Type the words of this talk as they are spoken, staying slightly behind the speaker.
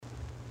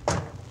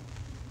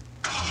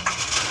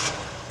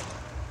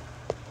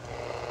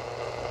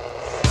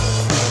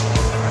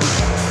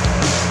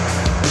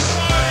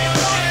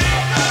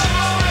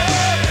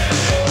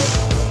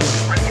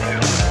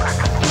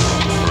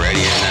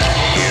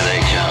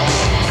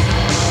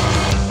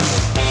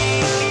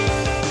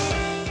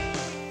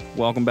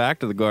Welcome back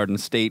to the Garden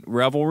State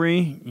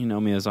Revelry. You know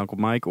me as Uncle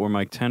Mike or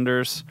Mike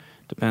Tenders.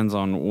 Depends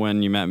on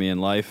when you met me in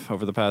life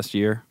over the past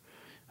year.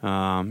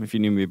 If you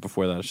knew me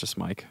before that, it's just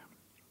Mike.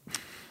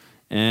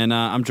 And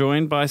I'm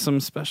joined by some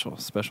special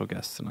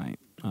guests tonight.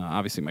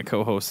 Obviously, my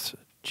co-host,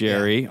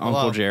 Jerry,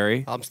 Uncle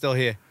Jerry. I'm still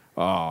here.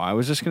 Oh, I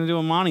was just going to do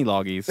a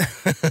monologues.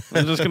 I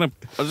was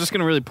just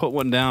gonna really put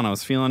one down. I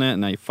was feeling it,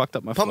 and now you fucked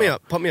up my flow.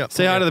 Pump me up.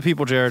 Say hi to the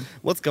people, Jared.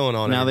 What's going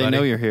on, Now everybody? they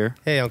know you're here.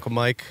 Hey, Uncle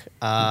Mike.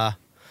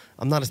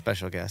 I'm not a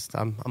special guest.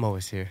 I'm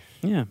always here.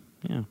 Yeah.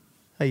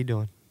 How you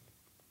doing?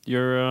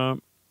 You're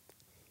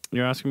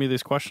asking me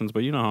these questions,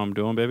 but you know how I'm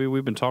doing, baby.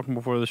 We've been talking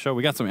before the show.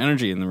 We got some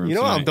energy in the room You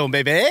know tonight. how I'm doing,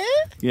 baby.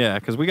 Yeah,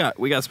 because we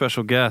got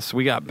special guests.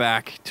 We got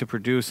back to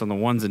produce on the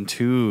ones and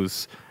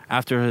twos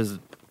after his...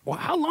 Well,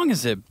 how long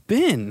has it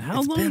been?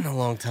 It's been a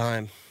long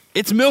time.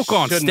 It's Milk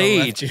on Shouldn't have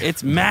left stage. you.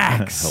 It's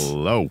Max.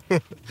 Hello.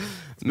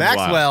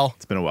 Maxwell.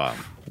 It's been a while.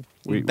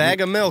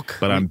 Bag of milk.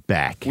 But I'm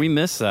back. We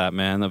miss that,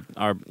 man.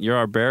 You're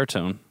our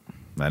baritone.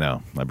 I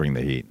know. I bring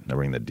the heat. I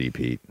bring the deep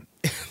heat.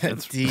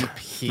 That's deep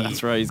heat.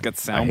 That's right. He's got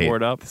the I hate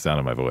soundboard up. the sound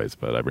of my voice,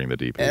 but I bring the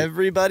deep heat.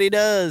 Everybody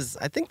does.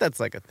 I think that's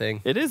like a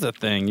thing. It is a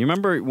thing. You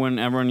remember when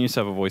everyone used to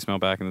have a voicemail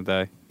back in the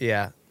day?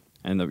 Yeah.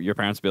 And your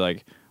parents would be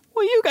like,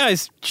 well, you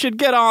guys should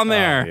get on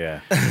there. Yeah.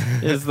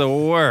 It's the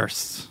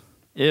worst.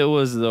 It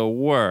was the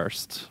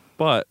worst.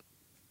 But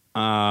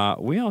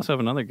we also have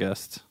another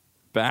guest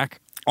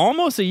back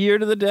almost a year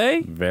to the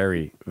day.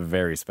 Very,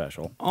 very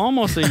special.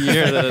 Almost a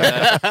year to the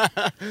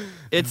day.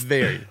 It's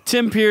Very.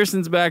 Tim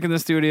Pearson's back in the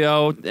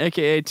studio,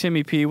 a.k.a.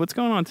 Timmy P. What's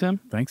going on, Tim?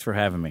 Thanks for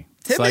having me.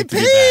 Timmy Psyched to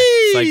be P!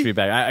 back. Psyched to be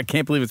back. I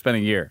can't believe it's been a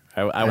year.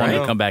 I wanted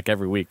to come back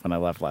every week when I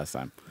left last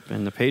time.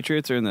 And the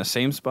Patriots are in the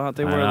same spot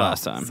they I were know.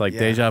 last time. It's like Yeah.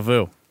 deja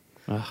vu.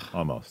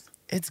 Almost.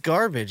 It's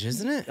garbage,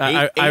 isn't it?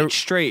 Eight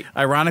straight.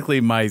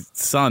 Ironically, my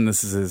son,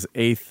 this is his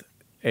 8th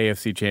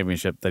AFC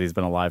championship that he's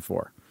been alive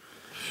for.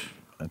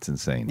 That's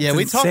insane. Yeah, It's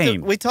we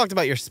insane. talked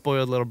about your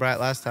spoiled little brat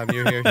last time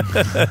you were here.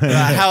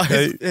 How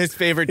his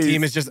favorite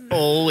team is just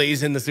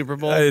always in the Super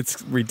Bowl. It's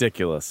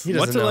ridiculous. He doesn't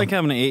What's it know. like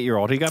having an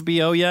 8-year-old? He got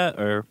BO yet?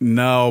 Or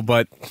No,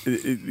 but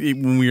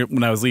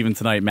when I was leaving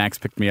tonight, Max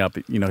picked me up.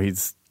 You know, he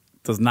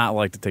does not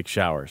like to take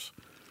showers.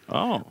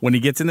 oh, When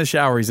he gets in the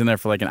shower, he's in there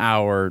for like an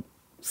hour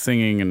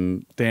singing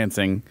and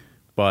dancing,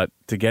 but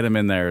to get him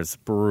in there is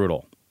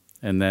brutal.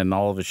 And then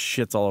all of his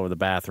shit's all over the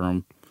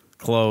bathroom,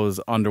 clothes,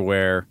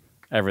 underwear,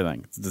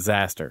 everything. It's a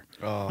disaster.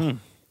 Wait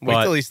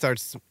But- till he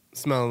starts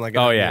smelling like an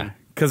Oh, onion. yeah.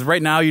 Because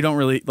right now you don't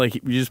really, like,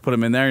 you just put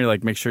him in there, you're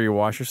like, make sure you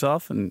wash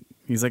yourself. And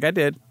he's like, I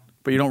did.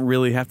 But you don't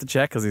really have to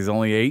check because he's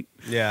only 8.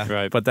 Yeah.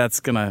 right. But that's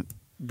going to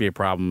be a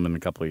problem in a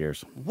couple of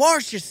years.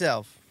 Wash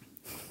yourself.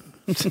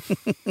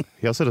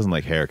 He also doesn't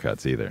like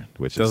haircuts either,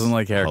 which Doesn't is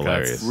like haircuts.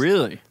 hilarious.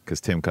 Really? Because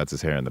Tim cuts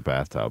his hair in the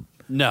bathtub,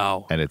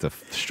 No. and it's a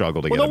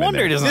struggle to Well, get no him in wonder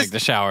there. he doesn't This like the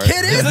shower.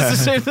 kid is- Is this the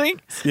same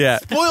thing? Yeah.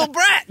 Spoiled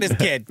brat, this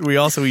kid. We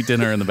also eat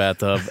dinner in the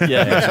bathtub.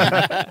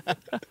 Yeah.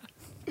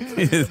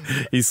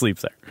 He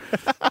sleeps there.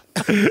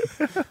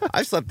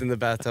 I've slept in the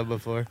bathtub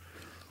before.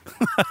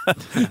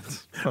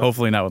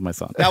 Hopefully not with my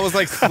son. That was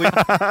like sleep.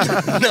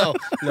 No.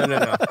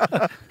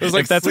 It was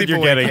like If that's what you're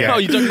sleepaway getting camp. Oh,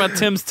 you talking about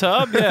Tim's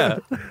tub? Yeah.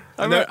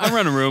 I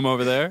run a room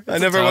over there. I It's a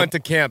never tub. went to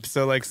camp,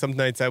 so like some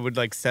nights I would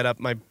like set up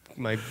my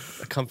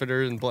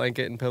comforter and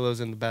blanket and pillows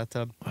in the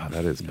bathtub. Wow,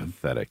 that is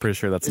pathetic. Pretty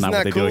sure that's Isn't not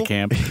what that they do cool? at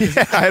camp.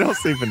 Yeah, I don't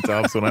sleep in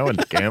tubs when I went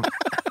to camp.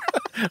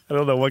 I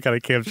don't know what kind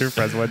of camps your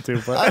friends went to,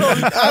 but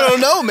I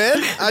don't know, man.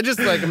 I just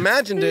like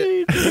imagined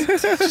it.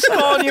 Just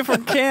calling you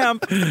from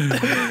camp.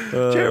 Jared,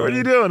 what are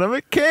you doing? I'm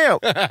at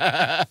camp.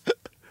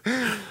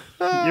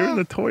 You're in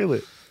the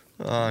toilet.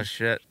 Oh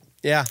shit.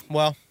 Yeah.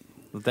 Well,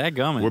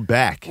 Dadgummit. We're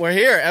back. we're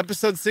here,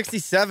 episode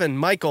 67.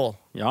 Michael,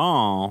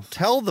 Y'all.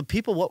 tell the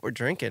people what we're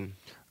drinking.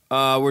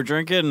 We're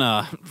drinking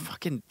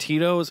fucking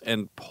Tito's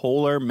and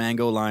Polar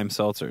Mango Lime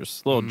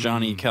Seltzers. Little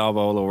Johnny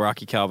Calvo, little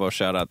Rocky Calvo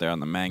shout out there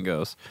on the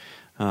mangoes.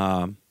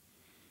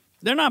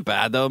 They're not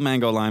bad, though,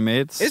 mango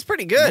limeades. It's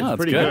pretty good. No, it's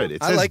Pretty good. good.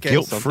 It I says like it.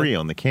 guilt-free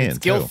on the can, It's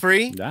too.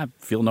 guilt-free. I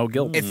feel no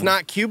guilt. It's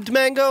not cubed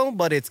mango,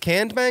 but it's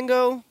canned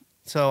mango.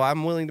 So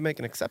I'm willing to make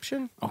an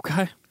exception.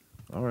 Okay.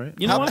 All right.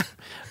 You know what?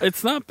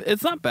 It's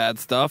not bad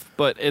stuff,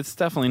 but it's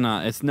definitely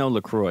not. It's no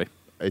LaCroix.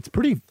 It's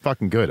pretty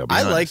fucking good. I'll be I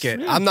honest. like it.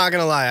 Yeah. I'm not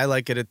gonna lie. I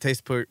like it. It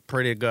tastes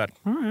pretty good.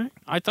 All right.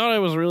 I thought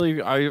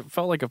I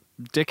felt like a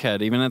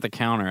dickhead even at the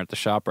counter at the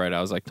ShopRite.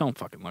 I was like, don't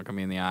fucking look at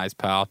me in the eyes,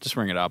 pal. Just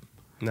ring it up.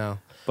 No.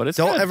 But it's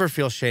Don't good. ever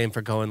feel shame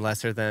for going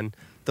lesser than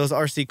those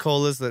RC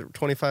colas that were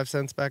 25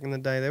 cents back in the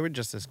day. They were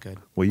just as good.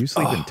 Well, you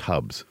sleep in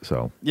tubs,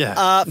 so.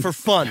 Yeah. For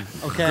fun,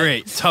 okay?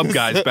 Great. Tub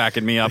guy's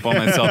backing me up on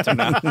my Seltzer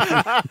now.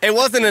 It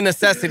wasn't a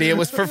necessity. It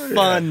was for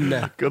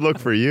fun. Good look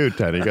for you,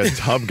 Tanner. You got a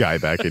tub guy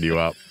backing you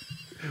up.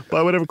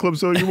 Buy whatever club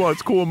soda you want.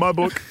 It's cool in my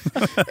book.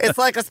 It's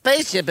like a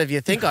spaceship if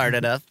you think hard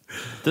enough.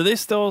 Do they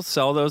still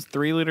sell those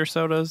 3-liter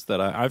sodas that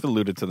I've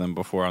alluded to them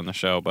before on the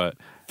show, but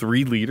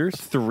 3 liters?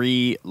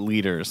 3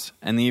 liters.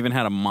 And they even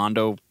had a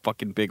Mondo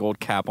fucking big old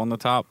cap on the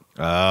top.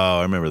 Oh,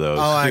 I remember those.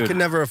 Oh, I Dude. could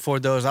never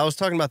afford those. I was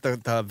talking about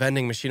the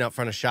vending machine out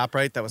front of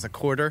ShopRite that was a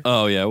quarter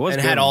Oh, yeah. It was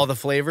and good. had all the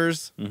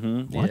flavors.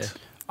 Mm-hmm. What?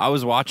 I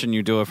was watching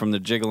you do it from the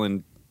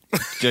jiggling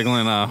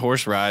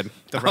horse ride.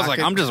 I was like,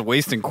 rocket. I'm just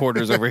wasting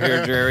quarters over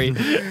here, Jerry.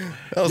 That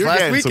was You're last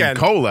getting weekend.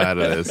 some cola out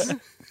of this.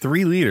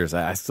 3 liters.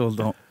 I still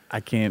don't. I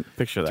can't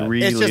picture that.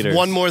 3 It's liters. just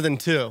one more than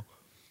 2.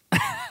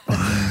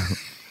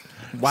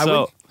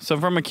 So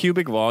from a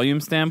cubic volume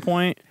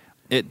standpoint,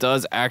 it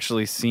does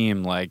actually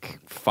seem like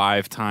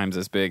 5 times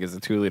as big as a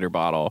 2-liter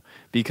bottle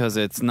because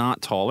it's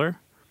not taller.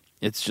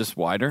 It's just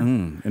wider.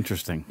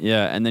 Interesting.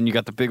 Yeah, and then you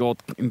got the big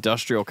old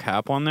industrial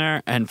cap on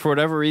there. And for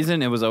whatever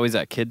reason, it was always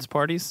at kids'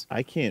 parties.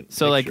 I can't.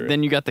 So like picture it.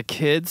 then you got the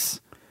kids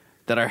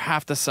that are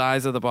half the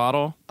size of the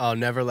bottle. Oh,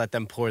 never let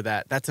them pour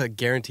that. That's a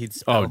guaranteed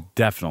spill. Oh,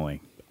 definitely.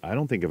 I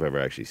don't think I've ever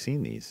actually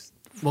seen these.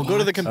 We'll go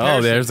to the comparison.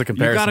 Oh, there's a You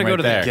comparison. got to go right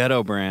to there. the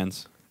ghetto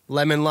brands.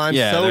 Lemon lime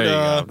Yeah, soda.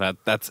 there you go.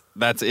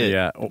 That's it.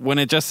 Yeah. When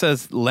it just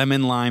says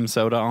lemon lime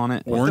soda on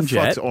it, What Orange the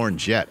fuck's Jet?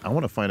 Orange Jet? I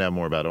want to find out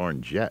more about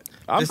Orange Jet.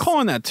 I'm This-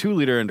 calling that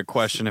 2-liter into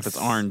question if it's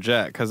Orange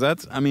Jet because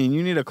that's. I mean,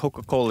 you need a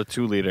Coca-Cola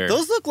 2-liter.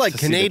 Those look like to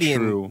see the Canadian.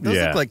 true Those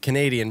Yeah. look like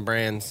Canadian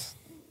brands.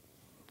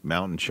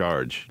 Mountain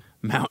Charge.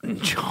 Mountain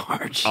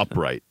Charge.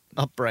 Upright.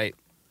 Upright.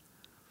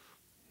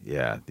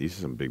 Yeah, these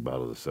are some big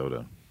bottles of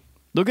soda.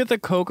 Look at the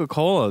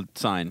Coca-Cola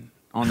sign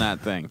on that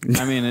thing.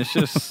 I mean, it's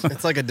just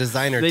It's like a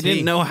designer they tea.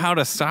 didn't know how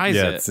to size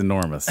Yeah, it. it's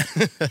enormous.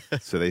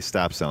 So they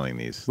stopped selling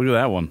these. Look at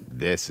that one.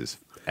 This is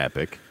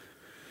epic.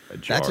 A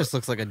jar. That just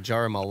looks like a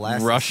jar of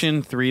molasses.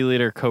 Russian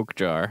 3-liter Coke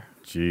jar,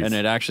 Jeez. and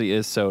it actually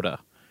is soda.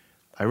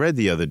 I read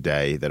the other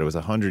day that it was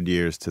 100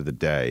 years to the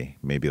day,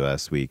 maybe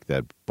last week,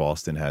 that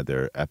Boston had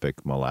their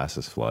epic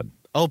molasses flood.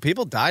 Oh,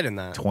 people died in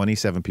that.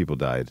 27 people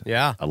died.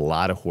 Yeah. A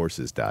lot of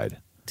horses died.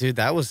 Dude,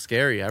 that was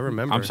scary. I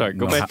remember. I'm sorry.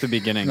 Go No, back to the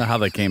beginning. I don't know how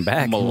they came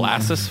back.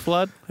 Molasses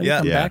flood. How do you Yeah.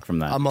 come Yeah. back from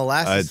that? A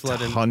molasses A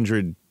flood.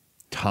 100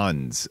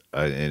 tons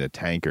in a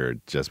tanker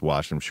just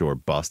washed from shore,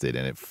 busted,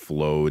 and it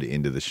flowed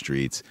into the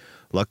streets.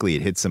 Luckily,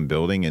 it hit some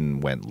building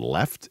and went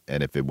left,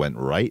 and if it went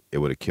right, it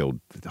would have killed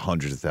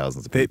hundreds of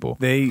thousands of people.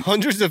 They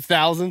Hundreds of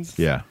thousands.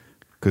 Yeah,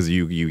 because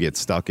you get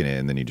stuck in it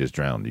and then you just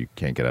drown. You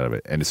can't get out of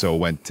it, and so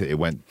it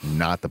went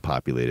not the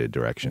populated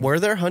direction. Were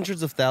there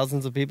hundreds of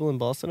thousands of people in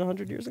Boston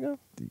 100 years ago?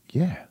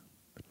 Yeah,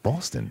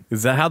 Boston.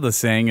 is that how the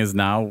saying is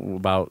now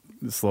about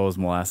slow as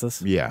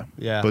molasses? Yeah,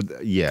 Yeah.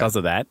 but yeah, Because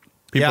of that,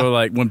 people Yeah. are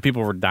like when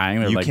people were dying,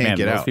 they're you like, can't man,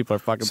 get those out. people are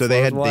fucking. So slow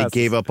they as molasses.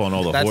 gave up on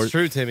all the That's horses.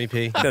 true, Timmy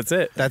P. That's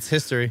it. That's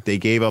history. They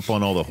gave up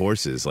on all the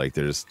horses. Like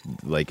there's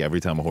like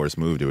every time a horse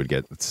moved, it would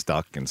get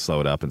stuck and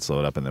slow it up, and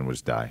then would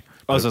just die.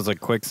 Oh, so it's like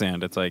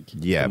quicksand. It's like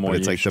Yeah, the more but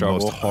it's you like struggle.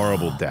 the most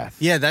horrible death.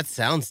 Yeah, that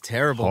sounds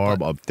terrible.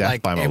 Horrible. But, Death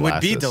like, by It would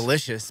be molasses.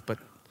 delicious, but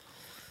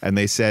And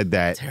they said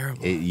that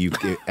Terrible.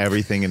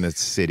 everything in the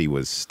city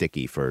was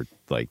sticky for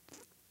like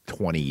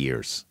 20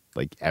 years.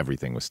 Like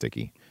everything was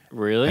sticky.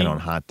 Really? And on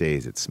hot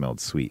days, it smelled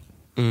sweet.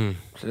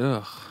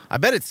 Ugh. I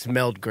bet it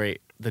smelled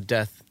great. The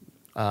death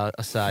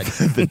aside.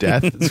 The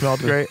death smelled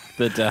great.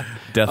 The death.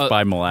 Death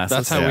by molasses.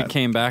 That's how Yeah. we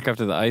came back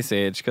after the Ice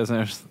Age because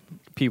there's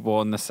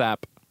people in the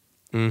sap.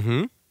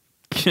 Mm-hmm.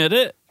 Get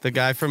it? The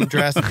guy from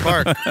Jurassic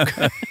Park.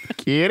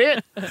 Get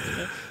it?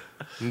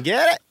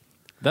 Get it?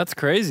 That's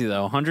crazy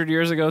though. 100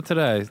 years ago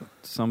today,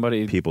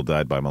 somebody People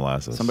died by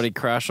molasses.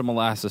 crashed a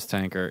molasses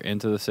tanker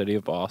into the city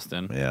of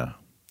Boston, Yeah.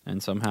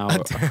 and somehow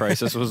a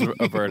crisis was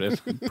averted.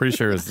 Pretty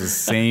sure it's the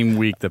same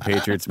week the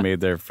Patriots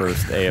made their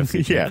first AFC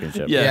Yeah.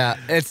 championship. Yeah. Yeah.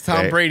 It's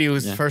Tom Hey. Brady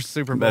whose Yeah. first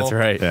Super Bowl. That's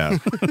right. Yeah.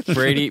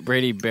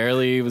 Brady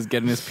barely was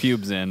getting his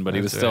pubes in, but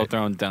he was That's still right.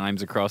 throwing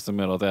dimes across the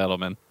middle to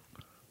Edelman.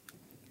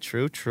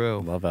 True,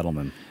 true. Love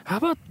Edelman. How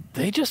about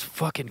they just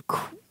fucking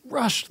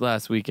crushed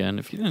last weekend?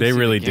 If you didn't, They see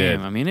really the game,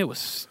 did. I mean, it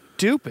was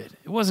stupid.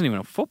 It wasn't even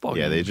a football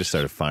Yeah, game. they just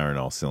started firing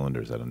all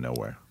cylinders out of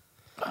nowhere.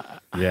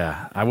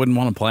 Yeah, I wouldn't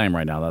want to play him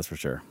right now. That's for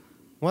sure.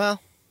 Well,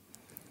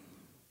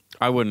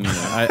 I wouldn't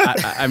either.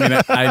 I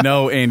mean, I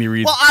know Andy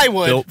Reid's Well, I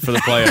would. built for the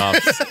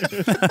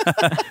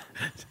playoffs.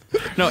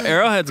 No,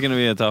 Arrowhead's going to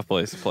be a tough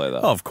place to play, though.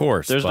 Oh, of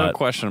course. There's no but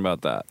question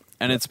about that.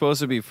 And it's supposed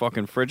to be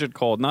fucking frigid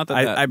cold. Not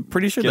that, I'm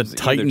pretty sure the gives either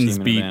team Titans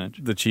an beat advantage.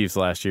 the Chiefs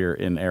last year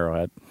in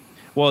Arrowhead.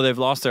 Well, they've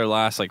lost their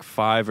last like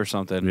 5 or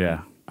something.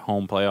 Yeah.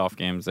 Home playoff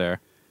games there.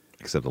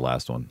 Except the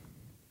last one.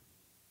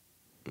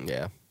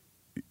 yeah.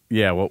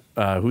 Yeah, well,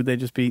 who'd they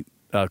just beat?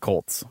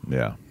 Colts.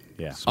 Yeah.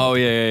 Yeah. Oh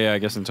yeah. I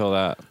guess until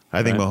that.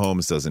 I think Right?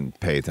 Mahomes doesn't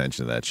pay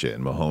attention to that shit,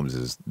 and Mahomes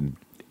is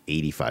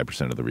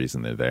 85% of the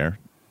reason they're there.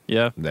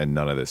 Yeah. And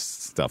none of this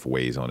stuff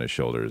weighs on his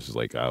shoulders. It's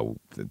like, oh,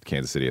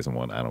 Kansas City hasn't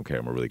won. I don't care.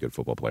 I'm a really good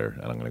football player,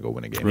 and I'm going to go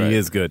win a game. He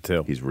is good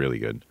too. He's really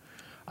good.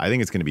 I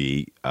think it's going to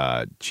be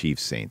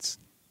Chiefs Saints.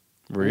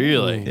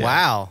 Really? Yeah.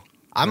 Wow.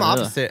 I'm Really?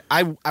 opposite.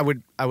 I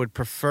would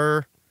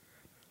prefer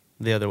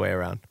the other way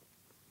around.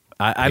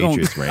 I don't.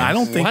 Patriots, Rams. I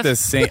don't think What? the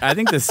Saints. I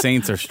think the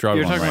Saints are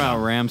struggling. You're talking right about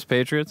now. Rams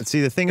Patriots? See,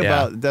 the thing Yeah.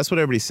 about that's what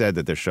everybody said,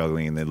 that they're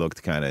struggling and they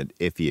looked kind of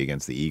iffy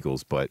against the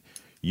Eagles. But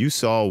you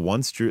saw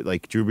once Drew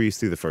Brees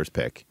threw the first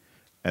pick,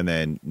 and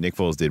then Nick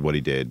Foles did what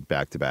he did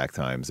back-to-back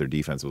times. Their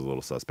defense was a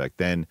little suspect.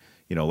 Then,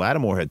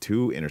 Lattimore had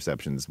 2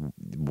 interceptions.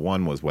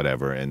 One was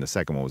whatever, and the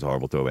second one was a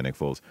horrible throw by Nick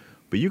Foles.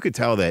 But you could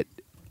tell that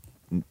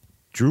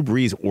Drew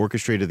Brees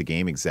orchestrated the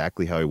game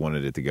exactly how he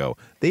wanted it to go.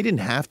 They didn't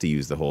have to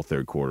use the whole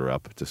third quarter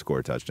up to score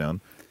a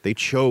touchdown. They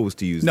chose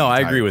to use. No, the I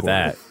entire agree with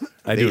quarter. that.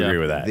 I do agree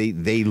with that.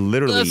 They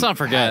literally. Let's not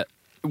forget,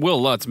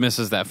 Will Lutz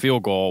misses that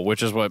field goal,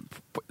 which is what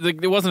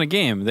it wasn't a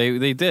game.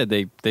 They did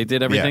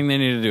everything they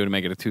needed to do to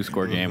make it a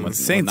 2-score game. The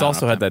Saints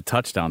also had that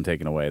touchdown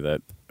taken away,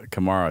 that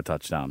Kamara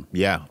touchdown.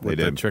 Yeah, they with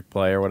did the trick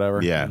play or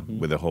whatever. Yeah,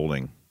 with a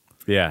holding.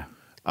 Yeah.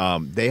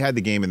 They had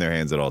the game in their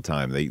hands at all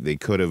time. They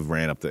could have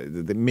ran up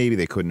maybe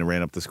they couldn't have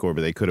ran up the score,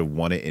 but they could have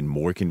won it in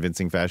more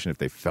convincing fashion if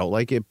they felt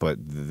like it. But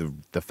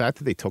the fact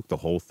that they took the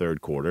whole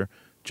third quarter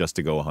just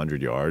to go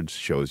 100 yards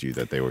shows you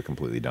that they were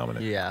completely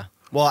dominant. Yeah.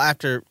 Well,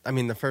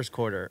 the first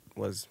quarter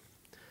was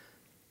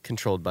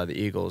controlled by the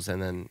Eagles,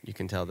 and then you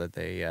can tell that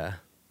they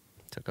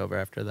took over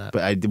after that.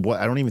 But I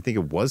don't even think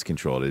it was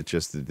controlled. It's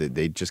just that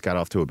they just got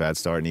off to a bad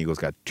start, and the Eagles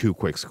got 2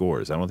 quick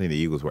scores. I don't think the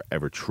Eagles were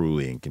ever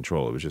truly in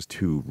control. It was just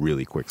 2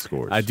 really quick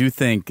scores. I do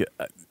think,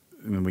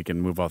 we can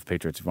move off the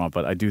Patriots if you want,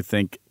 but I do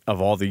think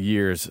of all the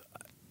years,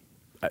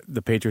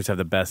 the Patriots have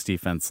the best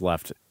defense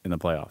left in the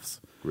playoffs.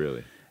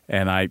 Really?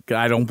 And I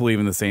don't believe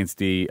in the Saints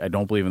D, I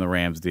don't believe in the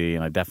Rams D,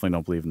 and I definitely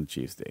don't believe in the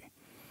Chiefs D.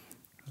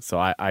 So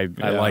I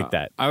like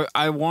that.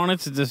 I wanted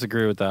to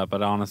disagree with that,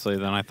 but honestly,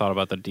 then I thought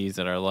about the Ds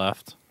that are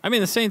left. I mean,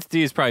 the Saints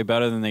D is probably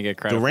better than they get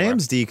credit The for.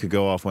 Rams D could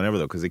go off whenever,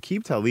 though, because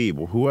Aqib Talib,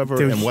 or whoever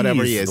Dude, and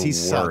whatever he he's is, the he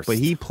sucked. worst. But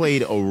he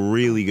played a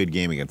really good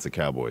game against the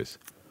Cowboys.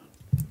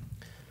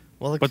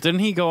 Well, But didn't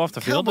he go off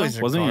the field? Cowboys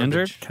are Wasn't he garbage.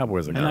 injured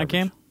Cowboys are in that garbage.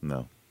 game?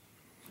 No.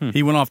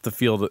 He went off the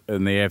field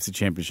in the AFC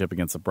Championship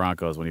against the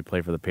Broncos when he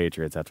played for the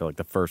Patriots after like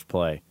the first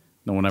play.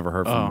 No one ever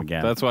heard from him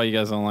again. That's why you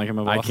guys don't like him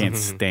at I Boston. can't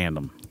stand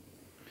him.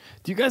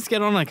 Do you guys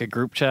get on like a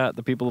group chat,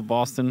 the people of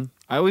Boston?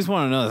 I always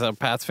want to know that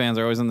Pats fans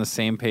are always on the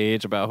same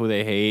page about who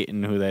they hate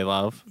and who they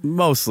love.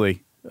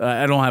 Mostly.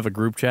 I don't have a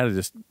group chat. I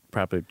just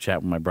probably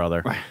chat with my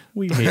brother.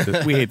 We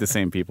hate the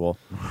same people.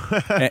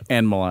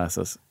 And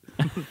molasses.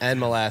 and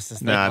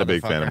molasses. Not a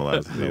big fan of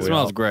molasses. It either.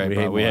 smells great,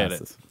 but we hate it.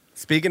 molasses.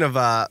 Speaking of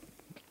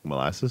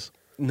Molasses?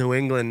 New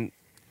England,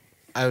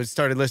 I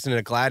started listening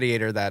to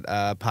Gladiator, that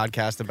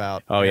podcast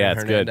about Oh, yeah, Aaron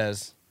it's good.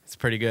 Hernandez. It's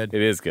pretty good.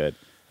 It is good.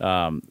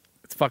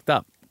 It's fucked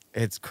up.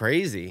 It's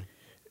crazy.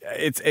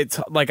 It's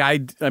like I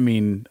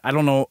mean, I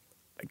don't know.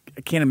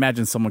 I can't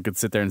imagine someone could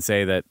sit there and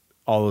say that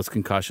all those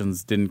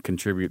concussions didn't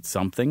contribute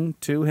something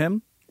to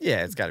him.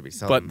 Yeah, it's got to be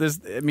something.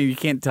 But you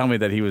can't tell me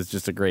that he was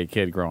just a great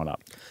kid growing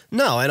up.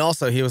 No, and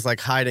also he was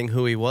like hiding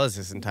who he was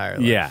his entire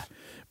life. Yeah,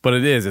 but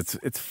it's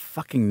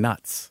fucking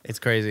nuts. It's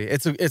crazy.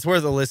 It's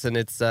worth a listen.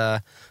 It's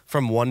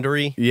from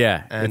Wondery.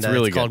 Yeah, and it's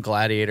really it's called good.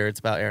 Gladiator. It's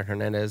about Aaron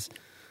Hernandez.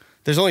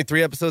 There's only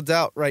 3 episodes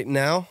out right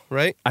now,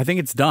 right? I think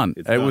it's done.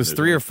 It's it done. was There's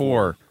 3 only or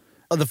 4.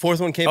 Oh, the 4th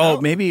one came Oh,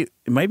 out? maybe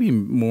it might be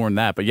more than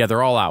that, but yeah,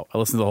 they're all out. I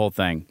listened to the whole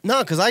thing.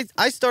 No, because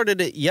I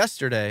started it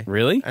yesterday.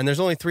 Really? And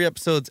there's only 3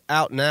 episodes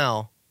out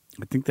now.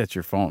 I think that's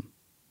your phone.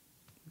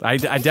 I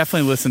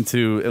definitely listened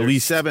to at There's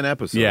least 7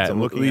 episodes. Yeah,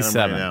 I'm looking at least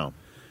at them 7. right now.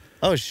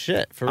 Oh,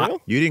 shit. For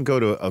real? You didn't go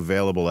to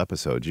available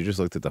episodes. You just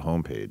looked at the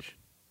homepage.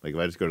 Like if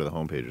I just go to the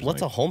homepage,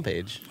 What's a like,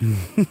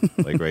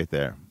 homepage? like right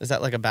there. Is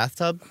that like a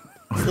bathtub?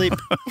 Sleep.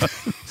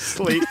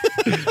 Sleep.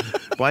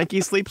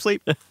 Blanky, sleep.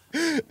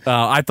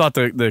 I thought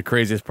the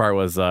craziest part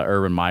was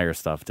Urban Meyer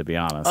stuff. To be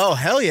honest, Oh,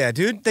 hell yeah,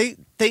 dude. He you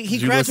listen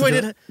to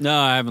graduated. No,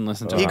 I haven't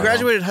listened to He it.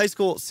 graduated high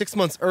school 6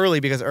 months early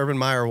because Urban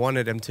Meyer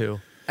wanted him to.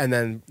 And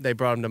then they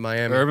brought him to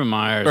Miami. Urban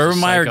Meyer. Urban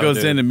Meyer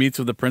goes in and meets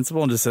with the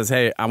principal and just says,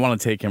 "Hey, I want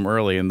to take him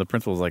early." And the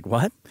principal's like,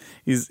 "What?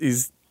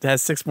 He's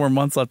has 6 more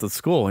months left of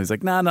school." He's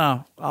like,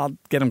 "No, I'll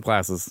get him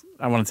classes.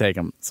 I want to take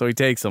him." So he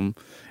takes him,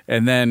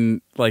 and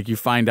then like you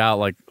find out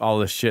like all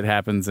this shit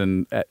happens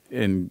in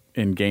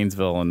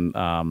Gainesville,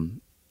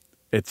 and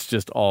it's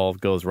just all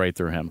goes right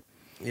through him.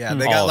 Yeah,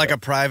 they All got of like it. a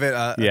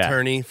private Yeah.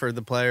 attorney for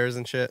the players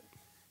and shit.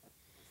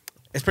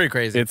 It's pretty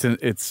crazy.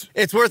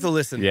 It's worth a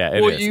listen. yeah.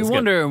 It Well, is. you It's good.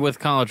 wonder with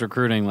college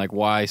recruiting, like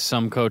why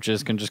some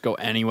coaches can just go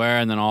anywhere,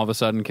 and then all of a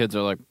sudden kids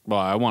are like, "Well,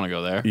 I want to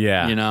go there."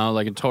 Yeah. you know,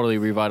 like it totally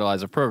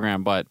revitalize a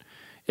program. But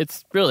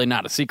it's really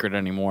not a secret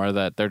anymore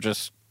that they're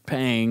just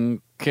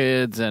paying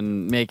kids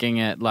and making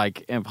it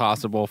like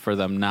impossible for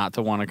them not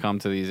to want to come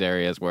to these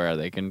areas where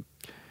they can.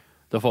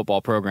 The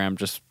football program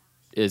just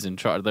is in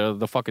charge. They're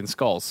the fucking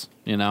skulls,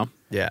 you know.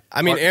 Yeah.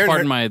 I mean,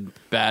 Pardon my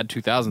bad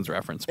 2000s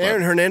reference. But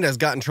Aaron Hernandez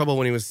got in trouble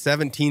when he was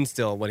 17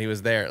 still, when he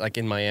was there, like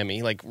in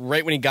Miami. Like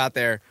right when he got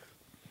there,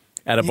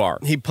 at a bar.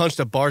 he punched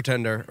a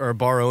bartender or a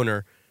bar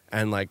owner,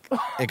 and like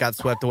it got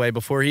swept away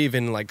before he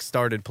even like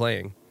started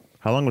playing.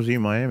 How long was he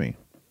in Miami?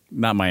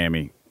 Not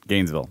Miami,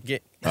 Gainesville.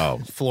 Oh.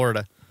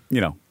 Florida.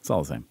 You know, it's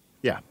all the same.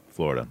 Yeah,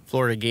 Florida.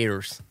 Florida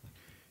Gators.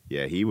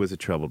 Yeah, he was a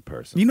troubled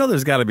person. You know,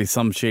 there's got to be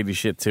some shady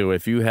shit too.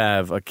 If you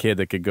have a kid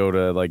that could go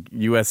to like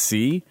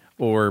USC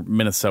or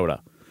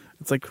Minnesota,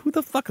 it's like who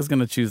the fuck is going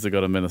to choose to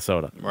go to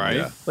Minnesota? Right.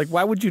 Yeah. Like,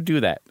 why would you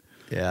do that?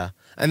 Yeah.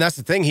 And that's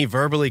the thing. He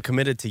verbally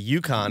committed to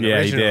UConn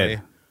Yeah, he originally.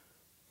 did.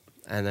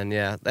 And then,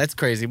 yeah, that's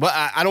crazy. But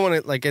I don't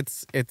want to, like,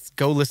 it's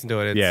go listen to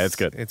it. Yeah, it's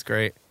good. It's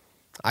great.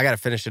 I got to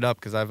finish it up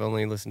because I've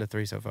only listened to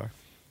 3 so far.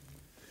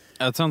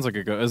 That sounds like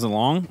a good. Is it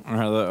long?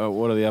 Or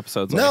what are the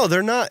episodes No, like?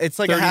 they're not. It's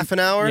like 30 a half an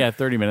hour. Yeah,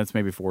 30 minutes,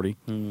 maybe 40.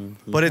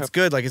 But it's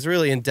good. Like, it's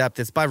really in depth.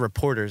 It's by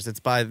reporters. It's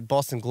by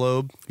Boston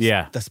Globe.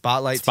 Yeah. The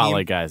Spotlight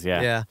Spotlight team. guys,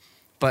 yeah. Yeah.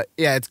 But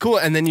yeah, it's cool.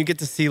 And then you get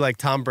to see like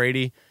Tom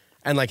Brady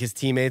and like his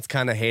teammates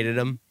kind of hated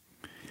him.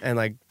 And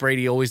like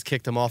Brady always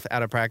kicked him off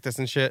out of practice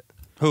and shit.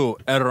 Who?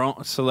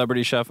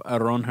 Celebrity chef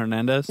Aaron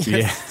Hernandez?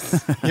 Yeah.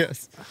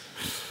 Yes.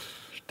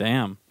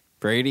 Damn.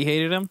 Brady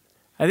hated him?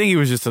 I think he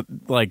was just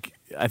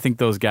I think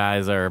those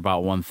guys are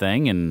about one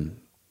thing, and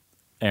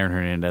Aaron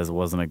Hernandez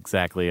wasn't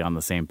exactly on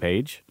the same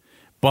page.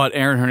 But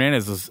Aaron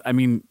Hernandez was, I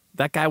mean,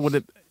 that guy would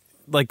have,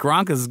 like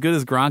Gronk, as good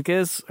as Gronk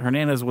is,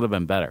 Hernandez would have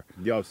been better.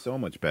 Yo, so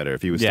much better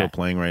if he was Yeah. still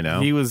playing right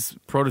now. He was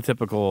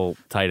prototypical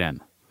tight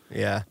end.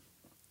 Yeah.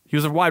 He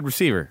was a wide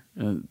receiver,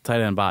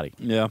 tight end body.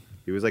 Yeah.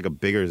 He was like a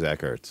bigger Zach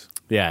Ertz.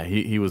 Yeah,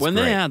 he was When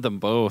great. they had them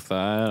both,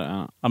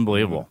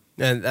 Unbelievable.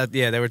 And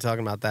yeah, they were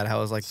talking about that. How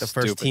it was like the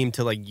first Stupid. team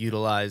to like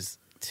utilize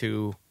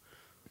two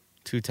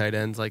tight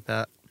ends like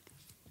that.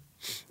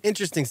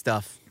 Interesting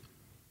stuff.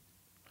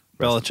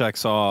 Belichick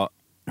saw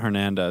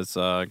Hernandez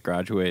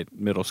graduate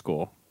middle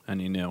school, and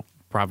he knew.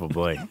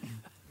 Probably.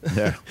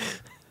 Yeah.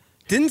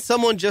 Didn't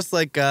someone just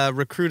like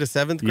recruit a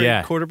 7th grade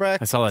Yeah,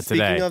 quarterback? I saw that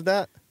Speaking today. of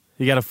that,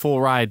 He got a full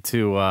ride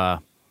to, I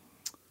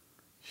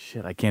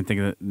can't think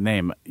of the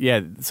name.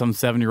 Yeah, some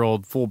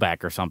 7-year-old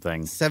fullback or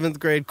something. 7th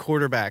grade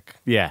quarterback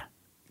Yeah.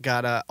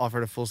 got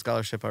offered a full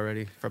scholarship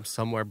already from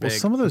somewhere big. Well,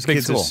 some of those Big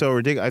kids school. are so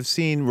ridiculous. I've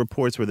seen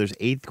reports where there's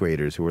 8th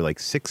graders who are like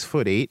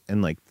 6'8"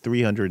 and like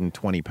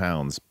 320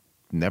 pounds,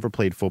 never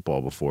played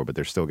football before, but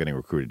they're still getting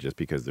recruited just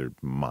because they're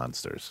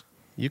monsters.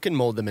 You can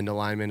mold them into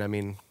linemen. I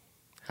mean,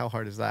 how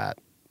hard is that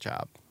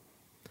job?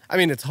 I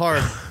mean, it's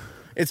hard.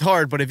 It's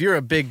hard, but if you're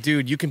a big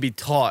dude, you can be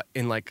taught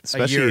in like a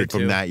year or Especially two.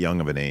 from that young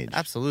of an age.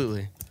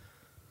 Absolutely.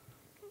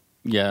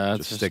 Yeah,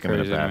 that's Just stick them in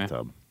a crazy to me.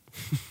 bathtub.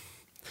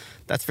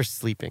 That's for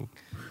sleeping.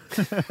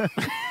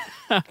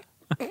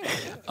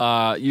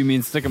 You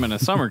mean stick them in a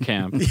summer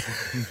camp?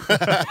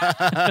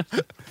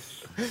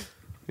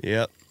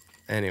 Yep.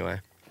 Anyway.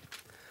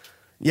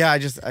 Yeah, I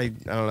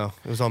don't know.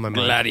 It was on my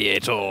mind.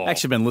 Gladiator.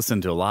 Actually, been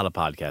listening to a lot of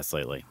podcasts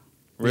lately.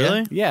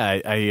 Really? Yeah,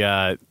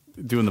 I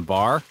do in the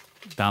bar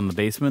down in the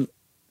basement,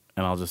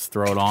 and I'll just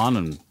throw it on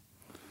and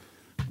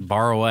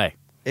bar away.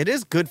 It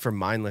is good for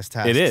mindless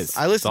tasks. It is.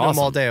 I listen It's to them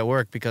all awesome. day at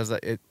work because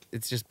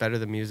it's just better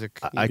than music.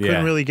 I couldn't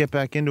Yeah. really get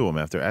back into them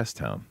after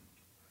S-Town.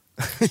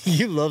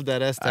 You love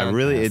that S-Town.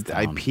 I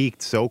S-Town.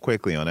 peaked so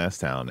quickly on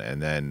S-Town,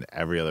 and then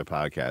every other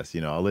podcast,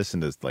 I'll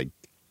listen to like,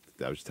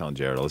 I was telling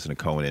Jared, I'll listen to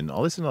Conan,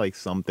 I'll listen to like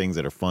some things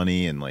that are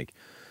funny and like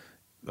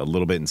a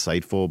little bit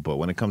insightful, but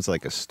when it comes to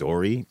like a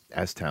story,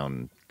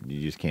 S-Town,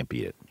 you just can't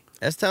beat it.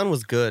 S-Town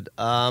was good.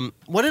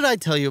 What did I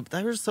tell you?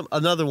 There was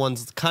another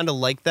one's kind of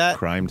like that.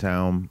 Crime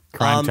Town.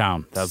 Crime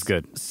Town. That was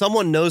good.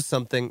 Someone Knows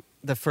Something.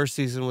 The first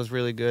season was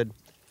really good.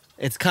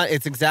 It's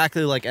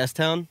exactly like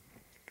S-Town.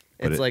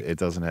 But It's like it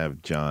doesn't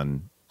have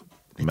John.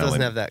 It doesn't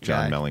have that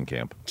John guy.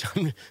 Mellencamp.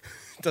 John.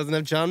 It doesn't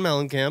have John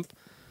Mellencamp.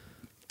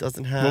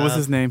 Doesn't have. What was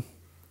his name?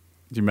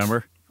 Do you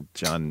remember?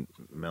 John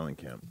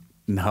Mellencamp.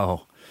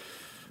 No.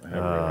 I have it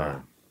right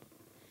here.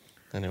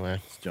 Anyway,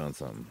 It's John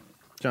something.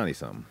 Johnny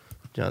something.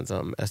 John's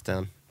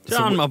S-Town.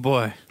 John, my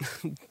boy.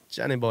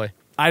 Johnny boy.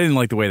 I didn't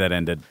like the way that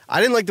ended. I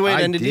didn't like the way it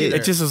I ended did. either.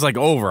 It just was like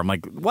over. I'm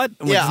like, what?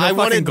 Yeah, Was there I no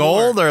wanted fucking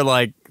gold more. or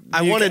like.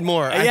 I you wanted ca-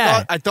 more.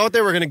 Yeah. I thought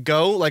they were gonna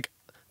go like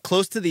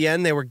close to the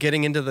end. They were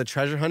getting into the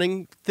treasure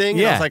hunting thing. And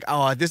I Yeah. was like,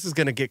 oh, this is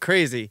gonna get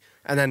crazy.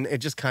 And then it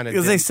just kind of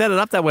Because they set it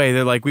up that way.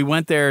 They're like, we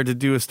went there to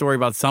do a story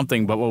about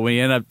something, but what we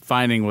ended up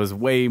finding was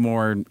way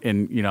more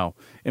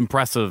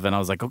impressive. And I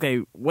was like, okay,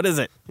 what is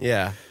it?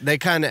 Yeah, they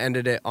kind of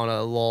ended it on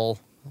a lull,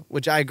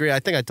 which I agree. I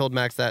think I told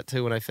Max that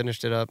too when I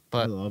finished it up.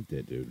 But loved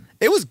it, dude.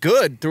 it was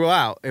good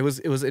throughout. It was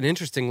an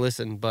interesting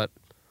listen, but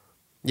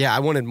yeah, I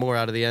wanted more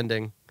out of the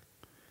ending.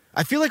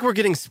 I feel like we're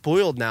getting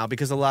spoiled now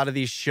because a lot of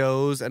these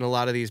shows and a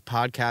lot of these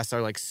podcasts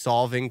are like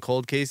solving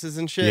cold cases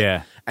and shit.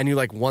 Yeah. And you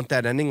like want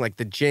that ending, like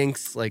the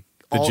Jinx, like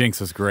The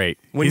Jinx was great.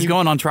 When He's you-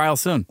 going on trial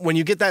soon. when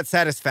you get that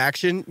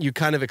satisfaction, you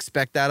kind of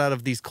expect that out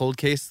of these cold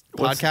case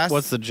podcasts.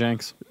 What's the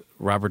jinx?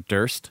 Robert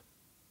Durst.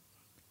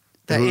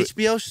 that who-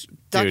 HBO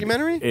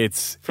documentary Dude,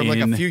 it's from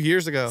like a few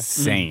years ago?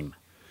 insane.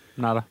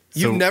 Nada.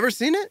 You've So- never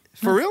seen it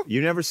for real?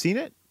 You never seen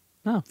it?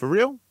 No. For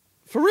real?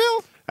 For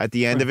real? At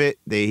the end of it,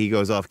 he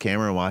goes off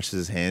camera and washes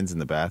his hands in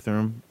the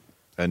bathroom,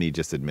 and he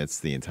just admits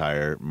the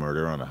entire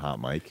murder on a hot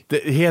mic.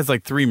 He has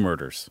like 3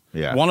 murders.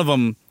 Yeah. One of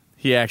them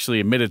he actually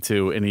admitted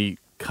to, and he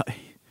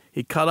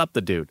cut up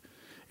the dude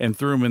and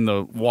threw him in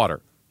the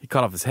water. He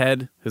cut off his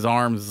head, his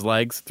arms, his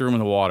legs, threw him in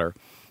the water.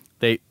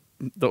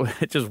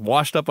 It just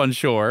washed up on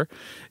shore.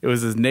 It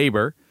was his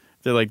neighbor.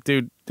 They're like,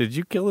 dude, did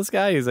you kill this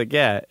guy? He's like,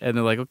 yeah. And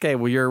they're like, okay,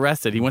 well, you're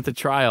arrested. He went to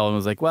trial and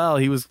was like, well,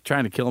 he was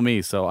trying to kill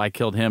me, so I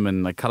killed him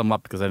and I cut him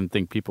up because I didn't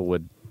think people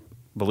would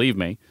believe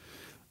me.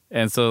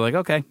 And so they're like,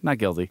 okay, not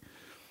guilty.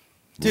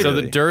 Dude, So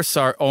the Really?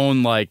 Dursts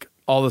own like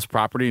all this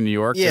property in New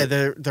York. Yeah,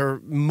 they're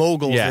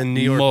moguls Yeah, in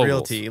New York moguls.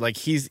 realty. Like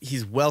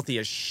he's wealthy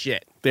as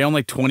shit. They own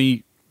like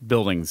 20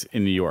 buildings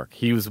in New York.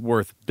 He was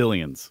worth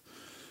billions.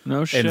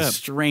 No shit. and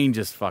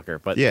strangest fucker.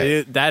 But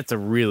Yeah. that's a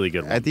really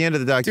good one. At the end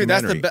of the Dude,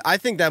 that's documentary, I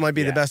think that might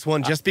be the Yeah. best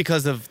one just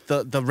because of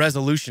the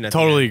resolution. At the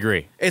totally end.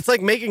 agree. It's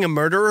like Making a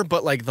Murderer,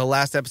 but like the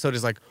last episode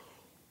is like,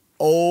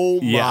 oh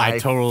Yeah, my I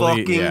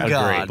totally- fucking yeah, it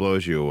god.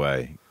 blows you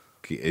away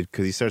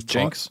because he starts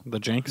Jinx? The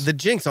Jinx? The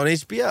Jinx on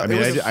HBO. I mean,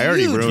 it was I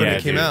already huge ruined when it,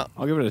 it came dude. out.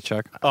 I'll give it a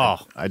check. Oh,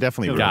 I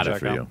definitely Got ruined it it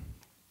for for you.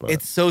 But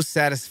It's so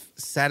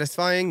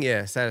satisfying.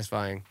 Yeah,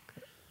 satisfying.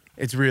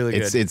 It's really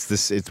good.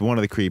 it's one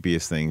of the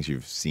creepiest things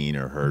you've seen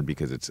or heard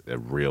because it's a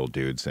real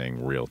dude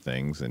saying real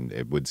things, and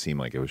it would seem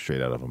like it was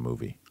straight out of a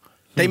movie.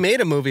 They made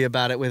a movie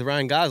about it with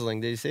Ryan Gosling.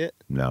 Did you see it?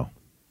 No,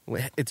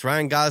 It's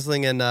Ryan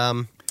Gosling and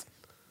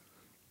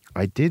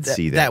I did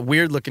see that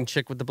weird looking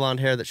chick with the blonde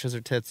hair that shows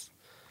her tits.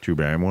 Drew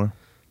Barrymore.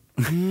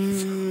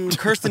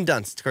 Kirsten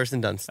Dunst.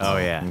 Kirsten Dunst. oh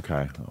yeah.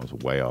 Okay, that was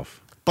way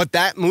off. But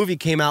that movie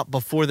came out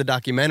before the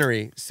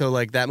documentary, so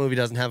like that movie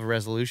doesn't have a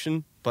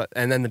resolution.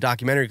 And then the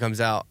documentary comes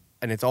out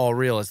and it's all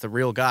real. It's the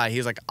real guy.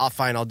 He's like, "Oh,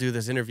 fine, I'll do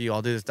this interview.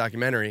 I'll do this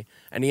documentary,"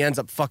 and he ends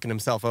up fucking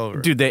himself over.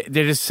 Dude, they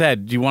just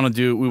said, "Do you want to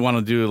do? We want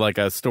to do like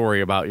a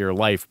story about your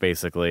life,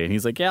 basically." And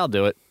he's like, "Yeah, I'll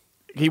do it."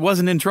 He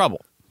wasn't in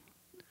trouble,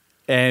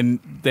 and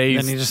they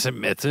And he just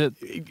admits it.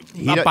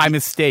 not by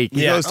mistake.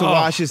 He Yeah. goes to Oh.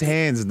 wash his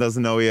hands and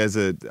doesn't know he has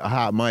a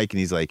hot mic, and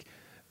he's like,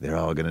 "They're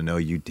all gonna know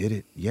you did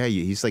it." Yeah,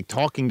 he's like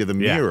talking to the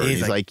Yeah. mirror. He's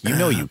He's like, like, "You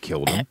know you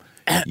killed him.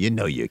 You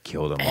know you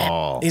killed them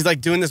all." He's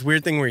like doing this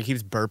weird thing where he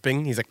keeps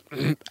burping. He's like,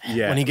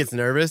 Yeah. when he gets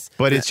nervous.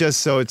 But it's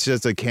just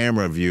a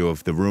camera view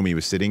of the room he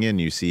was sitting in.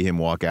 You see him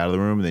walk out of the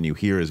room, and then you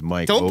hear his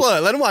mic. Don't blow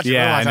it. Let him watch it.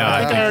 Yeah, Let him I know. watch I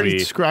it.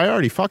 think I we-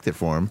 already fucked it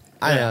for him.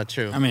 I know,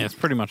 true. I mean, it's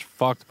pretty much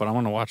fucked, but I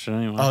want to watch it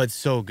anyway. Oh, it's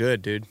so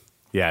good, dude.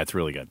 Yeah, it's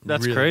really good.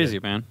 That's really crazy,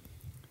 man.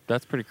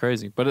 That's pretty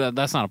crazy. But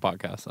that's not a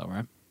podcast, though,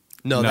 right?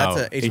 No, No,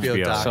 that's a HBO,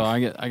 HBO. doc. So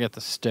I get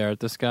to stare at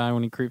this guy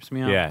when he creeps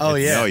me out. Yeah. Oh,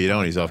 yeah. No, you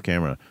don't. He's off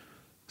camera.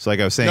 So like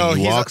I was saying, no,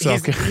 he walks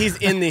off. he's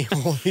in the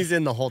he's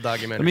in the whole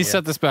documentary. Let me yeah.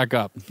 set this back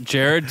up.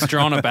 Jared's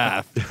drawn a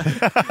bath.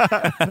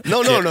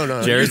 No.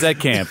 Jared's at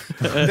camp.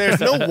 There's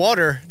no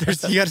water. You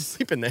got to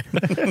sleep in there.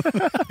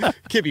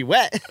 Can't be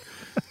wet.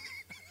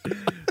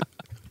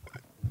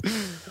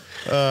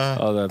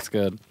 Oh, that's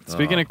good.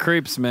 Speaking of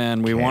creeps,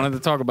 man, we wanted to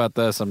talk about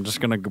this. I'm just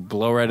gonna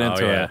blow right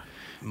into yeah. it.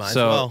 Might as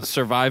So, well.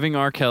 Surviving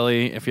R.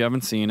 Kelly. If you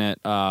haven't seen it,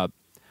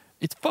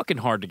 it's fucking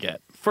hard to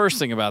get. First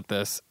thing about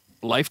this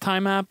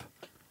Lifetime app,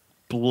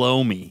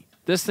 blow me.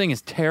 This thing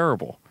is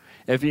terrible.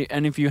 If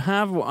you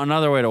have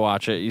another way to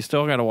watch it, you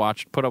still got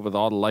to put up with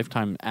all the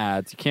Lifetime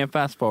ads. You can't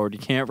fast forward. You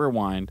can't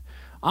rewind.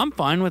 I'm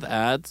fine with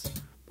ads,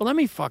 but let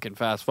me fucking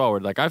fast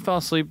forward. Like I fell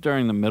asleep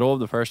during the middle of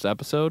the first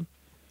episode,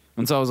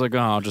 and so I was like, oh,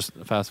 I'll just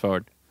fast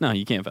forward. No,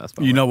 you can't fast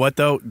forward. You know what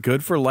though?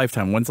 Good for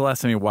Lifetime. When's the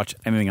last time you watched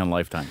anything on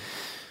Lifetime?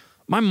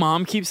 my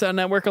mom keeps that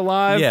network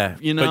alive. Yeah,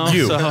 you know. but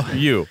you, so,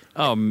 you,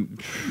 um,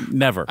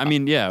 never. I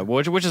mean, yeah,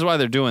 which is why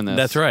they're doing this.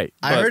 That's right.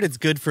 I But- heard it's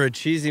good for a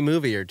cheesy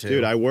movie or two.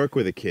 Dude, I work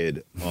with a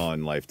kid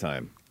on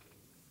Lifetime.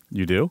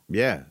 You do?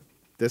 Yeah,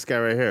 this guy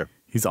right here.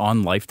 He's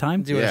on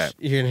Lifetime. Yeah.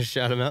 You're gonna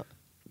shout him out?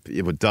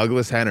 Yeah, but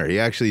Douglas Henner, he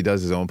actually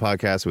does his own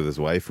podcast with his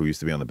wife, who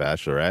used to be on The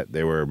Bachelorette.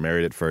 They were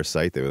married at first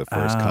sight. They were the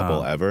first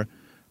couple ever,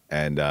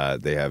 and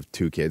they have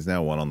 2 kids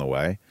now, one on the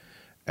way.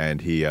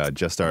 And he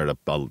just started a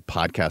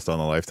podcast on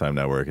the Lifetime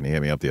Network, and he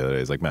hit me up the other day.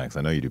 He's like, "Max,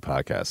 I know you do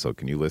podcasts, so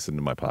can you listen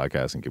to my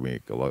podcast and give me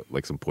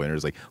like some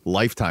pointers?" Like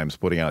Lifetime's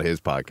putting out his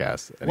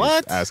podcast, and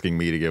What? he's asking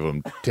me to give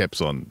him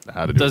tips on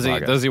how to do. Does a he?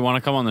 podcast. Does he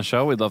want to come on the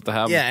show? We'd love to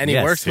have him. Yeah, and he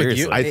Yes, works with you.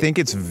 seriously. I think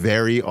it's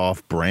very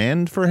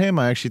off-brand for him.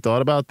 I actually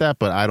thought about that,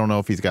 but I don't know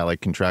if he's got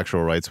like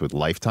contractual rights with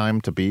Lifetime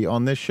to be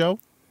on this show.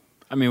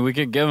 I mean, we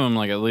could give him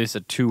like at least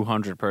a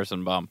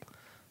 200-person bump.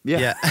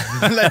 Yeah,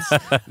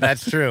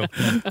 that's true.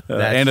 That's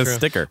and a true.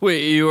 sticker.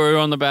 Wait, you were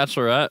on The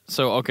Bachelorette,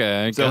 so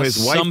okay. I So guess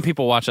his wife- some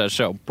people watch that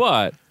show,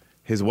 but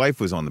His wife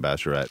was on The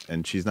Bachelorette,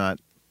 and she's not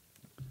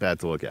bad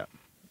to look at.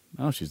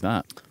 No, she's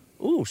not.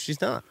 Ooh, she's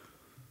not.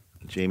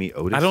 Jamie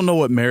Otis. I don't know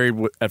what Married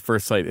at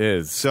First Sight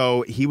is.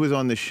 So he was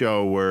on the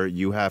show where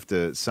you have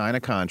to sign a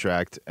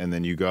contract, and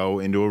then you go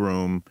into a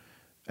room,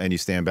 and you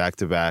stand back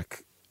to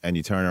back, and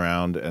you turn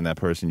around, and that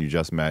person you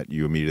just met,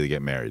 you immediately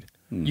get married.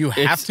 You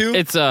have it's to.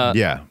 it's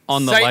Yeah.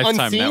 on the Sight Lifetime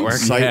unseen? Network.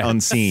 Sight Yeah.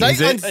 unseen. Sight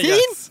Is it? unseen?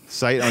 Yes.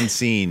 Sight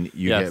unseen,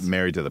 you Yes. get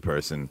married to the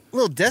person. A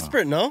little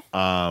desperate, no?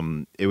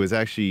 It was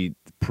actually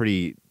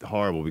pretty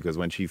horrible because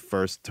when she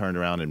first turned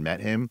around and met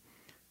him,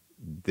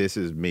 this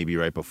is maybe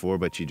right before,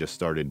 but she just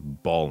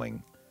started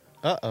bawling.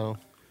 Uh-oh.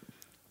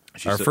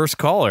 She Our said- first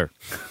caller.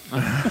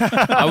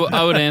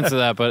 I would answer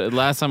that, but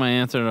last time I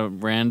answered a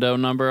rando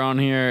number on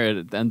here,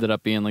 it ended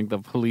up being like the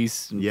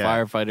police and Yeah.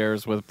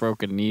 firefighters with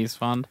broken knees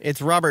fund.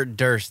 It's Robert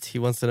Durst. He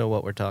wants to know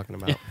what we're talking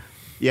about.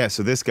 Yeah,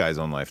 so this guy's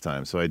on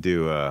Lifetime. So I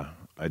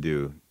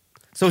do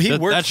So he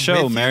works that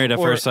show, with you, Married at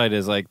or First Sight,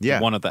 is like Yeah.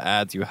 one of the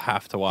ads you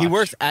have to watch. He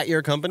works at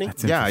your company.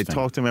 That's Yeah, I interesting.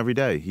 talk to him every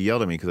day. He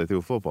yelled at me because I threw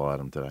a football at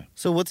him today.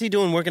 So what's he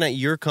doing working at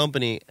your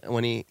company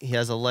when he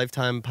has a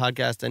Lifetime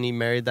podcast and he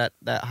married that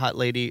hot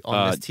lady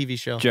on this TV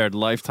show? Jared,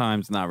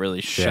 Lifetime's not really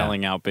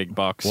shelling out big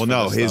bucks. Well, for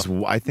no, this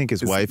stuff. I think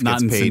his It's wife not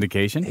gets in paid.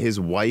 syndication? His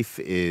wife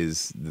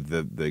is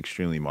the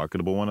extremely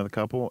marketable one of the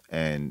couple,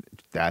 and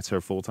that's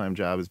her full time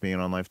job is being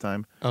on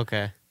Lifetime.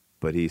 Okay.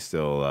 But he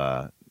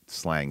still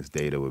slangs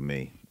data with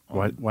me.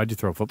 Why'd you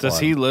throw football? Does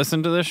at he him?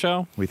 listen to this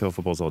show? We throw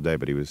footballs all day,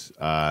 but he was.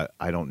 I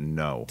don't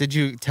know. Did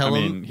you tell I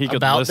him mean, he could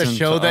about the listen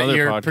show to that other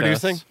you're podcasts.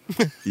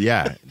 producing?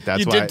 Yeah,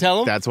 that's You why. did tell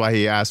him? That's why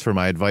he asked for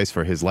my advice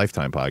for his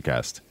Lifetime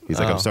podcast. He's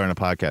like, Oh. I'm starting a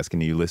podcast.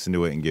 Can you listen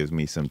to it and give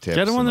me some tips?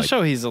 Get him on And, the like,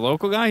 show. He's a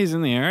local guy. He's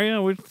in the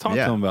area. We talk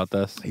Yeah. to him about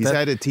this. He's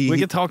had a We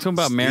could talk to him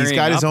about marrying. He's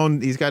got his up.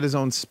 own. He's got his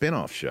own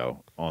spin-off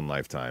show on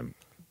Lifetime.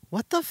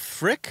 What the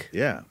frick?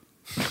 Yeah.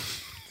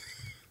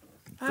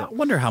 I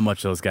wonder how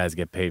much those guys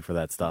get paid for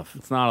that stuff.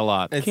 It's not a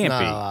lot. It's Can't not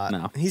be. a lot.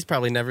 No. He's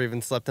probably never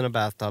even slept in a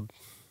bathtub.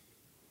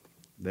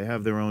 They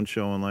have their own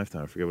show on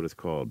Lifetime. I forget what it's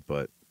called,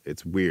 but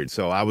it's weird.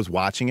 So I was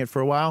watching it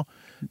for a while,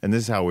 and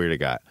this is how weird it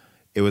got.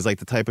 It was like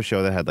the type of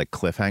show that had like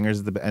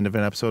cliffhangers at the end of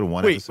an episode.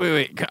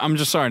 Wait. I'm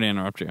just sorry to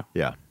interrupt you.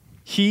 Yeah.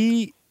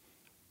 He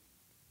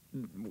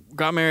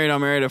got married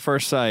on Married at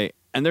First Sight,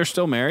 and they're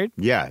still married.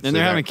 Yeah. And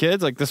they're having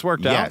kids. Like this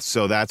worked Yeah. out.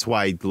 So that's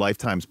why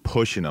Lifetime's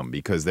pushing them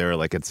because they're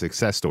like a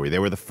success story. They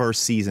were the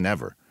first season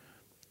ever.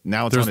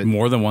 Now it's There's on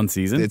more than one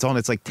season. It's on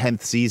its like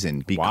 10th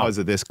season because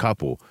of this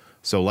couple.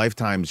 So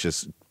Lifetime's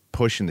just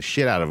pushing the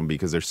shit out of them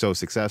because they're so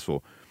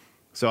successful.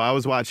 So I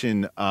was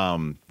watching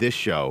this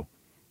show,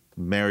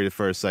 Married at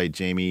First Sight,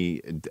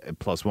 Jamie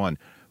plus one,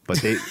 but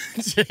they,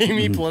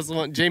 Jamie plus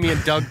one. Jamie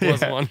and Doug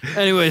plus one.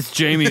 Anyways,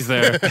 Jamie's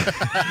there.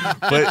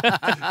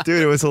 but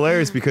dude, it was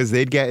hilarious because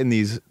they'd get in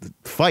these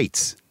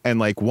fights, and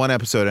like one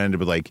episode ended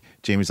with like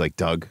Jamie's like,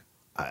 Doug,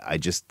 I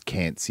just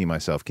can't see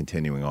myself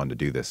continuing on to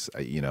do this.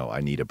 I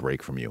need a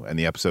break from you, and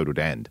the episode would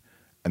end.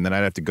 And then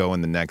I'd have to go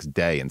in the next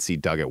day and see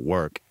Doug at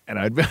work. And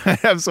I'd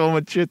have so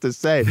much shit to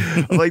say.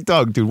 I'm like,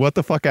 Doug, dude, what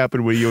the fuck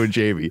happened with you and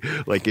Jamie?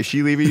 Like, is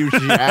she leaving you?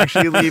 Did she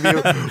actually leave you?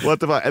 What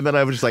the fuck? And then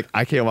I was just like,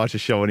 I can't watch the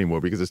show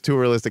anymore because it's too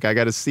realistic. I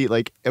got to see,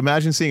 like,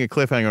 imagine seeing a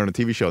cliffhanger on a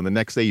TV show and the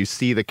next day you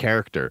see the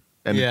character.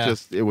 And Yeah.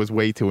 it was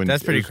way too...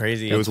 That's pretty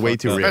crazy. It was way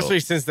too real.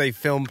 Especially since they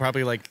filmed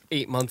probably like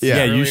 8 months Yeah.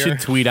 yeah, you earlier.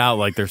 should tweet out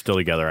like they're still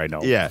together. I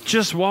know. Yeah.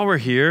 Just while we're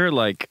here,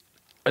 like,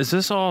 is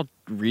this all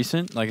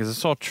recent? Like, is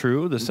this all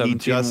true? The He 17,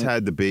 just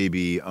had the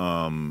baby.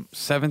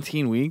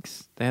 17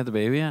 weeks? They had the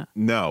baby yet?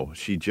 No,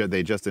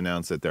 they just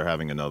announced that they're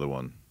having another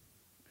one.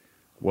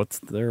 What's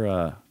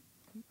their?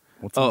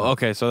 What's Oh,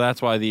 okay. So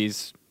that's why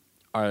these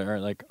are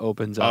like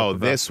opens up. Oh,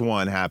 about- this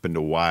one happened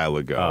a while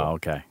ago. Oh,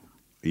 okay.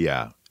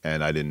 Yeah,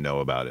 and I didn't know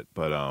about it,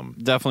 but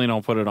Definitely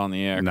don't put it on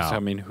the air. 'Cause, No. I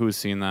mean, who's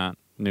seen that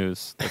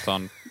news? That's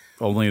on.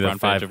 Only the Front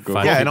page five of Google.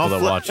 five Yeah, and people I'll that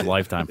flip- watch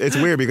Lifetime. it's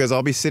weird because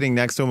I'll be sitting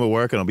next to him at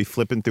work and I'll be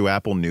flipping through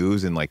Apple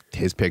News and like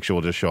his picture will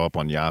just show up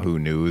on Yahoo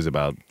News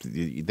about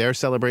they're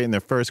celebrating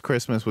their first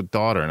Christmas with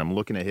daughter, and I'm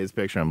looking at his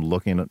picture, I'm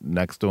looking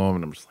next to him,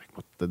 and I'm just like,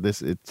 what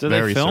this? It's Do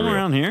very they film surreal.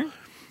 around here?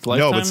 It's No,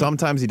 Lifetime? but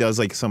sometimes he does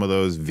like some of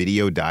those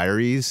video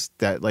diaries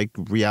that like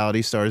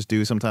reality stars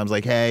do. Sometimes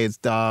like, hey, it's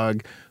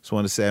Doug. Just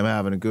want to say I'm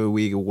having a good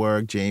week at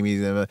work.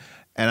 Jamie's,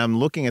 and I'm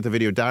looking at the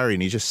video diary,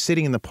 and he's just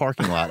sitting in the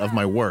parking lot of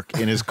my work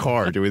in his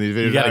car doing these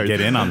video You got to diaries.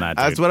 get in on that.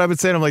 That's Dude. what I've been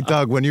saying. I'm like,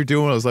 Doug, when you're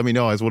doing those, let me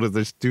know. I just want to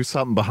just do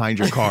something behind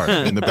your car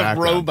in the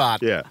background.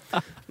 robot. Yeah.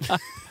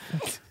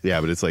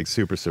 Yeah, but it's like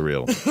super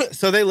surreal.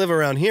 So they live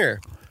around here.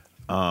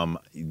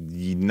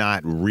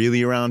 Not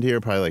really around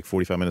here, probably like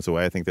 45 minutes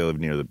away. I think they live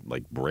near the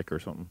like Brick or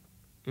something.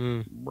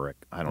 Brick.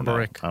 I don't know.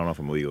 Brick. I don't know if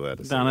I'm legal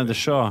at down at the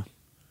Shaw.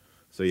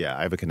 So yeah,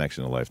 I have a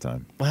connection to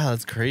Lifetime. Wow,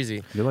 that's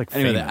crazy. You're like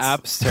Anyway, the famous.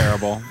 app's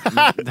terrible.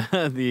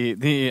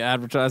 the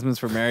advertisements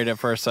for Married at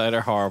First Sight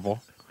are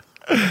horrible.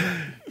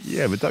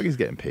 Yeah, but Dougie's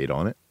getting paid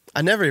on it.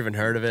 I never even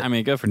heard of it. I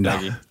mean, good for No.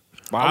 Dougie.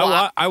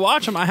 But I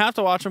watch them. I have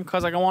to watch them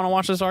because I want to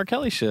watch this R.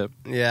 Kelly shit.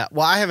 Yeah.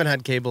 Well, I haven't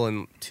had cable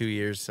in 2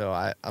 years, so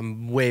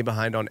I'm way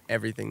behind on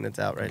everything that's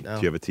out right now.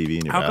 Do you have a TV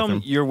in your How bathroom?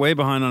 come you're way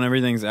behind on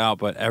everything's out,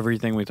 but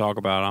everything we talk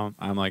about,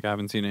 I'm like, I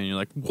haven't seen it, and you're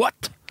like,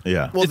 what?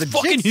 Yeah. Well, It's the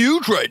fucking Jinx-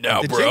 huge right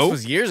now, The bro. Jinx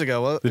was years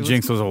ago. Well, The it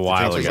Jinx was a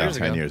while Jinx was ago. years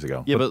 10 years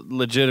ago. Yeah, but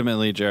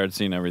legitimately, Jared's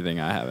seen everything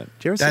I haven't.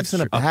 Jared That's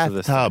sleeps in a true. Up to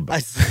this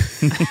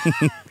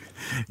bathtub.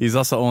 He's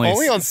also only,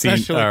 Only on seen,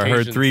 special heard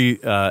occasions. 3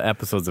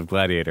 episodes of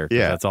Gladiator. 'Cause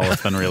Yeah. that's all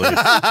that's been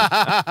released.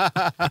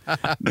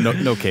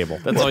 no cable.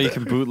 That's all you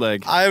can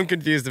bootleg. I am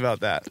confused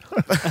about that.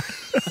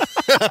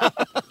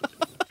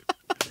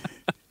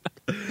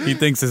 He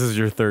thinks this is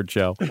your third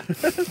show.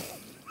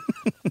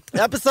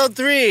 Episode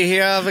 3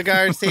 here of the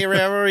Garcia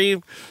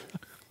Reverie.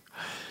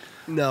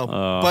 No,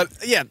 but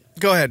yeah,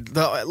 go ahead.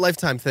 The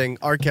Lifetime thing,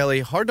 R.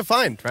 Kelly, hard to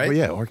find, right? Oh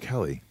yeah, or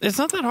Kelly. It's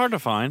not that hard to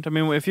find. I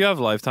mean, if you have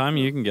Lifetime,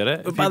 you can get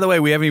it. But by the way,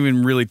 we haven't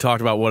even really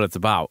talked about what it's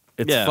about.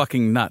 It's Yeah.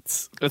 fucking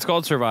nuts. It's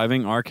called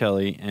Surviving R.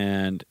 Kelly,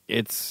 and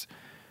it's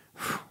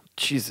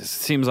Jesus, it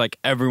seems like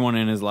everyone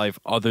in his life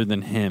other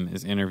than him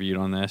is interviewed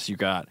on this. You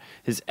got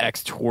his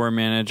ex-tour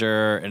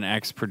manager, an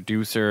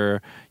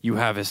ex-producer. You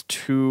have his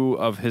 2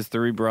 of his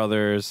 3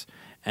 brothers,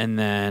 and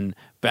then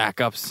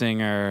backup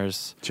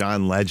singers.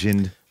 John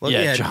Legend. Well,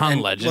 Yeah, John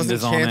and Legend wasn't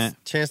is on Chance,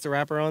 it. Chance the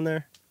Rapper on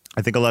there?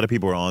 I think a lot of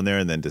people were on there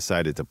and then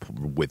decided to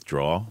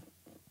withdraw.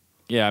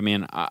 Yeah, I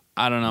mean,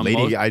 I don't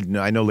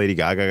know. I know Lady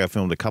Gaga got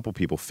filmed. A couple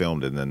people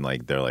filmed, and then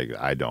like they're like,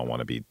 I don't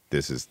want to be.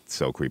 This is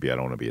so creepy. I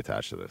don't want to be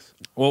attached to this.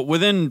 Well,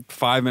 within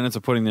 5 minutes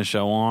of putting this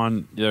show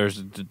on,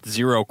 there's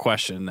zero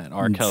question that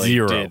R. Kelly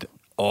Zero. did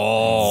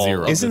all. Zero.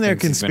 of the Isn't there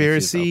things he's been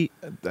accused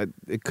conspiracy?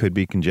 It could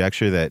be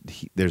conjecture that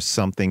there's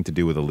something to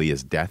do with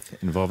Aaliyah's death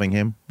involving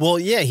him. Well,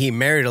 yeah, he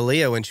married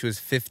Aaliyah when she was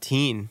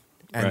 15,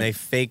 and Right. they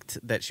faked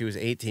that she was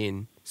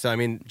 18. So, I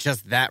mean,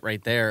 just that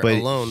right there But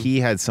alone.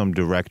 he had some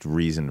direct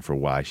reason for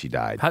why she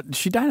died. How,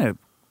 she died in a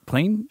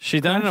plane? She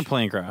died in a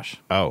plane crash.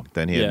 Oh,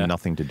 then he Yeah. had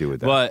nothing to do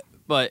with that.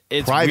 But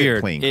it's Private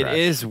weird. plane It crash.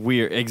 is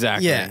weird.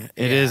 Exactly. Yeah,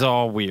 It yeah. is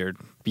all weird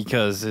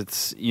because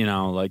it's, you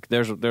know, like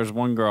there's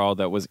one girl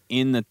that was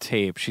in the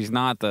tape. She's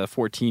not the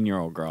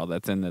 14-year-old girl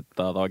that's in the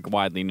like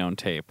widely known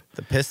tape.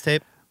 the piss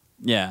tape?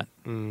 Yeah.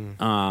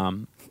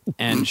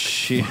 And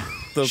she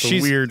That's a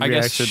she's weird I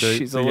guess reaction to-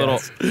 she's to a little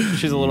guess.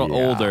 she's a little Yeah.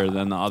 older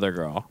than the other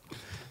girl.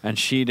 And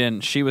she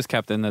was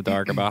kept in the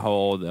dark about how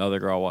old the other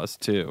girl was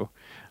too.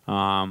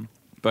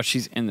 But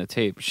she's in the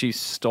tape. She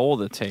stole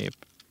the tape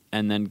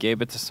and then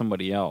gave it to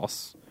somebody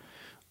else.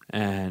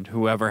 And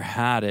whoever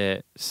had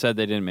it said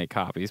they didn't make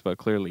copies, but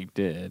clearly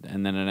did.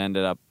 And then it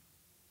ended up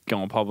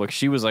going public.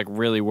 She was like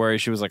really worried.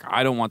 She was like,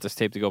 I don't want this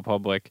tape to go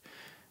public,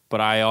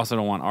 but I also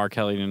don't want R.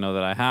 Kelly to know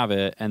that I have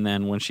it. And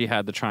then when she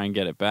had to try and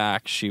get it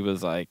back, she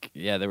was like,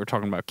 yeah, they were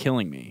talking about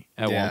killing me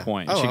at Yeah. one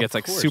point. Oh, She of gets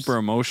like course. super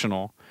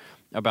emotional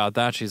about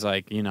that. She's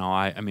like, you know,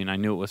 I mean, I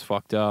knew it was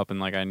fucked up and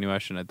like I knew I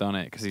shouldn't have done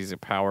it because he's a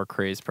power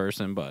crazed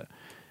person. But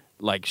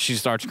like she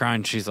starts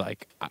crying. She's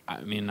like,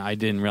 I mean, I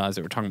didn't realize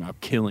they were talking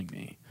about killing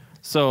me.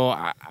 So,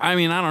 I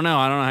mean, I don't know.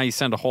 I don't know how you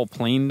send a whole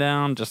plane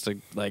down just to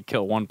like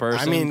kill one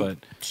person. I mean, but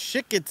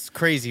shit gets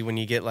crazy when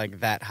you get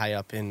like that high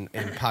up in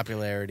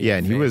popularity. Yeah,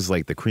 and he fame. was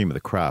like the cream of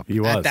the crop. He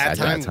was. At that at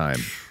that time.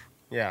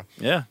 Yeah.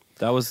 yeah,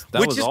 that was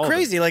Which was is all of it.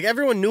 crazy. Like,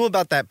 everyone knew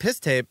about that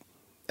piss tape.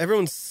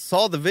 Everyone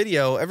saw the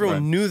video. Everyone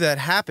Right. knew that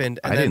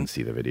happened. And I then didn't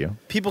see the video.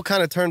 people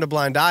kind of turned a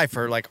blind eye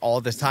for like all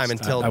this time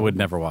until I would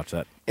never watch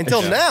that.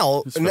 until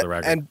now. Just for the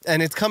record.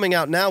 And it's coming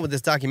out now with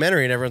this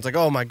documentary, and everyone's like,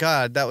 "Oh my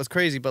god, that was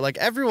crazy!" But like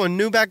everyone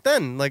knew back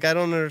then. Like, I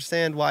don't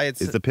understand why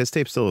it's. Is the piss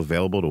tape still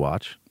available to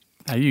watch?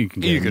 You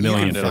can get You a can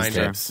million find it, I'm piss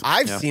sure. tapes.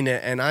 I've Yeah. seen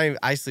it, and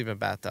I sleep in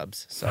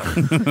bathtubs. So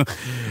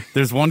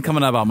There's one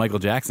coming out about Michael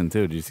Jackson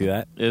too. Did you see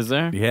that? Is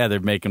there? Yeah, they're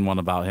making one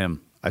about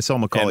him, I saw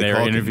and Macaulay they're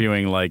Culkin.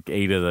 interviewing like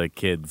 8 of the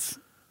kids.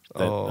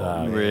 That,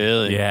 Oh,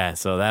 Really? Yeah,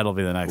 so that'll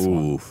be the next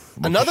one. Oof.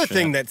 another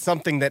thing that's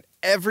something that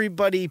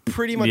everybody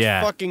pretty much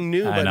Yeah, fucking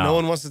knew, I but no know.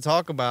 one wants to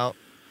talk about.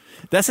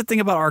 That's the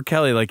thing about R.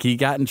 Kelly. Like, he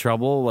got in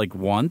trouble like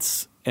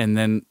once, and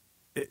then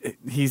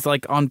he's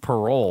like on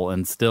parole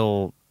and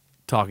still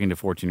talking to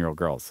 14-year-old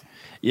girls.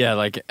 Yeah,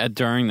 like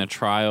during the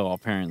trial,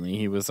 apparently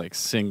he was like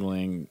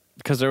singling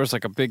because there was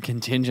like a big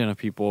contingent of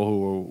people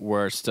who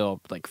were still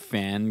like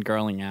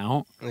fangirling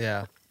out,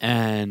 Yeah.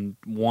 and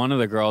one of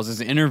the girls is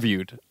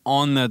interviewed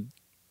on the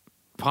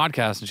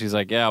podcast, and she's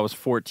like, "Yeah, I was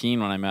 14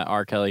 when I met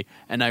R. Kelly,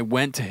 and I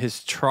went to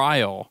his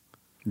trial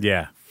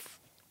Yeah,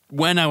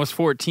 when I was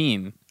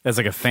 14, as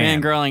like a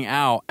fan. fangirling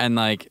out, and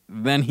like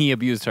then he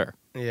abused her."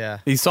 Yeah.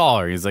 He saw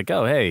her. He's like,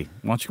 "Oh, hey,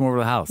 why don't you come over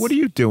to the house?" What are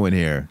you doing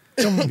here?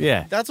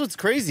 Yeah, That's what's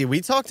crazy.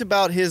 We talked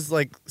about his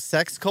like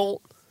sex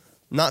cult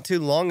not too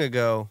long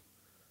ago,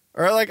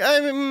 or like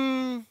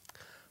a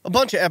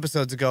bunch of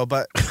episodes ago.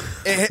 But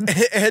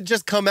it had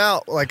just come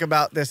out like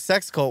about this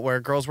sex cult where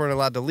girls weren't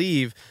allowed to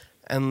leave,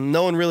 and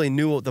no one really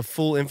knew the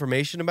full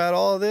information about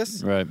all of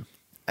this. Right.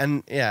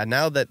 And yeah,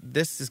 now that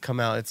this has come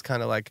out, it's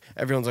kind of like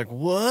everyone's like,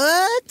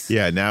 "What?"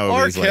 Yeah, now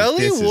R. everybody's like, Kelly?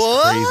 this is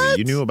What? crazy.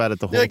 You knew about it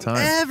the whole Like time.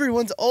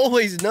 everyone's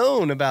always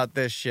known about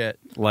this shit.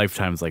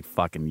 Lifetime's like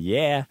fucking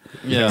yeah.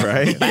 Yeah.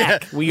 Right?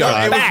 Back. We No,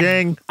 are it was- back.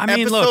 King. I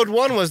mean, Episode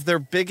look. 1 was their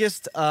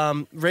biggest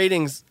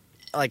ratings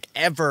like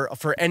ever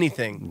for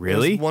anything.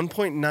 Really? It was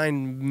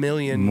 1.9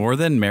 million. More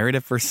than Married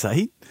at First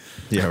Sight.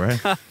 Yeah,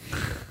 right?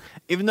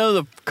 Even though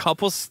the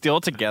couple's still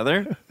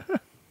together,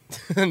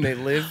 And they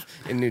live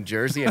in New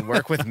Jersey and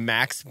work with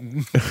Max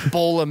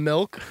bowl of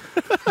milk.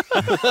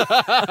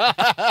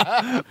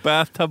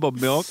 bathtub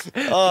of milk.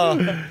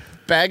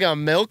 Bag of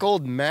milk,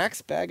 old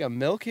Max bag of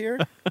milk here.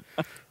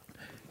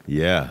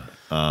 Yeah.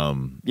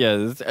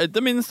 Yeah, I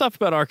mean, the stuff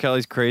about R.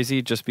 Kelly's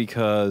crazy just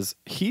because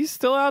he's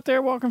still out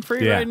there walking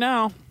free Yeah. right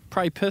now.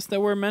 Probably pissed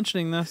that we're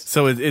mentioning this.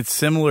 So it's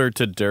similar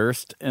to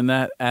Durst in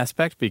that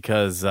aspect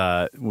because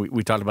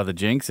we talked about the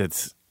Jinx.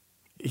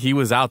 He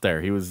was out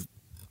there.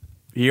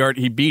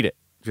 He beat it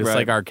just Right.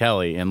 like R.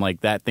 Kelly, and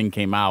like that thing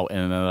came out and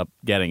ended up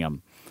getting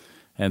him.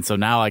 And so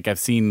now, like I've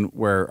seen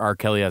where R.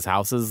 Kelly has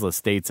houses, the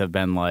states have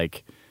been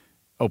like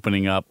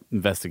opening up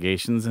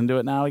investigations into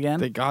it now again.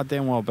 They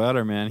goddamn well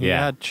better, man. He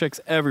Yeah. had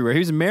chicks everywhere. He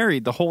was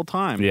married the whole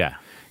time. Yeah.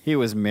 He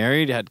was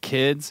married, had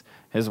kids.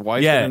 His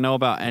wife Yeah. didn't know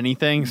about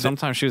anything.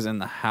 Sometimes she was in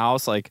the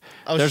house. Like,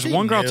 Oh, there's she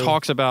one girl knew.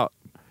 talks about.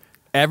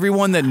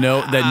 Everyone that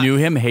knew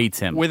him hates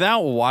him.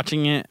 Without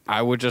watching it,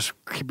 I would just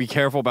be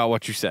careful about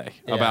what you say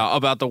Yeah.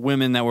 about the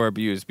women that were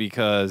abused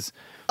because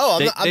Oh,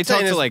 they I'm talk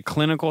saying to is- like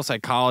clinical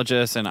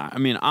psychologists, and I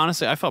mean,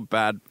 honestly, I felt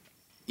bad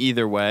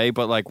either way.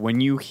 But like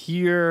when you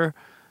hear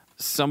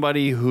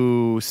somebody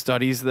who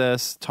studies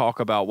this talk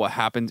about what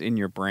happens in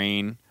your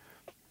brain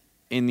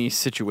in these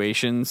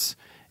situations,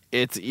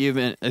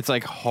 it's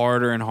like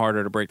harder and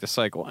harder to break the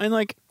cycle. And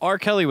like R.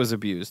 Kelly was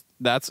abused.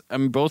 I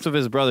mean, both of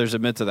his brothers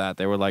admit to that.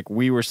 They were like,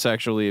 we were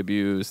sexually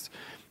abused,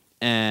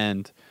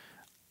 and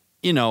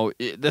you know,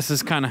 this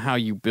is kind of how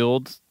you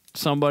build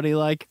somebody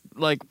like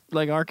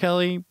R.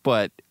 Kelly,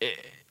 but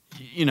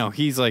you know,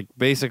 he's like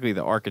basically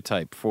the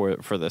archetype for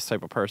this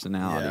type of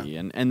personality.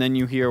 Yeah. And then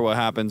you hear what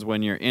happens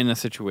when you're in a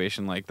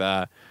situation like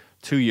that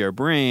to your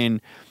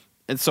brain.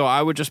 And so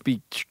I would just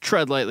be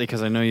tread lightly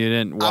because I know you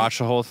didn't watch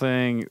the whole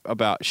thing.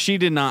 She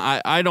did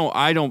not. I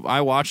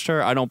watched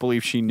her. I don't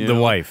believe she knew The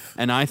wife.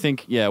 And I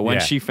think when Yeah.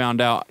 she found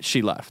out,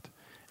 she left.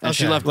 And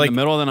she Okay. left Like, in the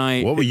middle of the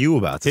night. What were you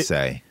about to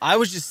say? I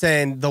was just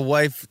saying the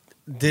wife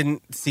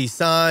didn't see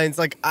signs.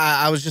 Like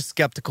I was just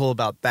skeptical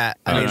about that.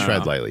 I mean,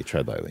 Tread lightly.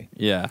 Tread lightly.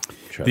 Yeah.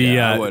 Tread The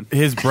I would.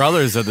 his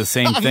brothers are the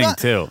same I'm thing not-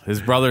 too.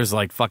 His brothers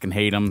like fucking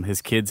hate him.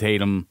 His kids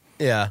hate him.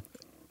 yeah.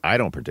 I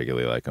don't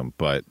particularly like him,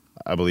 but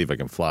I Believe I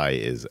Can Fly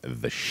is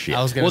the shit.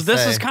 I was gonna Well,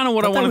 this say, is kind of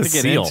what I thought that wanted was to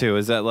get Seal. into.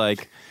 Is that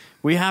like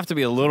we have to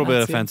be a little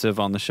bit offensive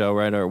on the show,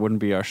 right? Or it wouldn't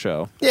be our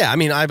show. Yeah, I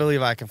mean, I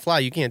Believe I Can Fly.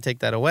 You can't take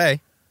that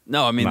away.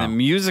 No, I mean No. the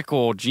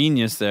musical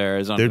genius there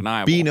is There'd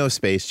undeniable. be no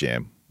Space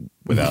Jam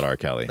without R.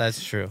 Kelly.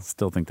 That's true.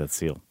 Still think that's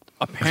Seal.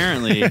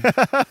 Apparently,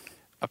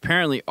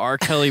 R.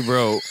 Kelly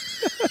wrote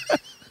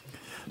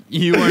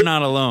 "You Are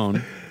Not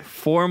Alone"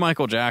 for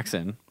Michael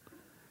Jackson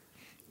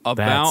about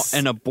That's-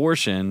 an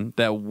abortion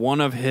that one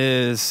of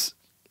his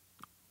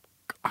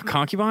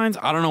concubines,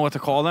 I don't know what to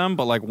call them,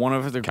 but like one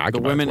of the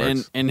Concubines women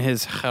works. in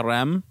his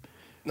harem,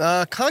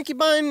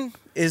 Concubine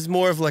is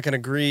more of like an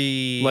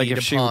agreed like if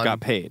she upon. got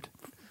paid.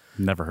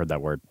 Never heard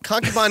that word.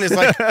 Concubine is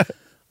like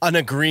an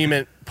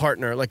agreement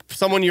partner, like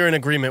someone you're in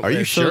agreement Are with.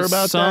 you sure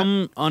about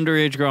some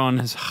underage girl in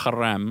his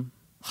harem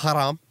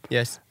Haram.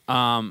 Yes.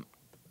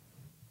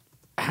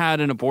 had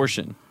an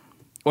abortion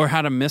or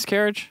had a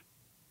miscarriage.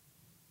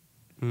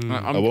 A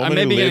woman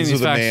who lives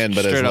with a man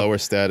but has lower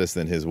status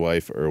than his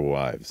wife or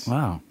wives.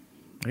 Wow.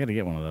 I got to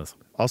get one of those.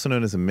 Also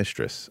known as a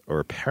mistress or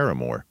a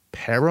paramour.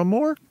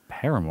 Paramour?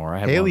 Paramore. I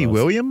had Haley one of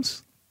those.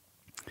 Williams?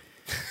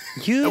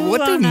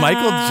 What do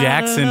Michael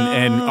Jackson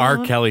and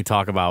R. Kelly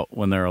talk about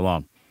when they're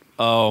alone?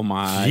 Oh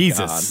my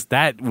Jesus, God.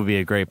 that would be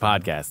a great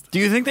podcast. Do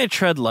you think they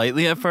tread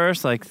lightly at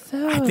first? Like,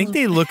 I think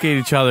they look at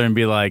each other and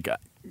be like,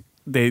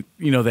 they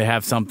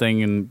have something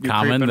in You're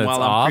common creeping that's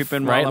while I'm off,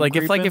 creeping while right? I'm Like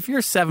creeping? if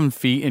you're 7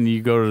 feet and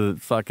you go to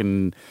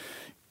fucking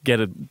get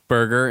a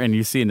burger and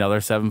you see another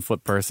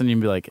 7-foot person,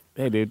 you'd be like,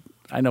 hey, dude,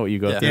 I know what you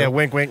go Yeah. through. Yeah,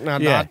 wink, wink,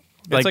 nod, Yeah. nod.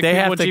 Like like they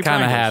people have with to Jeep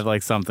kind of Wranglers. have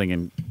like something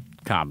in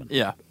common.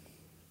 yeah,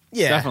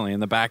 Yeah, definitely in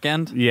the back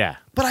end. Yeah.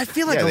 But I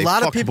feel like Yeah, a they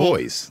lot of fuck people,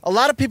 boys. a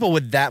lot of people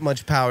with that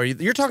much power.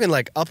 You're talking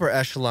like upper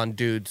echelon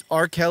dudes.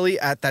 R. Kelly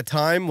at that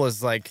time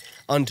was like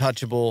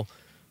untouchable,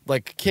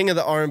 like king of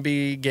the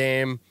R&B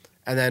game,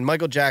 and then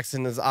Michael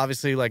Jackson is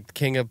obviously like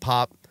king of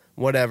pop,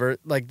 whatever.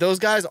 Like those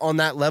guys on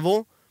that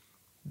level,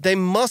 they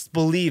must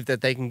believe that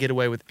they can get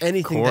away with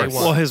anything they want.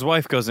 Well, his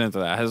wife goes into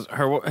that.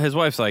 His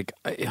wife's like,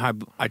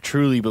 I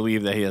truly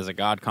believe that he has a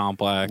god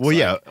complex. Well, Like,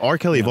 yeah. R.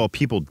 Kelly, of all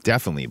people,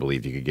 definitely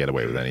believed you could get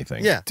away with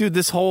anything. yeah, Dude,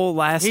 this whole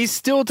last He's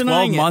still 12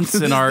 denying it months to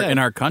in this our day. in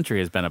our country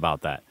has been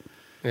about that.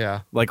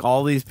 yeah. Like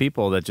all these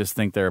people that just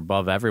think they're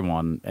above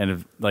everyone, and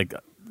if, like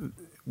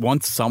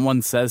once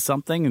someone says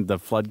something, the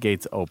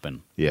floodgates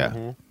open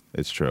Yeah.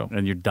 It's true.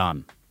 and you're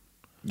done.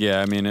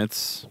 Yeah, I mean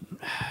it's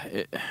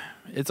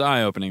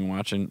eye opening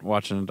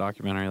watching a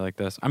documentary like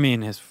this. I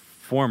mean his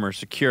former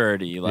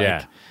security, like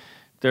Yeah.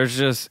 there's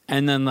just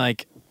and then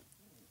like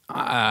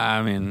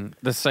I mean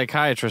the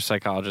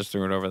psychologist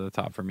threw it over the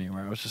top for me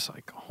where I was just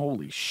like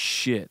holy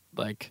shit,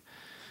 like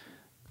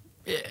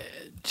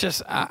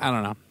just I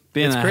don't know,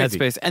 being It's in that crazy.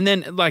 headspace. And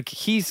then like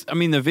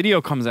the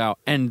video comes out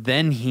and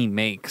then he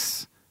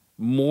makes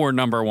more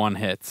number one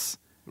hits,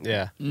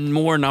 Yeah.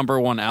 more number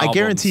one albums. I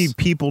guarantee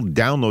people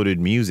downloaded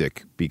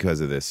music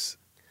because of this.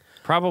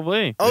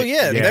 probably. Oh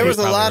yeah, Yeah, there was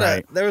he's a lot probably of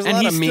right. there was a And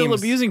lot he's of still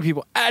memes. abusing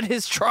people at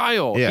his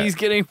trial. Yeah. He's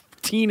getting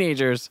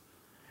teenagers.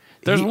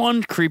 There's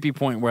one creepy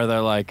point where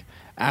they're like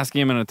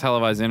asking him in a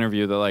televised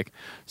interview. They're like,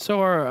 "So,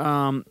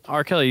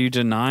 R. Kelly, are you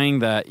denying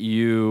that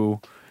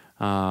you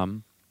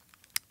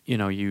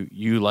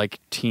like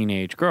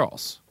teenage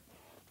girls?"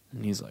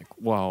 And he's like,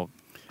 "Well,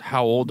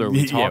 how old are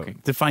we Yeah,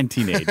 talking?" define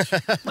teenage.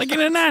 Like in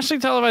a nationally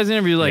televised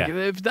interview, like Yeah.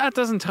 if that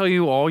doesn't tell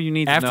you all you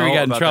need After to know he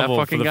got in about trouble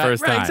that for fucking the guy,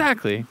 first right, time.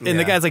 exactly. And the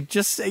Yeah. guy's like,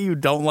 just say you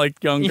don't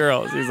like young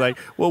girls. He's like,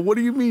 well, what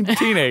do you mean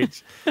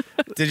teenage?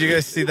 Did you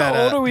guys see that?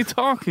 How old are we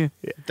talking?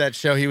 That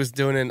show he was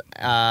doing in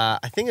I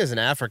think it was in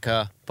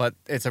Africa, but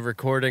it's a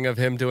recording of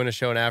him doing a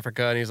show in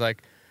Africa, and he's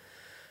like,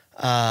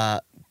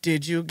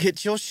 "Did you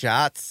get your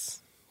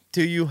shots?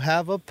 Do you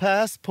have a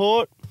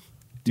passport?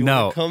 Do you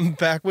No. want to come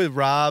back with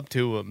Rob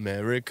to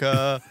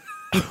America?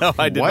 No,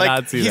 I did What?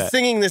 not see He's that.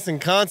 singing this in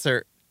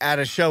concert at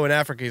a show in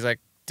Africa. He's like,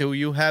 do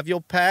you have your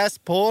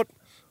passport?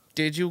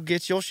 Did you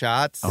get your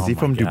shots? Is Oh he my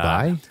from God.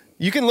 Dubai?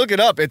 You can look it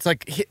up. It's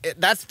like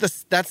that's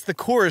the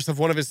chorus of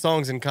one of his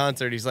songs in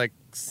concert. He's like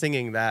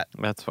singing that.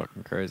 That's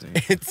fucking crazy.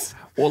 It's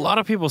Well, a lot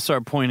of people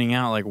start pointing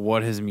out like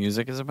what his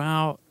music is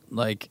about.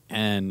 Like,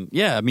 and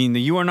yeah, I mean,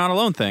 the "You Are Not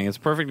Alone" thing is a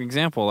perfect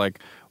example. Like,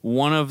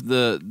 one of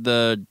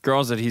the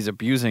girls that he's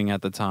abusing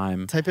at the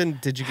time type in.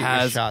 Did you get your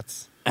Has-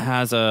 shots?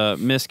 has a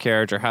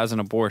miscarriage or has an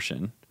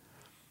abortion,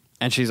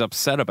 and she's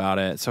upset about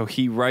it. So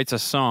he writes a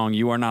song,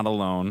 "You Are Not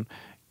Alone,"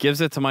 gives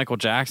it to Michael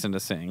Jackson to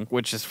sing,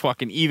 which is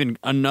fucking even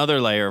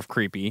another layer of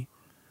creepy.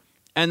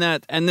 And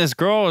this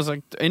girl was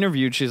like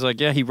interviewed. She's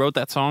like, "Yeah, he wrote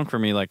that song for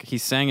me. Like, he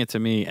sang it to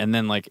me, and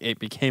then like it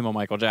became a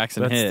Michael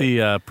Jackson That's hit."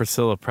 the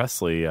Priscilla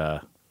Presley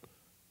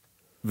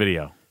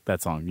video.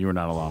 That song, "You Were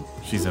Not Alone."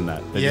 She's in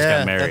that. They just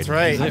got married. that's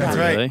right. Is it That's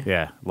right. really?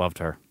 Yeah, loved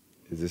her.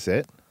 Is this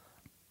it?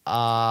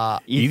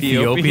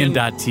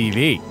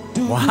 Ethiopian.tv.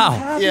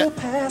 Wow. Yeah.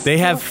 They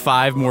have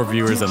 5 more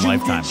viewers than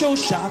Lifetime. Get your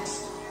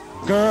shots.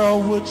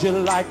 Girl, would you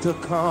like to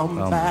come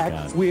Oh my back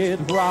God.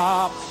 with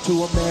Rob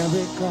to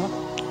America?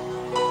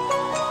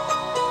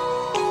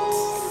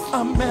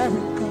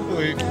 America.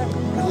 Wait,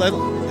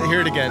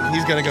 hear it again.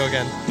 He's gonna go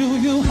again. Do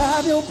you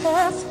have your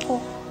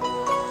passport?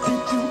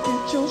 Did you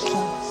get your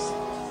shots?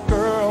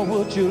 Girl,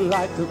 would you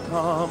like to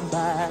come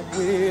back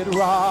with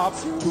Rob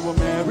to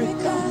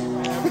America?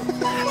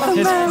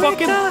 His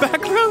fucking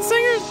background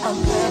singers.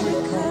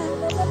 America.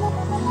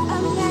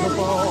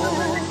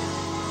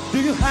 Do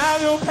you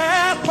have your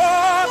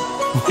passport?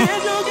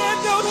 Did you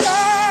get your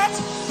shots?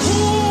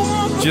 Who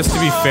wants to Just to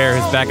be fair,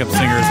 his backup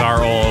singers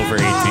are all over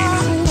 18.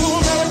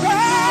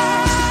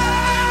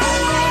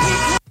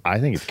 I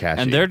think it's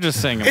catchy. And they're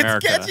just saying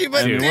America. catchy,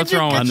 but I mean, did what's you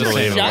wrong get with your just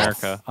saying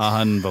shots? America?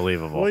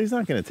 Unbelievable. well, he's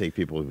not going to take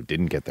people who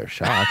didn't get their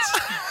shots.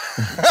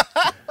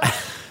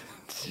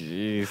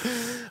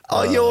 Jeez.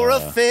 Are your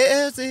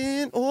affairs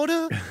in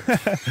order?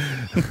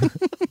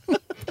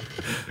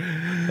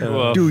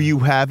 Well, Do you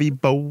have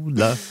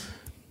Ebola?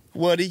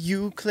 What are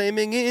you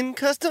claiming in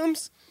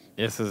customs?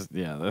 this is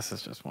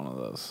just one of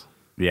those.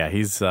 Yeah,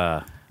 he's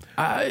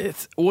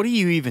It's what do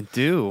you even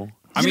do?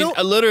 I You mean,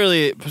 know-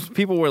 literally,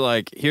 people were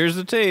like, "Here's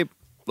the tape.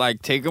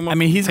 Like, take him." I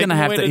mean, he's take gonna him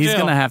have away to. He's jail."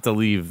 gonna have to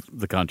leave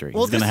the country.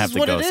 Well, he's gonna this have is to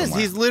what go it is. somewhere.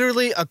 He's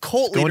literally a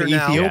cult Going leader to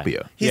now.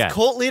 Ethiopia. He's Yeah.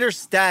 cult leader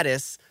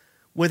status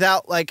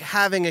without like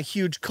having a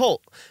huge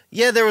cult.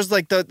 Yeah, there was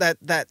like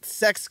that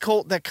sex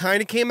cult that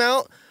kind of came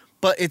out,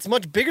 but it's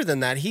much bigger than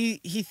that. He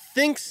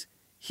thinks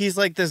he's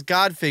like this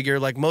god figure,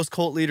 like most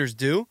cult leaders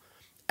do,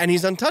 and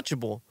he's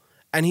untouchable.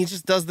 And he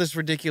just does this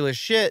ridiculous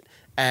shit.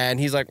 And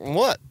he's like,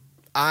 "What?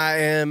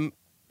 I'm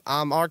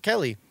R.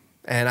 Kelly,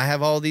 and I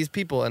have all these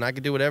people, and I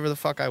can do whatever the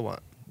fuck I want."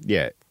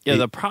 Yeah. Yeah,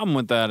 the problem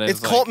with that is It's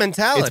cult like,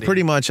 mentality. It's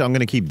pretty much, I'm going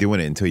to keep doing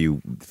it until you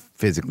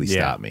physically Yeah.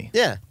 stop me.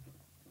 Yeah.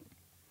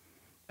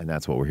 And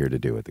that's what we're here to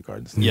do at the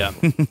Garden State. Yeah.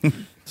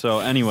 So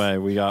anyway,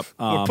 we got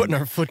We're putting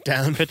our foot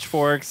down.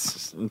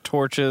 pitchforks and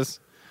torches,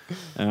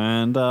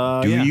 and Do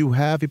yeah. you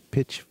have your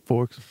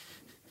pitchforks?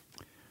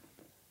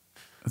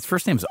 His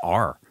first name's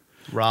R.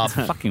 Rob.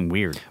 Fucking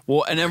weird.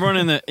 Well, and everyone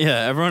in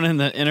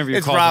the interview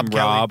It's calls Rob him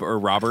Kelly. Rob or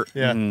Robert.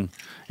 Yeah. And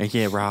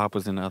yeah, Rob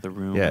was in the other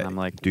room, Yeah. and I'm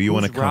like, Do you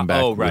want to "Who's come Rob?"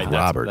 back Oh, right, with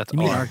that's- Robert That's,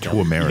 to R.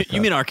 Kelly. America?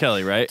 You mean R.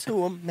 Kelly, right?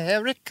 To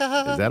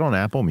America. Is that on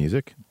Apple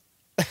Music?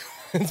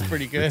 It's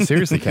pretty It's good.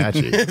 seriously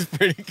catchy. It's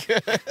pretty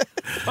good.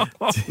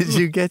 Did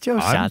you get your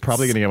I'm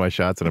probably going to get my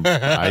shots, and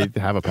I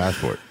have a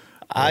passport.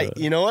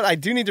 You know what? I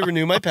do need to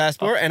renew my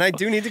passport, and I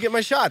do need to get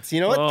my shots. You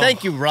know what? Oh.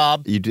 Thank you,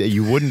 Rob.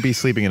 You wouldn't be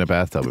sleeping in a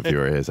bathtub if you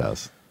were at his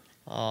house.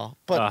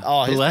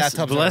 But his bless,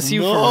 bathtubs bless are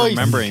you nice. for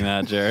remembering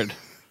that, Jared.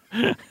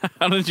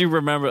 How did you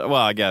remember?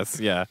 Well, I guess,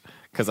 yeah,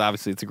 because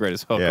obviously it's the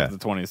greatest hook Yeah. of the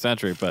 20th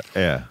century. But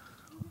Yeah.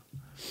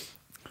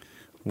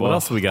 What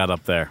else we got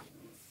up there?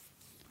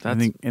 that's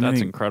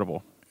Anything-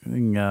 incredible.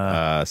 Anything,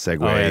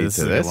 Segue oh, yeah, this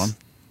to is a this.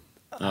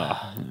 good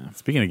one.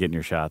 Speaking of getting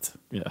your shots,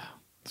 Yeah.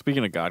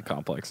 Speaking of God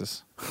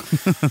complexes,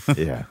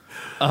 Yeah.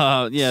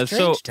 yeah. Strange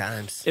So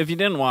times. if you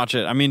didn't watch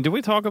it, I mean, did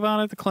we talk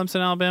about it? The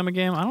Clemson Alabama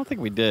game? I don't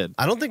think we did.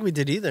 I don't think we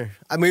did either.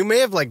 I mean, we may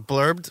have like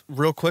blurbed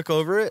real quick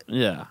over it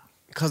Yeah.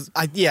 because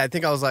I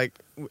think I was like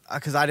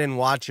because I didn't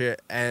watch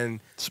it and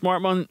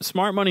Smart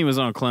money was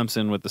on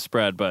Clemson with the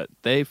spread, but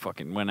they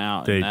fucking went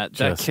out. They And that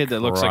just kid that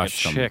looks like a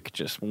crushed 'em. chick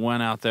just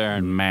went out there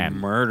and Man.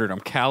 murdered him.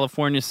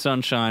 California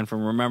Sunshine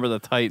from Remember the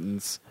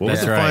Titans. What was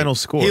That's the right. final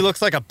score? he looks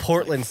like a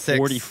Portland 6.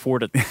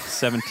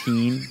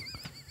 44-17.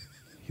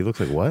 He looks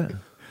like what?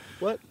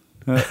 What?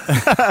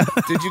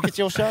 Did you get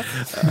your shot?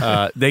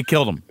 they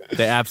killed him.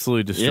 They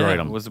absolutely destroyed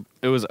Yeah, him.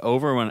 it was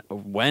over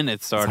when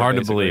it started. It's hard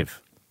to basically.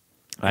 believe.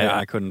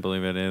 I couldn't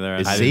believe it either.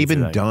 Is I didn't see Saban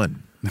that.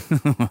 done?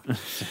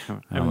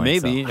 I don't Maybe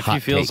think so. if Hot he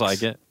feels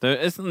takes. like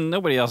it.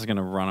 Nobody else is going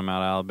to run him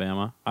out of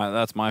Alabama.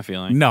 That's my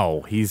feeling.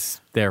 No, he's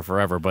there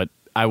forever. But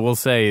I will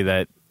say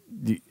that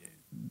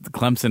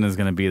Clemson is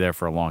going to be there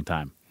for a long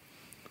time.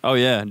 Oh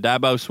yeah,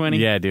 Dabo Swinney.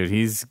 Yeah, dude,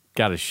 he's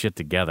got his shit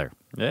together.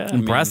 Yeah, I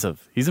mean,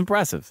 Impressive. He's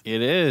impressive.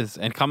 it is,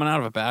 and coming out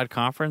of a bad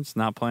conference,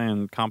 not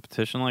playing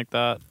competition like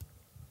that,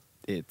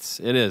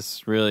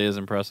 really is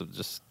impressive.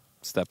 Just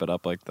step it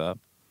up like that,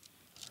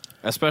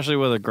 especially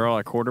with a girl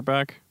at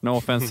quarterback. No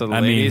offense to the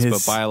ladies, but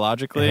his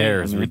biologically,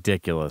 hair is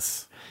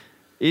ridiculous.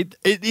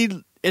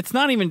 It's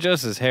not even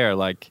just his hair.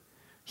 Like,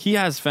 he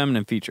has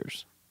feminine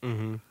features.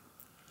 Mm-hmm.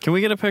 Can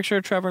we get a picture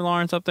of Trevor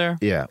Lawrence up there?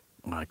 Yeah.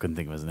 Oh, I couldn't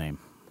think of his name.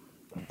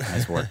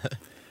 Nice work.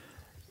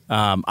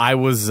 I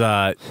was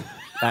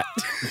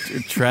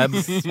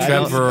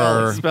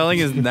Trevor. Spelling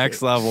is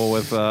next level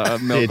with milk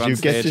Did on you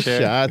get stage your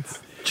here. shots?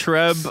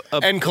 Treb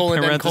N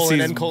colon, N colon,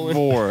 N colon.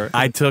 Vor.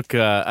 I took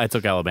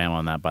Alabama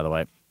on that, by the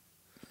way.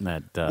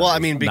 That Well, I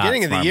mean, not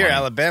beginning of the smart year, money.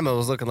 Alabama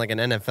was looking like an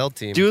NFL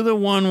team. Do the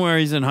one where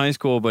he's in high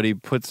school, but he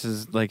puts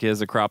he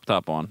has a crop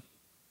top on.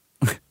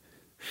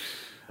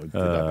 Did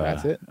I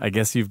pass it? I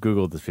guess you've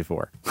Googled this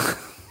before.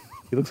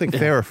 He looks like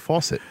Farrah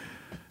Fawcett.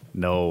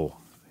 No,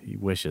 he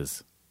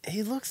wishes.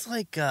 He looks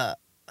like a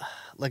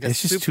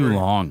It's just too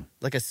long.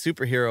 like a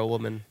superhero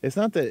woman. It's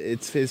not that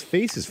it's his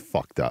face is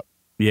fucked up.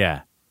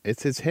 Yeah.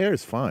 It's his hair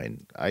is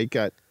fine. I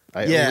Yeah.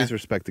 always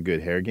respect a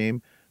good hair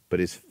game, but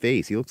his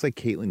face, he looks like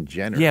Caitlyn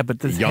Jenner. Yeah, but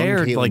the Young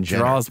hair Caitlyn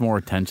Jenner. draws more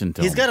attention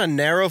to He's him. got a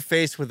narrow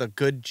face with a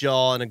good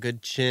jaw and a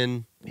good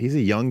chin. He's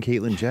a young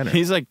Caitlyn Jenner.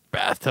 He's like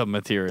bathtub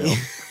material.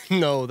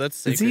 No, that's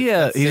sacred. Is he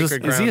that's is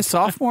sacred he a ground.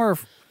 sophomore?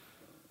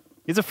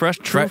 He's a true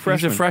freshman.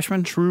 He's a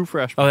freshman? True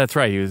freshman. Oh, that's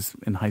right. He was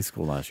in high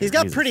school last year. He's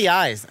got Jesus. pretty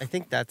eyes. I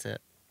think that's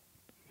it.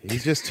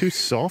 He's just too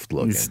soft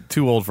looking. He's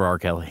too old for R.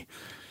 Kelly.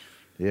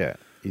 Yeah,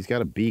 he's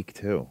got a beak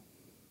too.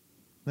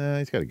 Nah,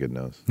 he's got a good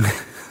nose.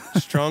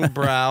 Strong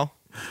brow.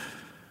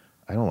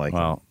 I don't like him.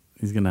 Well,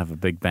 he's gonna have a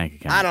big bank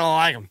account. I don't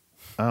like him.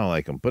 I don't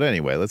like him. But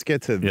anyway, let's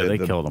get to Yeah, they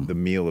killed him. the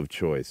meal of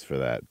choice for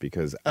that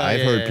because Oh, I've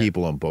yeah, heard yeah.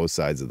 people on both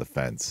sides of the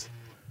fence.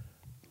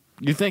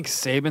 You think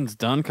Saban's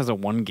done because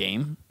of one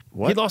game?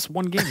 What? He lost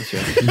one game this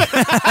year.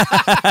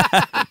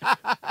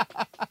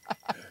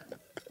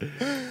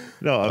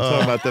 No, I'm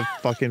talking about the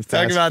fucking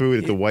Talking fast about food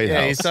at the White Yeah,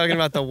 House. he's talking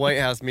about the White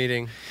House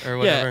meeting or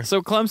whatever. Yeah,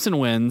 so Clemson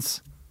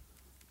wins,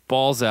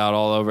 balls out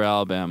all over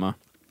Alabama,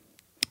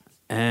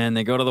 and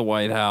they go to the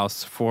White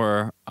House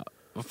for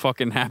a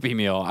fucking Happy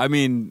Meal. I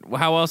mean,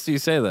 how else do you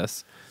say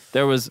this?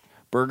 There was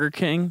Burger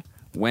King,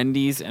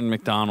 Wendy's, and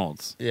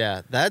McDonald's.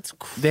 Yeah, that's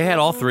They had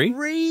all three?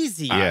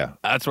 crazy. Yeah.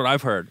 That's what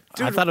I've heard.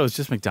 I thought it was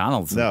just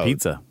McDonald's No. and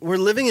pizza. We're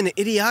living in an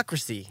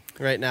idiocracy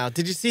right now.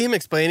 Did you see him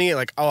explaining it?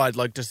 Like, oh, I'd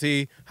like to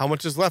see how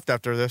much is left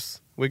after this.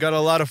 We got a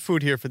lot of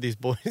food here for these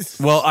boys.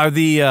 Well, are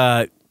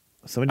the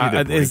Somebody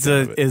need a is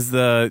breakdown of it.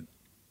 the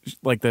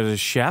like the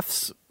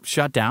chefs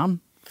shut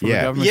down? From Yeah.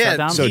 the government Yeah, shut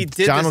down? So He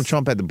did Donald this-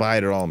 Trump had to buy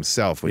it all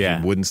himself, which Yeah.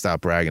 he wouldn't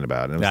stop bragging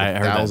about. And it was Yeah, I like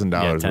heard that. $1,000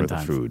 Yeah, 10 worth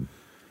times. of food.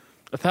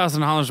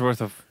 $1,000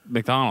 worth of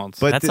McDonald's.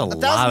 But That's a lot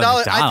of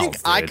 $1,000. I think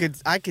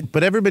McDonald's, I dude. could.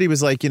 But everybody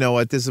was like, you know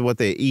what? This is what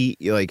they eat.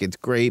 Like it's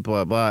great,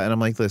 blah blah. And I'm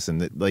like,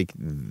 listen, like,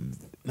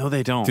 no,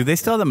 they don't. Do they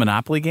still have the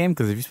Monopoly game?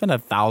 Because if you spend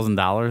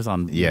 $1,000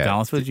 on yeah,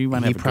 McDonald's food, you might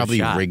he have a probably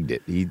good shot. rigged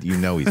it. You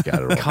know, he's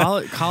got it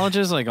all.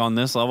 Colleges like on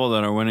this level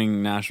that are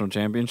winning national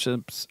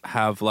championships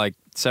have like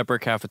separate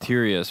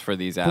cafeterias for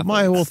these But athletes.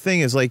 my whole thing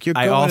is like, you're.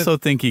 I going also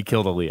think he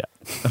killed Aaliyah.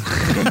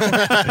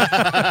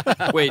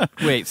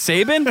 wait,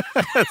 Saban?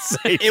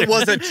 It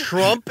was a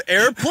Trump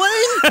airplane.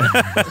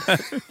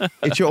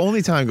 it's your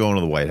only time going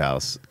to the White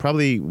House.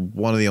 Probably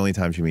one of the only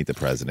times you meet the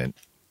president.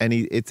 And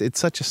it's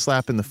such a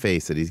slap in the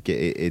face that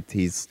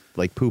he's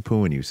like poo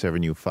pooing you,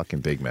 serving you a fucking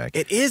Big Mac.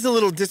 It is a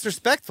little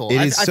disrespectful. It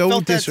I is so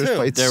felt that too.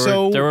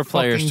 disrespectful. There were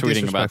players fucking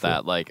tweeting about disrespectful.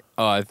 that, like,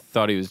 "Oh, I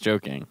thought he was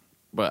joking,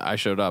 but I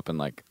showed up and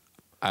like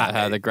I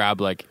had to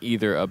grab like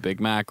either a Big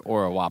Mac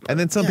or a Whopper." And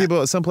then some Yeah.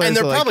 players And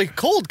they're are like, probably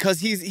cold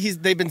because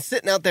they've been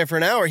sitting out there for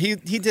an hour. He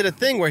did a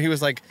thing where he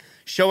was like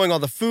showing all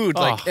the food,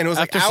 like, Oh, and it was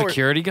like after hours.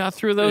 security got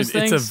through those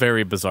things. It's a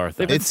very bizarre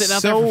thing. They've been sitting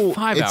out there for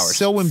 5 hours. It's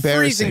so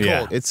embarrassing. Freezing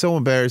cold. It's so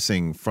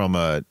embarrassing from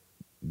a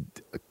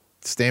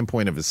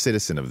standpoint of a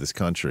citizen of this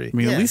country. I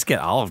mean, Yeah. at least get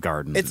Olive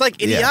Garden. It's like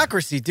Yeah.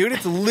 idiocracy, dude.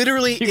 It's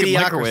literally you can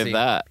microwave idiocracy.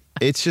 that.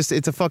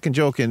 It's a fucking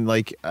joke. And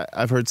like,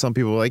 I've heard some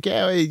people like,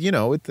 yeah, you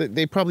know,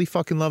 they probably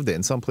fucking loved it.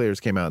 And some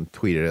players came out and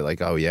tweeted it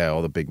like, oh yeah,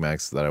 all the Big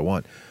Macs that I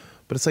want.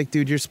 But it's like,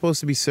 dude, you're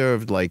supposed to be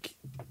served like,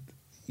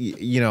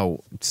 you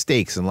know,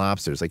 steaks and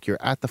lobsters. Like you're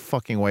at the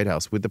fucking White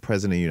House with the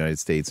president of the United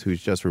States,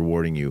 who's just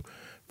rewarding you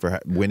for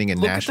winning a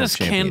Look at national this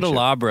championship.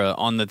 candelabra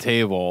on the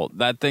table.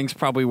 That thing's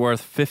probably worth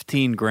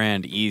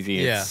 $15,000 easy.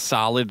 Yeah. It's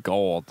solid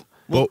gold.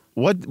 Well,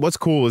 what's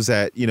cool is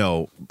that, you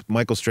know,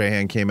 Michael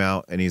Strahan came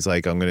out and he's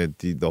like, I'm going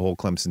to, the whole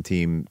Clemson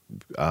team,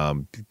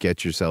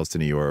 get yourselves to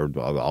New York.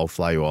 I'll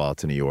fly you all out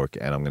to New York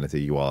and I'm going to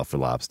take you all out for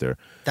lobster.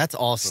 That's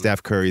awesome.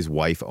 Steph Curry's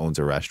wife owns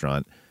a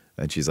restaurant.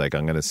 And she's like,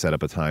 I'm going to set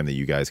up a time that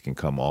you guys can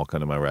come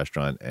to my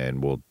restaurant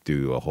and we'll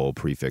do a whole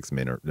prefix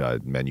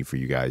menu for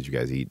you guys. You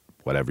guys eat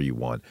whatever you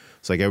want.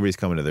 So like everybody's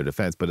coming to their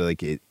defense, but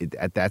like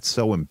that's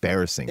so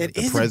embarrassing. It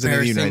The is president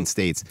of the embarrassing. United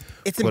States.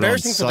 It's put on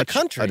embarrassing for the such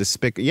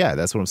country. Yeah,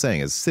 that's what I'm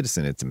saying. As a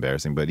citizen, it's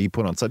embarrassing. But he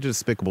put on such a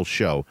despicable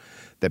show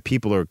that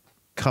people are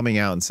coming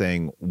out and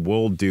saying,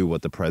 we'll do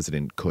what the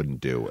president couldn't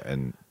do.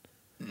 And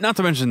not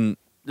to mention,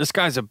 this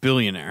guy's a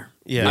billionaire.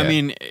 Yeah. I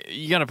mean,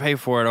 you got to pay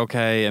for it.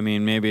 Okay. I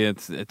mean, maybe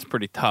it's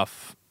pretty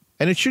tough.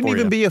 And it shouldn't For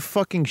even you. be a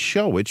fucking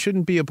show. It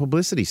shouldn't be a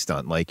publicity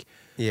stunt. Like,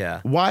 Yeah.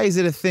 why is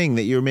it a thing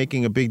that you're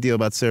making a big deal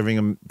about serving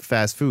them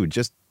fast food?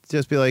 Just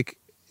be like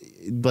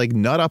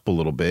nut up a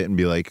little bit and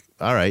be like,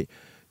 all right,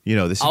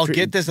 this is I'll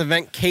get this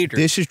event catered.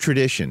 This is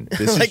tradition.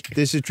 Like-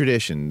 This is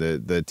tradition.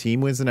 The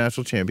team wins the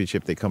national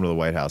championship. They come to the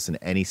White House in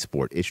any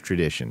sport. It's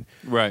tradition.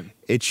 Right.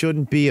 It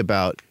shouldn't be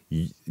about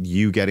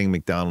you getting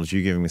McDonald's,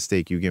 you giving a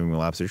steak, you giving a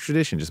lobster. It's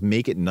tradition. Just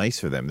make it nice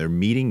for them. They're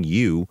meeting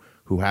you,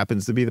 who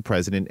happens to be the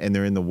president, and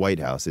they're in the White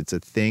House. It's a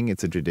thing.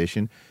 It's a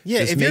tradition. Yeah,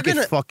 Just if you're make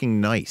gonna- it fucking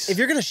nice. If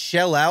you're going to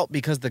shell out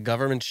because the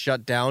government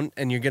shut down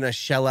and you're going to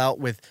shell out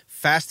with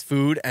fast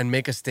food and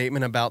make a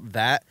statement about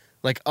that,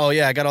 like, oh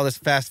yeah, I got all this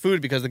fast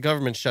food because the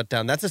government shut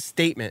down. That's a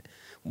statement.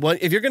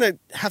 If you're going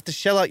to have to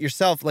shell out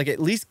yourself, like at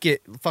least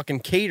get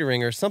fucking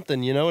catering or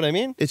something, you know what I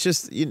mean? It's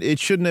just, it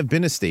shouldn't have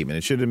been a statement.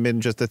 It should have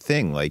been just a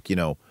thing. Like,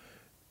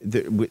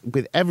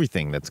 with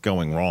everything that's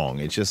going wrong,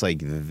 it's just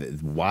like,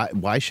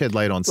 why shed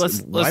light on?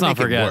 Let's why not make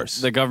it forget, worse?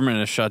 the government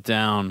is shut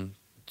down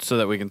so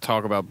that we can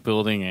talk about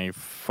building a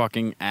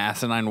fucking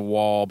asinine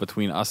wall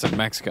between us and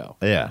Mexico.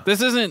 Yeah.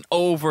 This isn't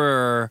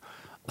over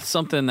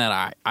something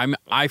that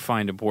I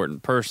find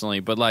important personally,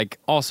 but like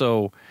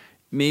also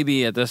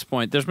maybe at this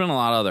point, there's been a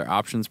lot of other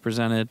options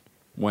presented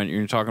when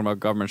you're talking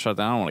about government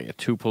shutdown. I don't want to get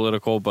too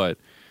political, but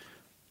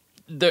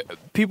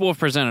people have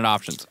presented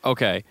options.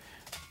 Okay,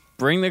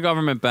 bring the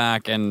government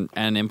back and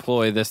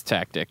employ this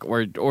tactic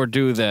or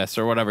do this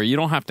or whatever. You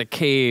don't have to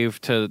cave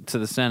to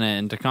the Senate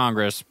and to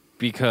Congress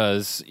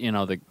because,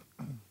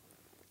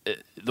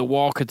 the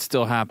wall could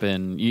still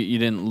happen. You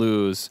didn't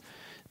lose.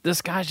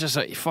 This guy's just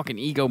a fucking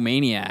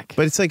egomaniac.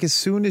 But it's like, as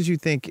soon as you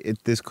think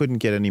this couldn't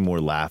get any more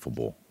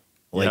laughable,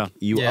 like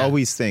you Yeah.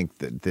 always think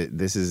that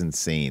this is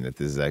insane, that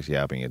this is actually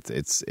happening.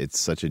 It's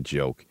such a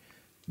joke.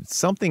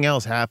 Something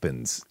else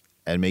happens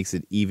and makes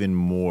it even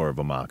more of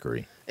a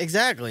mockery.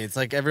 Exactly. It's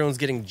like everyone's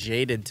getting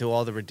jaded to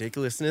all the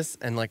ridiculousness,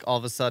 and like all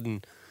of a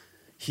sudden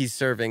he's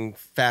serving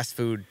fast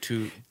food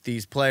to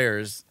these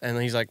players,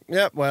 and he's like,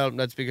 yeah, well,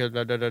 that's because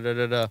da da da da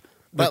da da.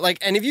 But like,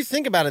 and if you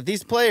think about it,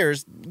 these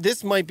players,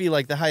 this might be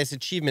like the highest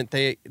achievement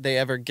they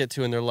ever get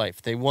to in their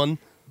life. They won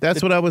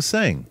That's what I was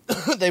saying.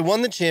 they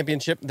won the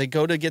championship. They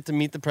go to get to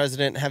meet the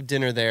president, have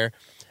dinner there,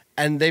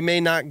 and they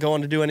may not go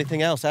on to do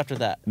anything else after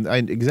that.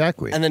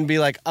 Exactly. And then be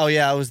like, oh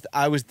yeah,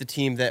 I was the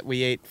team that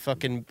we ate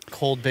fucking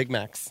cold Big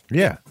Macs.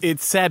 Yeah.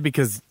 It's sad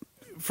because,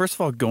 first of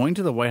all, going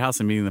to the White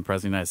House and meeting the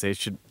President of the United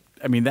States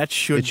that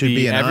should It should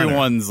be an honor.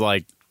 everyone's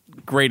like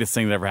greatest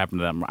thing that ever happened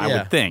to them. I Yeah.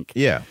 would think.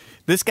 Yeah.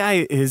 This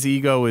guy, his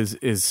ego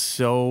is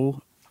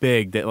so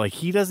big that like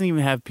he doesn't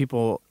even have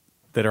people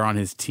that are on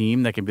his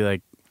team that can be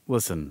like,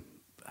 listen,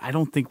 I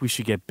don't think we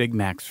should get Big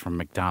Macs from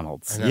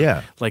McDonald's.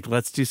 Yeah. Like,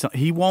 let's do something.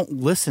 He won't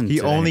listen. He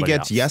to only anybody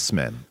gets else. yes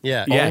men.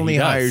 Yeah. Yeah, Only he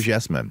does. hires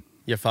yes men.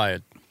 You're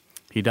fired.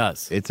 He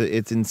does. It's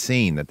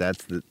insane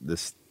that's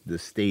the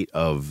state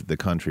of the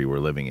country we're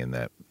living in,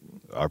 that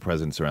our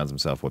president surrounds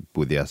himself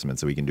with yes men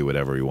so he can do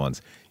whatever he wants,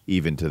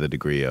 even to the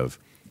degree of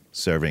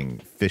serving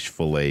fish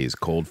fillets,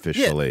 cold fish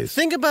fillets.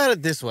 Think about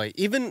it this way.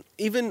 Even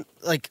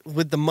like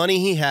with the money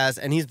he has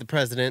and he's the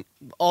president,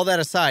 all that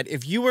aside,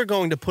 if you were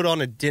going to put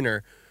on a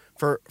dinner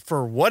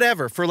for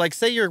whatever, for like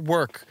say your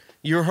work,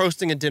 you're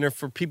hosting a dinner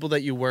for people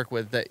that you work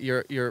with, that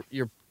your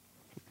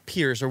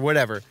peers or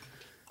whatever.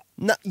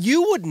 No,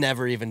 you would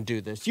never even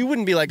do this. You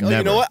wouldn't be like, oh, you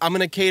Never. know what? I'm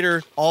going to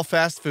cater all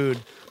fast food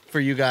for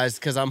you guys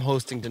because I'm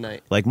hosting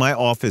tonight. Like my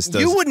office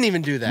does. You wouldn't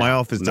even do that. My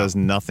office does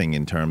nothing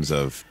in terms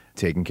of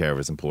taking care of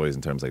its employees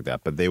in terms like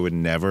that, but they would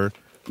never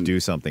do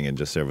something and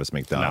just serve us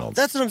McDonald's.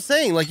 That's what I'm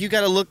saying. Like you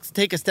got to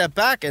take a step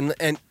back and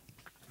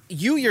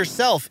you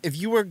yourself, if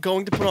you were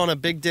going to put on a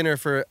big dinner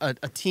for a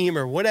team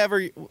or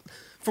whatever,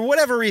 for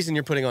whatever reason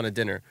you're putting on a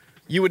dinner,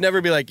 you would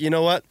never be like, you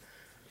know what?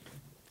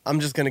 I'm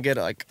just going to get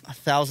like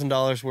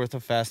 $1,000 worth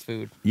of fast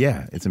food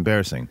Yeah, it's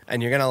embarrassing.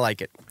 and you're going to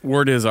like it.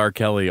 Word is R.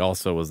 Kelly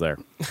also was there.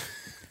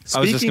 I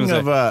was just Speaking gonna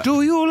of say,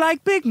 do you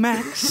like Big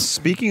Macs?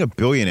 speaking of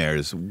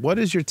billionaires, what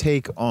is your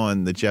take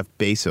on the Jeff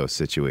Bezos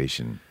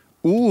situation?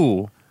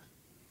 Ooh.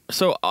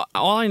 So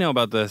all I know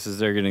about this is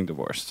they're getting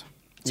divorced.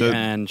 So-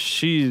 and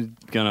she's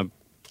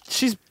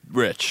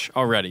rich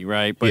already,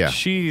 right? But Yeah.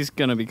 she's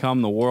gonna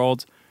become the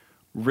world's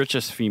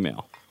richest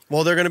female.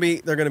 Well, they're going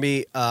to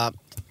be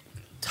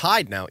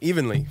tied now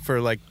evenly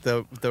for like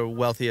the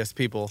wealthiest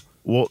people.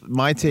 Well,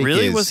 my take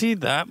Really? is Was he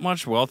that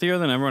much wealthier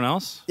than everyone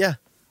else? Yeah.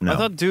 no. I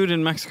thought dude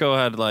in Mexico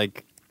had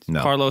like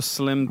No. Carlos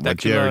Slim What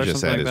Tequila Jared or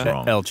just something said like is that.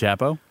 wrong. El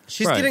Chapo.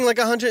 She's Right. getting like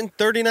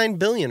 139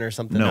 billion or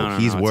something. No, No,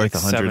 he's it's worth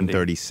like 70.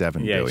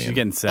 137 Yeah, billion. she's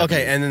getting 70.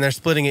 Okay, and then they're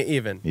splitting it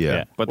even.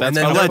 yeah. But And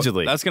that's then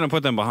allegedly. That's going to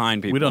put them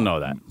behind people. We don't know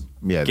that.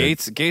 Yeah,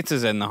 Gates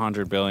is in the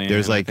 100 billion.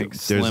 There's and I like think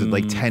there's Slim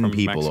like 10 from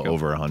people Mexico.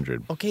 over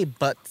 100. Okay,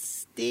 but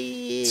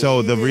still.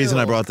 So the reason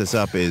I brought this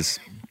up is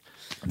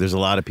there's a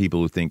lot of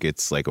people who think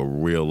it's like a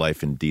real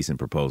life indecent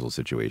proposal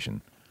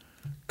situation.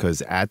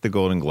 Because at the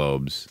Golden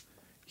Globes,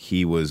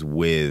 he was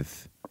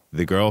with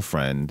the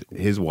girlfriend,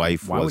 his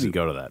wife Why would he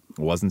go to that?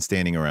 wasn't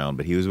standing around,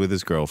 but he was with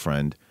his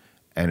girlfriend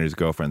and his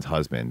girlfriend's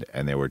husband,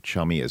 and they were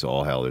chummy as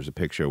all hell. There's a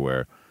picture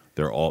where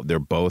they're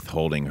both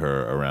holding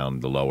her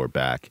around the lower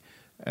back,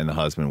 and the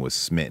husband was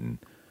smitten.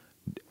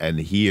 And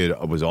he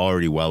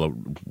already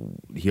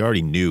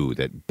knew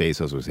that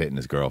Bezos was hitting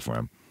his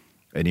girlfriend,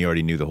 and he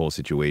already knew the whole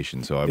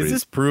situation. So Is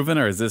this proven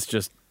or is this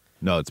just?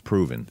 no, it's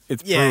proven.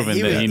 It's proven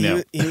that he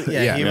knew. He was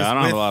I don't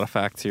have with- a lot of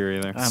facts here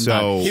either. I'm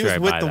So- not He sure was I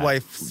with buy the that.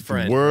 wife's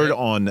friend. Word right?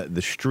 on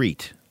the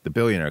street, the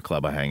billionaire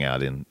club I hang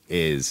out in,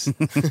 is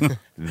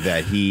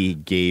that he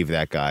gave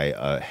that guy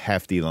a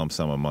hefty lump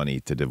sum of money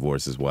to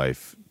divorce his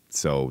wife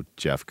so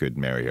Jeff could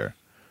marry her.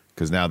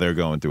 Because now they're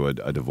going through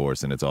a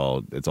divorce and it's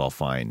all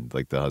fine.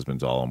 Like the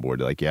husband's all on board.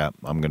 They're like, yeah,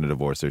 I'm going to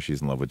divorce her.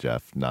 She's in love with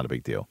Jeff. Not a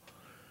big deal.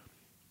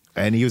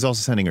 And he was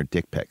also sending her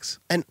dick pics.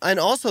 And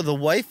also the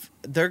wife,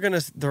 they're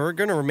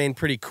gonna remain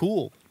pretty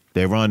cool.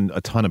 They run a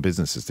ton of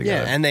businesses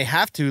together. Yeah, and they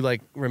have to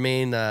like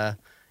remain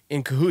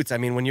in cahoots. I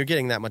mean, when you're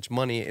getting that much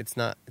money, it's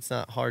not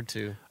hard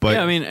to. but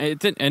yeah, I mean,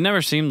 it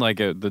never seemed like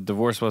the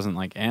divorce wasn't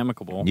like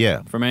amicable.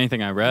 Yeah. From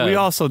anything I read. We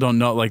also don't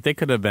know. Like they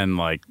could have been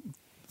like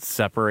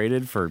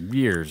separated for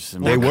years.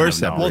 and They we were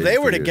couldn't have known. separated. Well, they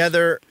were for years.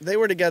 together. They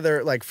were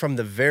together like from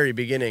the very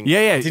beginning.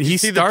 Yeah. Did you He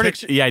see the started.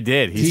 picture? Yeah, I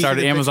did. He He- started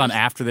the Amazon pictures?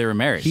 after they were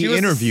married. he was-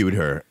 interviewed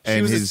her. She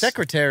and was his a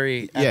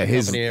secretary at Yeah, the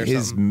company or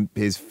something.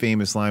 his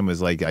famous line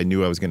was like, "I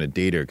knew I was going to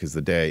date her because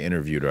the day I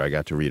interviewed her, I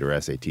got to read her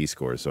SAT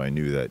score, so I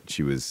knew that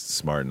she was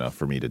smart enough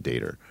for me to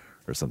date her,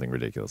 or something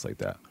ridiculous like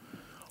that."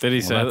 Did he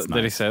Well, say that's that? Did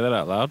he nice. say that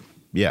out loud?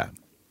 Yeah,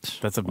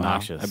 That's Wow.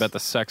 obnoxious. I bet the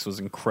sex was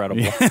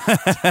incredible.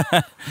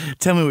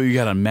 Tell me what you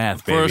got on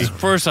math, baby.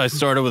 First, I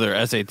started with her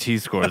SAT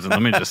scores, and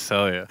let me just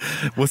tell you,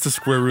 What's the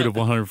square root of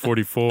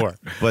 144?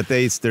 but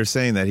they're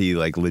saying that he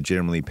like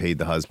legitimately paid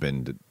the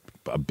husband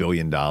 $1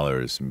 billion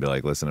and be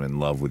like, "Listen, I'm in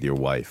love with your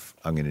wife.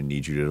 I'm going to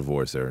need you to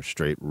divorce her,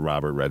 straight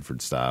Robert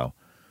Redford style."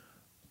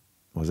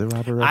 Was it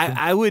Robert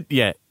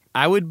Redford?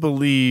 I would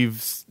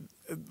believe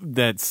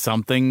that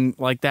something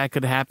like that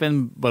could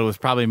happen, but it was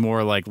probably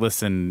more like,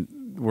 listen,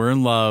 we're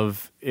in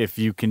love. If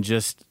you can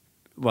just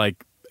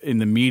like in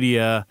the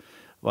media,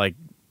 like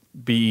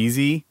be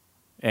easy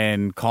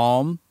and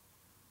calm,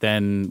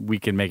 then we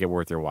can make it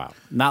worth your while.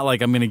 Not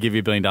like I'm going to give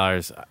you $1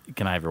 billion.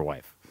 Can I have your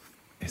wife?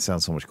 It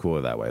sounds so much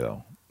cooler that way,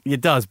 though.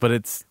 It does, but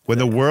it's When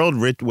the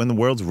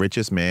world's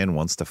richest man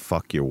wants to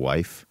fuck your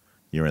wife,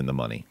 you're in the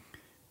money.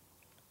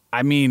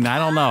 I mean, I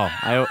don't know.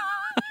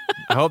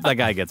 I hope that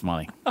guy gets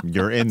money.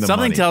 You're in the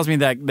Something money. tells me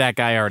that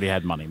guy already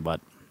had money,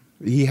 but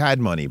He had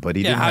money, but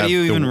he yeah. didn't How have do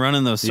you the, even run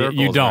in those circles?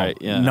 you don't. Right?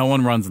 Yeah. No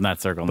one runs in that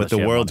circle. But unless the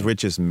you have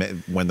world's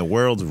money. when the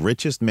world's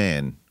richest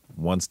man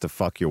wants to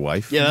fuck your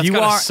wife, Yeah, that's You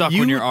gotta are- suck you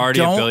when you're already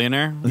a don't-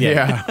 billionaire.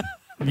 Yeah.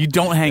 You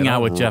don't hang Yeah,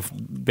 out with ru- Jeff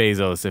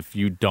Bezos if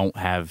you don't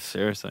have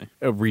Seriously.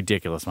 a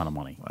ridiculous amount of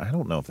money. I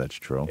don't know if that's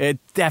true. It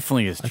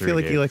definitely is I true. feel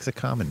like dude. he likes a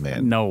common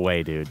man. No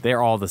way, dude.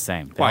 They're all the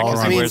same. They Why, all 'cause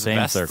run he the wears same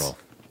vests? circle.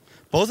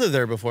 Both of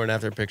their before and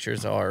after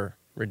pictures are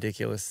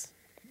ridiculous.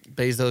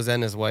 Bezos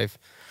and his wife.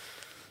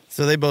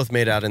 So they both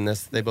made out in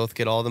this. They both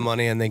get all the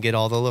money and they get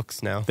all the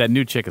looks now. That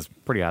new chick is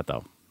pretty hot,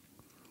 though.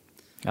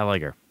 I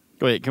like her.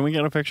 Wait, can we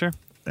get a picture?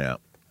 Yeah,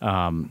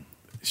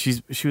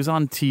 She was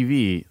on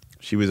TV.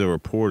 she was a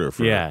reporter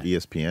for Yeah.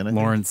 ESPN. I think.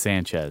 Lauren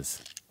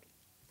Sanchez.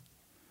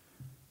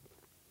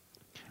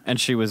 And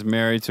she was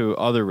married to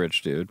other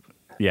rich dude.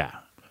 Yeah.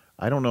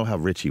 I don't know how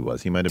rich he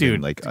was. He might have Dude,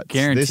 been like this is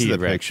guaranteed a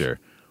rich. picture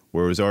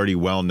where it was already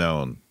well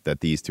known that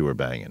these two are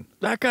banging.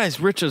 That guy's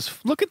rich as.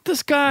 Look at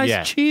this guy's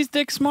Yeah. cheese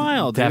dick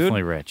smile, dude.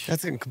 Definitely rich.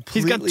 That's a He's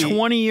completely. got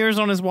 20 years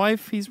on his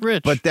wife. He's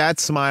rich. But that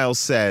smile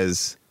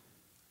says,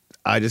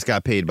 "I just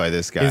got paid by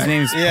this guy." His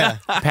name's Yeah.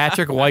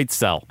 Patrick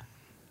Whitesell,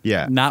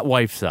 yeah. not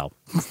Wifesell.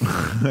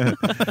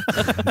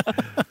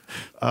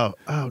 Oh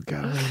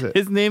God, what is it?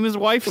 his name is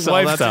Wife Cell.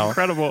 Wife That's Cell.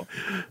 incredible.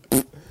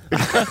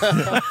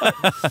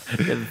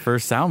 The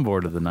first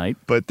soundboard of the night.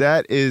 But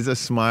that is a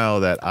smile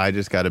that I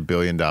just got $1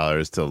 billion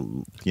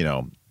to, you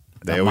know.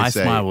 They always My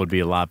say smile would be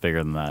a lot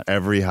bigger than that.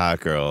 every hot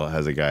girl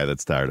has a guy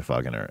that's tired of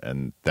fucking her,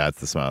 and that's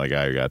the smile of the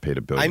guy who got paid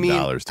 $1 billion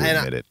to and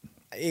admit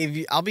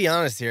it. I'll be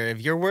honest here. If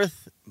you're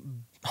worth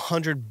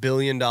 $100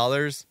 billion,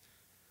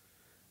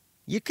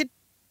 you could.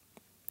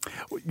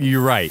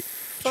 You're right.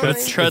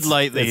 Tread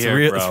lightly It's here,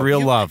 real. bro. It's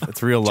real love.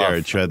 It's real love.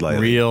 Jared, tread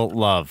lightly. Real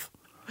love.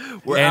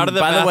 We're and out of the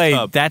by the way,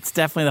 bathtub. that's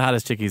definitely the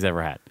hottest chick he's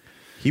ever had.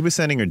 He was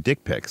sending her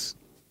dick pics.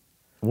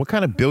 What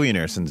kind of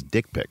billionaire sends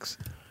dick pics?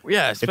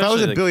 Yeah, If I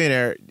was a especially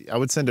billionaire, I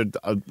would send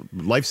a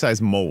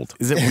life-size mold.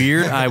 Is it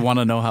weird? I want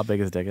to know how big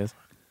his dick is.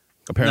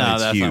 Apparently, No,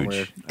 it's that's huge. not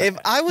weird. If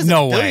I was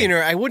No a way.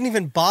 billionaire, I wouldn't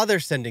even bother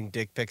sending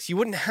dick pics. You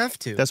wouldn't have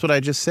to. That's what I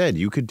just said.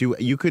 You could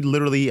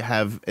literally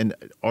have an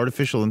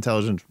artificial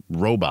intelligence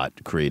robot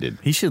created.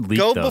 He should leak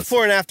Go those.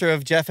 before and after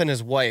of Jeff and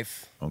his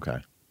wife. Okay.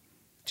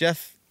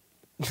 Jeff,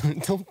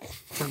 don't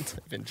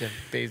type in Jeff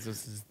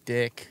Bezos'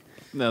 dick.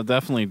 No,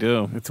 definitely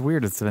do. It's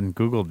weird. It's been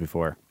Googled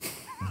before.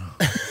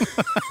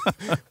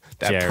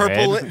 That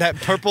Jared.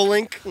 purple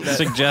link,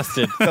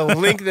 Suggested. the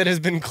link that has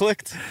been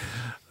clicked.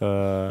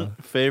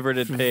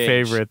 Favorited page.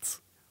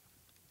 Favorites.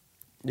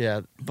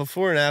 Yeah,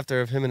 before and after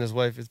of him and his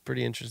wife is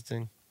pretty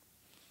interesting.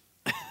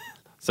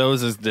 So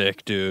is his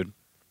dick, dude.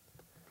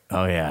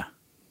 Oh yeah.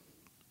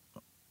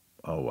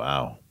 Oh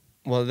wow.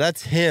 Well,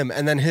 that's him,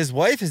 and then his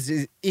wife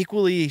is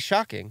equally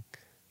shocking.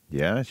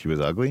 Yeah, she was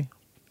ugly.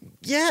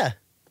 Yeah.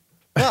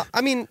 Well,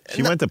 I mean,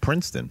 She went to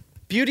Princeton.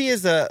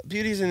 beauty's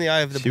in the eye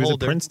of the She was a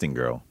beholder. Princeton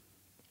girl.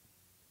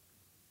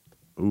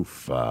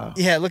 Oof.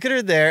 Yeah, look at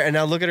her there, and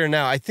now look at her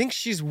now. I think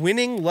she's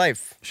winning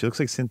life. She looks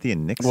like Cynthia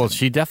Nixon. Well,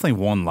 she definitely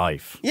won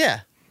life.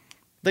 Yeah.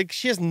 Like,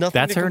 she has nothing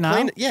That's to her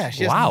complain. now? Yeah,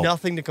 she Wow. has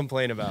nothing to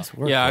complain about.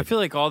 Yeah, I feel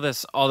like all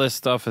this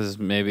stuff is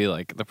maybe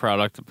like the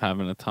product of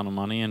having a ton of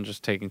money and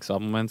just taking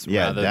supplements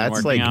Yeah, rather that's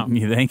than working like- out.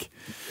 You think?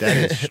 that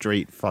is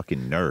straight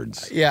fucking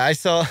nerds. Yeah, I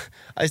saw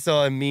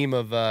a meme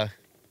of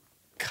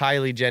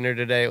Kylie Jenner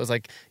today. It was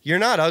like, "You're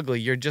not ugly,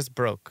 you're just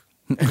broke,"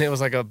 and it was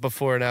like a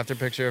before and after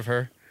picture of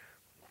her,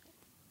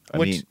 I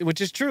which mean,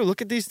 is true.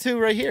 Look at these two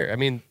right here. I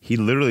mean, he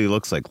literally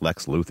looks like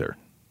Lex Luthor.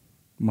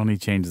 Money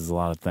changes a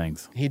lot of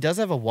things. he does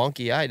have a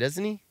wonky eye,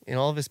 doesn't he? In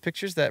all of his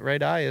pictures, that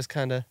right eye is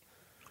kind of.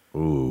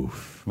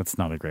 Oof. That's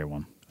not a great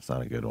one. That's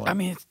not a good one. I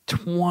mean, it's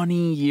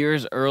 20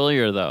 years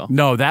earlier though.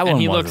 No, that And one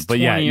he wasn't. looks But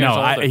yeah, 20 years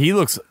no, older.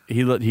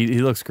 he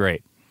looks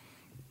great.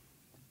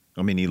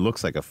 I mean, he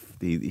looks like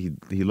he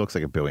looks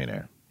like a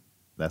billionaire.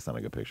 That's not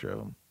a good picture of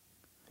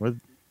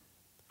him.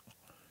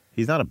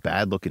 He's not a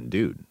bad looking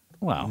dude.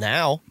 Wow,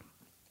 Now.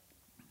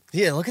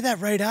 Yeah, look at that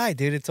right eye,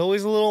 dude. It's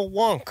always a little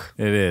wonk.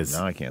 it is.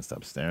 Now I can't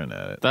stop staring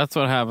at it. That's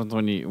what happens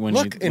when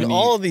Look, in you,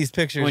 all of these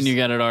pictures. when you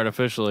get it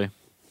artificially.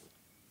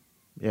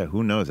 Yeah,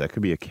 who knows? That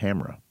could be a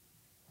camera.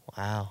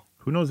 Wow.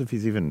 Who knows if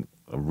he's even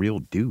a real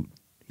dude?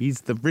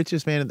 He's the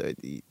richest man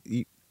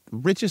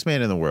richest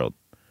man in the world.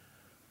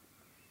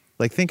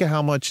 Like, think of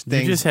how much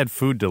things. You just had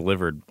food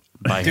delivered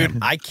by him.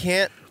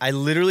 Dude, I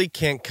literally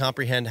can't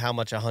comprehend how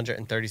much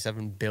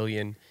 137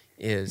 billion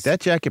is.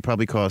 That jacket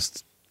probably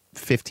costs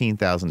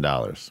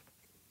 $15,000.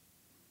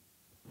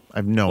 I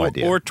have no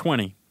idea. Or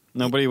 20.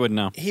 Nobody would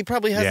know. He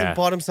probably hasn't Yeah.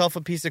 bought himself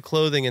a piece of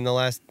clothing in the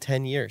last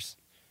 10 years.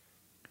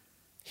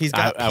 He's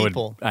got I would-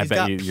 people. I He's bet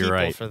got you're people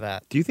right. for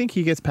that. Do you think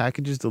he gets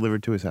packages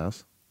delivered to his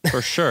house?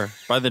 For sure.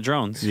 By the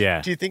drones.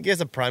 Yeah, Do you think he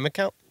has a Prime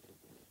account?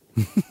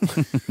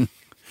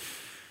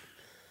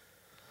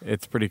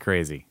 it's pretty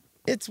crazy.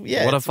 It's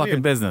yeah. what a it's fucking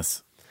weird.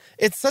 business.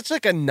 It's such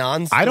like a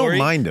non-story. I don't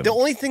mind him. The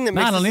only thing that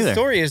No, I makes don't this a either.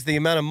 story is the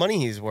amount of money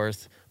he's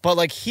worth. But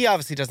like, he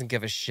obviously doesn't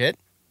give a shit.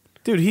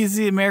 Dude, he's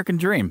the American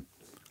dream.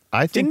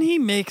 I think Didn't he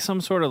make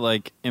some sort of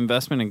like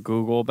investment in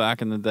Google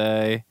back in the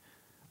day?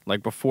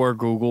 Like before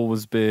Google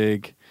was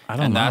big. I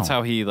don't and know. that's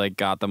how he like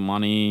got the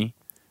money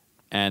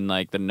and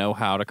like the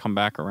know-how to come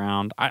back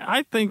around.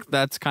 I think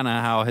that's kind of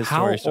how his How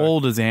story started.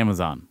 old is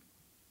Amazon?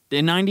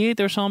 In 98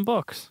 they're selling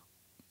books.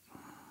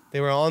 They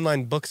were an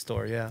online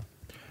bookstore, yeah.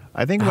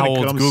 I think How when it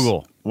old's comes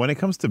Google? when it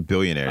comes to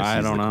billionaires, I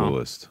he's don't the know.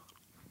 coolest.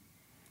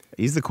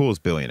 He's the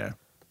coolest billionaire.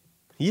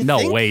 You No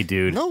think? way,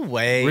 dude. No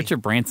way.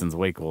 Richard Branson's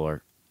way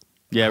cooler.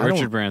 Yeah, I don't-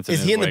 Richard Branson.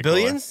 is he in the way cooler.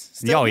 billions?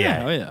 Still? Oh,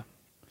 yeah. Oh yeah.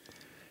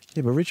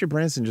 Yeah, but Richard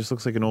Branson just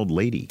looks like an old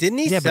lady. Didn't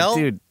he Yeah, sell? but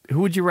dude,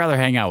 who would you rather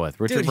hang out with?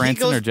 Richard Dude, he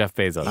Branson goes- or Jeff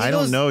Bezos? he I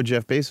goes- don't know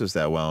Jeff Bezos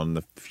that well, and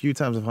the few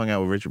times I've hung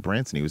out with Richard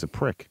Branson, he was a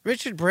prick.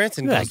 Richard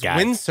Branson Look at goes that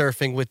guy.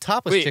 windsurfing with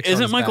topless Wait, chicks on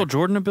isn't his Michael back.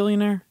 Jordan a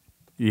billionaire?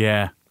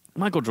 Yeah.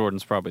 Michael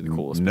Jordan's probably the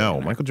coolest. No,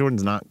 billionaire. Michael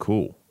Jordan's not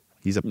cool.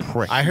 He's a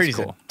prick. I heard He's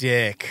he's cool. a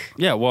dick.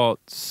 Yeah, well,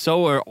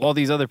 so are all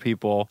these other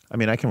people. I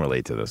mean, I can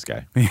relate to this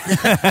guy.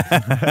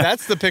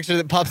 That's the picture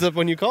that pops up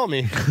when you call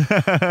me.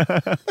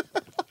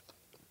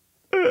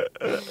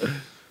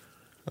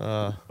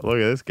 Look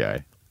at this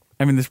guy.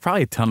 I mean, there's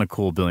probably a ton of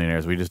cool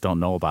billionaires. We just don't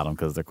know about them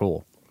because they're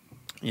cool.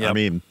 I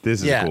mean, this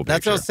is a Yeah, cool that's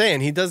picture. what I was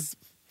saying. He does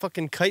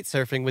fucking kite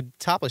surfing with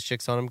topless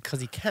chicks on him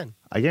because he can.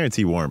 I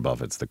guarantee Warren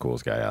Buffett's the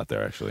coolest guy out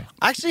there, actually.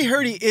 I actually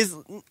heard he is,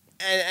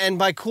 and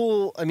by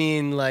cool, I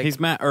mean like He's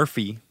Matt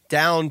Urfy.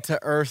 down to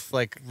earth,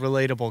 like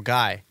relatable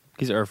guy.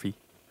 He's Urfy.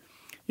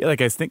 Yeah,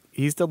 like I think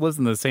he still lives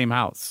in the same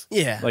house.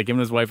 Yeah. Like him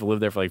and his wife have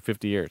lived there for like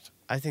 50 years.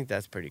 I think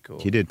that's pretty cool.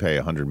 He did pay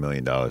 $100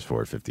 million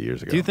for it 50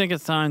 years ago. Do you think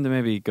it's time to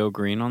maybe go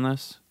green on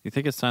this? Do you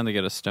think it's time to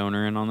get a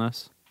stoner in on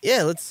this?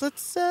 Yeah, let's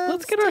Let's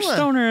get do our it.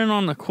 stoner in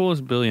on the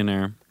coolest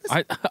billionaire.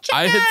 I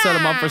had set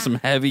him up for some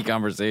heavy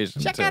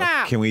conversations. Check too. it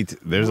out. Can we?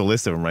 There's a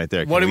list of them right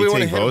there. Can What do we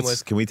wanna take hit 'em votes?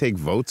 with? Can we take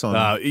votes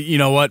on? You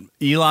know what?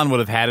 Elon would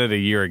have had it a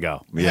year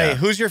ago. Yeah. Hey,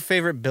 who's your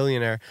favorite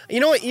billionaire?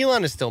 You know what?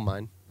 Elon is still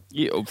mine.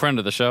 Friend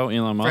of the show,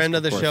 Elon Musk. Friend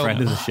of the course. show.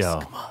 Friend of the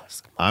show.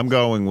 I'm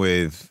going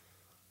with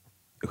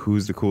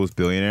who's the coolest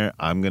billionaire.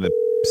 I'm gonna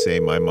say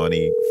my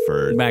money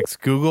for. Max,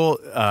 Google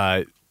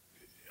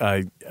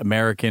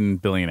American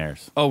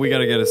billionaires. Oh, we got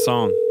to get a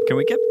song. Can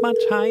we get much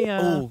higher?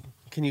 Oh,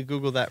 can you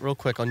Google that real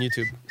quick on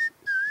YouTube?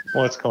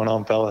 What's going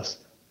on, fellas?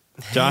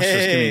 Josh,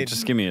 Hey.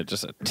 just give me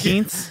just a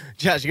teenth.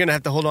 Josh, you're gonna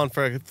have to hold on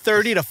for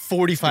 30 to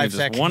 45 Just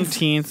seconds.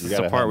 1/10. It's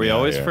gotta the part help we me out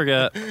always here.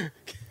 forget.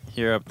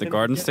 Here up the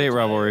Garden State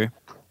Revelry.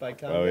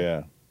 Oh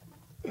yeah.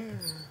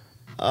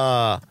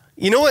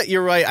 You know what?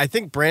 You're right. I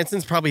think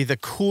Branson's probably the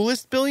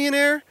coolest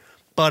billionaire,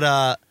 but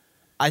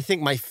I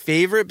think my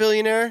favorite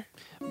billionaire.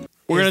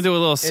 We're gonna is- do a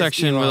little is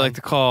section we Elon. like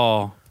to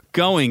call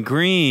Going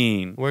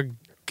green. We're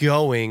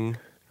going.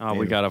 Oh,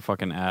 we got a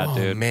fucking ad, Oh,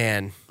 dude.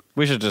 man.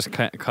 We should just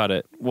cut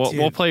it. We'll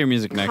Dude. play your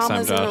music next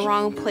time, Commas in the Josh.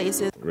 wrong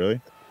places. Really?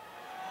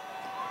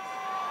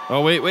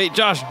 Oh, wait,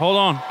 Josh, hold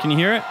on. Can you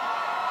hear it?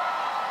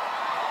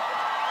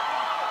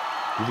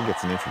 You think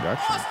it's an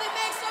introduction?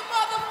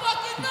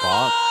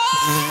 Bot.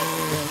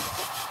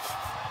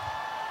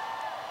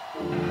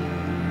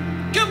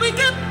 Can we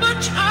get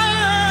much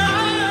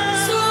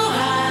higher? So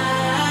high.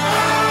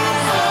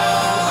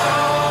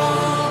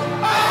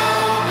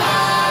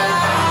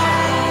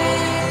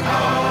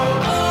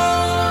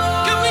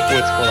 Can we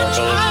get What's going on, much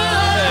fellas?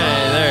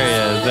 higher? Hey, there he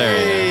is. There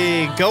he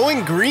is. Hey,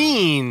 going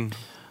green.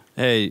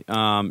 Hey,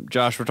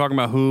 Josh, we're talking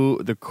about who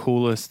the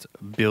coolest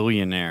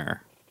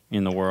billionaire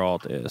in the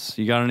world is.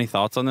 You got any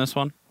thoughts on this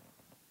one?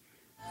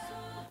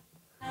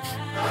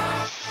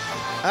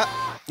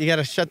 You got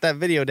to shut that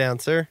video down,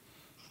 sir.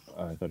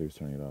 I thought he was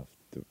turning it off.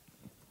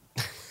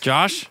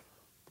 Josh?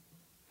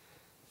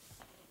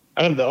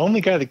 I don't know, the only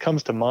guy that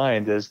comes to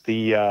mind is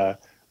the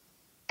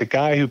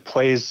guy who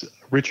plays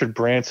Richard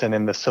Branson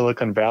in the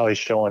Silicon Valley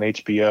show on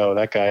HBO.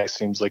 That guy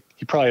seems like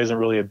he probably isn't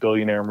really a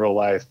billionaire in real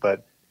life,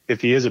 but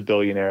if he is a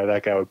billionaire,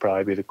 that guy would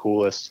probably be the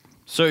coolest.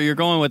 So you're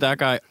going with that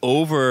guy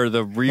over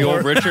the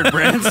real Richard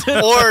Branson?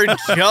 Or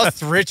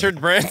just Richard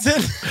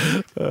Branson.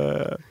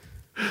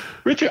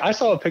 I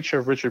saw a picture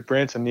of Richard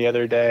Branson the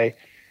other day,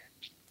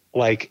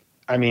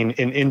 in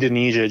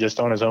Indonesia, just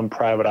on his own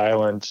private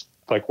island,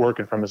 like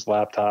working from his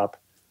laptop.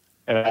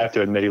 And I have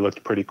to admit, he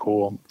looked pretty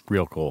cool.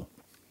 Real cool.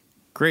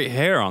 Great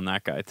hair on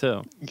that guy,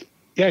 too.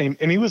 Yeah,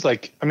 and he was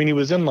he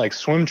was in like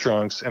swim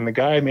trunks, and the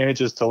guy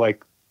manages to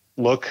like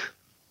look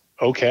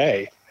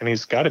okay. And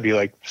he's got to be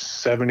like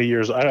 70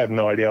 years old. I have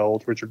no idea how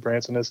old Richard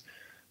Branson is.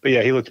 But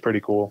yeah, he looks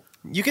pretty cool.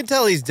 You can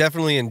tell he's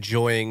definitely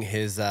enjoying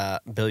his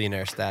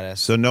billionaire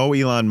status. So no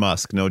Elon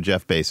Musk, no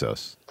Jeff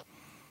Bezos.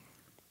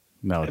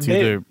 No, it's Neither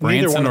either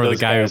Branson one of or the those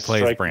guy who guys plays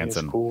strike me as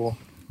Branson. Cool.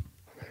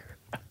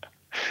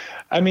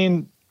 I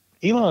mean,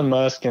 Elon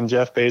Musk and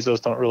Jeff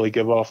Bezos don't really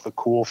give off the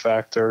cool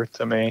factor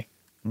to me,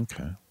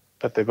 Okay.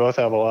 but they both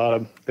have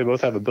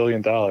 $1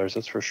 billion.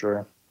 That's for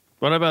sure.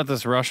 What about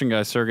this Russian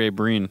guy, Sergey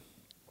Brin?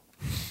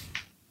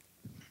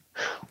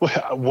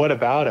 What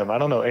about him? I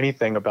don't know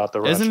anything about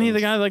the Russians. Isn't he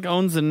the guy that like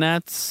owns the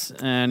Nets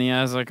and he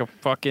has like a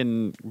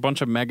fucking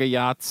bunch of mega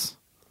yachts?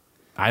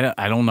 I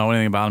don't know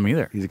anything about him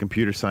either. He's a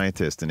computer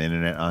scientist and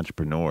internet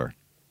entrepreneur.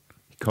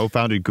 He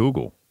co-founded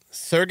Google.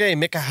 Sergey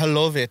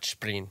Mikhailovich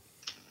Brin.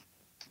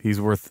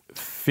 He's worth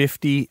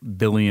 $50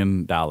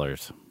 billion.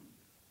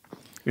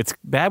 It's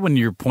bad when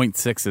your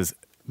 0.6 is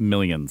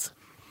millions.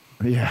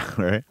 Yeah,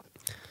 right.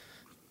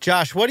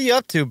 Josh, what are you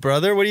up to,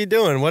 brother? What are you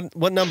doing?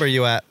 What number are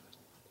you at?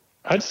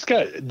 I just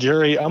got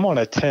Jerry. I'm on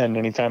a 10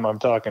 anytime I'm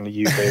talking to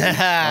you, baby.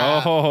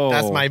 Oh.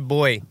 That's my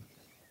boy.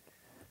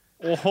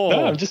 Oh.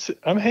 No,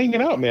 I'm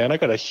hanging out, man. I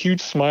got a huge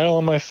smile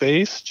on my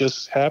face.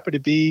 Just happy to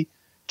be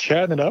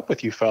chatting it up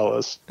with you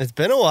fellas. It's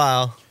been a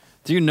while.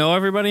 Do you know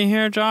everybody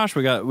here, Josh?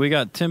 We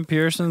got Tim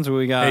Pearsons.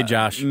 We got Hey,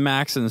 Josh.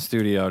 Max in the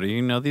studio. Do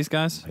you know these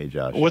guys? Hey,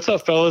 Josh. What's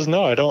up, fellas?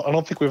 No, I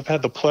don't think we've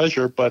had the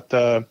pleasure, but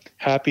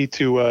happy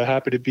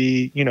to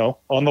be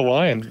on the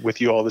line with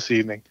you all this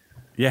evening.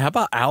 Yeah, how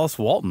about Alice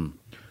Walton?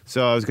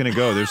 So I was going to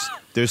go.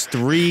 There's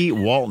 3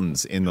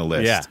 Waltons in the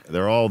list. Yeah.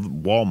 They're all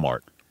Walmart.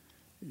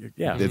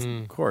 Yeah, It's-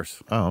 of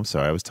course. Oh, I'm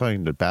sorry. I was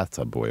talking to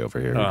Bathtub Boy over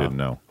here who Oh. didn't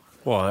know.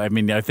 Well, I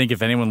mean, I think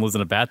if anyone lives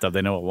in a bathtub,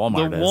 they know what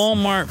Walmart The is.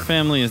 Walmart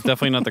family is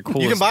definitely not the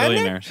coolest buy 'em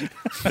there? billionaires.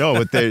 No,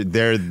 but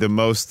they're the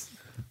most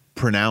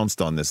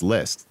pronounced on this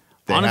list.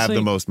 They have Honestly-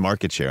 the most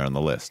market share on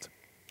the list.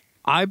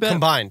 I bet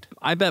Combined.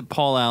 I bet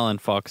Paul Allen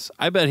fucks.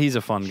 I bet he's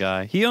a fun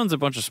guy. He owns a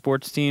bunch of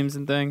sports teams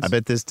and things. I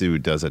bet this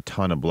dude does a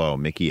ton of blow.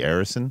 Mickey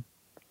Arison.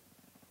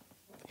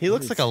 He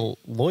looks like a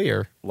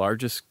lawyer.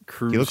 Largest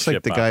cruise He looks like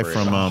ship the guy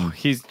operator. from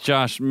He's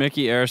Josh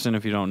Mickey Arison.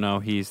 If you don't know,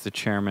 he's the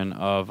chairman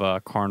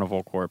of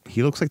Carnival Corp.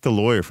 he looks like the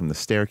lawyer from The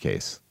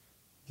Staircase.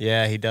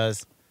 Yeah, he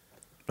does.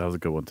 That was a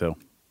good one, too.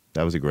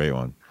 That was a great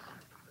one.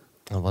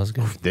 That was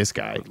good. This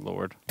guy. Good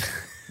Lord.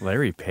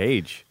 Larry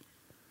Page.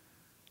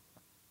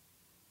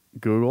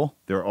 Google.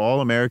 They're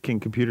all American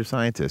computer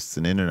scientists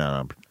and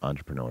internet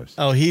entrepreneurs.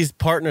 Oh, he's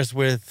partners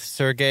with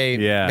Sergey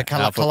Yeah,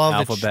 Mikhailovich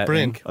Alphabet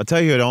Brin. Inc. I'll tell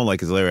you who I don't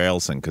like is Larry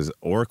Ellison because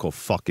Oracle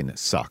fucking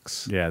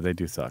sucks. Yeah, they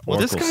do suck. Well,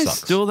 This Oracle guy's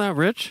sucks. still that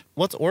rich?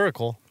 What's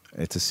Oracle?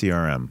 It's a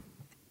CRM.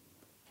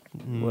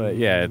 Well,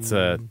 yeah, it's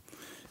an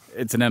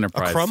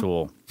enterprise crumb?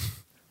 tool.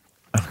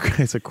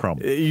 It's a crumb.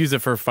 You use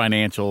it for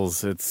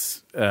financials.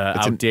 It's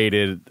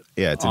outdated,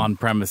 it's an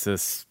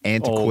on-premises,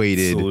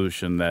 antiquated old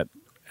solution that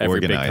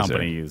every big organizer.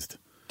 company used.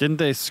 Didn't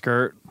they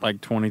skirt like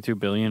 $22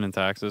 billion in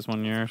taxes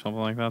one year or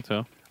something like that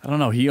too? I don't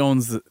know. He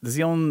owns. Does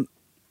he own?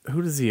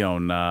 Who does he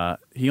own?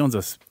 He owns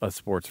a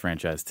sports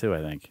franchise too.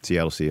 I think.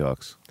 Seattle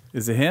Seahawks.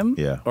 Is it him?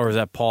 Yeah. Or is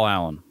that Paul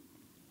Allen?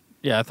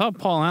 Yeah, I thought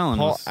Paul Allen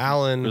Paul was,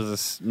 Allen. was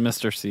this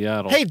Mr.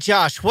 Seattle. Hey,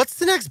 Josh, what's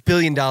the next $1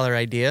 billion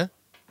idea?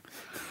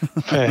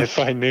 If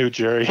I knew,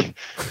 Jerry,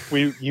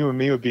 you and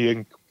me would be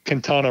in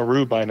Quintana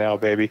Roo by now,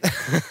 baby.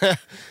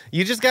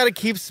 You just got to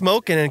keep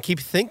smoking and keep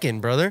thinking,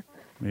 brother.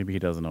 Maybe he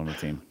doesn't own a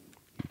team.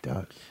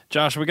 does.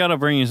 Josh, we got to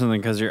bring you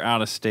something because you're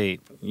out of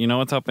state. You know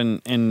what's up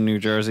in New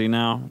Jersey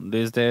now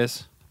these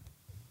days?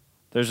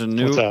 There's a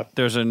new. What's up?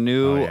 There's a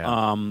new.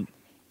 Oh, yeah.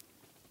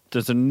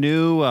 There's a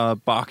new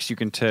box you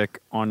can tick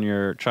on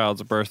your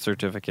child's birth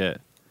certificate,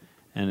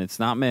 and it's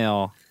not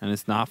male and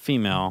it's not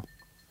female.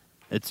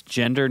 It's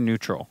gender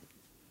neutral.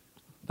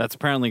 That's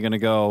apparently going to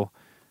go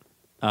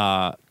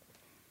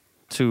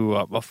to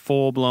a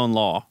full blown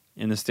law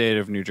in the state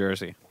of New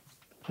Jersey.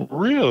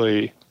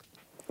 Really?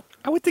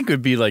 I would think it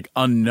would be like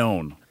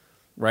unknown,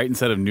 right?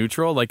 Instead of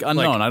neutral, like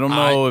unknown. Like, I don't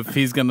know if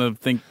he's gonna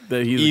think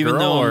that he's a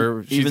girl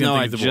or she's even though gonna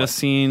I think he's a boy. just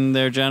seen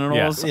their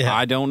genitals, Yeah.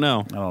 I don't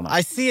know. I don't know.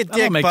 I see a dick, I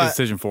don't make but the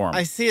decision for him.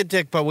 I see a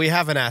dick, but we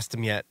haven't asked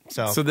him yet.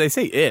 So they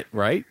say it,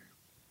 right?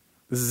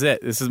 This is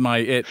it. This is my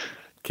it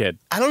kid.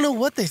 I don't know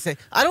what they say.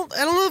 I don't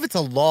know if it's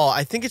a law.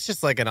 I think it's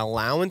just like an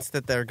allowance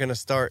that they're going to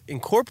start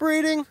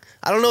incorporating.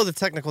 I don't know the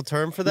technical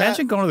term for that.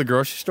 Imagine going to the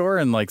grocery store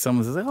and like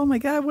someone says, "Oh my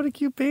god, what a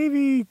cute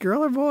baby,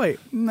 girl or boy?"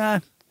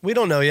 Nah, We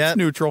don't know yet.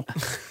 neutral.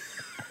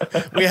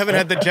 We haven't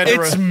had the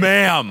gender. It's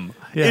ma'am.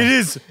 Yeah. It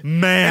is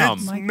ma'am.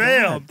 Oh my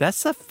God,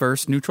 that's the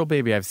first neutral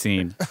baby I've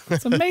seen.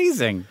 It's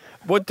amazing.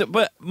 But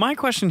my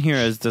question here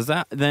is, does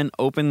that then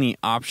open the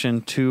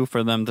option too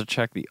for them to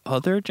check the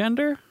other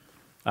gender?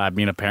 I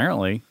mean,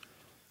 apparently,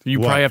 you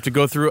What? probably have to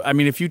go through. I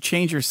mean, if you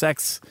change your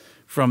sex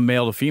from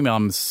male to female,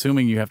 I'm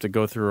assuming you have to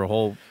go through a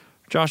whole.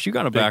 Josh, you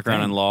got a Big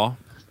background thing. in law.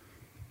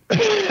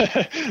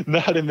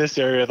 Not in this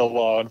area of the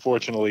law,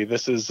 unfortunately.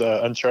 This is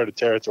uncharted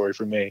territory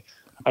for me.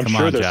 I'm Come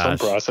sure on, there's Josh.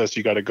 some process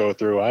you got to go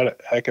through.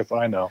 Heck if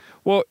I know.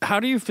 Well, how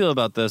do you feel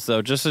about this,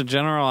 though? Just a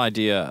general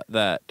idea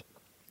that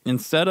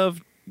instead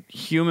of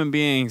human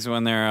beings,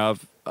 when they're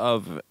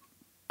of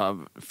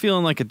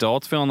feeling like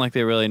adults, feeling like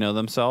they really know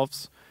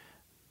themselves,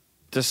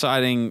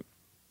 deciding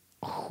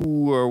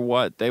who or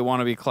what they want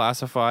to be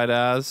classified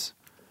as,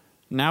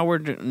 now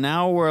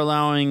we're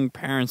allowing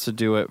parents to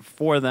do it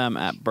for them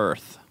at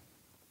birth.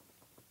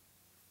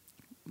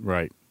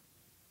 Right.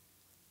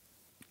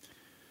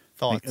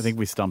 Thoughts. I think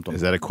we stumped him.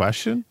 Is that a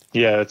question?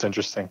 Yeah, that's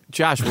interesting.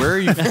 Josh, where are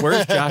you?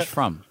 Where's Josh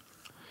from?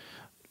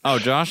 Oh,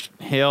 Josh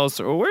hails.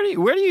 Where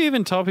do you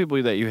even tell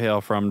people that you hail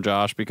from,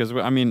 Josh? Because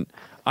I mean,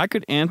 I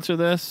could answer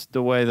this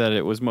the way that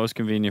it was most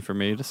convenient for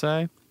me to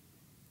say.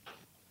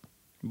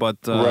 But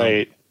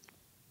Right.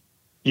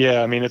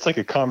 Yeah, I mean, it's like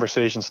a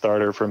conversation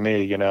starter for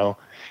me, you know.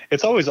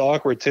 It's always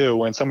awkward, too,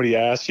 when somebody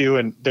asks you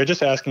and they're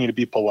just asking you to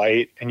be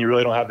polite and you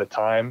really don't have the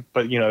time,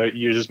 but, you know,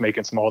 you're just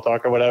making small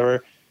talk or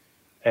whatever.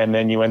 And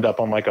then you end up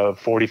on like a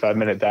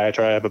 45-minute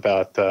diatribe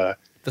about, the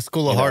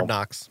School of you Hard know.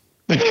 Knocks.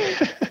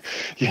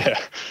 yeah.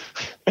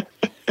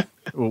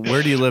 Well,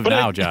 where do you live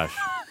now, Josh?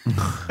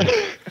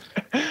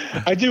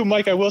 I do,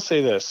 Mike, I will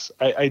say this.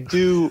 I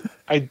do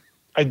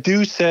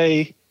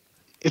say,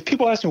 if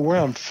people ask me where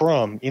I'm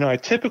from, you know, I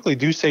typically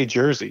do say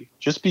Jersey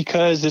just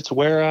because it's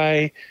where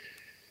I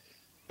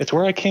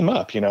came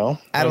up, you know.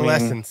 I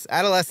mean,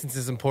 Adolescence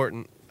is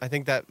important. I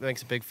think that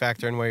makes a big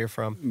factor in where you're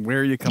from.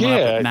 Where are you coming up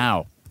Yeah. with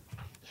now?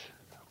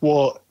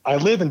 well, I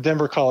live in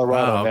Denver,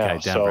 Colorado Oh, okay, now,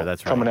 Denver, so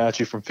that's right. coming at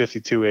you from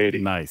 5280.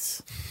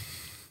 Nice.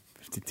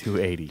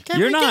 5280.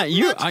 you're not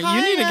you.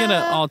 You need to get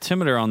an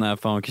altimeter on that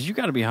phone because you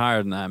got to be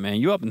higher than that, man.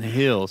 You up in the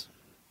hills.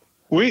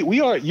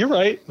 We are. You're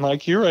right,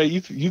 Mike. You're right.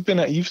 You've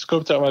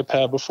scoped out my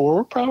pad before.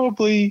 We're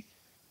probably,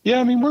 yeah.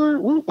 I mean,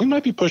 we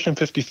might be pushing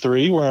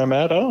 53 where I'm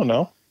at. I don't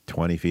know.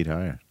 20 feet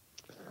higher.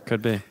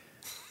 Could be.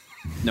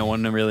 No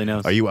one really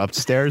knows. Are you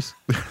upstairs?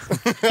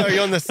 Are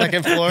you on the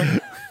second floor?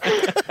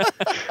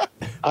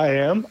 I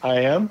am.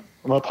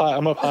 I'm up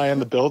high in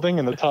the building,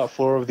 in the top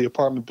floor of the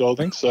apartment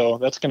building. So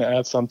that's going to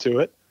add some to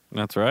it.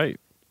 That's right.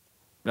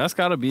 That's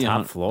got to be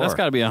Top floor. That's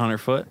got to be 100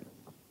 foot.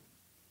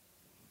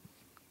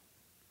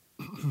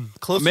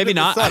 Closer Maybe to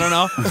the not. sun. I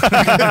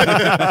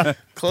don't know.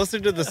 Closer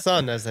to the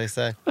sun, as they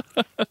say.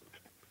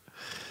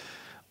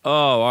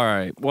 Oh, all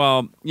right.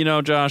 Well, you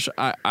know, Josh,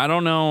 I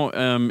don't know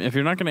if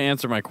you're not going to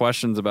answer my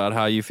questions about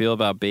how you feel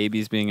about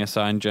babies being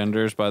assigned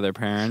genders by their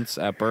parents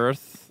at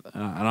birth.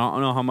 I don't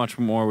know how much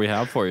more we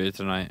have for you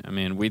tonight. I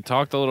mean, we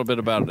talked a little bit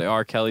about the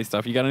R. Kelly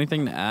stuff. You got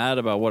anything to add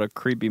about what a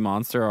creepy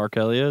monster R.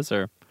 Kelly is,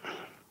 or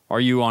are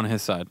you on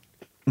his side?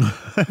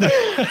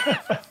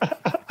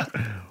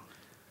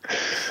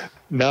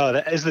 No,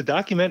 that is the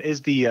document.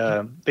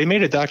 They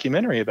made a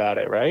documentary about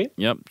it, right?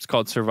 Yep. It's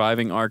called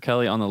Surviving R.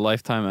 Kelly on the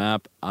Lifetime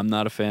app. I'm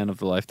not a fan of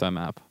the Lifetime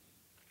app.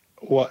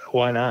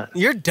 Why not?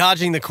 You're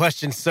dodging the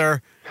questions,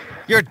 sir.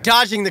 You're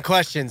dodging the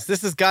questions.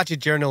 This is gotcha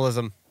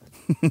journalism.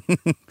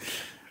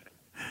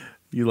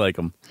 You like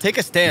him. Take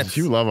a stance.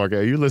 You love R.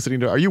 Kelly. Are you listening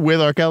to? Are you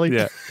with R. Kelly?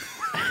 Yeah.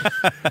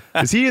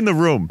 Is he in the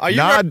room? Are you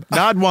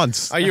Nod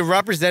once. Are you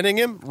representing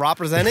him?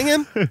 Representing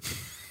him?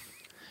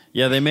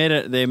 Yeah, they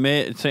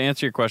made to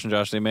answer your question,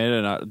 Josh. They made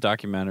a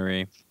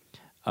documentary,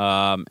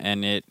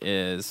 and it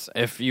is,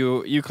 if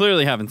you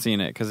clearly haven't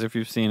seen it, because if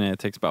you've seen it, it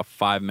takes about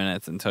 5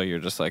 minutes until you're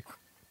just like,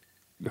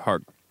 your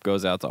heart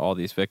goes out to all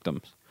these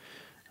victims.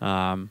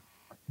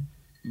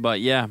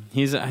 But yeah,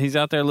 he's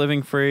out there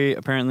living free,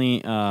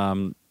 apparently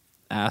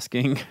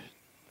asking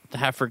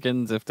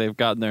Africans if they've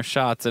gotten their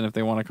shots and if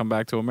they want to come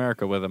back to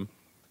America with him.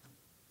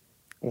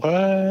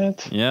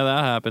 What? Yeah,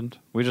 that happened.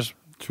 We just.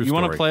 True You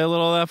want to story. play a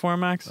little of that for him,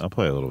 Max? I'll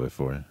play a little bit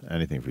for you.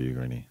 Anything for you,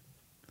 Greeny.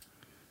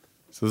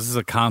 So this is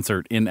a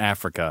concert in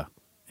Africa.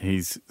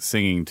 He's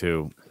singing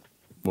to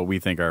what we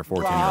think are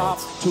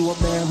 14-year-olds. To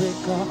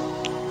America.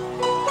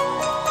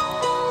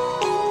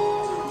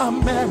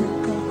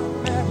 America.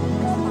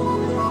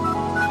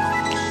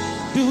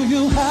 Do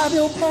you have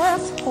your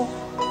passport?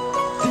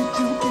 Did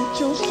you get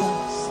your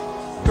shots?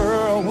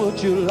 Girl,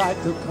 would you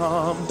like to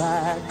come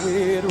back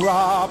with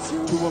Rob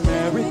to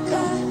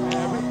America?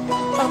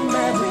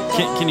 America.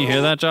 Can you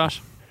hear that,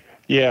 Josh?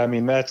 Yeah, I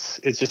mean it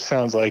just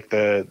sounds like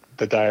the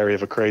diary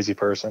of a crazy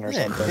person or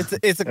something.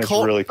 It's a It's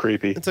cult. really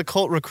creepy. It's a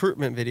cult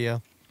recruitment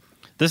video.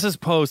 This is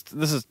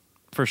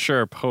for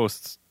sure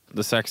post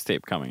the sex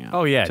tape coming out.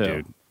 Oh yeah, too.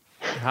 dude.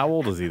 How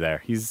old is he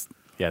there?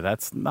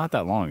 That's not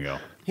that long ago.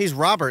 He's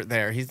Robert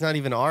there. He's not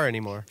even R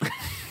anymore.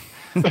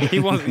 He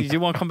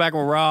won't come back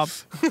with Rob.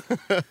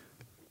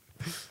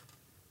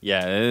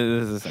 Yeah,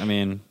 this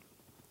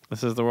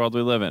is the world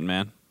we live in,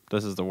 man.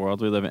 This is the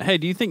world we live in. Hey,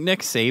 do you think Nick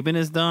Saban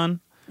is done?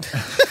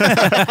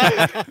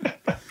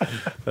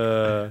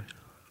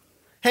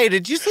 Hey,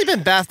 did you sleep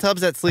in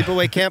bathtubs at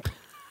sleepaway camp?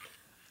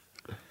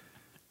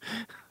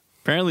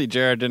 Apparently,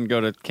 Jared didn't go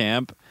to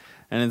camp,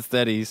 and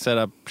instead he set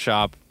up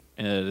shop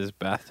in his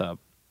bathtub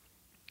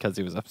because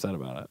he was upset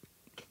about it.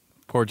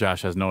 Poor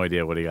Josh has no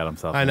idea what he got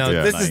himself. I know. into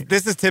Yeah. This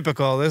tonight. is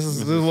typical. This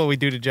is what we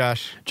do to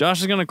Josh. Josh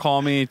is gonna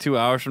call me 2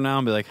 hours from now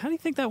and be like, "How do you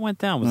think that went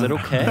down? Was it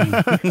okay?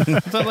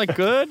 Was that like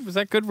good? Was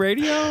that good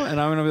radio?" And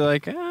I'm gonna be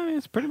like,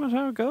 "It's pretty much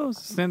how it goes.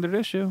 Standard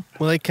issue."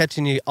 Well, they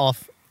catching you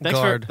off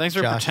guard. Thanks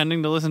for Josh.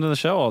 pretending to listen to the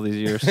show all these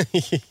years.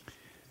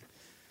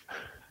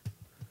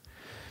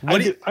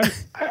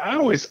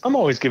 I'm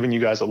always giving you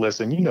guys a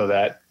listen. You know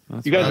that.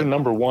 You guys are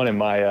number one in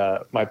my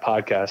my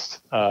podcast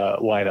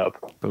lineup.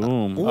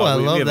 Boom. Ooh, I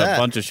we love have that.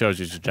 a bunch of shows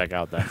you should check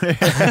out there.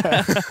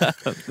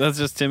 That's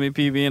just Timmy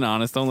P being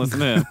honest. Don't listen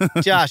to him.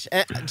 Josh,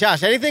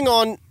 anything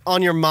on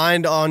your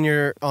mind on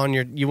your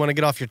you want to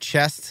get off your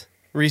chest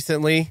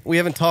recently? We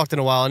haven't talked in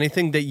a while.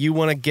 Anything that you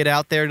want to get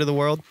out there to the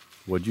world?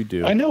 What'd you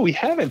do? I know we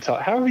haven't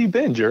talked. How have you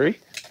been, Jury?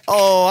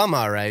 Oh, I'm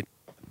all right.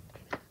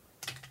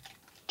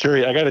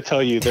 Jury, I got to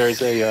tell you, there's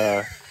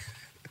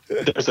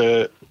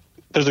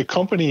a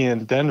company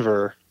in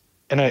Denver,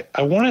 and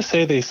I want to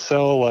say they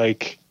sell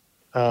like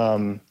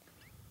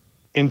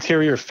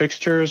interior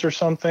fixtures or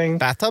something.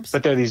 Bathtubs?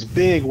 But they're these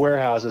big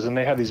warehouses, and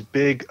they have these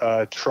big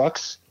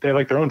trucks. They have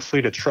like their own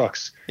fleet of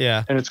trucks,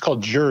 Yeah. and it's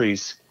called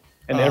Juries.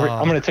 And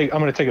I'm gonna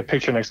take a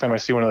picture next time I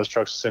see one of those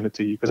trucks and send it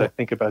to you because I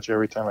think about you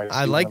every time I.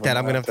 I see like one that. of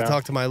I'm them gonna have to downtown.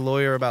 talk to my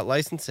lawyer about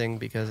licensing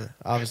because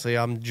obviously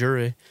I'm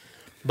jury.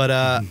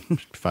 But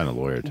Find a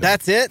lawyer. Too.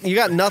 that's it. You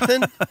got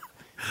nothing.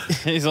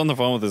 He's on the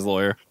phone with his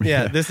lawyer.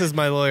 Yeah, this is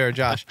my lawyer,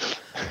 Josh.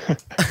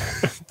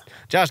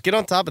 Josh, get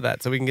on top of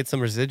that so we can get some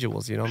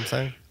residuals. You know what I'm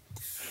saying?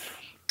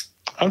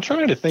 I'm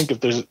trying to think if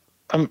there's.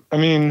 I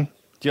mean,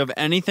 Do you have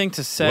anything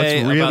to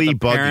say What's really about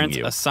the bugging parents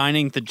you?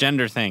 assigning the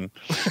gender thing?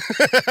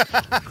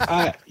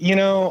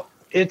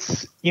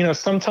 it's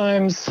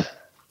sometimes,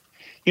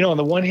 on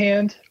the one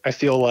hand, I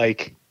feel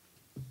like,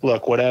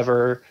 look,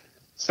 whatever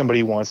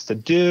somebody wants to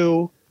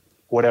do,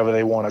 whatever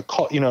they want to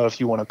call, if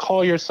you want to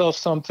call yourself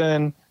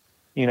something,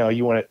 you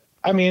want to.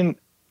 I mean,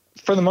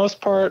 for the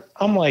most part,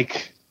 I'm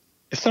like,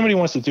 if somebody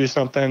wants to do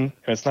something and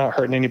it's not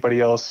hurting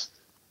anybody else,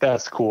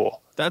 that's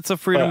cool. That's a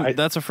freedom. But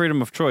That's a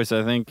freedom of choice.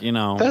 I think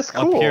That's Up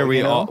cool, here,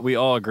 you know? we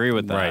all agree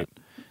with that. Right.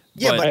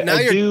 Yeah, but now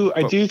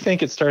I do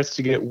think it starts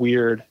to get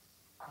weird,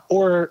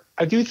 or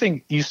I do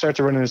think you start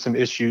to run into some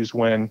issues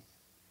when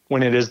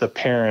it is the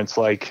parents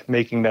like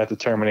making that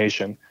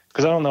determination.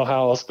 Because I don't know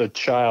how else the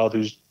child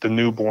who's the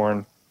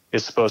newborn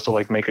is supposed to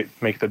like make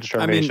the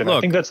determination. I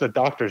look- think that's the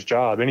doctor's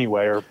job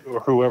anyway, or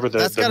whoever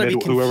That's gotta be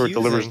whoever confusing.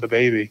 delivers the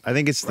baby. I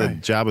think it's the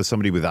job of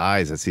somebody with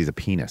eyes that sees a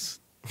penis.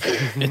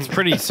 It's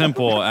pretty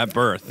simple at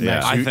birth.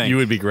 Yeah. I think you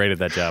would be great at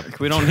that job.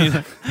 we don't need.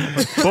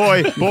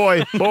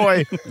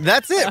 boy.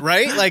 That's it,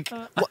 right? Like,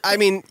 I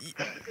mean,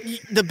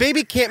 the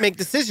baby can't make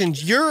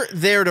decisions. You're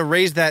there to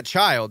raise that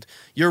child.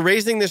 You're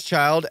raising this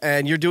child,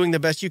 and you're doing the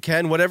best you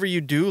can. Whatever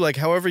you do, like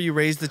however you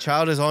raise the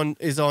child is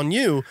on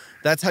you.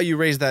 That's how you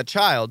raise that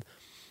child.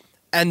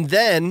 And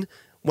then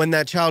when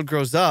that child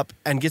grows up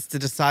and gets to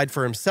decide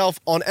for himself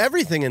on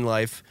everything in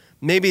life,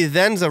 maybe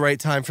then's the right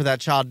time for that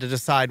child to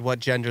decide what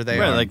gender they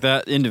Right, are. like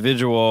that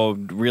individual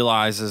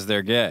realizes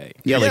they're gay.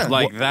 Yeah, like,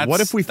 like wh- that's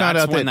what if we found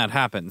that's out when that that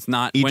happens?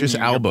 Not Idris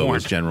when you're Elba born.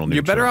 was gender neutral.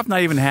 You're better off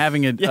not even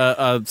having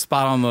a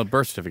spot on the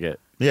birth certificate.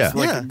 Yeah.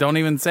 Like, Yeah. don't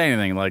even say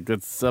anything. Like,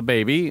 it's a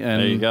baby.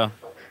 And There you go.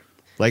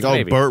 Like,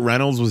 Maybe. Burt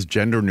Reynolds was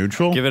gender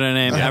neutral. Give it a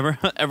name.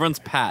 Everyone's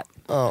Pat.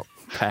 Oh,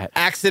 Pat.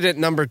 accident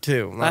number 2.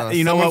 You know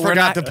Someone what? We're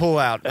forgot not- to pull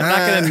out. I'm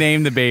not going to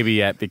name the baby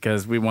yet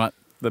because we want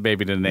the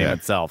baby to name Yeah.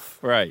 itself.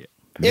 Right.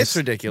 It's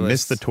ridiculous.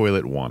 Miss the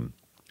toilet one.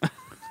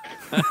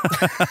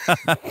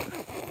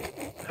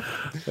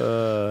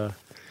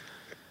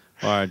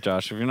 All right,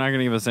 Josh. If you're not going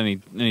to give us any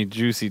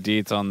juicy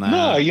deets on that,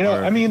 No,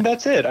 or- I mean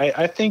that's it.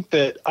 I think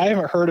that I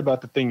haven't heard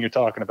about the thing you're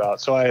talking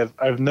about, so I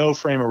have no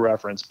frame of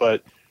reference.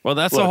 But Well,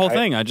 that's Look, the whole I-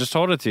 thing. I just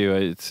told it to you.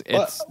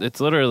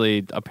 It's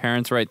literally a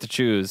parent's right to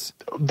choose.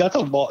 That's a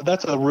law.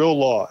 That's a real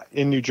law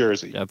in New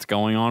Jersey. That's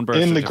going on birth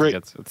In the great-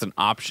 certificates. It's an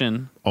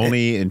option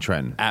Only in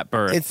Trenton. at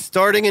birth. It's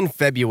starting in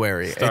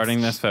February.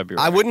 starting this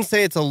February. I wouldn't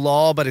say it's a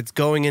law, but it's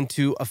going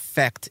into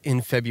effect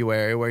in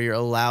February where you're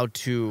allowed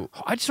to.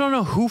 I just don't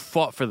know who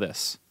fought for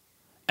this,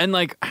 and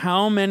like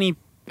how many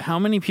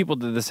people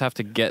did this have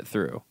to get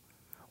through,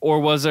 or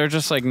was there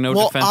just like no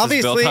Well,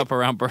 defenses built obviously, up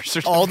around birth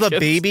certificates? All the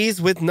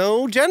babies with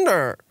no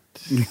gender.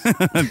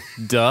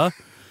 Duh.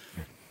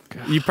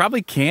 You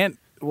probably can't.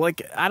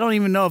 Like, I don't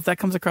even know if that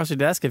comes across your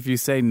desk. If you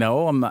say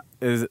no, are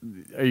you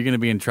going to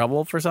be in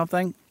trouble for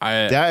something?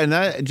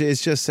 That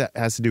it's just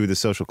has to do with the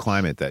social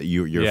climate that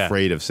you're Yeah.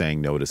 afraid of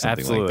saying no to something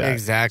Absolutely. like that.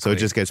 Exactly. So it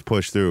just gets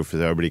pushed through so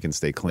everybody can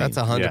stay clean. That's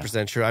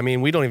 100% true. I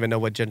mean, we don't even know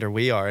what gender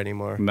we are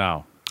anymore.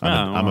 No.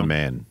 I'm a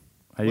man.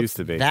 I used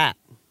to be. That.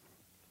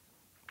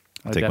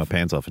 I'll take my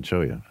pants off and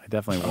show you. I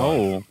definitely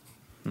won't.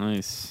 Oh,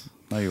 nice.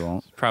 No, you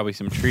won't. Probably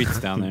some treats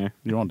down there.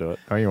 You won't do it.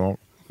 Oh, you won't.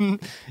 You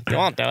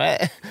won't do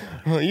it.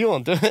 You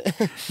won't do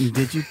it.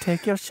 Did you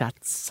take your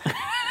shots?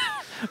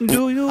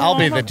 Do you? I'll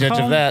be wanna the judge of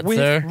come that, with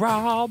sir.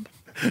 Rob.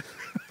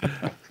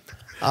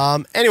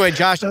 Anyway,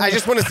 Josh, I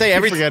just want to say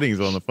I'm forgetting he's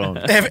on the phone.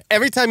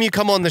 every time you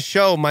come on the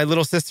show, my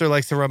little sister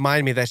likes to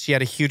remind me that she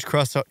had a huge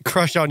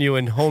crush on you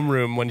in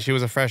homeroom when she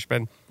was a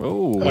freshman.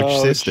 Oh,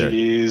 Which sister?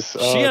 Jeez.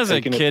 she has a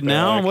taking it kid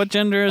now. back. What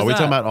gender is Are we that?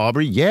 talking about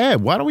Aubrey? Yeah.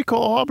 Why don't we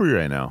call Aubrey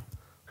right now?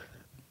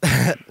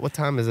 What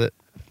time is it?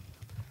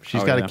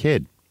 She's Oh, got yeah. a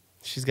kid.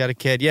 She's got a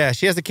kid. Yeah,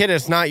 she has a kid and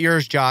it's not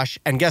yours, Josh.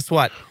 And guess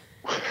what?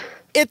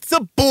 It's a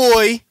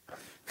boy.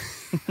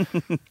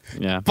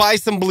 Yeah. Buy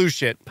some blue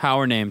shit.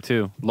 Power name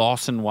too.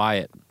 Lawson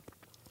Wyatt.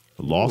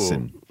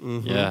 Lawson.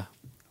 Yeah.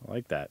 I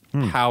like that.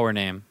 Power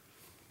name.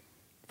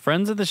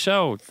 Friends of the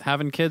show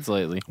having kids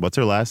lately. What's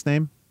her last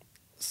name?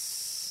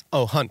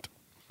 Oh, Hunt.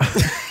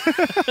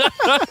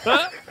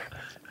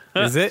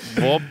 Is it?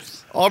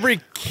 Whoops. Aubrey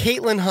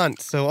Caitlin Hunt.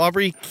 So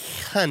Aubrey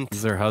Cunt.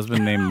 Is her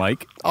husband named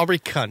Mike? Aubrey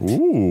Cunt.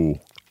 Ooh.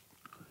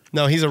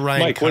 No, he's a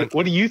Ryan Mike, Cunt.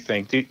 what do you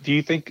think? Do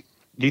you think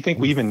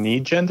we even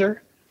need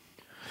gender?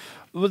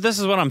 Well, this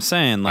is what I'm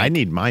saying. Like, I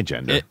need my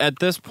gender. at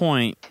this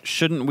point,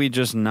 shouldn't we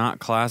just not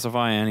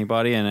classify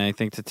anybody? And I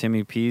think to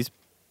Timmy P's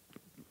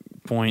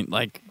point,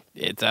 like,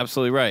 it's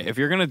absolutely right. If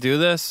you're going to do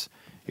this,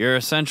 you're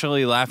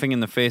essentially laughing in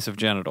the face of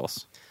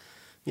genitals.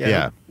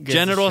 Yeah. who gives a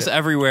Genitals shit?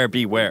 everywhere,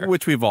 beware.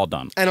 Which we've all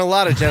done. And a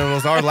lot of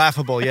genitals are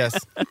laughable, yes.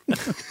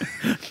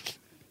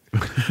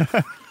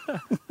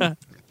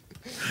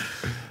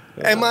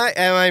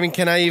 I mean,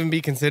 can I even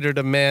be considered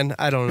a man?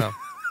 I don't know.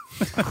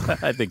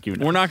 I think you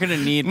know. We're not going to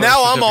need birth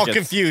Now I'm all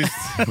certificates.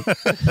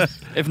 confused.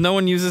 If no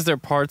one uses their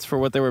parts for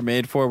what they were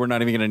made for, we're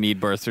not even going to need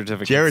birth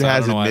certificates. Jared So I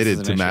has don't know why this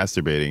admitted is to an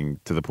issue. masturbating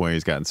to the point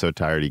he's gotten so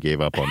tired he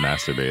gave up on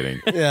masturbating,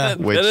 Yeah.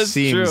 which That is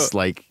seems true.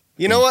 like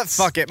You know what?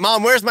 Fuck it.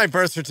 Mom, where's my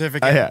birth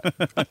certificate?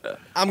 Yeah.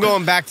 I'm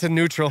going back to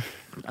neutral.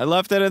 I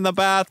left it in the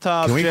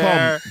bathtub.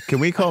 Can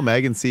we Jer. call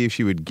Meg and see if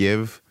she would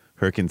give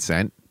her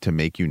consent to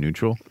make you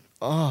neutral?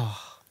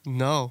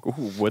 No.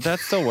 Ooh, would that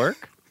still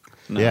work?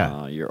 No,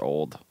 Yeah. you're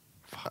old.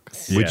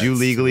 Would Yeah, you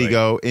it's legally like-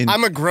 go in?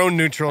 I'm a grown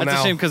neutral That's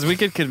now. a shame because we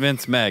could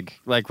convince Meg,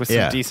 like with some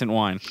Yeah. decent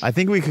wine. I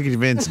think we could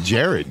convince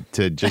Jared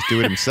to just do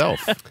it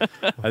himself I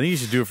think you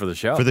should do it for the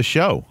show. for the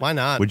show. Why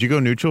not? Would you go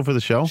neutral for the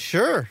show?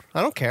 Sure.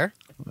 I don't care.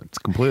 It's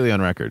completely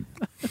on record.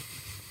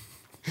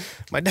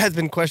 My dad's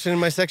been questioning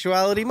my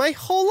sexuality my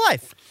whole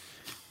life.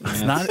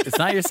 It's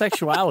not your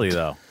sexuality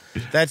though.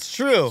 That's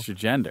true. It's your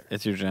gender.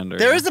 It's your gender.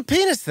 There is a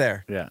penis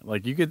there. Yeah,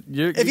 like you could.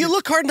 If you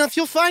look hard enough,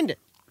 you'll find it.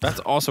 That's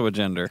also a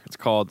gender. It's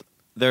called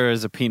there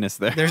is a penis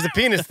there. There's a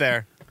penis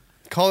there.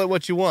 Call it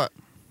what you want.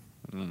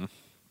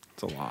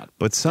 It's a lot.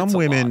 But some It's a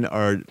women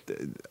are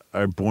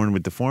born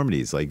with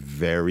deformities, like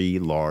very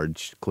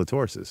large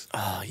clitorises.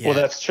 Oh, yeah. Well,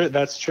 that's true.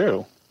 That's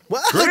true.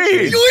 Well,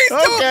 Agreed. we still,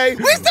 Okay.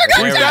 we still got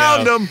We There we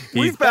found go. them.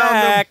 We He's found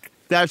back. them.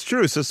 That's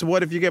true. So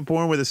what if you get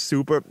born with a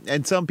super?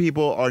 And some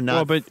people are not.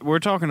 Well, but we're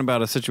talking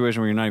about a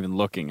situation where you're not even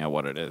looking at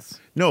what it is.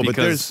 no,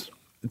 Because-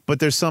 but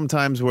there's some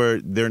times where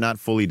they're not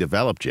fully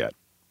developed yet,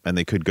 and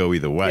they could go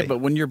either way. Yeah, but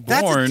when you're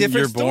That's a born, different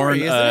you're story, born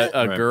isn't it?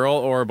 a Right. girl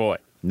or a boy.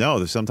 no,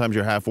 there's sometimes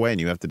you're halfway,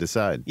 and you have to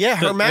decide. Yeah,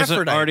 There's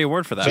hermaphrodite. already a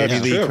word for that. Jamie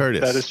That's Lee true.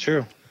 Curtis. That is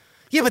true.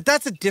 Yeah, but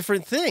that's a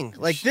different thing.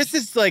 Like, this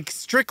is like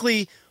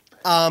strictly.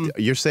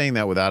 You're saying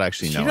that without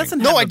actually She knowing. doesn't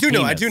No, have I a do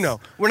know. I penis. do know.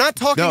 We're not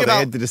talking No, they about.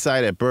 had to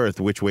decide at birth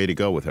which way to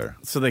go with her.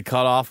 So they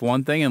cut off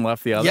one thing and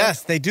left the other.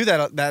 Yes, they do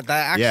that. That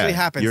actually yeah,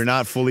 happens. You're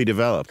not fully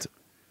developed.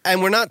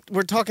 And we're not.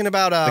 We're talking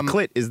about. The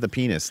clit is the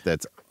penis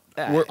that's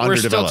We're still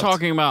underdeveloped.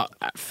 talking about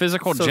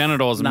physical So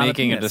genitals not a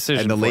making a penis.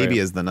 decision. and the for you.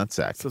 labia is the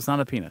nutsack. So it's not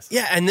a penis.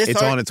 Yeah, and this.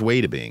 It's on its way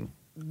to being.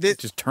 This, It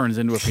just turns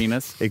into a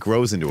penis. It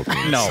grows into a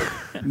penis.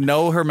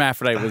 No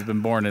hermaphrodite has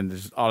been born and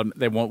just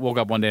they woke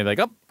up one day and like,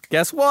 oh,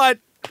 guess what?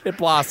 It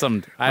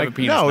blossomed. I have a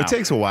penis No, now. it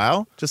takes a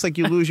while. Just like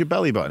you lose your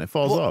belly button, it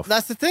falls well, off.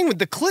 that's the thing with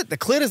the clit. The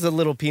clit is a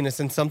little penis,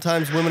 and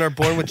sometimes women are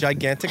born with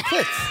gigantic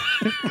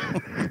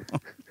clits.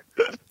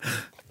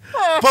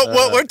 But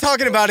what we're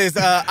talking about is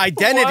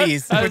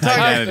identities. We're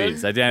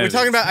Identities. We're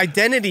talking about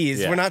identities.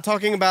 Yeah. We're not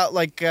talking about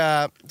like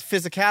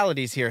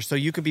physicalities here. So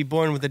you could be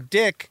born with a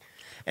dick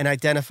and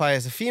identify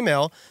as a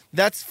female.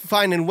 That's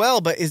fine and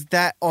well, but is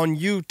that on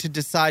you to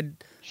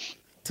decide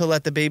to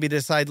let the baby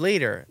decide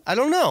later? I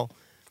don't know.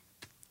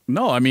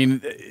 No, I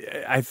mean,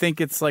 I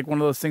think it's like one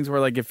of those things where,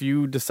 like, if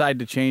you decide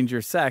to change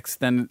your sex,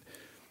 then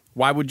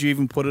why would you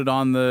even put it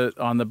on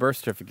the birth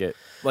certificate?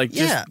 Like,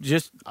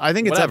 just I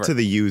think it's whatever. up to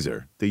the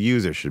user. The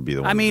user should be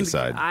the one I mean, to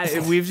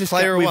decide. we've just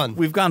Player one.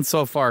 We've gone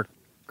so far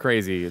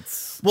crazy.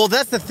 It's Well,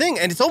 that's the thing,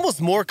 and it's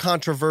almost more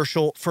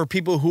controversial for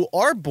people who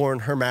are born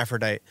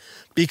hermaphrodite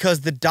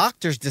because the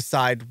doctors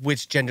decide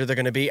which gender they're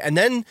going to be, and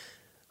then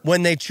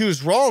when they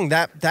choose wrong,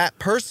 that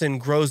person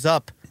grows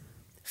up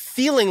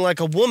feeling like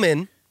a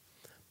woman,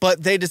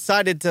 but they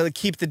decided to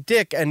keep the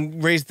dick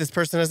and raise this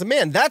person as a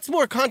man. That's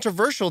more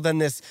controversial than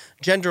this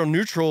gender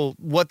neutral,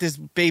 what this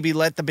baby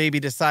let the baby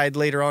decide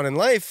later on in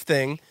life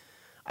thing.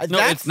 No,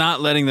 it's not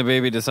letting the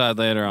baby decide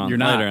later on. You're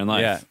not, later in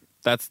life. yeah.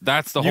 That's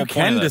the whole you point.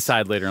 can of this.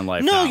 decide later in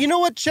life. No, now. you know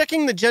what?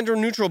 Checking the gender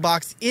neutral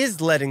box is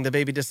letting the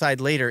baby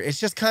decide later. It's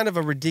just kind of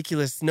a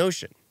ridiculous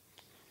notion.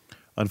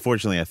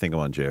 Unfortunately, I think I'm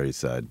on Jerry's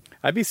side.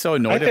 I'd be so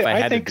annoyed if I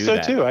had to think do so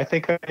that. too. I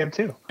think I am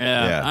too.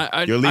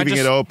 Yeah, You're leaving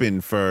it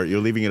open for.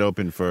 It's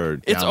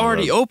down the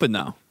already road. open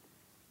though.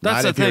 That's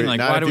Not the if you're- thing. Like,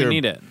 not why if do we you're-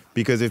 need it?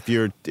 Because if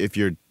you're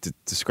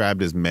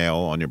described as male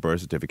on your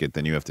birth certificate,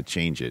 then you have to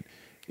change it.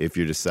 If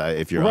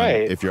you're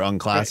Right. if you're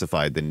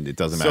unclassified, then it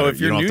doesn't matter. So if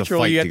you're you don't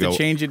neutral, have you to have fight to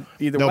change it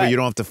either No, way. but you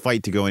don't have to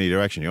fight to go any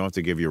direction. You don't have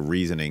to give your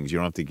reasonings. You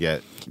don't have to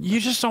get. You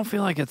just don't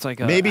feel like it's like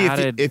a Maybe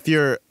added. if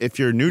you're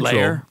neutral,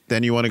 layer.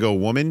 then you want to go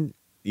woman.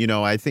 You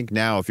know, I think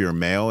now if you're a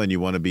male and you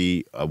want to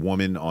be a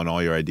woman on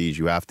all your IDs,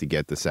 you have to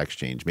get the sex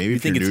change. Maybe You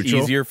if think you're it's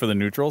neutral, easier for the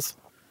neutrals?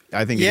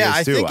 I think Yeah, it I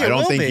is too. think it I don't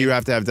will think be. you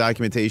have to have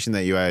documentation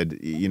that you had,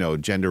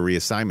 gender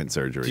reassignment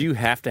surgery. Do you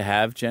have to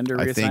have gender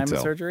I think reassignment so.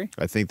 surgery?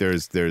 I think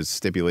there's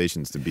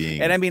stipulations to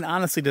being. And I mean,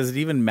 honestly, does it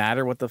even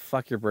matter what the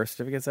fuck your birth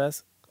certificate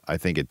says? I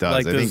think it does.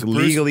 Like, I does think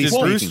legally does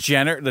speaking, Bruce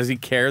Jenner, does he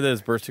care that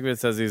his birth certificate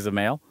says he's a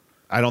male?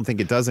 I don't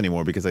think it does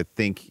anymore because I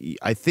think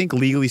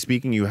legally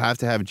speaking, you have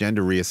to have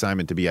gender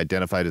reassignment to be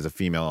identified as a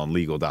female on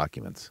legal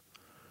documents.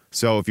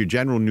 So if you're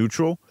gender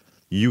neutral,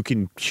 you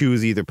can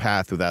choose either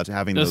path without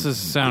having. This is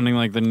sounding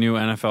like the new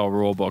NFL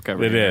rule book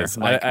every It year. is.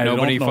 Like, I don't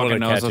nobody know what fucking the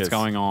knows catch what's is.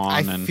 going on. I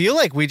and feel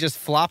like we just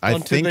flopped I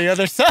onto think- the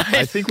other side.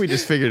 I think we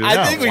just figured it I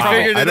out. think we Wow.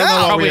 figured I it don't know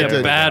out. why probably we a had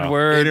to- bad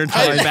word,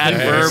 Intertwine. bad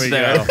There verb we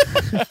there. go.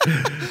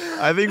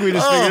 I think we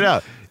just figured it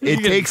out. It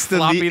can takes the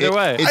flop either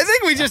way. I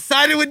think we just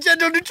sided with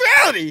gender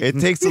neutrality. It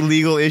takes the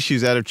legal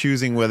issues out of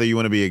choosing whether you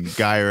want to be a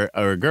guy or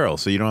a girl,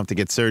 so you don't have to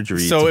get surgery.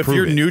 So to if prove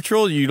you're it.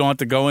 neutral, you don't have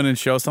to go in and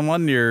show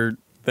someone your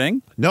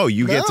thing? No,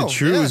 you get to No,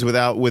 choose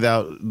yeah.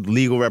 without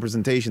legal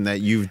representation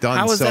that you've done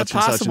How is that such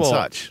and such possible? and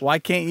such. Why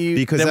can't you?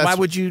 Because then why that's-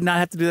 would you not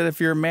have to do that if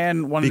you're a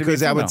man wanting Because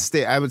to be a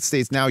female? I would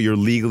state now you're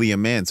legally a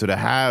man, so to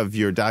have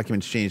your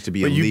documents changed to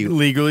be But a you'd legal.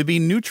 legally be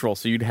neutral,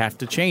 so you'd have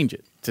to change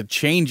it. To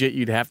change it,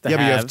 you'd have to Yeah,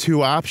 but have. you have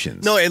two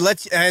options. No, it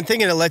lets. I'm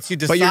thinking it lets you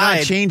decide. but you're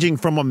not changing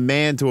from a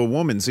man to a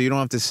woman, so you don't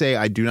have to say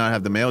I do not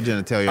have the male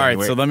genitalia. All right,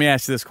 anywhere." so let me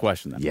ask you this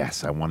question then.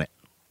 yes, I want it.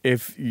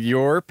 If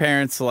your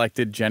parents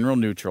selected general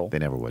neutral, They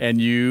never would. and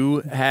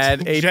you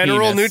had a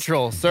general penis,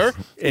 neutral, sir.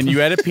 and you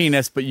had a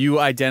penis, but you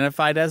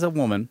identified as a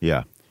woman,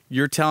 Yeah,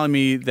 you're telling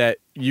me that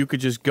you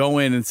could just go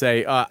in and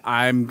say,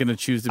 I'm going to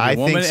choose to be I a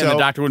woman, think and the so.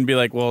 doctor wouldn't be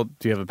like, well,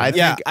 do you have a penis?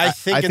 Yeah, I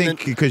think in the-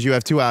 because you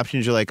have two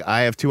options. You're like,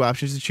 I have two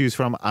options to choose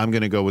from. I'm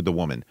going to go with the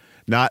woman.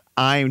 Not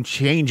I'm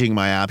changing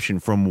my option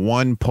from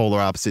one polar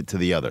opposite to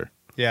the other.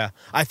 Yeah,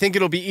 I think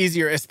it'll be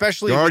easier,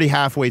 especially. You're already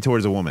halfway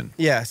towards a woman.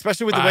 Yeah,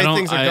 especially with the way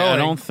things are going. I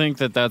don't think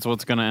that's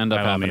what's going to end up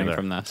I don't happening either.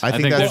 from this. I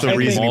think that's there's the gonna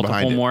be reasoning multiple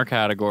behind it. more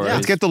categories.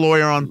 Let's get the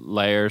lawyer on.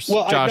 layers.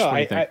 Well, Josh, I,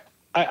 what do you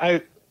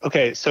think?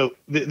 okay. So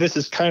this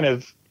is kind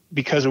of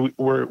because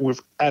we're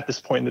at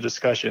this point in the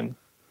discussion,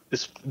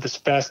 this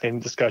fascinating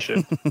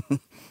discussion.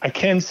 I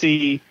can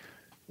see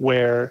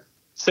where,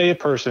 say, a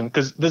person,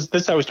 because this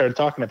is how we started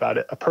talking about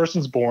it. A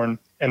person's born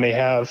and they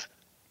have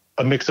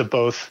a mix of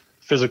both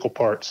physical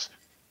parts,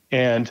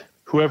 and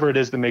whoever it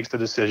is that makes the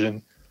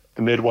decision,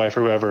 the midwife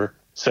or whoever,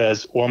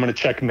 says, "Well, I'm going to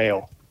check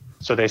male,"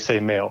 so they say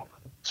male.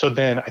 So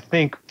then I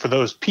think for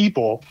those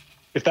people,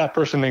 if that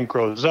person then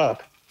grows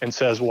up and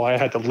says, well, I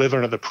had to live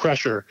under the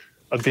pressure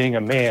of being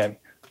a man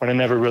when I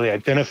never really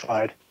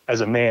identified as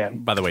a man.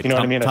 By the way, you know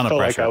what I mean? I ton of felt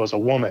like pressure. I was a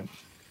woman.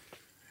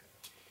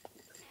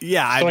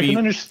 Yeah, So I I can mean,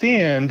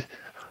 understand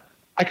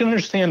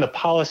the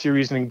policy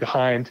reasoning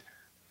behind,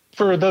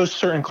 for those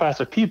certain class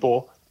of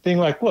people, being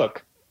like,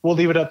 look, we'll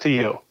leave it up to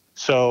you.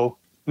 So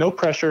no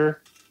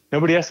pressure.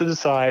 Nobody has to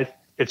decide.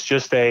 It's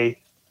just a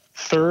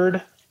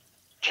third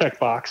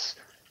checkbox.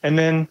 And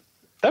then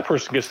that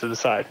person gets to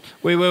decide.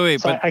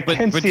 Wait. So I But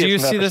can do see it you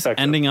from that see this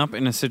perspective. ending up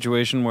in a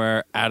situation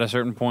where at a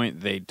certain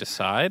point they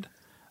decide?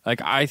 Like,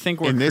 I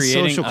think we're In this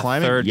creating social a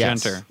climate, third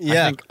yes. gender.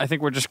 Yeah. I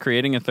think we're just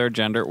creating a third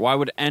gender. Why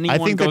would anyone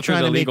think go they're through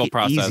trying the to make legal it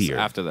process easier.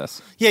 after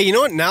this? Yeah, you know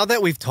what? Now that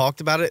we've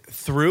talked about it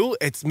through,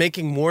 it's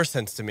making more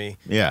sense to me.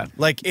 Yeah.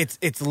 Like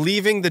it's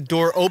leaving the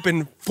door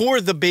open for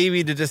the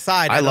baby to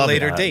decide I at a love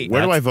later it. date.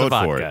 Where do I That's the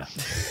vote for vodka.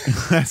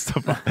 it? That's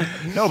the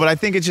no, but I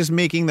think it's just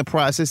making the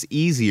process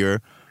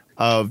easier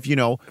of,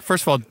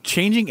 First of all,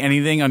 changing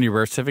anything on your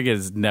birth certificate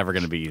is never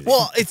going to be easy.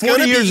 Well, it's 40 going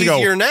to be years ago,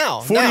 easier now.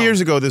 40 Now. years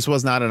ago, this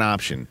was not an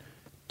option.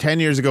 10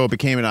 years ago, it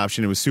became an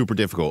option. It was super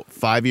difficult.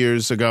 5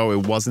 years ago,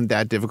 it wasn't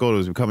that difficult. It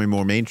was becoming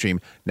more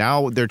mainstream.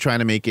 Now they're trying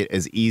to make it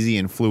as easy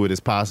and fluid as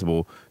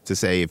possible to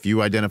say, if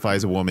you identify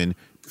as a woman,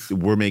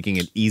 we're making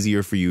it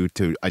easier for you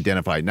to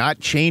identify. Not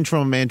change from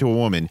a man to a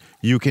woman.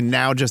 You can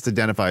now just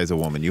identify as a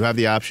woman. You have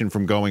the option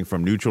from going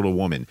from neutral to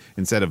woman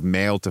instead of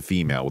male to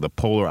female, the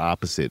polar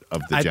opposite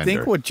of the gender. I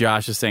think what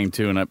Josh is saying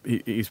too, and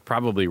he's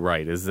probably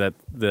right, is that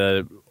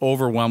the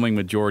overwhelming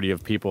majority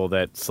of people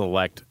that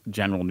select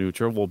gender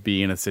neutral will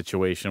be in a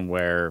situation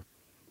where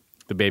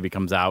the baby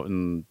comes out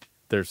and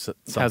there's Has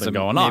something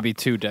going on. maybe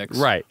two dicks.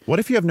 Right. What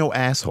if you have no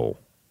asshole?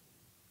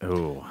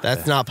 Ooh,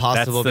 That's not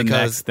possible That's the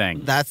because next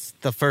thing. that's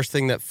the first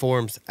thing that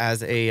forms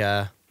as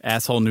a.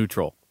 Asshole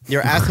neutral.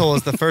 Your asshole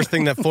is the first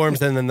thing that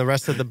forms, and then the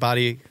rest of the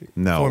body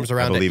No, forms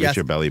around I believe it. it's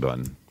your belly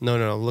button.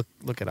 No.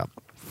 Look it up.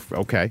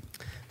 Okay.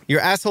 Your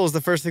asshole is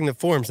the first thing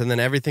that forms, and then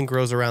everything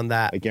grows around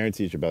that. I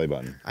guarantee it's your belly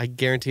button. I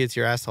guarantee it's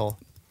your asshole.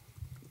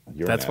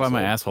 You're That's an why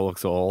my asshole. asshole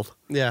looks so old.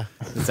 Yeah,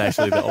 It's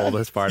actually the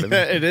oldest part of me.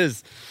 it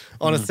is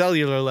on a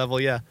cellular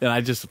level. Yeah, And I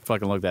just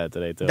fucking looked at it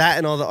today too. that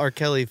and all the R.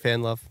 Kelly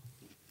fan love.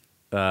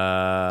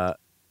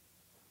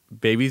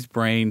 Baby's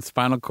brain,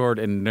 spinal cord,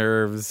 and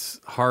nerves,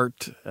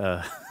 heart.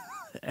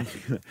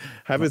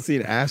 Haven't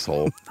seen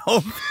asshole.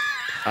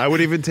 I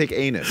would even take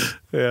anus.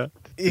 Yeah.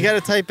 You got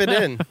to type it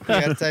in.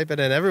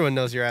 Everyone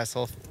knows your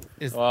asshole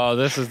is. Well,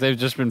 they've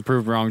just been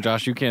proved wrong,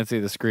 Josh. You can't see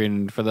the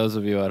screen. For those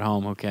of you at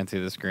home who can't see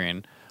the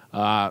screen,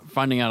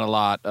 finding out a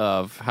lot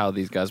of how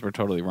these guys were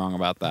totally wrong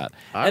about that.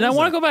 And I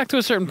want to go back to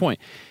a certain point.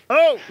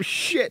 Oh,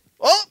 shit.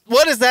 Oh,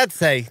 what does that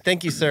say?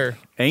 Thank you, sir.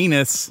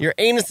 Anus. Your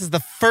anus is the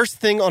first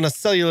thing on a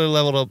cellular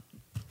level to.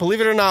 Believe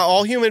it or not,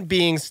 all human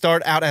beings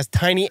start out as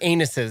tiny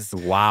anuses.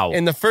 Wow.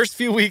 In the first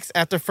few weeks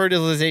after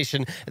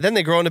fertilization, and then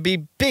they grow on to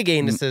be big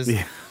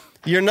anuses.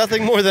 You're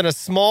nothing more than a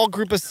small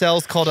group of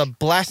cells called a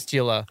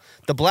blastula.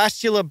 The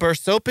blastula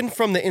bursts open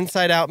from the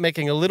inside out,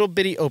 making a little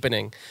bitty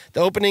opening. The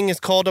opening is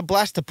called a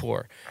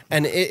blastopore,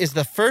 and it is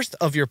the first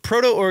of your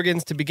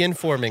proto-organs to begin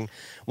forming.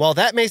 While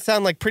that may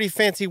sound like a pretty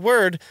fancy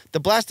word,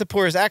 the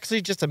blastopore is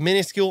actually just a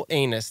minuscule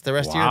anus. The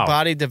rest of your Wow.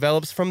 body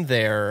develops from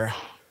there.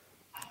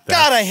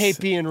 God, I hate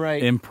being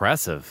right.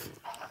 Impressive.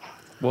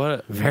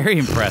 What? Very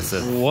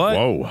impressive. What?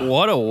 Whoa.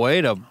 What a way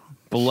to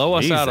blow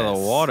us out of the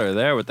Jesus. water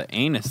there with the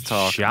anus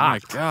talk.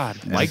 Shocked. Oh my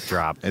God. Mic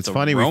drop. It's The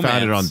funny we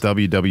found it on romance.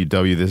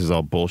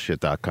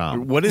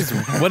 www.thisisallbullshit.com. What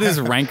is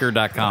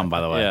ranker.com,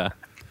 by the way? Yeah.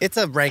 It's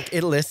a rank.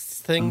 It lists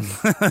things.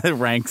 It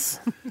ranks.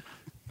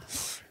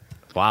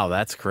 Wow,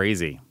 that's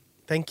crazy.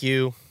 Thank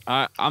you.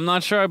 I'm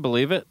not sure I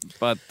believe it,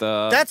 but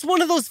That's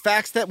one of those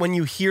facts that when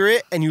you hear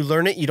it and you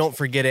learn it, you don't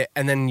forget it,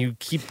 and then you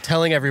keep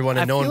telling everyone,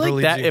 and I no one feel like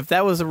believes that, you. if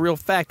that was a real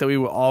fact, that we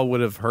all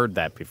would have heard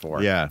that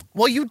before. Yeah.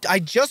 Well, I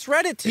just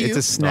read it to you. It's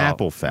a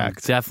Snapple Oh,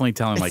 fact. Definitely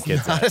telling my It's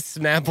kids not that. a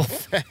Snapple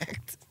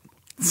fact.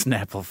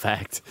 Snapple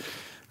fact.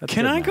 That's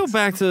can good, I go Max.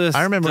 back to this?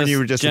 I remember when this you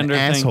were just an gender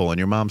thing? asshole in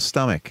your mom's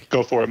stomach.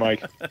 Go for it,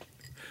 Mike.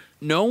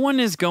 No one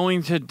is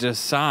going to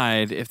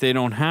decide if they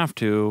don't have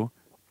to,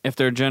 if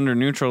they're gender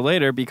neutral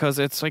later, because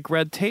it's like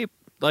red tape.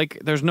 Like,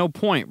 there's no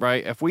point,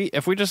 right? If we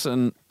just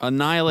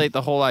annihilate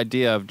the whole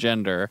idea of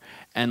gender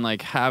and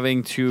like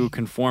having to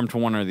conform to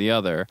one or the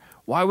other,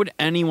 why would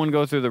anyone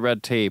go through the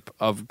red tape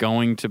of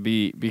going to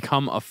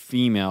become a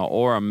female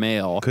or a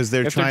male Because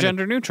they're if trying they're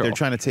gender to, neutral? They're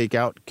trying to take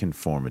out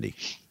conformity.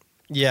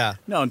 Yeah.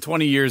 No, in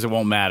 20 years, it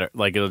won't matter.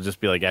 Like, it'll just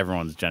be like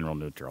everyone's gender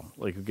neutral.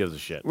 Like, who gives a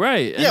shit?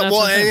 Right. Yeah, that's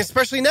well, the and thing.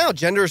 especially now,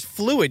 gender is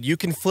fluid. You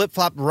can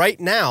flip-flop right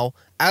now.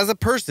 As a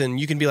person,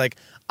 you can be like,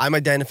 I'm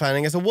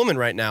identifying as a woman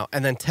right now.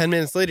 And then 10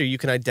 minutes later, you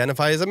can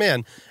identify as a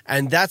man.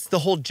 And that's the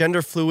whole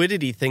gender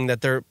fluidity thing that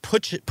they're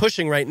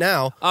pushing right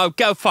now. Oh,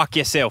 go fuck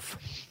yourself.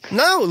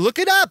 No, look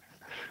it up.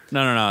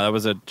 No. That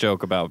was a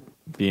joke about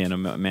being a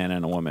man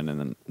and a woman in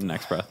the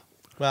next breath.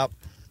 Well,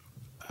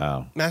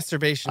 Oh.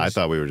 masturbation. I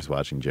thought we were just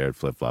watching Jared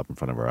flip flop in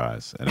front of our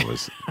eyes, and it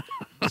was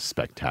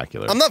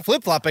spectacular. I'm not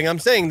flip-flopping. I'm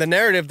saying the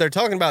narrative they're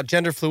talking about,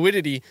 gender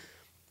fluidity,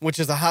 which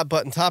is a hot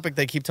button topic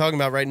they keep talking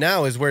about right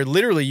now, is where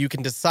literally you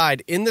can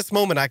decide in this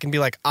moment, I can be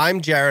like,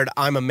 I'm Jared,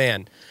 I'm a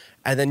man.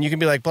 And then you can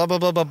be like, blah, blah,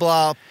 blah, blah,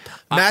 blah,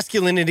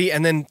 masculinity.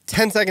 And then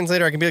 10 seconds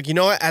later, I can be like, you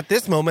know what? At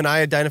this moment,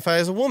 I identify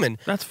as a woman.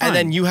 That's fine. And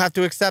then you have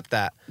to accept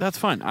that. That's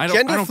fine. I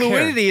Gender don't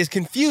fluidity care. is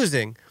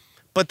confusing.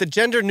 But the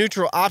gender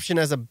neutral option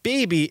as a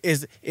baby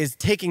is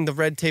taking the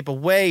red tape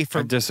away I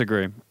from.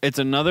 disagree. It's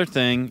another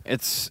thing.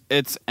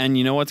 And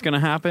you know what's going to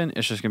happen?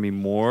 It's just going to be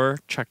more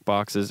check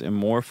boxes and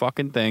more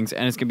fucking things,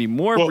 and it's going to be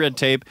more red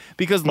tape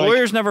because Mike,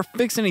 lawyers never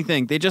fix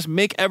anything. They just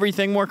make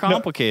everything more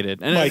complicated.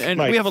 And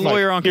Mike, we have a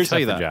lawyer on to here's tell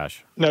you that.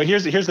 Josh. No,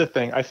 here's the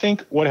thing. I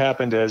think what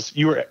happened is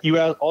you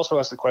also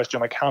asked the question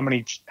like how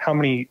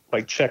many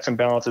like checks and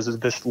balances does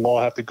this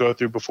law have to go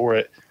through before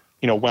it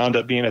wound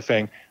up being a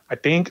thing. I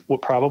think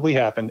what probably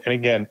happened, and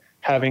again,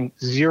 having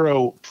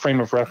zero frame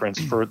of reference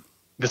for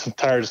this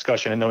entire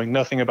discussion and knowing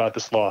nothing about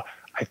this law,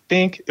 I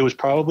think it was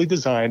probably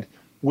designed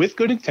with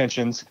good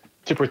intentions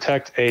to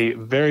protect a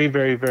very,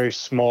 very, very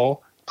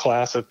small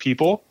class of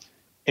people.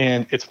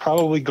 And it's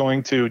probably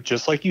going to,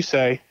 just like you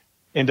say,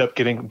 end up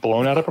getting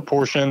blown out of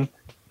proportion,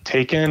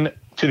 taken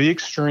to the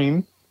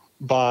extreme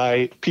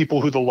by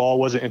people who the law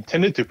wasn't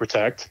intended to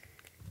protect.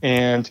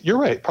 And you're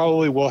right,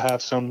 probably will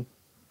have some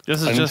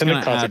This is just going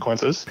unintended to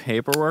consequences.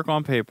 paperwork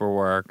on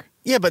paperwork.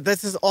 Yeah, but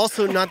this is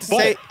also not to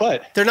say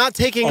But they're not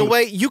taking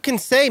away. You can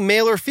say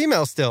male or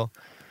female still.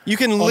 You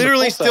can the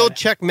literally plus still side-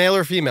 check male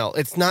or female.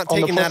 It's not on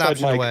the taking plus that side,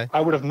 option Mike, away. I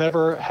would have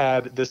never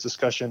had this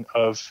discussion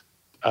of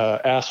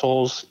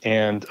assholes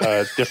and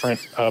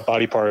different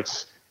body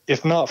parts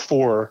if not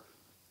for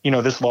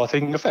this law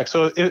taking effect.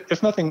 So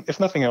if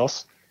nothing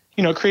else,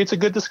 it creates a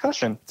good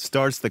discussion.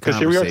 Starts the Because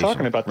here conversation. we are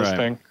talking about this Right.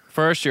 thing.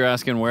 First, you're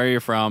asking where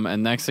you're from,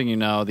 and next thing you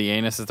know, the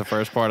anus is the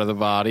first part of the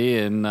body,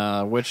 and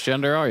which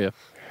gender are you?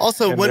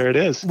 Also, And there it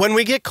is. when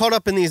we get caught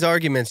up in these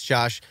arguments,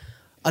 Josh,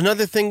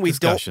 another thing we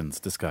don't.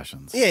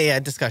 Discussions. Yeah,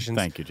 discussions.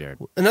 Thank you, Jared.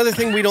 Another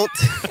thing we don't.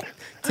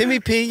 Timmy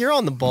P, you're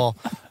on the ball.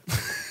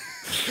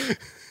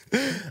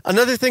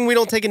 Another thing we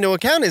don't take into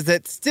account is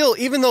that still,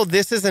 even though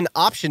this is an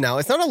option now,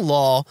 it's not a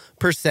law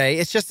per se.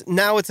 It's just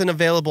now it's an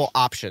available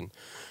option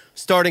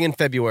starting in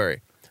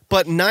February.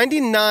 But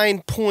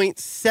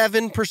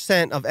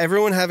 99.7% of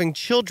everyone having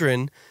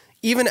children,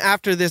 even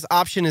after this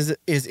option is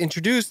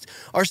introduced,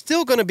 are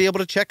still going to be able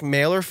to check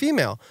male or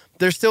female.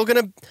 They're still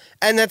going to,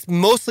 and that's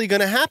mostly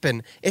going to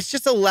happen. It's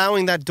just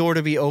allowing that door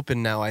to be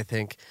open now, I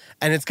think.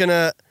 And it's going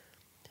to,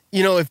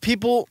 if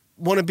people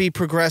want to be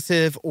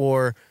progressive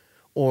or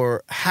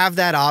have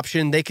that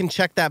option, they can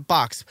check that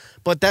box.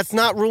 But that's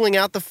not ruling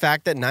out the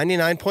fact that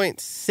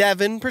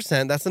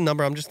 99.7%, that's the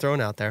number I'm just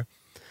throwing out there,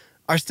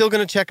 are still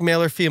going to check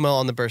male or female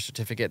on the birth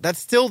certificate. That's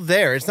still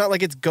there. It's not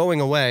like it's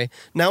going away.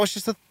 Now it's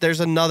just there's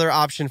another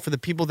option for the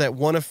people that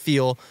want to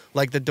feel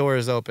like the door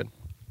is open.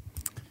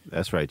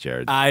 That's right,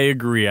 Jared. I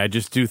agree. I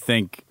just do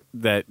think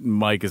that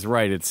Mike is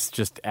right. It's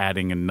just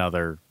adding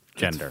another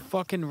gender. It's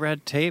fucking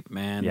red tape,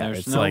 man. Yeah, There's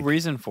it's no like-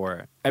 reason for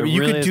it. I mean, There you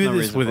really could is do no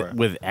this reason for it.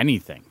 with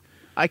anything.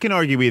 I can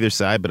argue either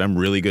side, but I'm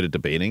really good at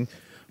debating.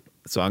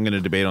 So I'm going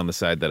to debate on the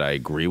side that I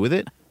agree with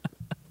it,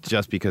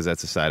 just because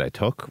that's the side I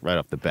took right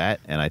off the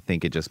bat. And I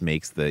think it just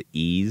makes the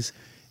ease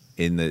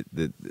in the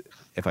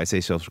if I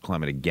say social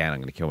climate again, I'm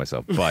going to kill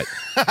myself. But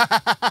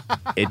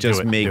it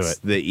just makes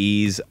the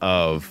ease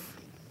of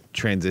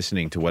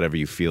transitioning to whatever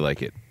you feel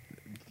like it,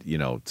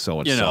 so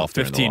much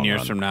softer. in the 15 long years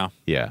run. from now.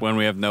 Yeah. When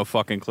we have no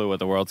fucking clue what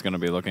the world's going to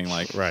be looking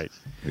like. Right.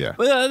 Yeah.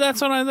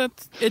 But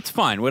it's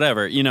fine,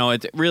 whatever.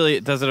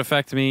 It does it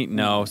affect me?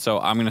 No. So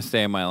I'm going to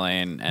stay in my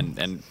lane and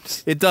It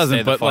stay doesn't,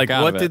 the but fuck like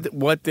out of it.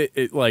 what did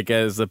it, like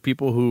as the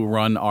people who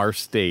run our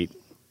state,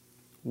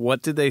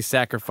 what did they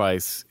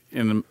sacrifice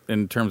in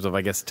terms of,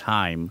 I guess,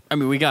 time I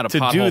mean, we got a to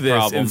pothole do this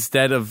problem,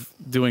 instead of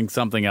doing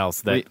something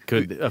else that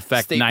could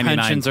affect state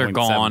pensions are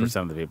gone.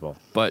 99.7% of the people?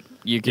 but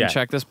you can Yeah.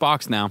 check this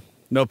box now.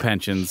 No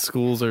pensions.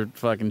 Schools are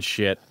fucking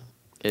shit.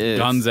 It's-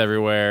 Guns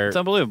everywhere. It's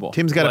unbelievable.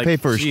 Tim's got to Like, pay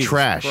for his Jesus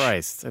trash.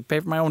 Christ. I pay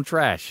for my own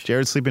trash.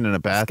 Jared's sleeping in a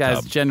This bathtub.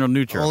 guy's general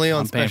neutral. Only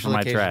on I'm paying for special my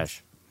occasions.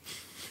 trash.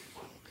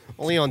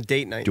 Only on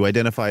date night. Do you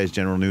identify as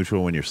general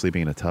neutral when you're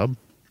sleeping in a tub?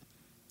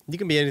 You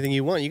can be anything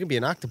you want. You can be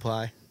an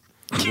octopi.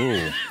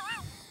 Ooh.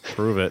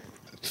 Prove it.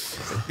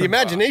 The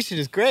imagination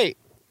is great.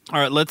 All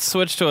right, let's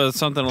switch to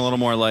something a little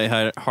more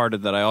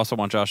lighthearted that I also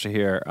want Josh to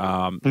hear. Can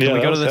Yeah, we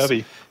that go was to this?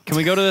 heavy. Can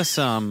we go to this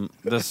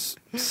this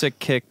sick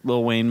kick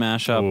Lil Wayne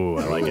mashup? Ooh,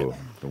 I like it. Ooh,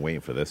 been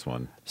waiting for this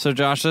one. So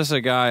Josh, this is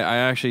a guy I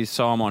actually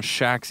saw him on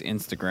Shaq's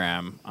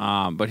Instagram,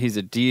 but he's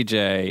a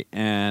DJ,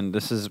 and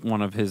this is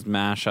one of his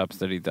mashups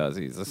that he does.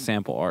 He's a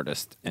sample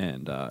artist,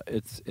 and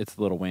it's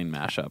Lil Wayne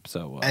mashup.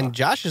 So And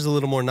Josh is a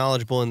little more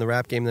knowledgeable in the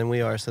rap game than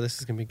we are, so this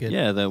is going to be good.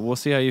 yeah, we'll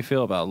see how you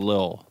feel about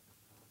Lil.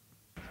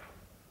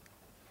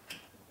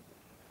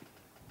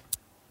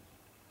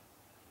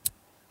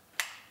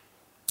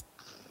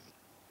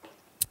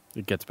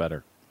 It gets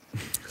better.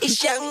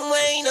 It's Young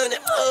Wayne on the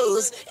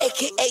O's,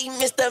 a.k.a.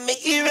 Mr. Make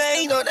It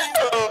Rain on the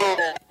O's.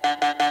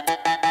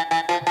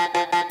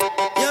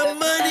 Young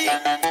Money.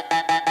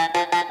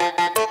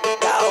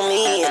 Call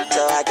me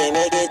until I can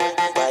make it.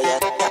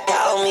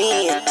 Call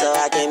me until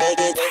I can make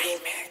it.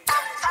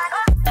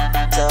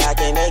 Till I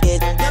can make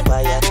it.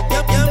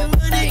 Young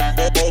Money.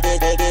 Make it.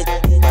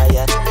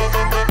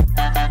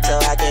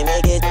 Till I can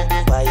make it.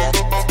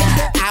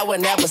 I will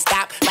never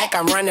stop like a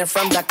I'm running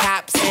from the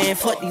cops. And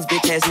fuck these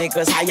bitch ass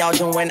niggas, how y'all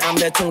doing? I'm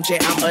the tune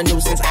shit, I'm a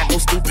nuisance. I go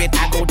stupid,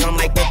 I go dumb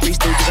like the Three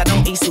Stooges. I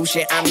don't eat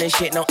sushi, I'm the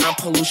shit, no, I'm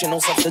pollution, no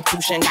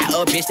substitution. Got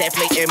a bitch that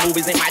play in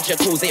movies in my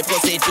jacuzzi,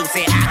 pussy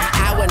juicy.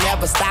 I would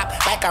never stop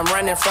like I'm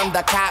running from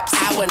the cops.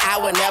 I would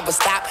never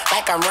stop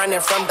like I'm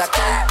running from the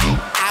cops.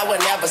 I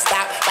would never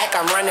stop like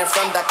I'm running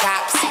from the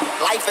cops.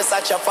 Life is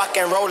such a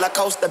fucking roller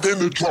coaster.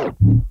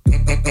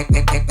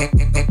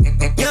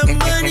 Your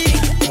money.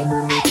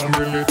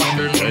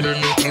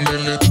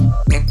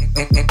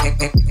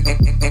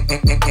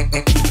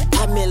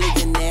 A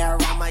millionaire,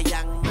 I'm a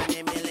young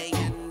money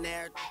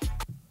millionaire.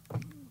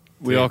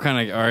 We all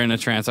kind of are in a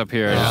trance up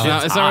here.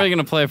 It's not really going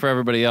to play for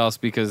everybody else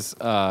because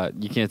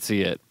you can't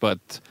see it.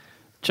 But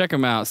check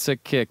him out,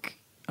 Sick Kick.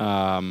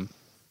 And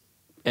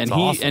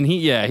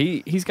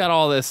he's got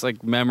all this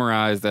like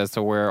memorized as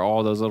to where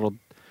all those little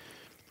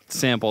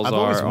samples I've are.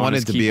 always on wanted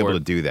his to be able to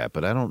keyboard. do that,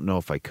 but I don't know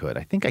if I could.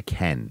 I think I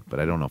can, but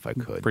I don't know if I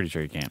could. Pretty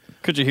sure you can't.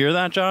 Could you hear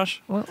that, Josh?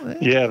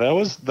 Yeah, that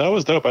was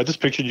dope. I just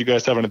pictured you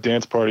guys having a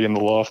dance party in the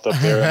loft up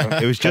there.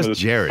 It was just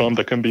Jared. Bummed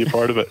I couldn't be a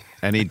part of it.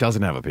 And he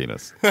doesn't have a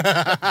penis.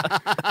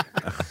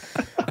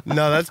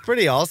 No, that's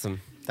pretty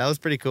awesome. That was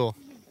pretty cool.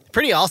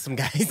 Pretty awesome,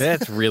 guys.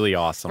 That's really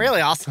awesome.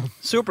 Really awesome.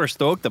 Super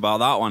stoked about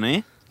that one,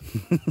 eh?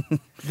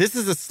 This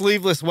is a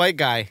sleeveless white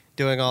guy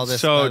doing all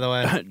this, by the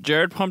way.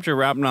 Jared pumped your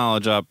rap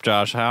knowledge up,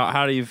 Josh.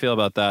 How do you feel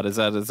about that? Is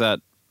that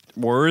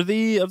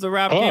worthy of the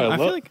rap game? I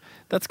feel like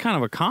that's kind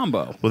of a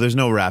combo. Well, there's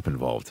no rap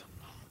involved.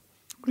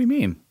 What do you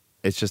mean?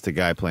 It's just a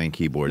guy playing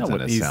keyboards No,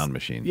 and a he's- sound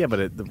machine. Yeah,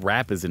 but the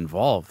rap is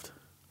involved.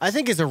 I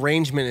think his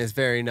arrangement is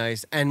very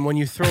nice. And when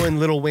you throw in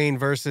Lil Wayne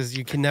verses,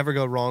 you can never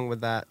go wrong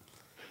with that.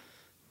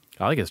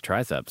 I like his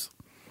triceps.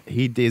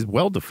 He is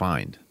well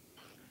defined.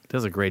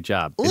 Does a great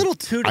job. A little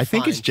too I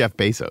think it's defined. Jeff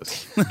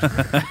Bezos.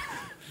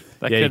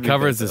 That Yeah, he could be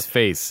covers good, his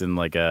face in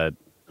like a.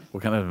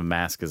 What kind of a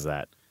mask is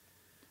that?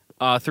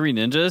 Three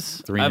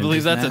Ninjas. Three I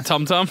believe Ninjas that's mask? a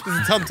Tum Tum.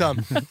 Tum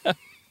Tum.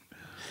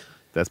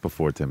 That's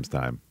before Tim's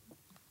time.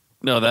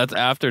 No, that's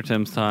after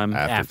Tim's time.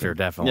 After, Tim.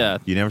 definitely. Yeah,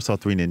 You never saw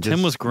Three Ninjas?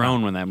 Tim was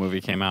grown when that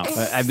movie came out.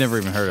 I've never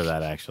even heard of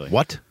that, actually.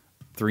 What?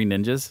 Three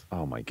Ninjas?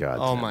 Oh my god.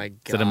 Oh Tim. my God.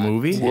 Is it a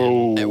movie?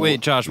 Whoa. Hey, wait,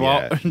 Josh.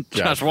 Yeah, Josh,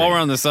 Josh, while three. we're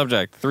on the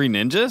subject, Three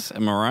Ninjas.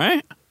 Am I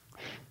right?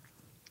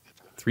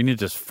 Three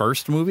Ninjas'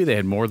 first movie? They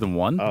had more than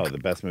one? Oh, the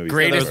best movie.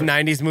 Greatest ever.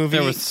 90s movie.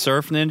 There was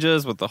Surf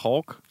Ninjas with the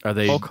Hulk. Are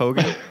they Hulk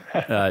Hogan?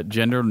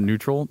 gender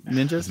neutral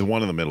ninjas? The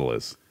one in the middle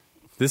is.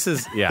 This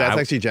is, yeah. That's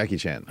I, actually Jackie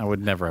Chan. I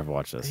would never have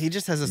watched this. He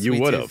just has a You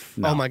sweet would've. tooth.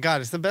 No. Oh my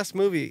God, it's the best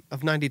movie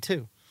of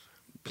 92.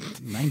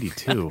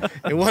 92.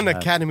 It won an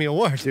Academy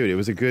Award. Dude, it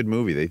was a good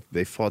movie.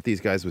 They fought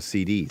these guys with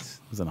CDs.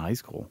 I was in high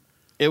school.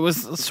 It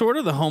was sort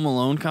of the Home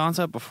Alone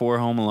concept before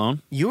Home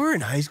Alone. You were in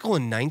high school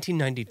in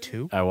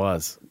 1992? I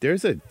was.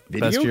 There's a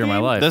video Best year of my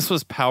game? life. This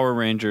was Power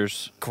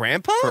Rangers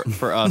Grandpa?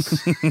 for us.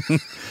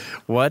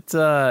 What?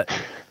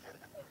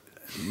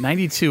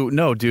 92.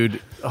 No,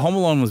 dude. Home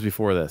Alone was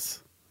before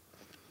this.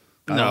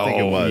 I don't think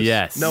it was.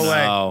 Yes. No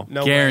way.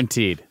 No way.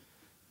 Guaranteed.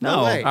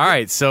 No way. All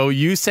right. So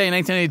you say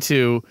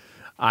 1992.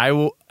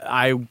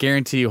 I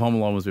guarantee you Home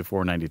Alone was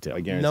before 92. I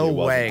guarantee No it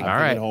wasn't. way. I'm All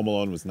thinking right. Home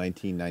Alone was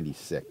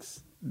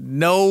 1996.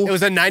 No. It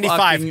was a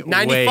 95. fucking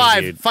 95.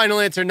 way, dude. Final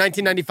answer,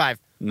 1995.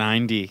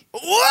 90.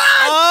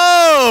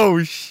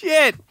 Oh,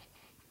 shit.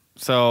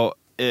 So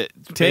it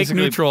Take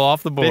basically- neutral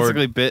off the board.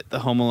 Basically bit the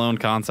Home Alone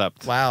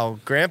concept. Wow,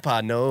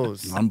 Grandpa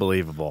knows.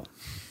 Unbelievable.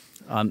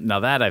 Now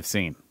that I've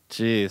seen.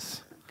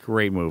 Jeez.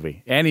 Great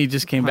movie. And he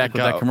just came back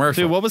with that God.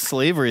 commercial. Dude, what was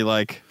slavery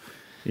like?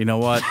 You know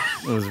what?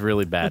 It was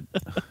really bad.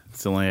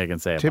 It's the only thing I can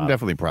say Tim about it.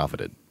 definitely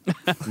profited.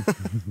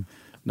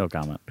 No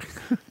comment.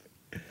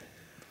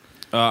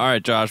 All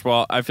right, Josh.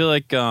 Well, I feel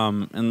like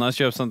unless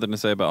you have something to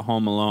say about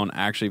Home Alone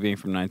actually being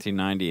from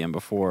 1990 and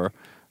before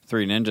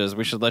Three Ninjas,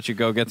 we should let you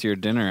go get to your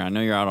dinner. I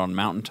know you're out on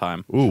mountain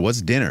time. Ooh,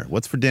 what's dinner?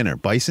 What's for dinner?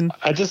 Bison?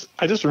 I just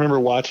remember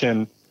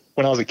watching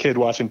when I was a kid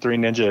watching Three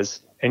Ninjas,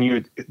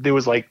 and there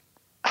was like,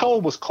 how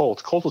old was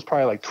Colt? Colt was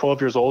probably like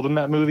 12 years old in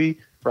that movie.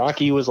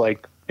 Rocky was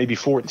like maybe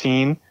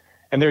 14,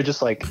 and they're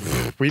just like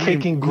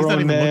kicking he's not grown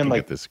even men looking like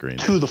at this screen.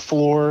 to the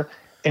floor.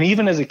 And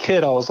even as a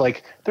kid, I was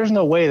like, there's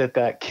no way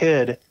that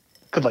kid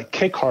could like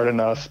kick hard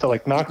enough to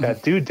like knock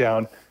that dude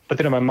down. But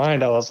then in my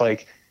mind, I was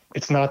like,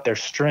 it's not their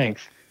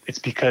strength. It's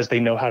because they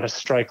know how to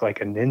strike like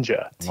a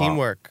ninja.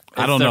 Teamwork.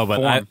 I don't their know, but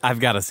form. I've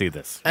got to see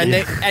this. And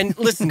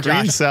listen,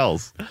 Green Josh,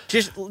 cells.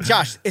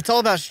 Josh, it's all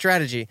about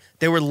strategy.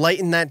 They were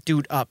lighting that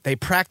dude up. They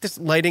practiced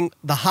lighting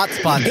the hot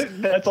spots.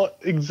 That's all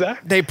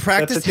exactly. They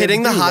practiced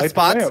hitting the hot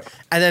spots,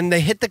 and then they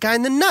hit the guy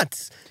in the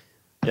nuts.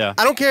 Yeah.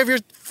 I don't care if you're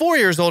 4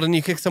 years old and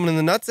you kick someone in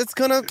the nuts; it's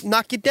gonna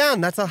knock you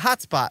down. That's a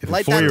hot spot. If a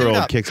Light that dude 4-year-old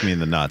up. kicks me in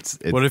the nuts,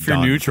 it's What if you're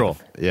done. neutral?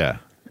 Yeah,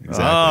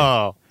 exactly.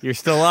 Oh, you're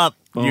still up.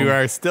 You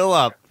are still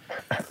up.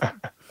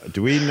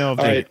 Do we know if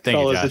All they... right, thank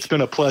you, fellas, Josh. it's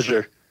been a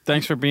pleasure.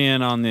 Thanks for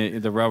being on the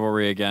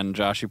Revelry again,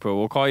 Joshy Poo.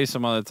 We'll call you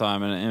some other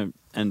time,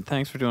 and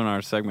thanks for doing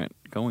our segment,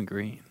 Going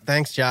Green.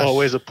 Thanks, Josh.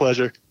 Always a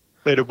pleasure.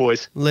 Later,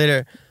 boys.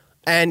 Later.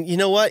 And you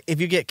know what? If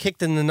you get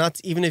kicked in the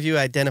nuts, even if you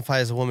identify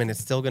as a woman, it's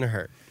still gonna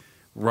hurt.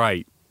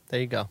 Right. There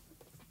you go.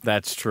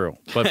 That's true.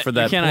 But for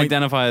that You can't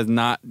identify as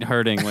not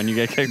hurting when you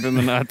get kicked in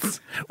the nuts.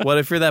 what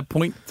if you're that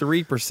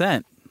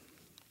 0.3%?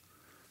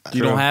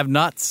 You don't have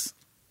nuts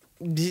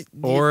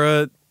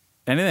or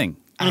anything.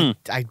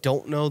 I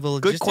don't know the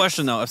logistics. Good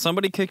question, though. If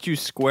somebody kicked you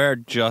square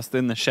just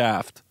in the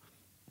shaft,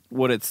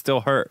 would it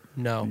still hurt?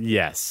 No.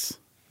 Yes.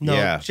 No,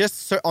 Yeah.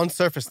 just on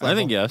surface level. I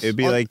think yes. It'd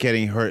be like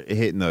getting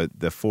hit in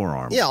the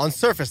forearm. Yeah, on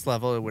surface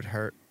level, it would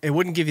hurt. It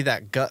wouldn't give you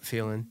that gut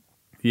feeling.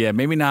 Yeah,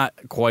 maybe not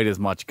quite as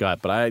much gut,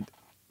 but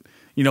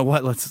you know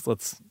what? Let's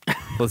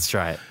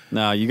try it.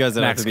 No, you guys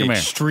would have Max, to be come here.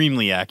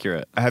 extremely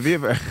accurate. Have you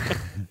ever?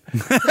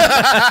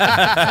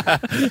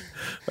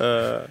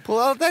 Pull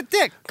out that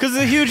dick. Because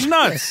the huge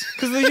nuts.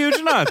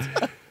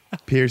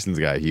 Pearson's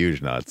got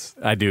huge nuts.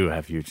 I do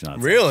have huge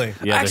nuts. Really? Yeah,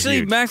 they're Actually,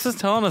 huge. Max was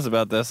telling us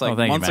about this like Oh,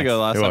 thank you, months Max.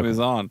 ago. Last You're time he was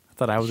on. I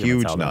thought I was gonna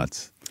Huge tell them.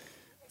 nuts.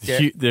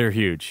 They're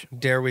huge.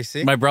 Dare we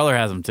see? My brother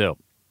has them too.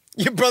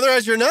 Your brother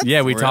has your nuts?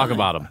 Yeah, we talk Really?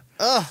 about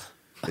them.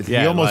 He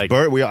almost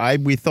burst.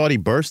 We thought he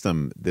burst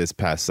them this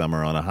past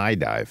summer on a high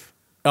dive.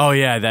 Oh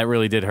yeah, that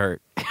really did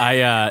hurt.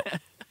 I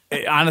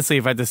honestly,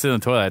 if I had to sit in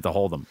the toilet, I had to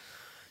hold them.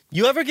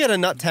 You ever get a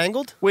nut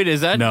tangled? Wait,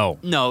 is that No.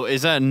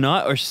 Is that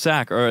nut or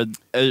sack or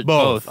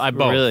Both. both?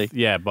 Really?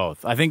 Yeah,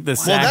 both. I think the Well,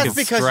 sack that's is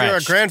because you're a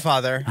stretched.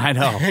 grandfather. I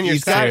know. And you're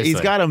He's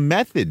Seriously. got a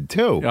method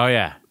too. Oh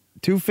yeah.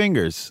 2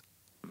 fingers.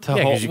 To Yeah,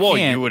 'cause hold, you well,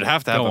 can't you would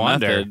have to have go a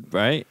under. method,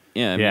 right?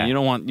 Yeah, I Yeah.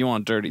 mean, you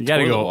want dirty You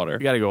gotta toilet go. water. You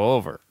gotta go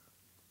over.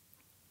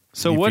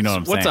 So if you what's know what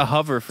I'm what's saying. a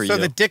hover for So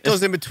you? the dick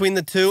goes in between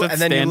the two, is that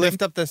and then you standing?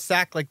 lift up the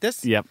sack like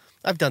this? Yep.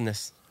 I've done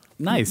this.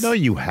 Nice. No,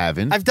 you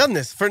haven't. I've done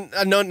this. For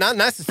no, not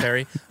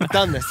necessary. I've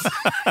done this.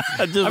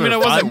 I mean, it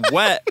wasn't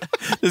wet.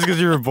 Just because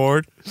you were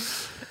bored.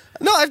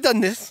 No, I've done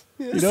this.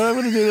 You know what I'm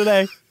gonna do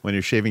today? When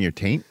you're shaving your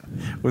taint.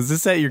 Was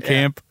this at your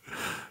camp?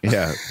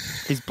 Yeah.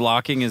 He's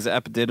blocking his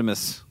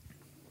epididymis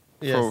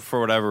Yes. for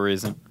whatever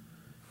reason.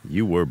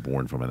 You were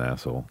born from an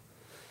asshole.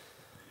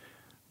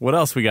 What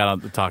else we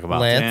got to talk about?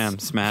 Lance? Damn,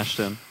 smashed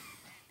him.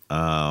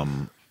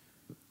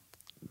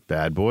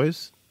 Bad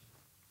Boys.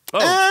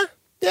 Oh,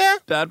 Yeah,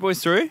 Bad Boys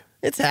 3?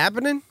 it's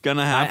happening.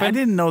 Gonna I happen?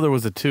 didn't know there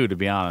was a 2, to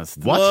be honest.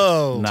 What?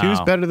 Whoa. No.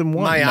 2's better than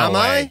 1. Miami?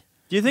 way.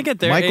 Do you think at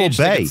their Michael age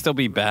they Bay. could still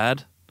be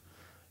bad?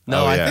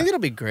 No, Oh, I yeah. think it'll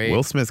be great.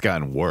 Will Smith's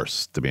gotten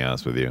worse, to be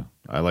honest with you.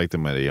 I liked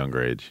him at a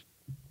younger age.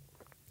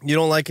 You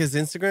don't like his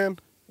Instagram?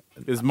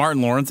 Is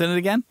Martin Lawrence in it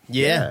again?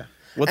 Yeah.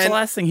 What's And the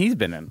last thing he's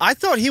been in? I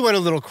thought he went a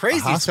little crazy,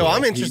 so hospital.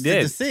 I'm He interested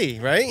did. to see,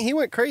 right? He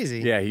went crazy.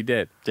 Yeah, he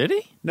did. Did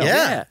he? No,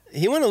 yeah.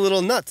 He went a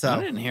little nuts I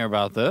out. didn't hear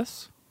about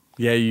this.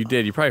 Yeah, you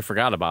did. You probably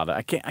forgot about it.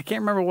 I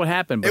can't remember what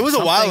happened. But It was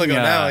a while something,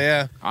 ago now,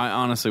 yeah. I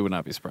honestly would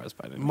not be surprised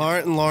by it.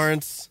 Martin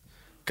Lawrence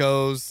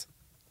goes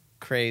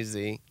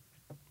crazy.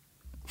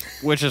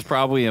 Which is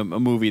probably a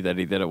movie that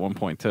he did at one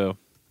point, too.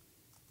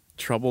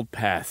 Troubled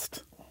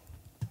past.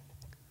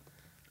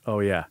 Oh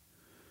yeah,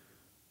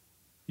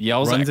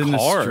 Yells runs at in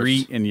cars. the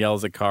street and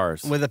yells at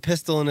cars. With a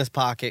pistol in his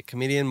pocket,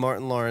 comedian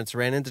Martin Lawrence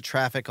ran into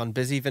traffic on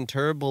busy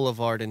Ventura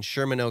Boulevard in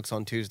Sherman Oaks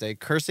on Tuesday,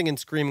 cursing and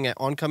screaming at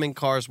oncoming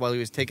cars while he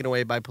was taken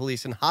away by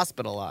police and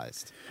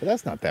hospitalized. But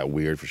that's not that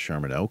weird for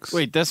Sherman Oaks.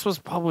 Wait, this was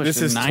published This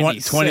in is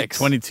 96.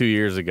 22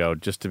 years ago.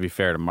 Just to be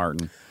fair to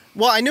Martin,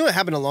 Well, I knew it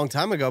happened a long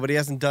time ago, but he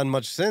hasn't done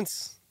much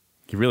since.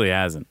 he really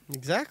hasn't.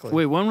 Exactly.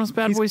 Wait, when was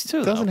Bad Boys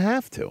 2? Doesn't though?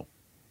 have to.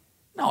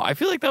 No, I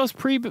feel like that was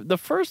the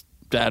first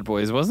Bad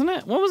Boys, wasn't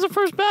it? When was the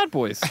first Bad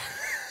Boys?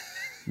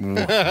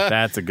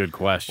 That's a good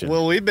question.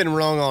 Well, we've been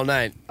wrong all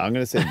night. I'm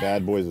going to say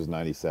Bad Boys was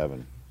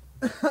 97.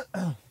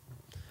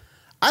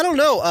 I don't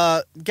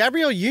know.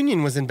 Gabrielle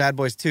Union was in Bad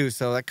Boys too,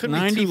 so that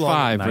couldn't be too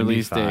long. 95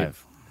 release date.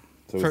 95.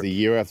 So it was the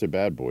year after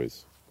Bad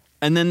Boys.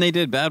 And then they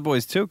did Bad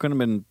Boys 2. Couldn't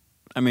have been.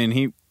 I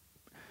mean,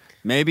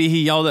 maybe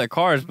he yelled at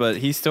cars, but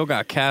he still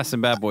got cast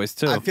in Bad Boys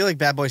 2. I feel like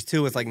Bad Boys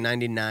 2 was like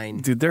 99.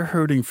 Dude, they're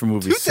hurting for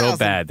movies so 2000.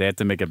 bad they have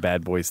to make a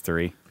Bad Boys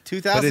 3.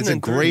 2003. But it's a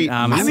great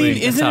Honestly, I mean,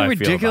 that's isn't how it I feel about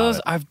ridiculous?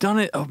 it. I've done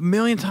it a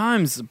million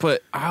times,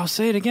 but I'll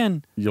say it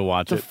again. You'll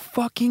watch The it.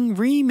 fucking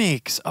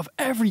remakes of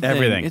everything.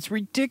 Everything. It's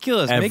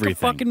ridiculous. Everything. Make a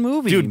fucking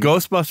movie. Dude,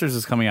 Ghostbusters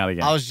is coming out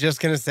again. I was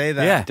just going to say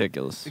that. Yeah.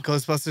 ridiculous.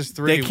 Ghostbusters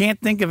 3. They can't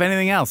think of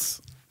anything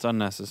else. It's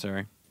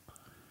unnecessary.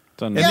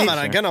 It's Yeah, unnecessary. but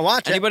I'm going to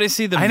watch it. Anybody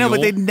see the I know, but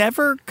Mule? they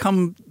never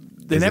come.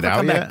 They Is it never out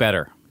come back yet?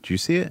 better. Did you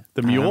see it?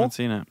 The I Mule. haven't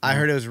seen it. I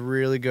heard it was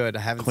really good.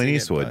 I haven't Clint seen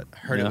Eastwood. it, but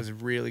heard Yeah. it was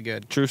really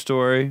good. True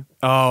story.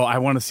 Oh, I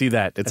want to see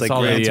that. It's I like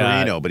saw Gran the,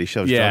 Torino, but he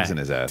shoves yeah. drugs in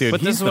his ass. Dude, But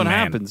this he's is the what man.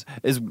 happens.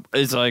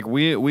 Is like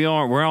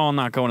we're all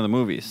not going to the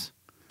movies.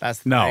 That's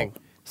the No. thing.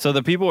 So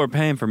the people who are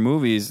paying for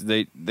movies,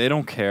 they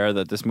don't care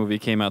that this movie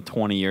came out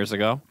 20 years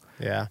ago.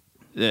 Yeah.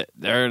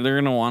 They're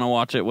gonna want to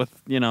watch it with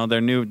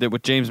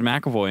with James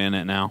McAvoy in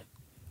it now.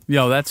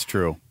 Yo, that's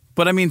true.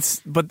 But I mean,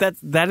 but that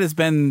has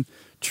been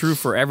true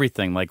for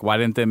everything. Like, why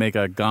didn't they make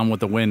a Gone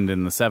with the Wind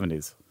in the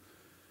 70s?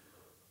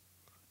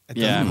 It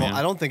Yeah, doesn't man.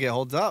 I don't think it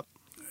holds up.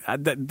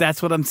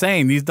 That's what I'm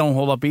saying. These don't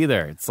hold up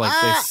either. It's like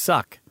they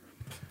suck.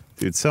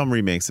 Dude, some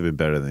remakes have been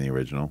better than the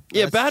original.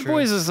 Yeah, That's Bad true.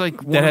 Boys is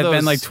like one That of had those,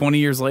 been like 20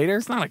 years later.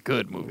 It's not a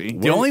good movie.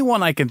 The only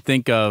one I can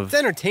think of. It's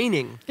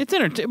entertaining. It's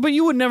entertaining, but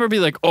you would never be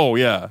like, oh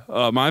yeah,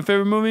 my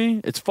favorite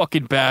movie, it's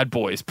fucking Bad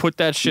Boys. Put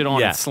that shit on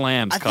Yeah. and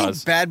slams, I think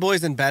cuz. Bad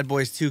Boys and Bad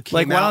Boys 2 came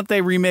Like, why out. don't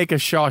they remake a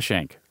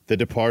Shawshank? The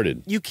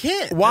Departed. You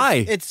can't.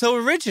 Why? It's so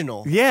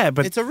original. Yeah,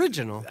 but It's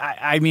original.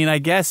 I mean, I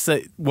guess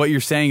that what you're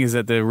saying is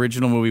that the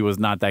original movie was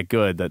not that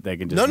good that they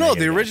can just No, make it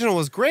the again. original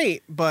was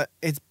great, but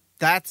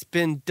that's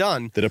been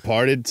done. The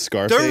Departed,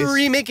 Scarface. They're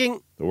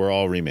remaking. We're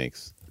all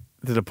remakes.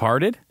 The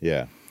Departed.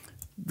 Yeah.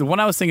 The one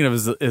I was thinking of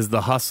is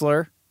The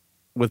Hustler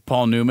with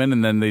Paul Newman,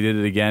 and then they did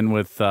it again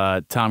with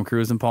Tom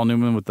Cruise and Paul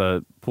Newman with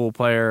the pool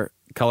player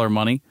Color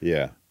Money.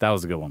 Yeah. That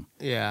was a good one.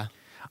 Yeah.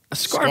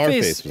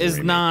 Scarface was a is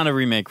remake. not a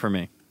remake for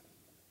me.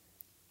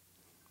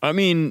 I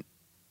mean,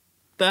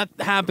 that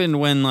happened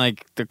when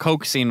like the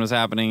coke scene was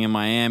happening in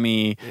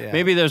Miami. Yeah.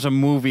 Maybe there's a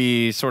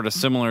movie sort of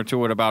similar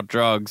to it about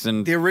drugs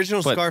and The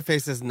original but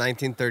Scarface is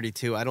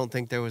 1932. I don't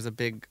think there was a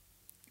big.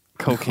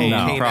 cocaine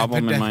Cocaine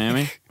problem in epidemic.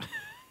 Miami.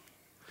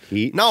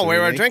 Heat. No, the we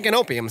were remake? drinking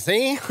opium.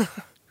 See.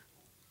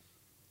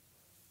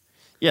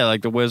 Yeah,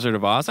 like the Wizard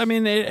of Oz. I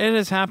mean, it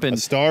has A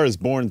happened, Star is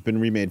Born's been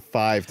remade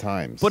 5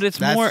 times. but it's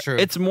That's more true.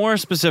 it's more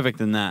specific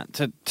than that.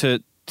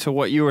 To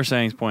what you were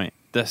saying's point,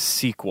 the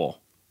sequel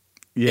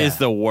Yeah. is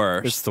the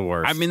worst. It's the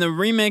worst. I mean, the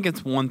remake,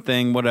 it's one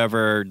thing,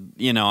 whatever.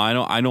 You know, I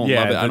don't Yeah,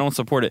 love it. I the- don't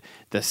support it.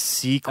 The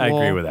sequel, I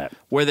agree with that.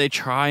 Where they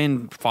try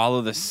and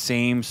follow the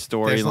same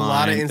storyline. There's a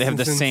lot of They have the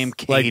instances- same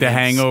cadence Like The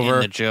Hangover.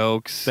 in the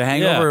jokes. The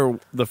Hangover,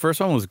 the first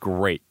one was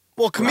great.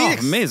 Well, comedic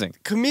amazing.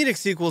 Comedic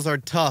sequels are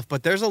tough,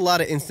 but there's a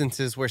lot of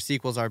instances where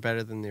sequels are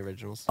better than the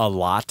originals. A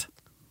lot.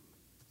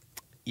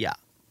 Yeah.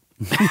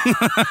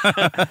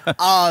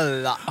 A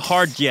lot.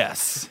 Hard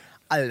yes.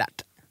 A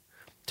lot.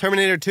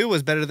 Terminator 2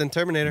 was better than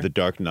Terminator. The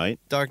Dark Knight.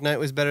 Dark Knight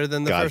was better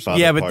than the first Godfather. one.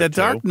 Yeah, but Part The Two.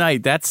 Dark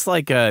Knight, that's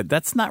like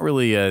that's not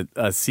really a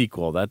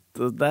sequel.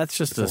 That's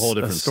just It's a whole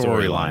different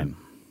storyline.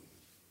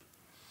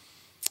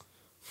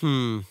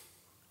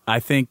 I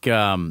think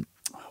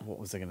what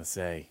was I going to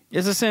say?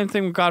 It's the same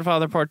thing with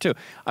Godfather Part 2.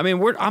 I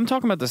mean, I'm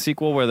talking about the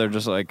sequel where they're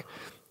just like,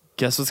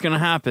 guess what's going to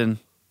happen?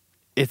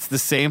 It's the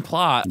same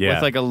plot Yeah.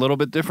 with like a little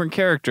bit different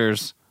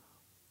characters.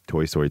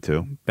 Toy Story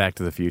 2. Back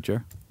to the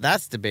Future.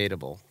 That's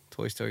debatable.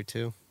 Toy Story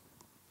 2.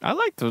 I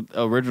like the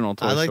original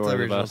Toy I like Story the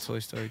original best. Toy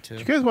Story 2.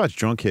 Did you guys watch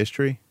Drunk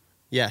History?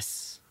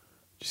 Yes.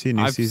 Did you see a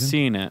new I've season?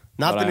 seen it.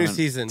 Not but the I new haven't-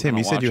 season. Tim,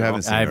 you I'll said you watch it.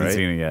 haven't seen it, I haven't right?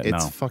 seen it yet,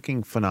 It's no.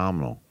 fucking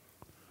phenomenal.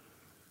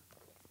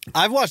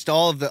 I've watched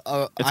all of the.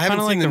 It's I haven't kind of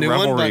seen like the the new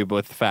Revelry one, but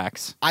with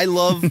facts. I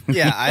love.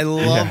 Yeah,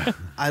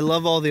 I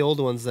love all the old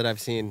ones that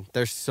I've seen.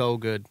 They're so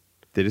good.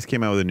 They just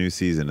came out with a new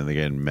season, and they're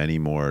getting many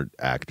more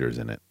actors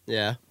in it.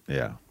 Yeah.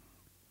 Yeah.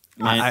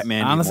 I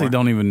Mandy honestly Moore.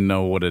 don't even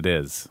know what it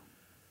is.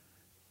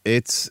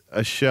 It's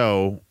a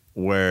show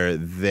where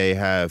they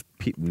have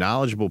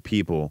knowledgeable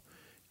people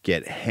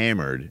get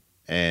hammered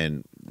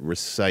and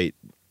recite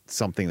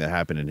something that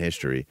happened in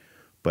history,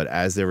 but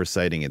as they're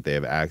reciting it, they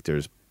have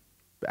actors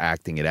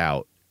acting it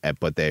out,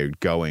 but they're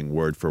going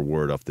word for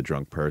word off the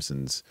drunk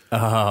person's.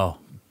 Oh,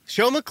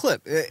 Show them a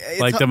clip.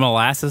 It's like the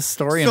molasses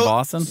story in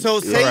Boston?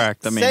 So say,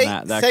 Correct. I mean, say,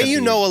 that say could you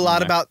be know a in lot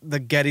there. about the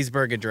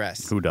Gettysburg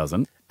Address, Who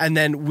doesn't? and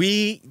then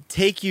we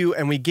take you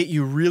and we get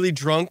you really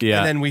drunk, Yeah.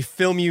 and then we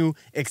film you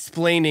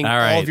explaining All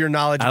right. all of your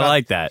knowledge. I about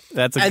like that.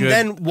 That's a and good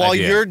then while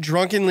idea. you're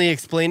drunkenly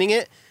explaining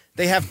it,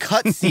 they have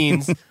cut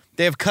scenes.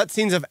 They have cut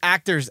scenes of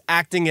actors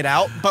acting it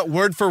out, but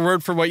word for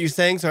what you're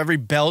saying. So every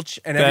belch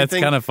and That's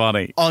everything. kind of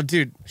funny. Oh,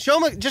 dude,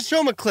 just show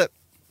them a clip.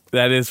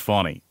 That is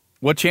funny.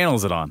 What channel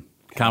is it on?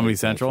 Comedy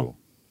Central?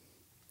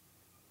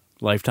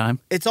 Lifetime?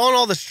 It's on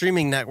all the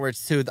streaming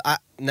networks too.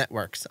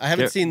 Networks. I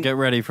haven't seen. Get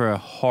ready for a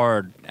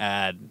hard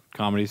ad.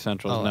 Comedy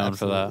Central is Oh, known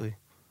absolutely.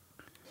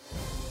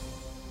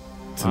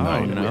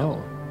 Tonight. Oh,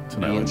 no.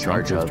 Tonight Be in on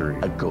charge Drunk of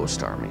History. a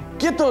ghost army.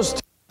 Get those.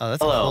 Oh,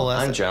 that's a Hello, whole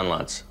I'm essay. John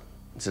Lutz.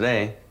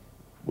 Today,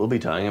 we'll be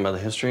talking about the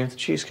history of the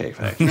Cheesecake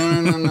Factory.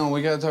 No.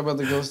 We gotta talk about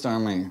the Ghost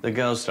Army. The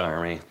Ghost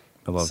Army.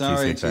 I love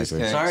Sorry, Cheesecake Factory.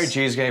 Cheesecake. Sorry,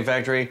 Cheesecake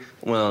Factory.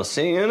 We'll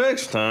see you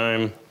next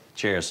time.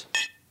 Cheers.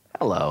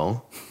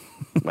 Hello,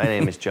 my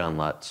name is John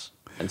Lutz,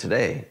 and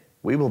today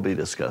we will be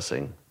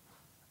discussing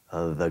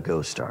the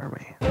Ghost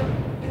Army.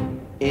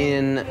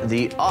 In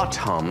the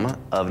autumn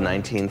of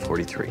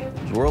 1943,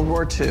 it was World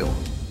War II,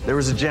 there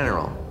was a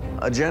general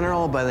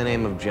by the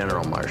name of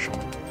General Marshall.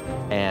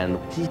 And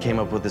he came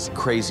up with this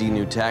crazy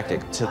new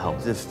tactic to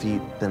help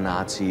defeat the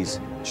Nazis.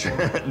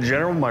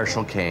 General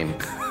Marshall came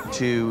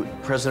to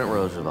President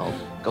Roosevelt.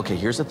 Okay,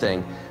 here's the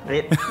thing.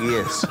 It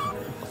is a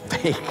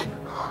fake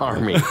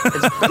army.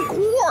 It's a fake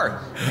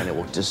war. And it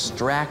will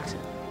distract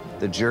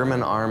the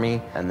German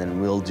army, and then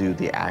we'll do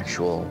the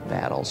actual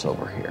battles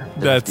over here.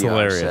 The That's FDR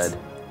hilarious. Said,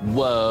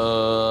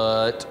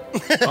 what?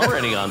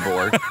 Already on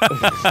board.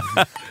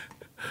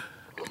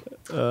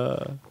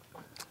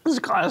 This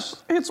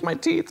glass hits my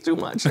teeth too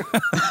much.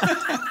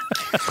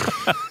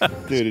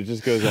 Dude, it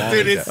just goes on.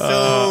 Dude, like it's that. so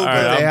all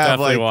right, good. I'm They have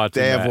definitely like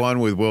watching they have that. one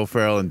with Will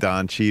Ferrell and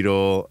Don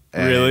Cheadle.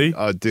 And, Really?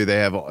 Dude, they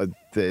have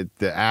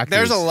the actors.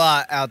 There's a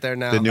lot out there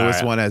now. The newest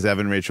All right. one has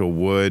Evan Rachel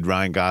Wood.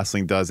 Ryan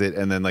Gosling does it,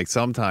 and then like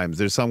sometimes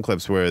there's some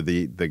clips where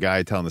the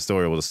guy telling the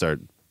story will just start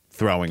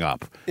throwing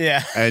up.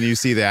 Yeah. And you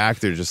see the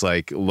actor just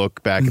like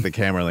look back at the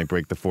camera and like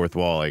break the fourth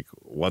wall, like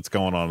what's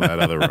going on in that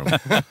other room?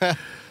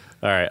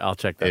 All right, I'll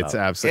check that It's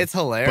out. absolutely, It's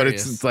hilarious. But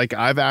it's like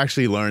I've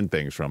actually learned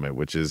things from it,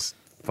 which is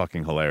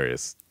fucking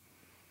hilarious.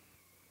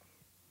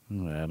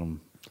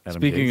 Adam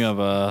Speaking Gase.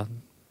 of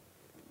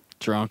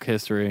drunk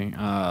history,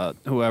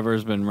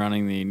 whoever's been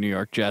running the New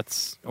York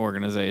Jets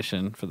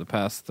organization for the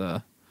past,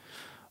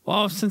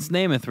 since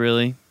Namath,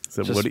 really. Is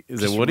it Just- Woody?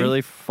 Is it just Woody?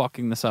 really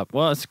fucking this up?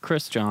 Well, it's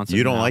Chris Johnson.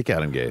 You don't now. like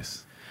Adam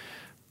Gase.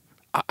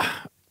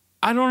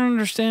 I don't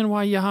understand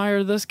why you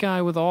hire this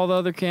guy with all the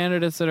other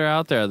candidates that are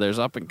out there. There's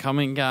up and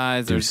coming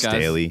guys. Dude, There's guys.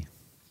 Staley.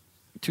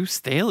 Dude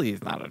Staley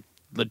is not a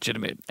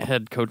legitimate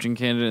head coaching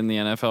candidate in the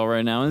NFL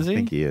right now, is I he?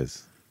 think he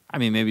is. I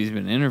mean, maybe he's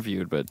been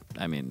interviewed, but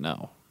I mean,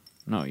 no,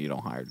 you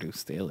don't hire Deuce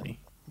Staley.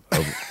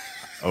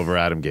 Over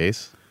Adam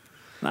Gase.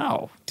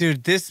 No,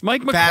 Dude, this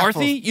Mike baffles-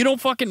 McCarthy. You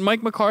don't fucking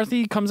Mike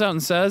McCarthy comes out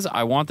and says,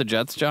 "I want the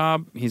Jets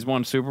job." He's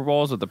won Super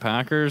Bowls with the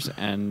Packers,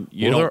 and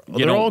you Well, don't.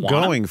 they're all want him.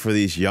 going for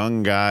these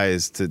young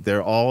guys.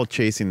 They're all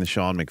chasing the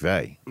Sean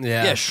McVay.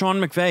 Yeah. Yeah, Sean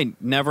McVay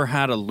never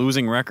had a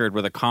losing record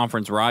with a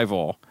conference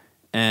rival,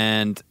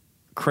 and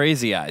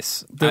crazy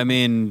eyes. I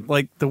mean,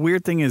 like the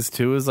weird thing is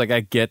too is like I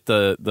get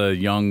the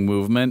young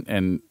movement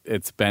and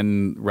it's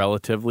been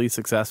relatively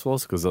successful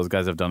because those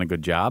guys have done a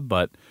good job,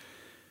 but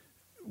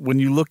when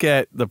you look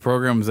at the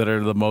programs that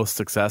are the most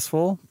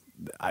successful,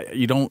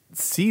 you don't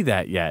see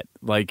that yet.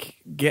 Like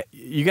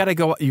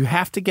you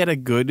have to get a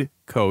good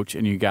coach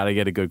and you got to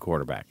get a good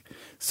quarterback.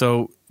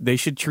 So they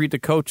should treat the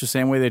coach the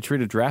same way they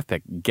treat a draft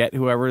pick. Get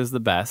whoever is the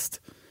best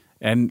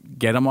and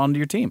get them onto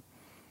your team.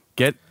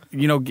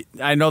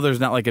 I know there's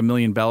not like a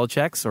million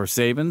Belichicks or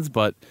Sabans,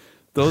 but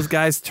those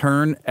guys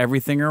turn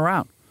everything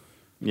around.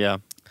 yeah.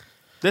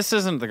 This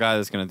isn't the guy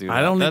that's going to do that.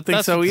 I don't think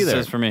that's so what this either.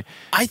 is for me.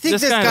 I think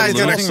this guy guy's has a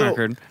gonna losing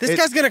record. This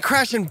guy's gonna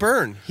crash and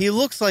burn. He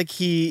looks like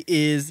he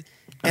is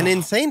an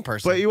insane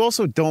person. But you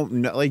also don't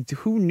know. Like,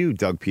 who knew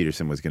Doug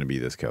Peterson was going to be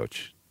this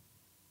coach?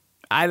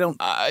 I don't.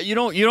 You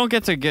don't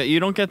get to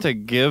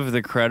give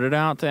the credit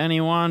out to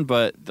anyone,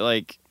 but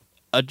like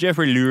a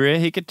Jeffrey Lurie,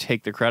 he could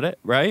take the credit,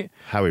 right?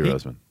 Howie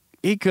Roseman.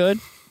 He could.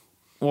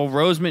 Well,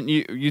 Roseman,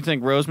 you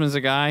think Roseman's a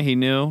guy? He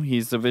knew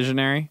he's the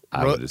visionary.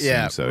 I would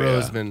assume so.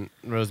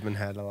 Roseman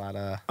had a lot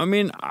of. I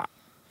mean,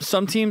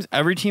 some teams,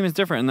 every team is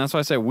different, and that's why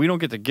I say we don't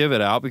get to give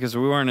it out because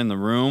we weren't in the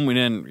room. We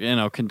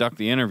didn't, conduct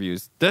the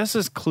interviews. This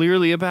is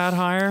clearly a bad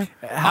hire.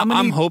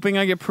 I'm hoping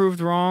I get proved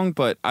wrong,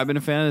 but I've been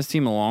a fan of this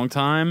team a long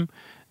time.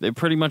 They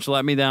pretty much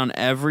let me down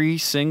every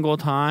single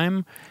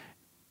time.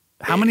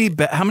 How many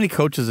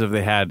coaches have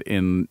they had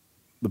in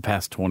the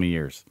past 20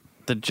 years?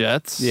 The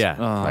Jets, Yeah.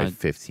 Probably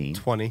 15.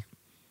 20.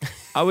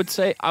 I would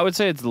say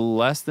it's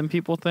less than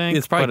people think.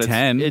 It's probably but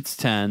 10. It's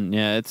 10.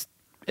 Yeah,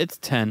 it's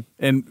 10.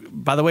 And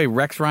by the way,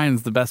 Rex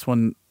Ryan's the best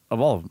one of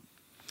all of them.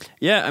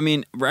 Yeah, I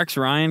mean Rex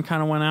Ryan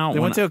kind of went out. They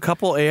went to a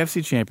couple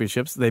AFC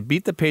championships. They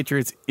beat the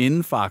Patriots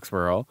in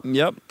Foxborough.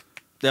 Yep.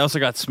 They also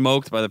got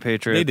smoked by the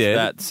Patriots They did.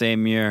 that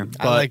same year.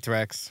 I liked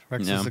Rex.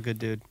 Rex Yeah. was a good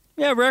dude.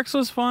 Yeah, Rex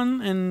was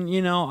fun, and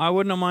I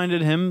wouldn't have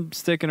minded him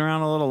sticking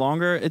around a little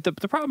longer. The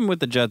problem with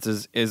the Jets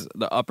is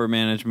the upper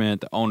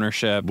management, the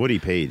ownership. Woody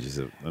Page is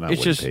it? Not It's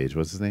Woody just- Page.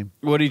 What's his name?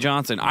 Woody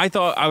Johnson. I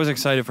was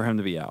excited for him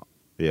to be out,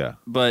 Yeah.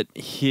 but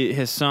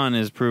his son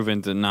is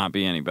proven to not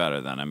be any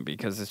better than him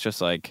because it's just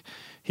like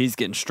he's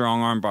getting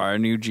strong-armed by our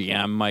new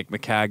GM, Mike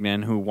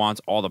McCagnon, who wants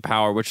all the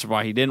power, which is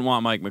why he didn't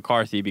want Mike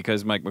McCarthy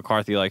because Mike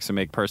McCarthy likes to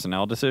make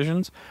personnel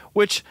decisions,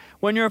 which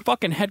when you're a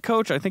fucking head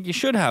coach, I think you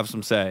should have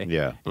some say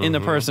Yeah. in the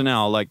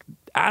personnel. Like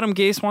Adam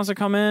Gase wants to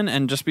come in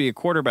and just be a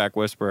quarterback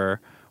whisperer,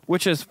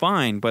 which is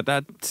fine, but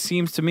that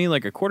seems to me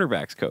like a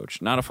quarterback's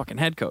coach, not a fucking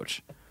head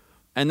coach.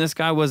 And this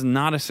guy was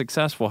not a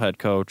successful head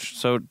coach,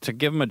 so to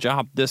give him a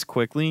job this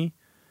quickly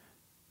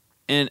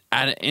in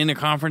a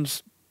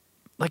conference,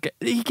 like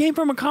he came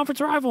from a conference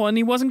rival and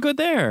he wasn't good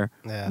there.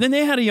 Yeah. Then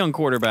they had a young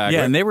quarterback. Yeah,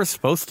 right? and they were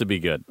supposed to be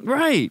good.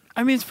 Right.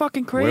 I mean, it's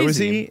fucking crazy. Where was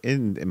he?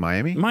 In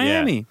Miami?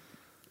 Miami.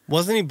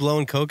 Wasn't he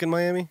blowing coke in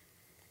Miami?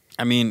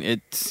 I mean,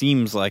 it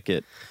seems like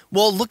it.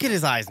 Well, look at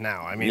his eyes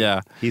now. I mean,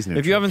 Yeah. He's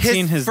If you haven't His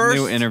seen his first-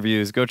 new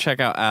interviews, go check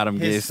out Adam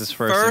Gase's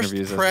first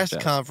interviews. as a press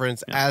Jet.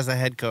 conference as a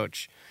head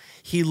coach.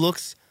 He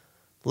looks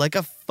like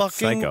a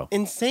fucking Psycho.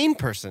 insane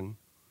person.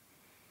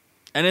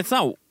 And it's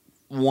not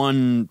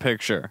one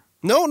picture.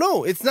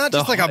 No, it's not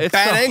just like a It's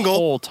bad the angle.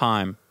 whole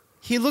time.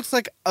 He looks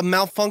like a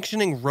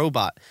malfunctioning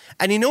robot.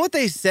 And you know what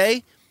they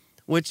say,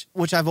 which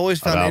I've always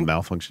found.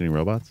 About malfunctioning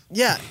robots?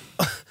 Yeah,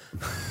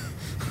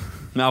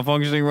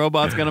 Malfunctioning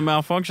robot's gonna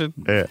malfunction.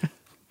 Yeah.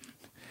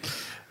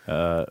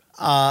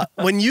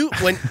 when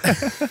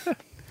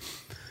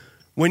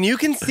when you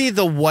can see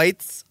the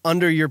whites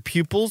under your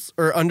pupils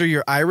or under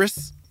your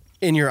iris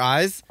in your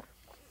eyes,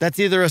 that's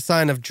either a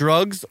sign of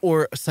drugs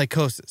or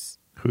psychosis.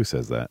 Who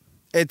says that?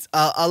 It's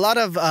a lot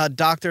of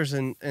doctors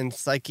and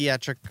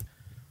psychiatric.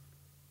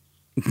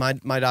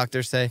 My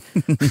doctors say.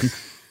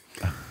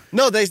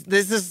 No, this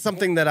is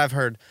something that I've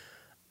heard.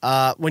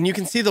 When you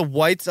can see the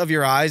whites of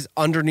your eyes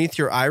underneath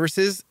your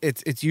irises,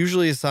 it's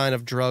usually a sign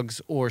of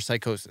drugs or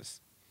psychosis.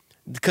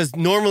 Because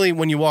normally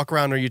when you walk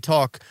around or you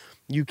talk,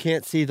 you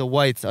can't see the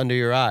whites under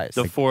your eyes.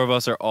 The four of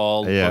us are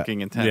all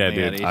looking intently at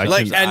each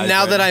other's and eyes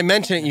now right that now. I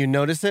mention it, you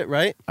notice it,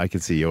 right? I can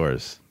see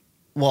yours.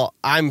 Well,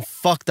 I'm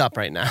fucked up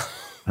right now.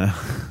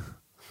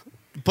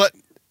 But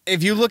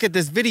if you look at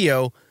this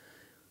video,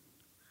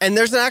 and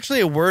there's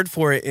actually a word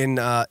for it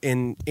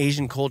in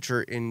Asian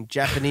culture, in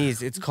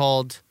Japanese, it's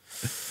called...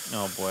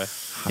 Oh, boy.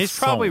 He's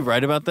probably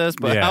right about this,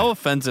 but Yeah. how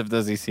offensive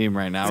does he seem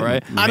right now,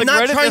 right? I'm Like, not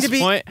right at trying this to be-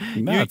 point,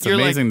 No, it's you're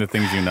amazing like, the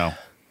things you know.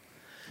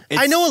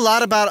 I know a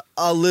lot about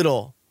a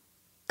little,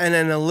 and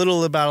then a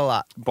little about a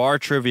lot. bar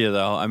trivia,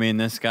 though. I mean,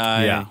 this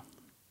guy, Yeah.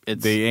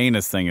 it's The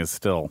anus thing is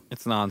still.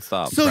 it's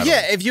nonstop. So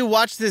yeah, if you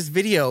watch this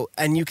video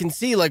and you can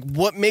see like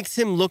what makes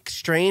him look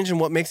strange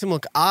and what makes him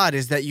look odd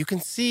is that you can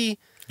see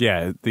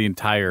Yeah, the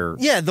entire.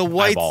 the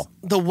whites eyeball.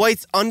 the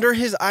whites under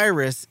his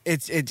iris.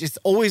 It's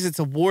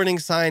a warning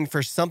sign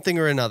for something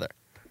or another.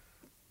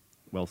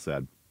 Well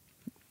said.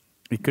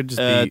 It could just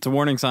be. It's a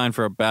warning sign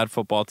for a bad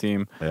football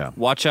team. Yeah.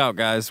 Watch out,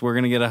 guys. We're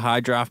going to get a high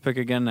draft pick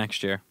again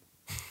next year.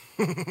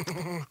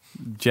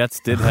 Jets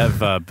did have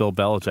Bill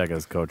Belichick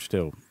as coach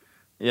too.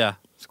 Yeah,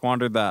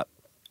 squandered that.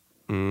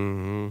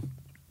 Mm-hmm.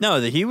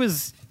 No, he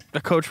was a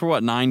coach for,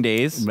 9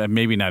 days?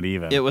 Maybe not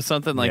even. It was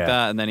something like Yeah.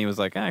 that, and then he was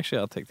like, actually,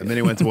 I'll take this. And then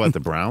he went to what? The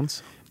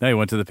Browns? No, he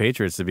went to the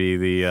Patriots to be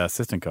the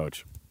assistant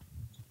coach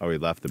Oh, he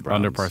left the Browns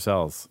under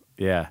Parcells.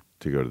 Yeah.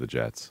 to go to the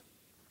Jets.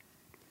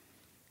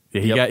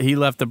 Yeah, he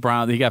left the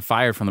Browns. He got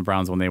fired from the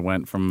Browns when they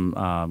went from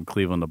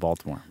Cleveland to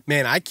Baltimore.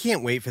 Man, I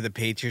can't wait for the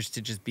Patriots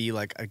to just be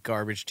like a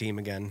garbage team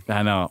again.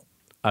 I know.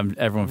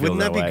 Everyone feels Wouldn't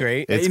that be way.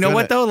 great? It's You know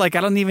what gonna- though? Like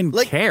I don't even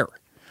Like- care.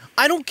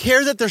 I don't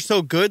care that they're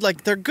so good.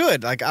 Like they're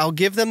good. Like I'll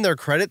give them their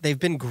credit. They've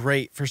been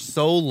great for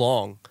so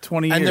long.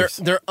 20 and years.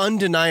 they're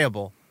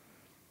undeniable.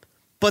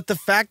 But the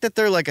fact that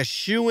they're like a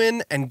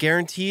shoe-in and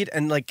guaranteed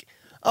and like,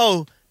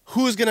 oh,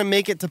 who's gonna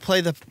make it to play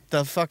the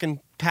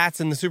fucking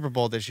Pats in the Super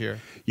Bowl this year?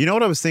 You know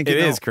what I was thinking?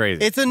 It though? is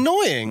crazy. It's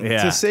annoying.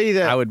 yeah. To say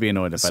that I would be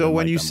annoyed if I So didn't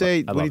when like you them,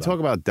 say but I when you love talk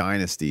them. about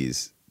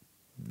dynasties,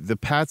 the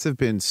Pats have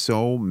been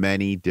so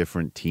many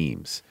different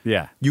teams.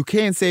 Yeah. You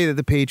can't say that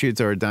the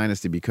Patriots are a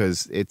dynasty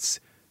because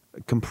it's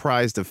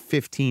comprised of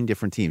 15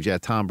 different teams. Yeah,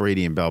 Tom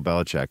Brady and Bill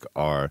Belichick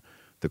are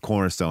the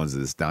cornerstones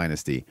of this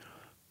dynasty,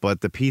 but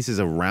the pieces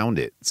around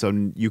it.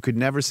 So you could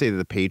never say that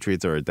the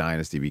Patriots are a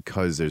dynasty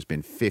because there's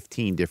been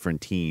 15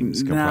 different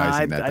teams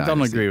comprising that dynasty. I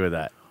don't agree with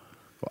that.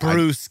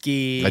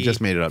 Brewski. I just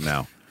made it up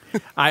now.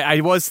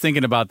 I was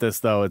thinking about this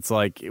though. It's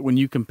like when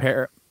you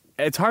compare,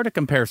 it's hard to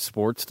compare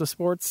sports to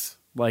sports.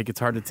 Like it's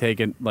hard to take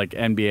it like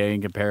NBA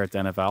and compare it to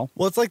NFL.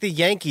 Well, it's like the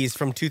Yankees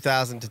from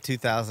 2000 to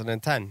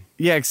 2010.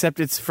 Yeah, except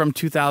it's from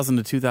 2000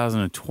 to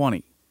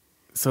 2020.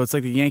 So it's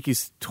like the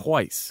Yankees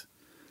twice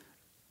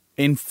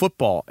in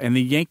football, and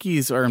the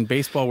Yankees are in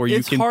baseball where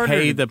It's you can harder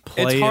pay to-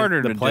 it's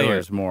harder to do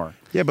players it. more.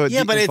 Yeah, but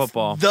Yeah, but it's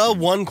football. the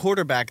one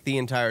quarterback the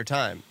entire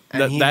time.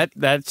 And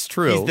That's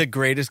true. He's the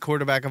greatest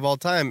quarterback of all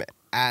time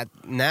at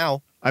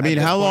now. I mean,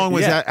 at how this long point.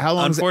 was Yeah. that? How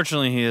long? Was that?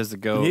 Unfortunately, he is the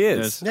GOAT. He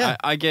is. There's- Yeah.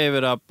 I gave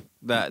it up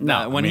that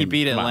No, when I he mean,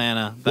 beat come on.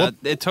 Atlanta. That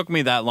it took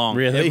me that long.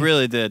 Really? It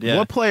really did. Yeah.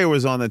 What player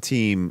was on the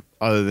team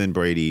other than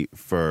Brady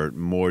for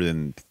more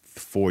than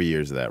 4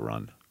 years of that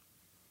run?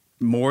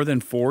 More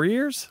than 4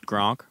 years?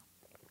 Gronk.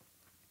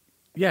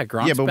 Yeah,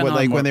 Gronk's Yeah, but been what, on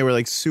like more- when they were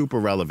like super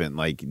relevant,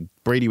 like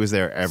Brady was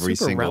there every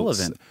Super single.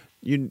 relevant.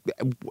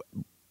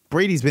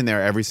 Brady's been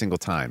there every single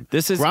time.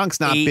 This is Gronk's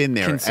not 8 been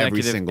there every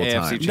consecutive single AFC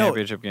time.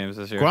 Championship games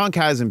this year. Gronk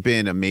hasn't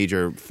been a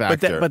major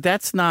factor. But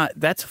that's not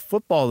that's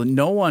football.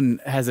 No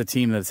one has a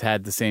team that's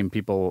had the same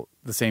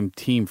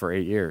team for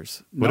 8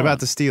 years. What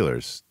about the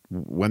Steelers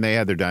when they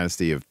had their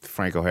dynasty of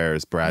Franco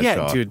Harris,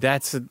 Bradshaw? Yeah, dude,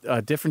 that's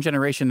a different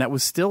generation. That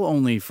was still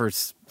only for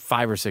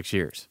 5 or 6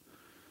 years.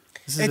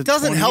 This is It a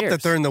doesn't 20 help years.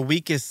 that they're in the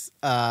weakest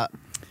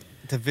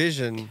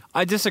division.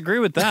 I disagree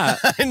with that.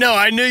 I know,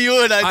 I knew you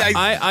would. I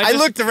just-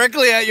 looked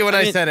directly at you when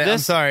I mean, said it. I'm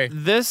sorry.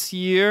 This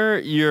year,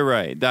 you're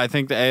right. I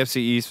think the AFC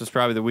East was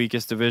probably the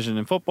weakest division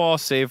in football,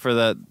 save for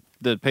that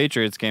the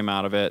Patriots came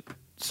out of it.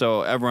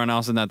 So everyone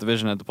else in that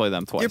division had to play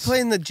them twice. You're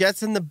playing the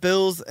Jets and the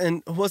Bills,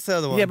 and what's the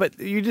other one? Yeah, but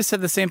you just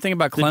said the same thing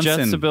about the Clemson.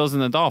 Jets, the Bills,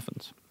 and the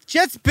Dolphins.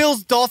 Jets,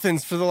 Bills,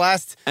 Dolphins for the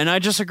last. And I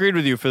just agreed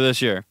with you for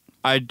this year.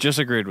 I just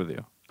agreed with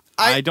you.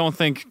 I don't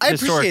think I appreciate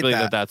historically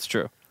that. that's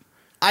true.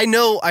 I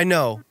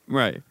know.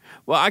 Right.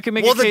 Well, I can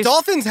make Well, a case. the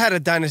Dolphins had a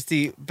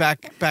dynasty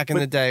back in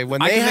the day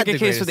when I they can had make a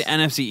the case for the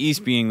greatest. NFC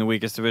East being the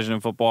weakest division in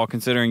football,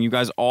 considering you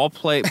guys all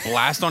play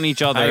blast on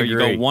each other. You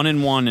go agree.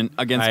 1-1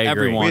 against I agree. we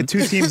everyone. had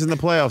 2 teams in the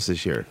playoffs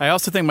this year. I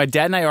also think my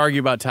dad and I argue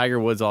about Tiger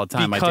Woods all the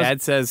time. Because- My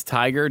dad says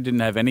Tiger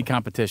didn't have any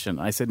competition.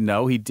 I said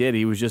no, he did.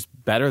 He was just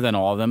better than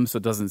all of them, so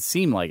it doesn't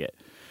seem like it.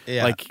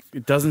 Yeah. Like,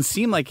 it doesn't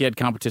seem like he had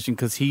competition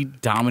because he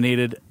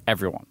dominated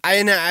everyone. I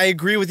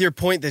agree with your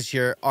point this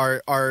year.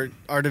 Our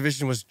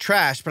division was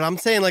trash, but I'm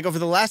saying like over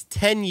the last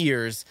 10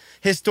 years,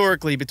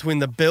 historically, between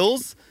the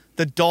Bills,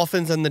 the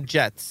Dolphins, and the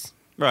Jets.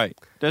 Right.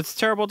 That's a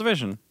terrible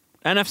division.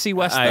 NFC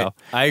West, I though.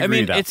 agree, I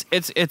mean, though.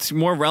 it's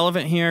more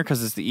relevant here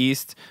because it's the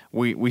East.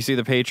 We see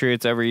the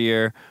Patriots every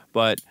year,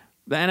 but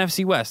the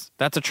NFC West,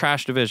 that's a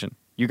trash division.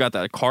 You got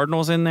the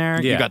Cardinals in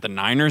there. Yeah. You got the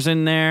Niners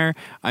in there.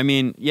 I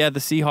mean, yeah, the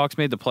Seahawks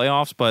made the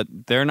playoffs, but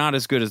they're not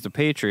as good as the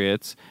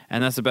Patriots,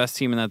 and that's the best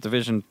team in that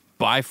division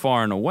by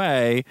far and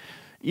away.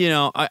 You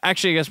know,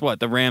 actually, guess what?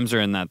 The Rams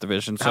are in that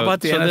division. So, How about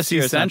the so this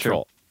year NFC it's not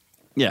Central?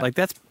 true. Yeah, Like,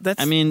 that's.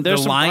 I mean,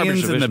 there's the some garbage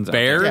Lions and the divisions out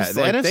there. Bears. Yeah,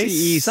 the like, NFC they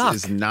East suck.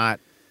 is not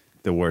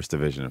the worst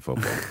division in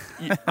football.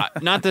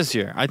 Not this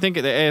year. I think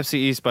the AFC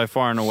East by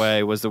far and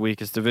away was the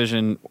weakest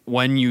division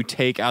when you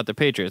take out the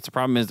Patriots. The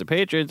problem is the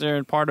Patriots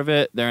are part of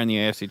it. They're in the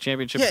AFC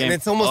Championship Yeah, game and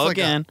it's almost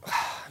again.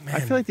 I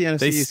feel like the NFC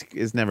They- East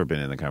has never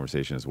been in the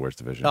conversation as worst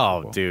division. in Oh,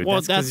 football. dude.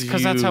 Well, that's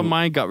because that's how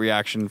my gut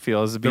reaction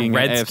feels. The Being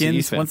an AFC Redskins.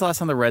 East fan. When's the last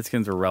time the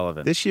Redskins were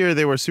relevant? This year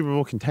they were Super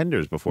Bowl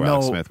contenders before No.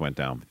 Alex Smith went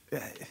down.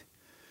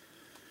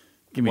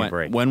 Give me when, a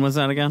break. when was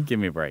that again? Give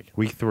me a break.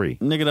 Week 3.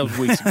 Nigga, that was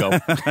weeks ago.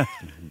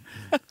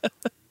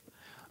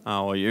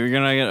 Oh, well, you're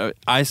gonna get.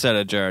 I said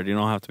it, Jared. You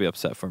don't have to be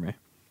upset for me.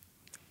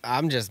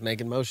 I'm just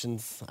making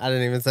motions. I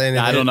didn't even say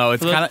anything. I don't know.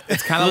 It's For kind of.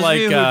 It's kind Those of like.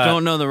 of you who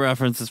don't know the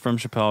references from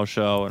Chappelle's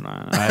show, and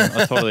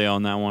I totally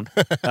own that one.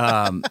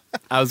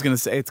 I was gonna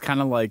say it's kind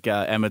of like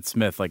Emmitt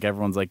Smith. Like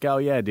everyone's like, oh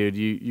yeah, dude,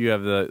 you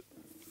have the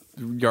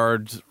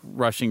yards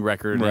rushing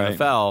record in Right.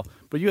 NFL,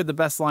 but you had the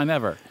best line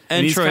ever.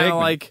 And he's Troy kind of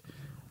Aikman.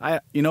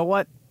 like, you know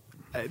what?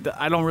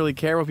 I don't really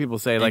care what people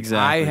say. Like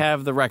Exactly. I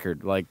have the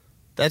record. Like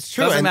That's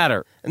true. doesn't and,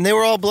 matter. And they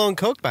were all blowing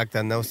coke back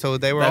then, though, so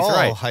they were That's all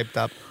right. hyped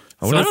up.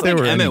 I wonder I if don't there think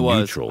were any Emmett was.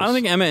 neutrals. I don't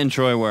think Emmett and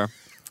Troy were.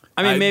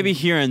 I mean, I- maybe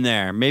here and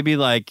there. Maybe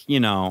like, you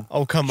know.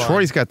 Oh, come on.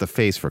 Troy's got the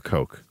face for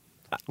Coke.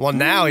 Well,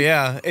 now,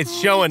 yeah. It's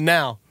showing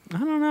now. I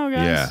don't know,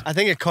 guys. Yeah. I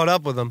think it caught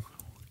up with him.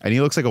 And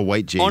he looks like a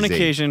white Jay-Z. On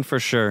occasion, for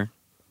sure.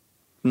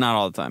 Not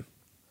all the time.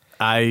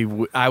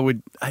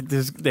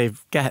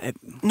 They've got it.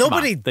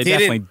 Nobody They didn't-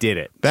 definitely did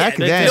it. Back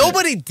Yeah, then.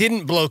 Nobody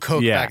didn't blow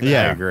coke Yeah. back then.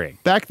 Yeah. I agree.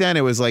 Back then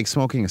it was like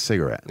smoking a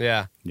cigarette.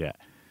 Yeah. Yeah.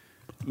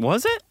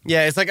 Was it?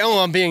 Yeah, it's like, oh,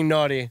 I'm being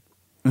naughty.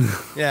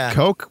 Yeah.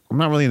 Coke? I'm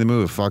not really in the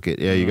mood. Fuck it.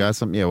 Yeah, you got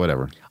some? Yeah,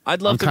 whatever.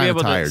 I'd love I'm to be kinda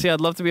able tired. to see.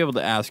 I'd love to be able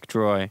to ask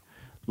Troy,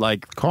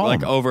 like Call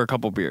him. over a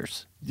couple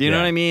beers. Do you know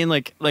Yeah. what I mean?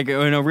 Like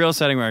in a real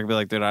setting where I could be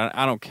like, dude,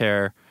 I don't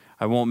care.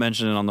 I won't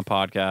mention it on the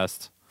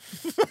podcast.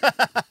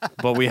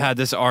 But we had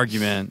this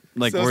argument.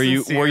 Like, So were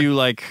sincere. you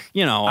like,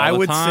 you know? All I the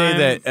would time?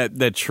 say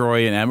that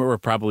Troy and Emmett were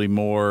probably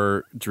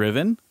more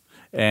driven,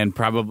 and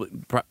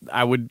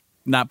I would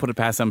not put it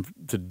past them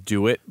to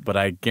do it, but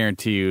I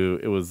guarantee you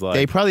it was like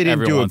They probably didn't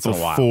every do it once in a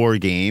while. before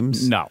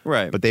games. No,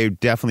 right? But they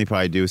definitely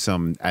probably do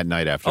some at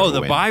night after Oh, a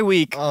the win. bye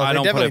week. Oh, I they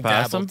don't put definitely it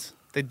past them. dabbled.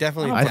 They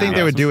definitely I think they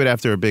dabbled. would do it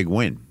after a big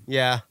win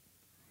Yeah.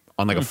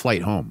 on like a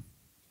flight home.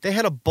 They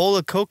had a bowl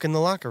of coke in the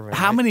locker room.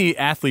 How right? many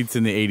athletes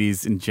in the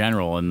 '80s in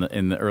general in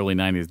the early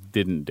 '90s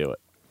didn't do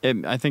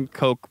it? I think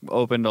Coke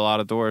opened a lot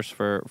of doors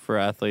for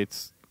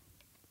athletes.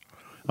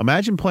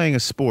 Imagine playing a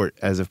sport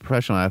as a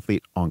professional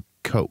athlete on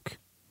Coke.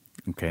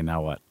 Okay,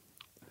 now what?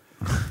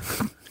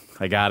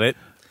 I got it.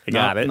 I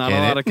got it. Not In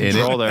a it, lot of in it.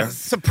 control there.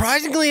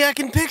 Surprisingly, I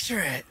can picture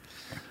it.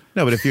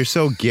 No, but if you're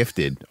so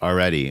gifted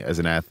already as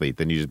an athlete,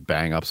 then you just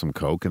bang up some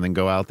Coke and then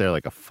go out there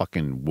like a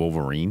fucking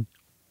Wolverine.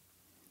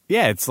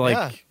 Yeah, it's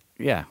like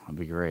yeah, that'd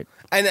be great.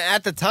 And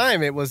at the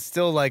time, it was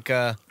still like,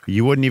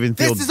 You wouldn't even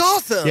feel. this is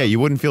awesome. Yeah, you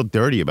wouldn't feel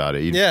dirty about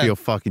it. You'd Yeah. feel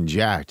fucking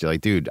jacked. You're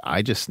like, dude,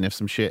 I just sniffed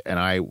some shit and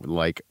I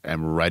like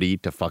am ready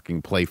to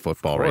fucking play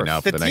football right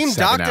now for The the team next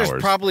 7 doctors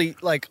hours. probably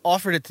like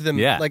offered it to them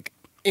Yeah. like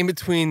in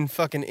between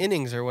fucking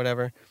innings or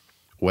whatever.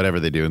 Whatever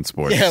they do in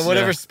sports. Yeah,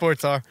 whatever Yeah.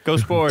 sports are. Go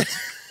sports.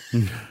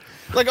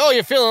 Like, oh,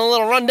 you're feeling a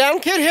little run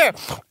down, kid? Here.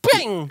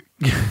 Bing!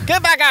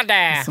 Get back out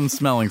there. Some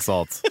smelling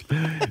salts.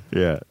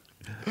 Yeah.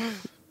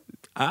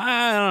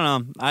 I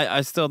don't know.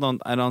 I still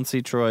don't. I don't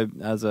see Troy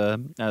as a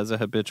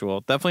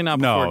habitual. Definitely not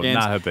before No, games.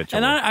 not habitual.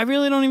 And I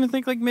really don't even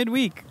think like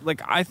midweek.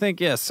 Like I think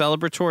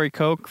celebratory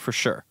Coke for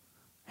sure.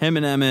 Him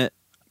and Emmett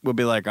would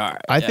be like, all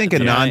right. I think a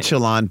tonight.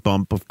 nonchalant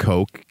bump of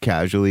Coke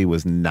casually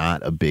was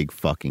not a big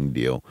fucking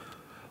deal.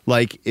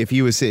 Like, if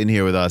he was sitting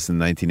here with us in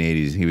the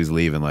 1980s, he was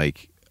leaving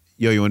like,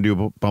 yo, you want to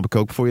do a bump of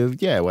Coke before you?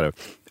 Yeah, whatever.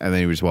 And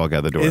then he would just walk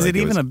out the door. Is like it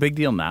even was- a big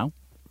deal now?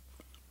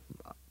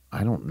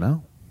 I don't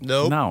know.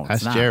 Nope. No, it's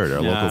Ask not. Jared,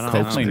 our Yeah, I local don't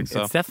Coke know. stick. think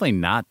so. It's definitely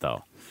not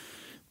though.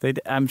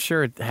 I'm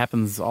sure it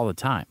happens all the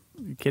time.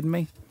 You kidding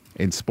me?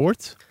 In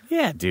sports?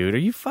 Yeah, dude. Are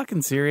you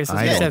fucking serious? These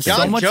I guys don't have think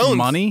so so. much Jones,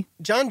 money.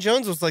 John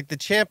Jones was like the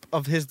champ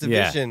of his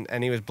division,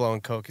 and he was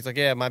blowing coke. He's like,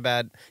 yeah, my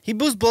bad. He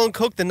was blowing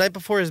coke the night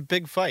before his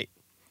big fight.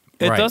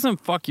 It Right.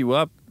 doesn't fuck you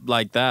up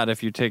like that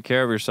if you take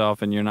care of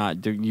yourself and you're not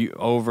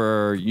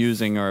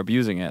overusing or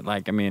abusing it.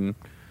 Like, I mean,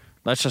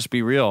 let's just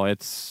be real.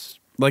 It's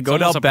Like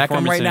almost Odell a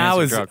Beckham right now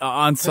performance-enhancing is drug.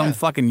 on some Yeah.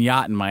 fucking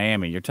yacht in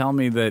Miami. You're telling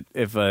me that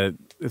if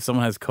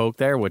someone has coke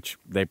there, which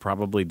they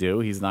probably do,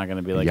 he's not going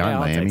to be like, Yacht yeah, in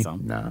I'll Miami? take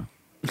some. No.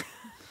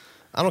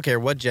 I don't care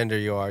what gender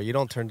you are. You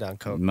don't turn down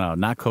coke. No,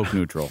 not Coke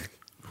neutral.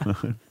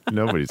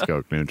 Nobody's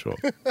Coke neutral.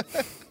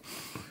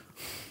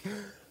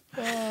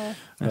 That's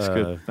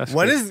good. That's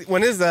When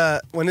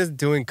good. is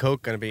doing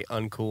coke gonna be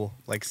uncool?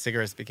 Like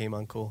cigarettes became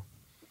uncool.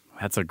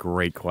 That's a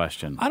great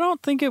question. I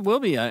don't think it will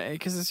be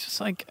because it's just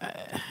like,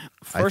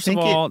 first I of think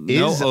all, it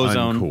no is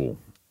ozone. uncool.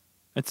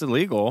 It's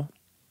illegal.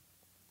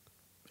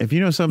 If you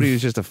know somebody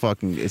who's just a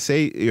fucking,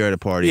 say you're at a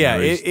party. Yeah,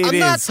 and there's- it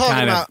is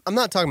kind of. I'm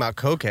not talking about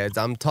cokeheads.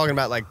 I'm talking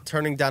about like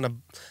turning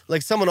down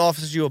like someone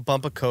offers you a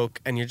bump of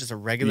coke and you're just a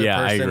regular Yeah,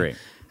 I person. agree.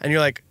 And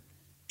you're like,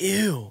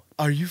 ew,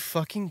 are you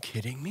fucking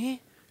kidding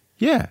me?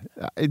 yeah.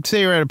 I'd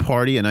say you're at a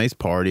party, a nice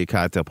party, a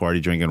cocktail party,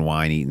 drinking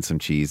wine, eating some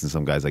cheese, and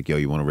some guy's like, yo,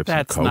 you want to rip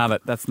That's some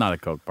Coke? that's not a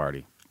Coke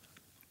party.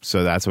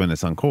 So that's when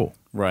it's uncool.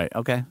 Right.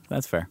 Okay.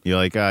 That's fair. You're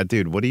like,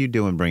 dude, what are you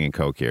doing bringing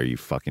Coke here, you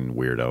fucking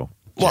weirdo?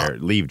 Well-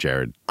 Jared, leave,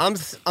 Jared. I'm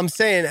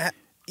saying,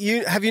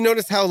 have you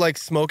noticed how like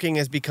smoking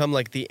has become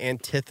like the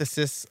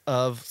antithesis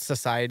of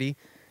society?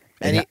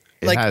 It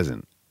like,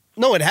 hasn't.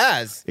 No, it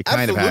has. It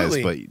kind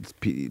Absolutely. of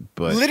has,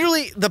 but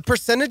Literally, the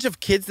percentage of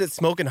kids that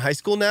smoke in high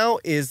school now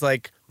is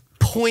like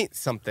point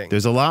something.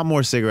 there's a lot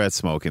more cigarette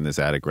smoke in this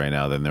attic right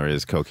now than there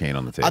is cocaine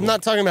on the table. I'm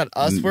not talking about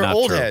us. We're Not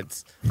old true.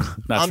 heads.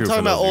 Not I'm true talking for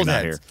about those old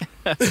of you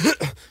not heads.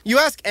 here. You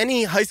ask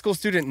any high school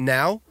student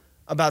now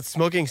about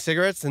smoking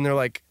cigarettes, and they're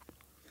like,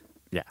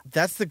 Yeah.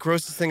 "That's the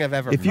grossest thing I've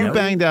ever." If you heard."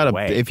 banged out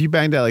way. if you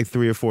banged out like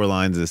 3 or 4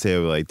 lines and say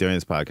like during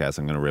this podcast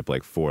I'm going to rip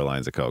like 4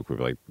 lines of Coke, we'd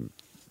be like,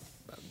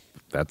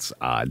 that's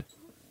odd.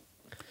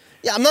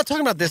 Yeah, I'm not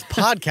talking about this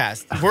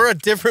podcast. We're a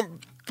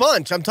different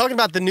bunch. I'm talking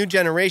about the new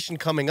generation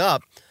coming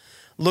up.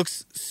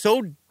 Looks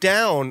so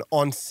down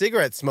on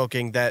cigarette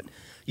smoking that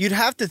you'd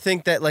have to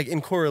think that, like,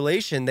 in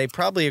correlation, they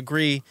probably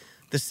agree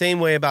the same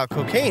way about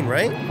cocaine,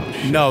 right?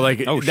 No,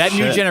 like Oh, that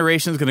new shit.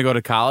 generation is going to go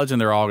to college and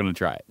they're all going to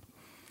try it.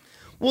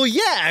 Well,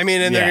 yeah. I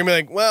mean, and they're Yeah.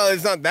 going to be like, well,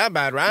 it's not that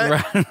bad,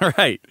 right? Right.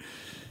 Right.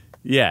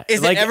 Yeah.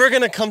 Is like, it ever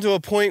going to come to a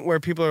point where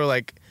people are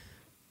like,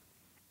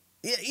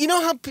 you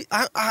know how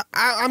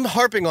I'm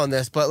harping on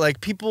this, but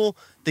like people,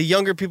 the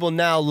younger people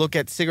now look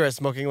at cigarette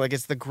smoking like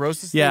it's the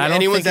grossest Yeah, I thing don't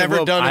anyone's think it ever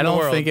will. done in I the don't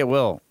world. think it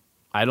will.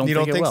 I don't You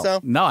think don't it think will. so?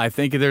 No, I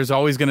think there's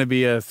always going to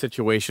be a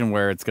situation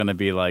where it's going to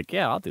be like,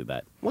 yeah, I'll do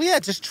that. Well, yeah,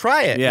 just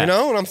try it. Yeah. You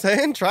know what I'm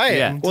saying? Try it.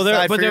 Yeah. And Well,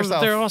 decide for they're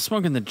yourself. all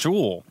smoking the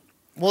Juul.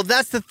 Well,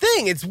 that's the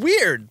thing. It's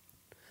weird.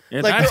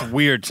 Yeah, Like, that's they're-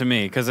 weird to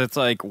me because it's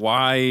like,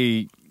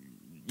 why?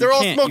 They're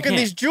all can't- smoking you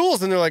these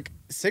Juuls, and they're like,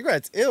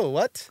 cigarettes. Ew,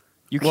 what?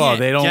 You Well, can't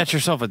they don't- get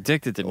yourself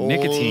addicted to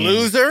nicotine,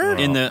 Loser.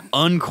 in the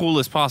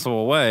uncoolest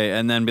possible way,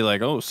 and then be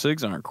like, "Oh,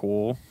 cigs aren't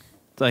cool."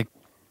 It's like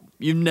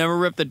you've never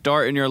ripped a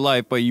dart in your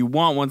life, but you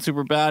want one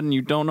super bad, and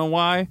you don't know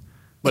why.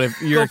 But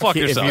if you're, Go fuck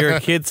if yourself. you're a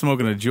kid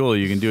smoking a Juul,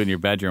 you can do it in your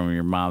bedroom and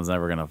your mom's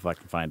never going to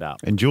fucking find out.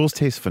 And Jules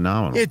taste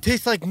phenomenal. It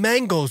tastes like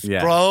mangoes,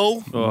 Yeah.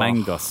 bro. Ugh.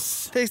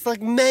 Mangos. Tastes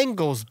like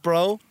mangoes,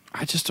 bro.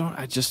 I just don't.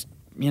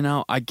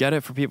 I get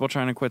it for people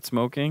trying to quit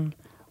smoking,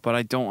 but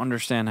I don't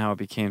understand how it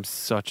became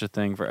such a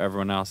thing for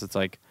everyone else. It's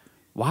like,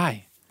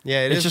 why?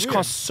 Yeah, It just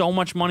costs so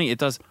much money. It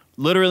does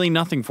literally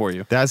nothing for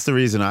you. That's the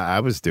reason I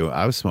was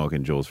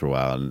smoking Jules for a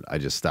while, and I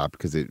just stopped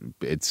because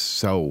it's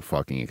so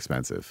fucking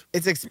expensive.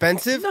 It's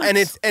expensive,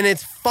 Nuts. and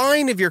it's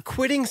fine if you're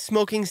quitting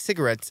smoking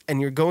cigarettes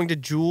and you're going to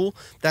Juul.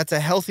 That's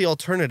a healthy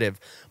alternative.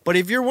 But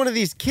if you're one of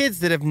these kids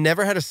that have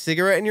never had a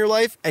cigarette in your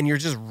life and you're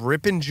just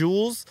ripping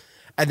Juuls,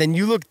 and then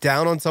you look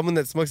down on someone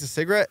that smokes a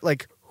cigarette,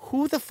 like,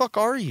 who the fuck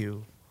are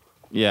you?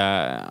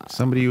 Yeah,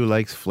 Somebody who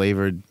likes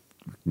flavored,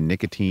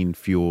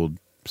 nicotine-fueled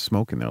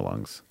smoke in their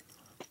lungs.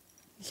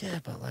 Yeah,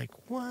 but like,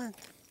 what?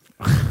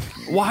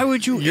 why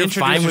would you You're introduce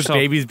fine with yourself?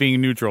 babies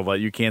being neutral, but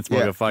you can't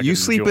smoke a fucking You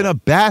sleep Juul. in a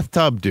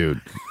bathtub, dude.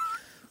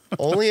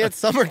 Only at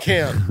summer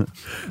camp.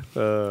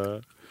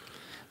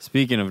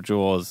 Speaking of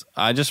Juuls,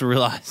 I just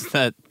realized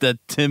that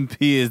Tim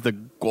P is the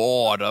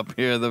god up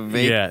here, the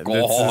vape Yeah,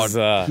 god. this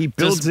is He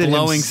builds Just it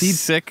blowing himself. He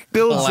sick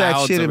builds that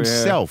clouds shit over here.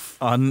 himself.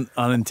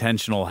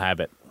 unintentional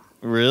habit.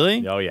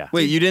 Really? Oh, yeah.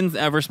 Wait, you didn't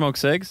ever smoke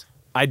cigs?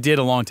 I did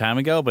a long time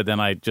ago, but then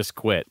I just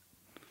quit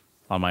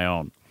on my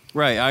own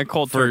Right, I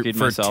cold for turkeyed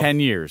myself. 10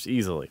 years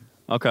easily,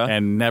 Okay.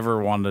 and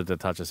never wanted to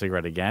touch a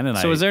cigarette again. And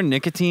So is there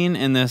nicotine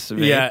in this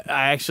vape? Yeah,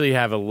 I actually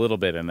have a little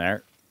bit in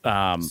there.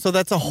 So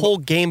that's a whole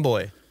Game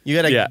Boy. You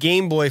got a Yeah.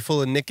 Game Boy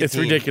full of nicotine. It's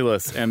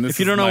ridiculous. And this If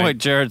you is don't know my, what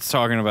Jared's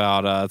talking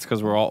about, it's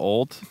because we're all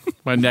old.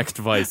 my next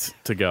vice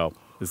to go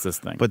is this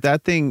thing. But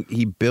that thing,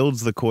 he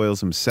builds the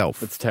coils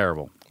himself. it's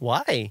terrible.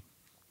 Why?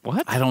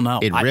 What? I don't know.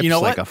 It rips you know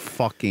like what? a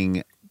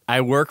fucking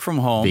I work from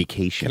home.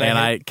 vacation. Can and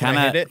I I hit- can I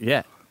kind hit of it?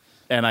 yeah,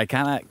 and I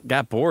kind of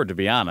got bored, to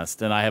be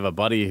honest. And I have a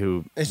buddy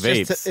who It's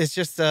vapes.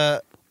 just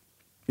a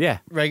yeah,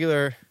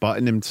 regular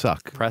Button and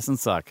suck. press and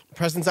suck.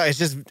 present size.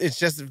 It's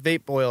just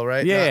vape oil,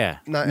 right? Yeah,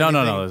 Not no.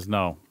 anything There's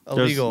no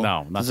illegal.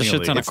 no There's nothing a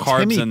shit ton illegal. of carbs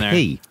Timmy in there.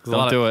 P. There's a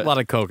lot Don't do of, it. lot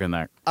of coke in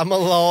there. I'm a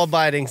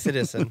law-abiding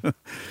citizen.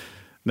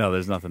 No,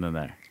 there's nothing in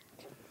there.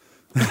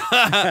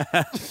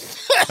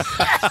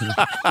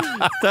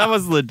 That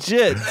was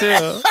legit,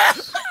 too.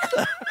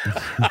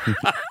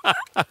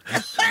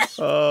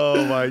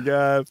 Oh my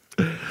god.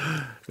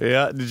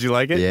 Yeah, did you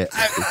like it? Yeah.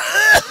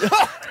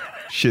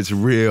 shit's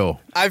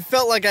real. I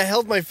felt like I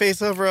held my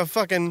face over a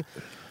fucking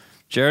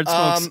Jared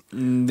smokes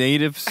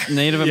native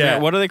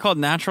American. What are they called?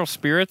 Natural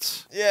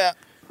spirits. yeah.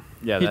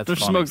 Yeah, He that's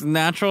just funny. smokes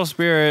natural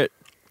spirit,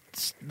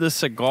 the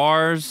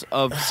cigars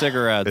of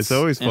cigarettes. It's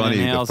always and funny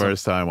the inhales them.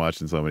 first time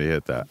watching somebody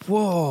hit that.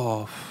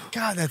 Whoa,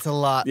 God, that's a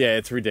lot. Yeah,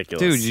 it's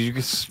ridiculous. dude, you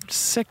just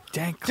sick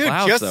dank Dude,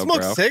 clouds, just though, smoke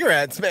bro.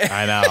 cigarettes, man.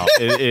 I know.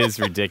 It is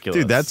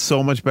ridiculous. Dude, that's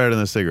so much better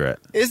than a cigarette.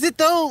 Is it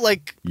though?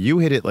 Like, You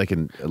hit it like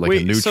a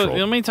Wait, neutral. so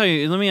let me tell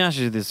you. Let me ask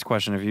you this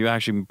question: if you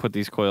actually put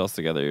these coils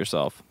together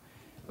yourself,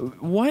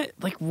 what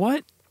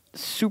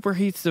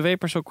superheats the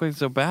vapor so quick?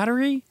 So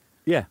battery.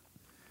 Yeah.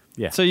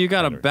 Yeah. So you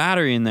got a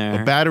battery in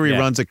there. A battery Yeah.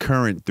 runs a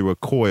current through a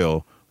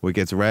coil where it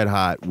gets red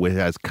hot, which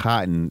has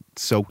cotton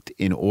soaked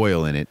in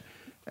oil in it,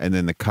 and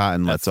then the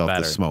cotton lets That's the off the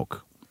battery.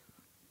 smoke.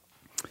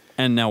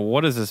 And now,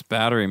 what is this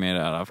battery made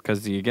out of?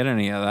 Because do you get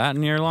any of that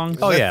in your lungs?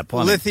 Oh, yeah,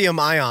 plenty. lithium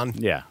ion.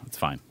 Yeah, it's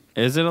fine.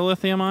 Is it a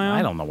lithium ion?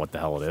 I don't know what the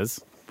hell it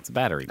is. It's a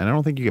battery. And I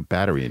don't think you get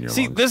battery in your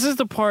See, lungs. this is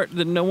the part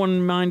that no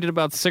one minded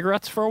about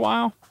cigarettes for a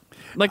while.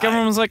 Like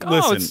everyone was like, "Oh,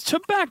 listen. it's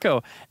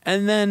tobacco,"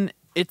 and then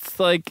it's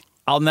like,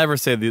 I'll never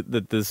say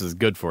that this is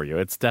good for you.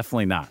 It's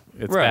definitely not.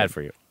 It's Right. bad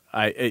for you.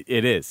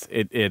 It is.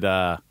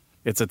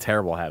 It's a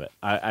terrible habit.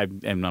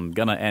 I'm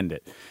gonna end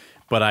it.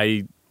 But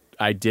I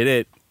did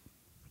it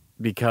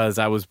because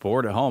I was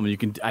bored at home.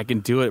 I can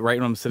do it right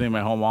when I'm sitting in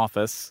my home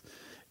office,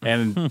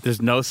 and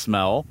there's no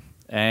smell,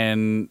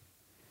 and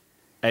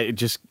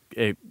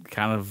it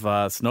kind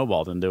of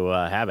snowballed into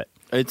a habit.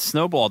 it's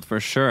snowballed for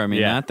sure. I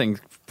mean, Yeah. that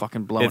thing's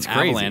fucking blowing It's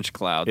crazy. avalanche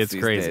clouds. It's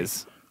these crazy.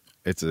 days.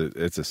 It's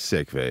a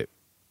sick vape.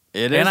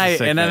 It is, And a sick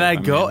then vape. I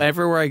go mean,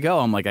 everywhere I go.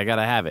 I'm like, I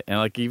gotta have it. And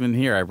like even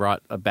here, I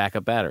brought a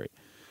backup battery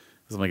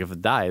because I'm like, if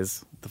it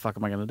dies, what the fuck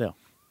am I gonna do?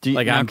 do you,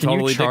 like, now, I'm can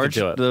totally you charge addicted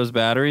to it. those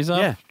batteries up?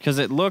 Yeah. because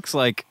it looks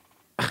like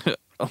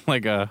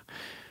like a,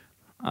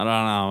 I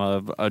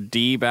don't know, a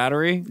D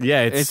battery.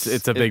 Yeah,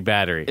 it's a big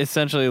battery.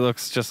 Essentially,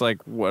 looks just like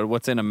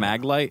what's in a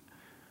mag light,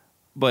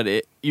 but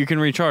you can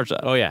recharge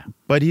that. Oh yeah,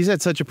 But he's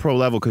at such a pro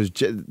level because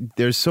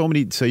there's so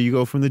many. So you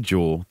go from the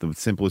Juul, the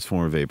simplest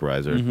form of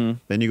vaporizer, Mm-hmm.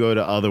 then you go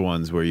to other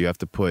ones where you have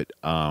to put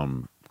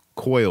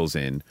coils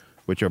in,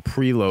 which are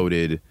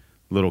preloaded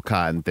little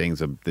cotton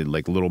things,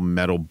 like little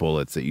metal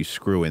bullets that you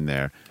screw in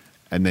there,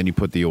 and then you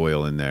put the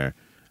oil in there,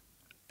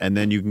 and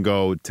then you can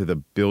go to the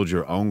build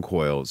your own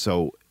coil.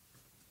 So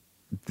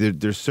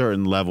there's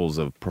certain levels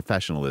of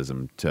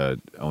professionalism to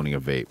owning a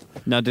vape.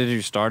 Now, did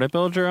you start at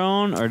build your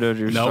own, or did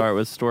you Nope. start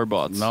with store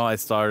bought? no, I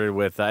started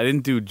with. I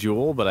didn't do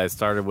Juul, but I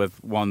started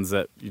with ones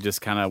that you just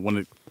kind of when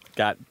it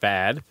got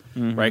bad,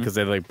 Mm-hmm. right? Because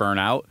they like burn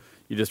out.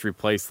 You just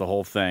replace the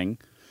whole thing,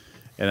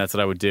 and that's what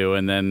I would do.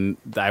 And then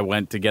I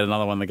went to get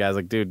another one. The guy's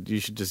like, "Dude,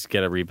 you should just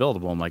get a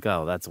rebuildable." I'm like,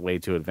 "Oh, that's way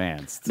too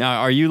advanced." Now,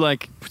 are you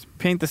like,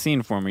 paint the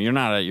scene for me? You're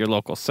not at your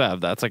local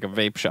Sev. That's like a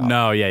vape shop.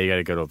 No, yeah, you got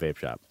to go to a vape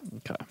shop.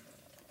 Okay.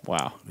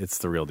 Wow. It's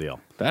the real deal.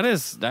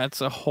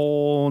 That's a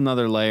whole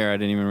nother layer I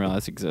didn't even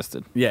realize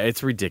existed. Yeah,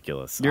 it's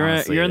ridiculous. You're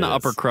Honestly, in it the is.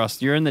 upper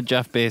crust. You're in the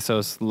Jeff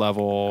Bezos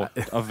level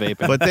of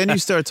vaping. But then you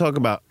start talking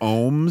about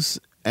ohms,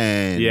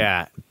 and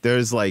Yeah.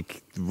 there's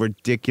like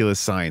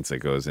ridiculous science that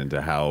goes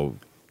into how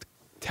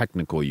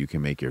technical you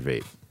can make your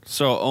vape.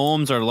 So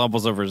ohms are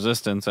levels of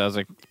resistance as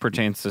it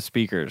pertains to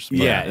speakers. But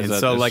Yeah, is and that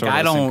so sort like of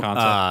I the same don't.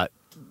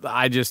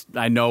 concept?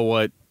 I know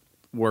what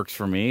works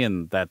for me,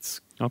 and that's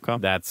Okay.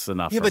 That's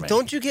enough. Yeah, for but me.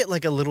 don't you get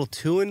like a little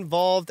too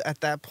involved at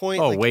that point?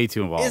 Oh, Like, way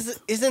too involved.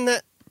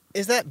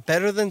 Is that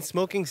better than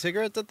smoking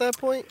cigarettes at that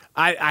point?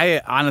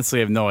 I honestly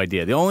have no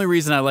idea. The only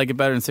reason I like it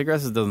better than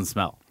cigarettes is it doesn't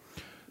smell.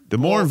 The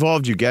more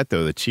involved you get,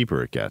 though, the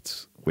cheaper it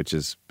gets, which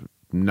is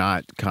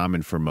not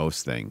common for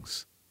most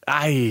things.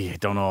 I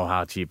don't know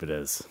how cheap it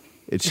is.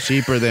 It's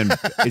cheaper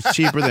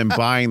than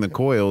buying the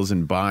coils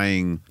and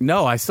buying.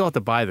 No, I still have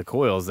to buy the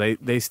coils.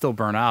 They still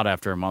burn out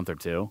after a month or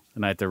two,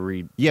 and I have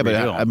to Yeah, but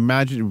redo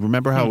 'em.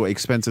 remember how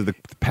expensive the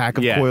pack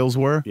of Yeah. coils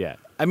were? Yeah,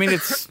 I mean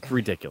it's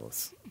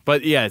ridiculous.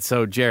 But yeah,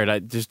 so Jared,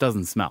 it just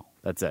doesn't smell.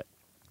 That's it.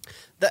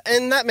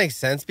 And that makes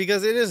sense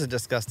because it is a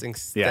disgusting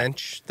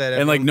stench. That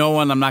And like everyone- no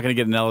one, I'm not going to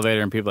get an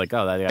elevator and people are like,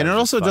 oh, that. And it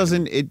also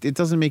doesn't. It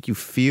doesn't make you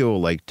feel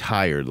like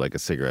tired like a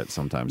cigarette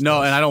sometimes. No,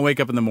 does. and I don't wake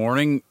up in the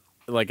morning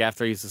like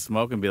after I used to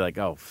smoke and be like,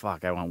 oh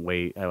fuck, I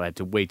had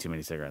to way too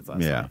many cigarettes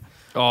last Yeah. night.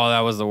 Oh,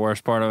 that was the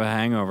worst part of a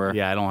hangover.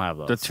 Yeah, I don't have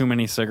those. The too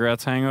many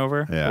cigarettes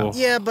hangover. Yeah. Oof.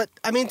 Yeah, but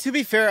I mean, to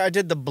be fair, I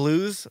did the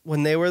blues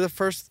when they were the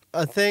first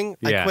thing.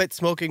 Yeah. I quit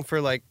smoking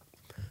for like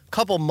a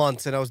couple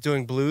months and I was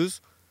doing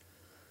blues.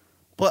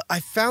 But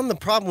I found the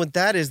problem with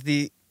that is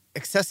the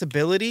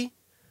accessibility.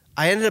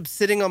 I ended up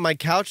sitting on my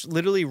couch,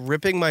 literally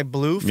ripping my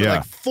blue for Yeah.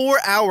 like 4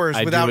 hours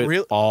I without do it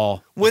real.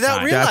 all the without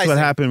time. real- That's what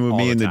realizing- happened with All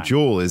me the and the time.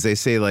 Juul. Is they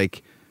say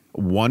like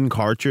one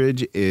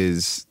cartridge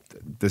is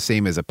the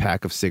same as a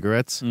pack of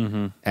cigarettes,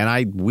 and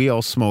we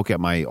all smoke at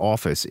my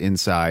office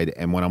inside.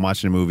 And when I'm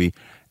watching a movie,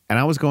 and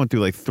I was going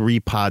through like 3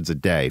 pods a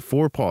day.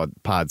 4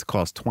 pods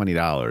cost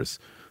 $20,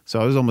 so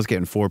I was almost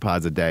getting 4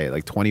 pods a day,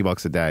 like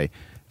 $20 a day.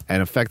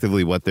 And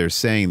effectively what they're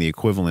saying, the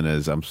equivalent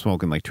is I'm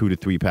smoking like 2 to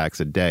 3 packs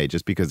a day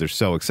just because they're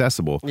so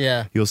accessible.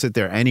 Yeah. You'll sit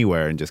there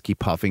anywhere and just keep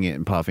puffing it,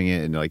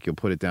 and like you'll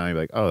put it down and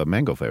you're like, oh, a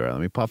mango flavor. Let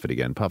me puff it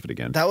again.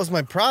 That was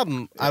my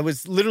problem. I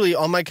was literally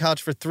on my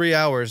couch for 3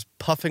 hours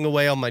puffing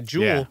away on my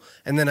Juul, Yeah.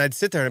 and then I'd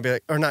sit there and I'd be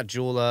like, or not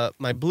Juul,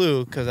 my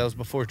Blue, because that was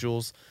before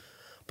Juuls.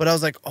 But I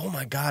was like, oh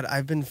my God,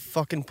 I've been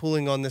fucking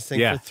pulling on this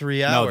thing for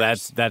 3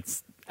 hours. No,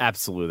 that's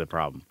absolutely the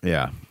problem.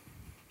 Yeah.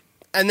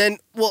 And then,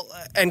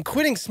 and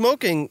quitting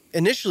smoking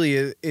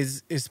initially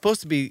is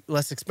supposed to be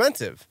less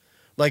expensive.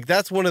 Like,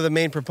 that's one of the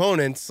main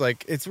proponents.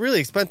 Like, it's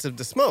really expensive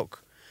to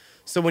smoke.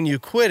 So when you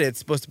quit, it's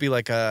supposed to be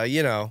like I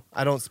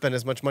don't spend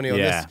as much money on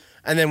Yeah. this.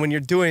 And then when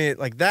you're doing it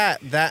like that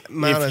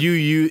amount If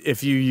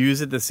you use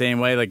it the same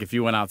way, like if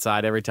you went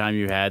outside every time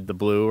you had the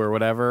Blue or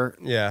whatever,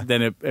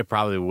 then it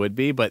probably would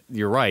be. But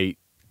you're right.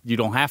 You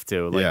don't have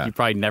to. Like, you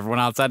probably never went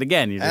outside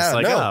again. You're just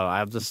like,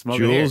 I'll just smoke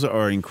it here. Juuls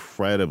are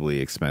incredibly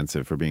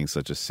expensive for being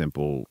such a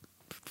simple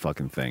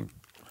fucking thing.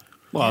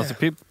 Well, it's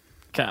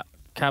a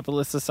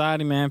capitalist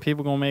society, man.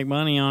 People gonna make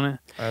money on it.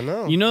 I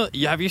know. You know,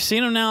 have you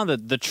seen them now?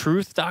 That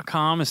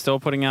thetruth.com is still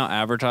putting out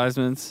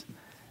advertisements,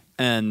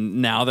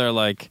 and now they're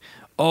like,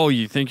 "Oh,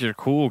 you think you're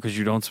cool because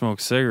you don't smoke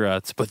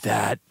cigarettes, but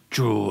that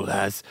Juul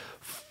has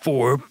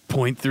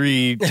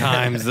 4.3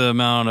 times the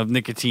amount of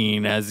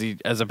nicotine as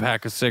a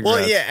pack of cigarettes."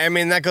 Well, yeah, I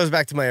mean, that goes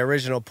back to my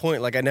original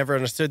point. Like, I never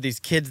understood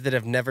these kids that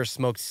have never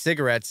smoked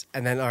cigarettes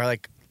and then are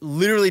like,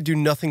 literally do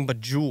nothing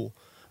but Juul.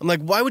 I'm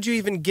like, why would you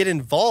even get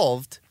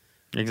involved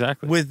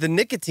exactly with the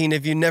nicotine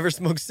if you never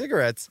smoked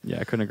cigarettes? Yeah,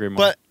 I couldn't agree more.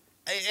 But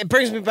it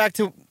brings me back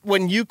to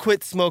when you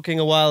quit smoking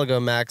a while ago,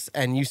 Max,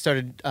 and you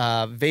started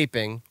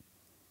vaping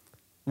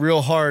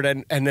real hard,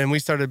 and then we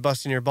started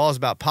busting your balls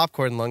about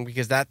popcorn lung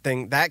because that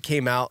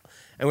came out,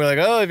 and we're like,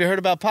 oh, have you heard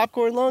about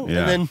popcorn lung? Yeah.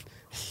 And then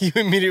you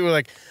immediately were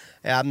like,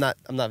 yeah, I'm not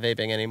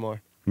vaping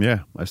anymore. Yeah,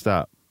 I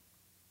stopped.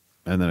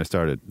 And then I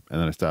started, and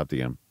then I stopped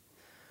again.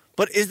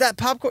 But is that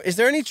popcorn? Is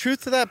there any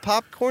truth to that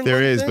popcorn? There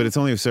lung is, thing? but it's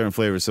only of certain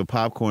flavors. So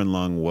popcorn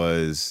lung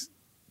was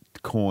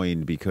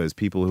coined because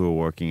people who were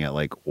working at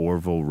like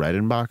Orville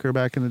Redenbacher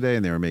back in the day,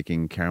 and they were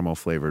making caramel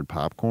flavored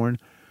popcorn.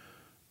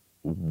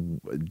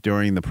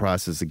 During the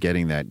process of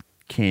getting that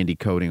candy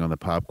coating on the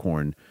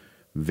popcorn,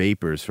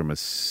 vapors from a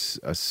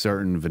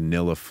certain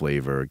vanilla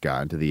flavor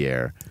got into the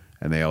air,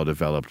 and they all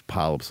developed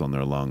polyps on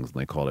their lungs, and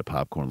they called it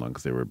popcorn lung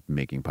because they were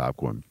making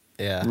popcorn.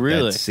 Yeah,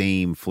 really, that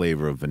same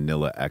flavor of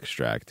vanilla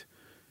extract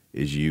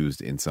is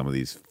used in some of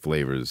these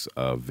flavors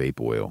of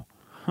vape oil.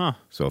 Huh.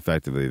 So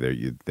effectively,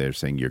 they're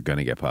saying you're going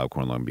to get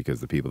popcorn lung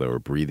because the people that were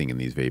breathing in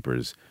these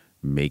vapors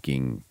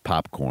making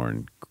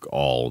popcorn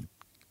all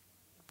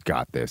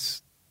got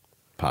this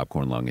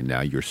popcorn lung, and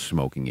now you're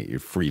smoking it. You're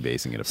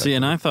freebasing it. See,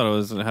 and I thought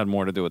it had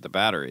more to do with the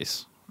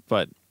batteries,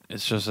 but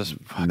it's just this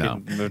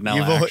fucking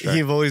vanilla extract.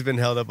 You've always been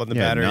held up on the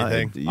battery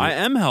thing. I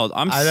am held.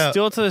 I'm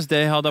still to this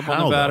day held up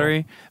on the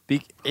battery.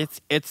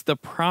 It's the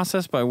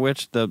process by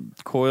which the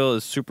coil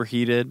is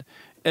superheated.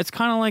 It's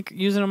kind of like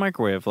using a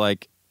microwave.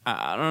 Like,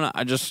 I don't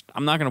know.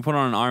 I'm not going to put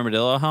on an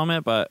armadillo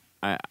helmet, but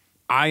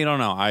I don't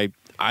know. I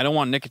don't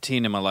want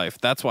nicotine in my life.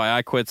 That's why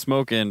I quit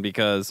smoking,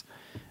 because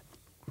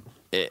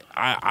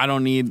I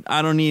don't need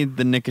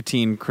the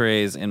nicotine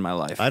craze in my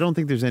life. I don't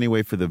think there's any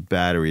way for the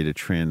battery to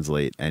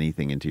translate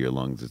anything into your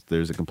lungs.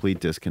 There's a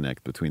complete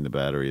disconnect between the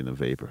battery and the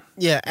vapor.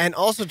 Yeah, and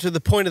also to the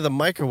point of the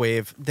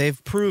microwave,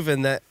 they've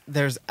proven that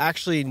there's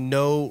actually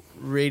no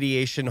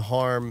radiation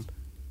harm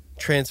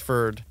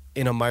transferred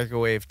in a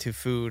microwave to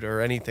food or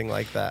anything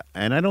like that.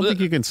 And I don't think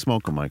you can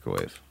smoke a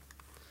microwave.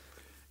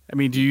 I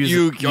mean, do you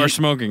use are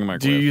smoking a microwave?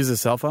 Do you use a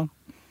cell phone?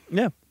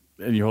 Yeah.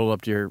 And you hold it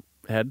up to your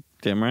head?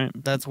 Damn right.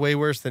 That's way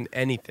worse than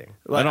anything.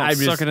 I don't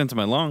suck it into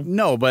my lung.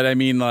 No, but I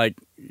mean, like,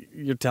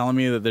 you're telling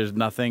me that there's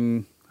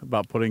nothing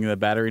about putting the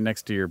battery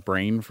next to your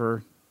brain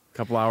for a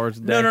couple hours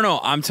a day? No.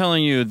 I'm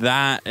telling you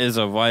that is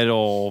a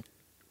vital,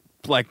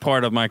 like,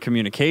 part of my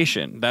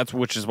communication.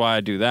 Which is why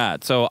I do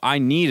that. So I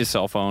need a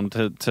cell phone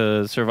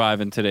to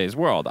survive in today's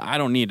world. I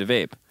don't need to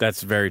vape.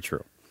 That's very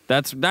true.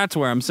 That's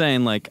where I'm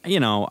saying, like,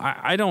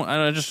 I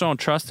just don't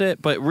trust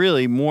it. But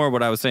really, more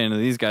what I was saying to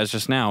these guys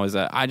just now is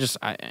that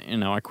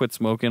I quit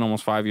smoking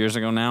almost 5 years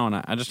ago now, and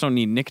I just don't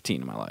need nicotine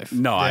in my life.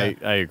 No, yeah.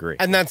 I agree.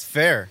 And that's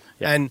fair.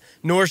 Yeah. And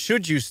nor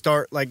should you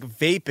start like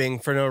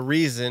vaping for no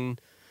reason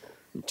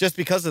just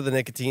because of the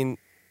nicotine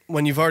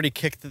when you've already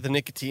kicked the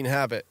nicotine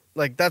habit.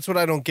 Like, that's what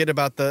I don't get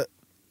about the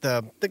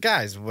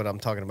guys, what I'm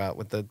talking about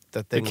with the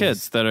thing. The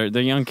kids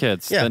the young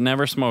kids that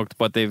never smoked,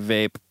 but they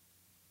vape.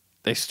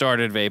 They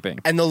started vaping.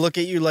 And they'll look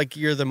at you like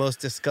you're the most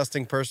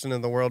disgusting person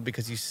in the world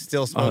because you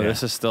still smoke. Oh,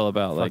 this is still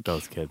about like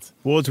those kids.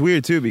 Well, it's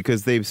weird too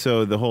because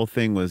the whole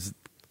thing was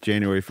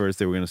January 1st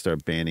they were going to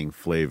start banning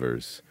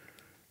flavors,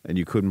 and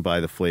you couldn't buy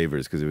the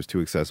flavors because it was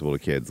too accessible to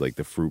kids, like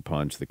the fruit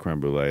punch, the creme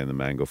brulee, and the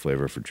mango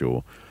flavor for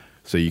Juul.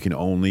 So you can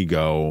only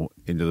go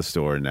into the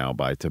store and now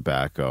buy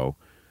tobacco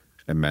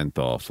and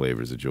menthol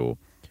flavors of Juul.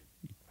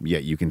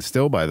 Yet you can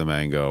still buy the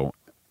mango,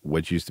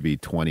 which used to be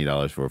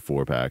 $20 for a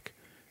 4-pack.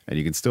 And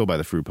you can still buy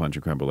the fruit punch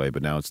and creme brulee,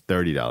 but now it's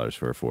 $30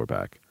 for a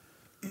 4-pack.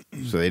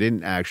 So they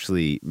didn't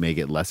actually make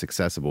it less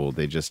accessible.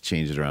 They just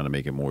changed it around to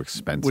make it more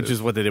expensive. Which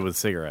is what they did with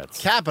cigarettes.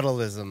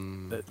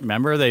 Capitalism.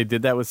 Remember, they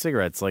did that with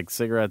cigarettes. Like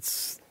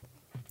cigarettes,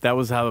 that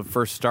was how it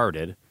first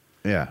started.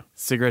 yeah.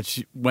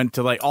 Cigarettes went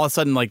to like all of a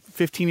sudden, like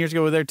 15 years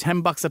ago, they're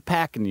 $10 a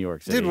pack in New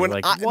York City. Dude, when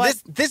like, I,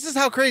 what? this is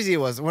how crazy it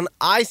was. When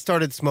I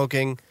started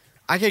smoking,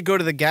 I could go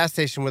to the gas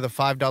station with a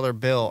 $5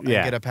 bill and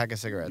Yeah. get a pack of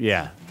cigarettes.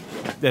 Yeah,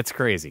 that's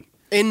crazy.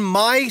 In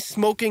my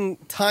smoking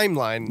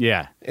timeline,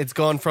 Yeah. it's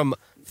gone from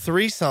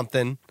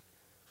 3-something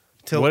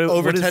to What-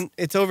 over what is- 10.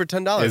 It's over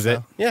 $10. Is it?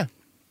 now. Yeah.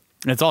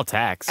 It's all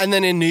tax. And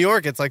then in New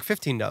York, it's like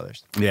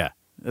 $15. yeah,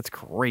 that's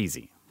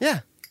crazy. Yeah.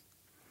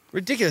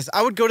 Ridiculous.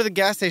 I would go to the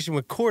gas station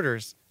with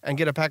quarters and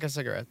get a pack of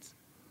cigarettes.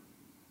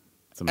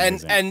 It's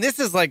amazing. And this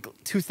is like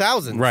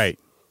 2000s. right,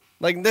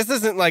 Like, this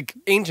isn't like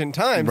ancient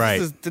times. Right.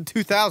 This is the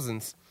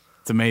 2000s.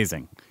 it's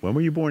amazing. When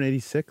were you born?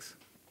 86?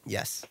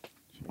 Yes.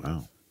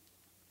 Wow.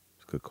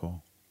 It's a good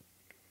call.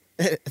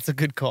 It's a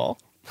good call.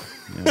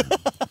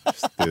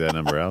 Just threw that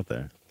number out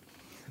there.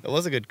 It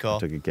was a good call.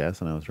 Took a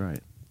guess and I was right.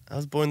 I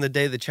was born the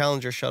day the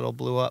Challenger shuttle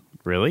blew up.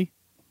 Really?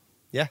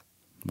 Yeah.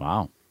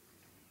 Wow.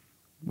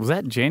 Was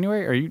that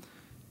January? Are you?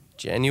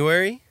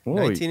 January Whoa.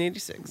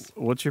 1986.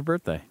 What's your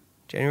birthday?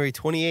 January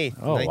 28th,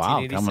 Oh, wow.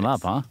 1986. Coming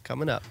up, huh?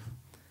 Coming up.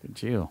 Good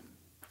at you.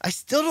 I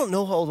still don't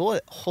know how old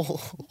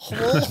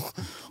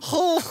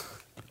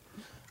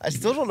I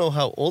still don't know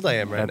how old I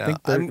am right now. I think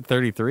I'm-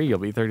 33. You'll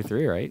be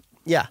 33, right?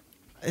 yeah.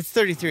 It's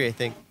 33, I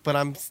think, but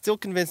I'm still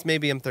convinced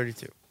maybe I'm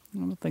 32. I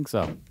don't think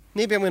so.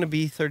 Maybe I'm going to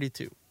be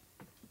 32.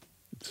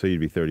 So you'd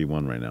be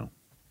 31 right now.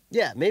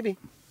 Yeah, maybe.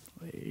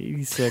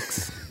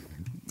 86,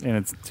 and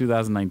it's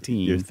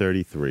 2019. You're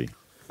 33.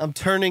 I'm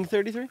turning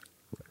 33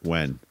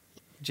 When?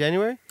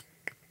 January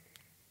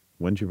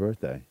When's your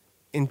birthday?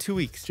 in 2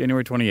 weeks.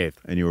 January 28th.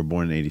 And you were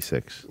born in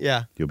 86.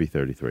 Yeah. You'll be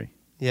 33.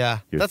 Yeah.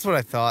 You're- That's what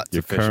I thought.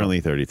 You're official. currently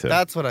 32.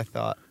 That's what I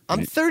thought.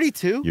 I'm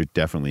 32. You're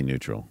definitely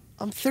neutral.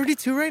 I'm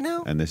 32 right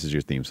now? And this is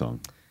your theme song.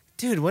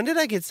 Dude, when did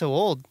I get so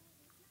old?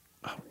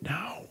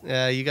 No.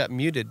 Yeah, you got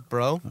muted,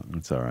 bro.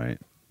 It's all right.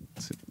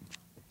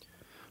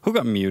 Who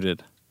got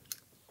muted?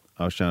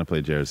 I was trying to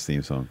play Jared's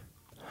theme song.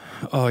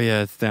 Oh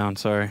yeah, it's down.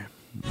 Sorry.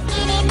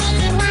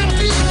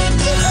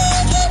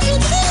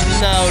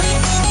 No.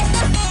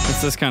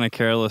 It's this kind of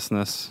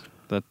carelessness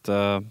that's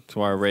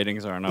why our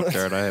ratings aren't up,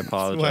 Jared. I That's why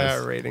our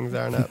apologize. ratings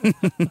aren't up.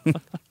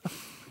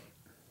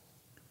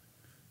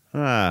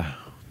 Ah.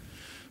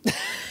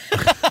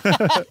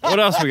 What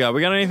else we got?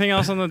 We got anything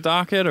else on the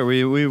docket, or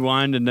we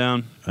winding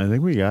down? I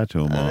think we got to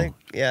them all.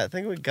 I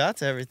think we got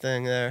to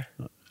everything there.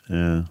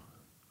 Yeah.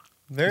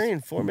 Very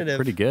informative.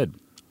 Pretty good.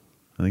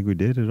 I think we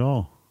did it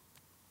all.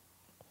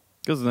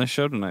 It was a nice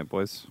show tonight,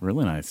 boys.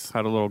 Really nice.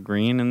 Had a little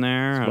green in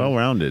there. It's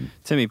well-rounded.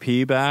 Timmy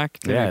P back.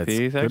 Timmy Yeah, it's P.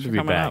 good Thanks to for be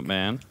coming back. up,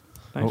 man.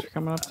 Thanks for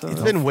coming up.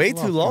 It's been way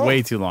too long.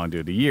 Way too long,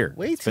 dude. A year.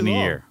 Way It's too been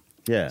long. a year.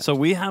 Yeah. So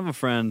we have a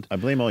friend I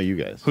blame all you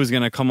guys. who's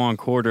going to come on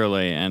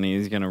quarterly, and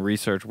he's going to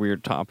research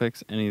weird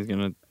topics, and he's going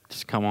to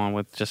just come on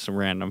with just some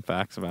random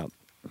facts about,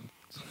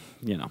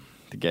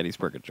 the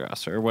Gettysburg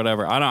Address or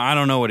whatever. I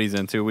don't know what he's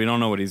into. We don't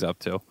know what he's up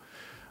to.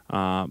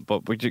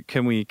 But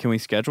can we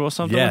schedule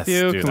something Yes, with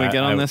you? dude, Can we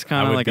get on this I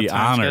kind of would like a be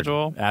time honored.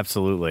 schedule?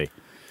 Absolutely.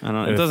 I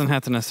don't. It If- doesn't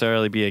have to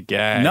necessarily be a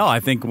gag. No, I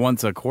think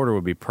once a quarter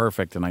would be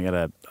perfect, and I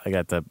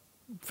got to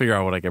figure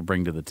out what I could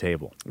bring to the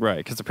table. Right,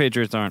 because the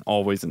Patriots aren't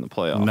always in the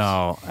playoffs.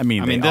 No, I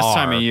mean this are.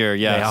 time of year,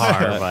 yes.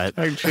 they are, but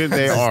Actually,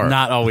 they it's are.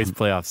 not always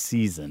playoff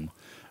season.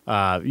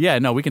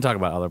 No, we can talk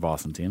about other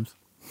Boston teams.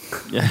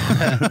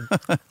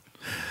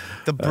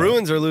 The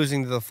Bruins are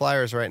losing to the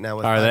Flyers right now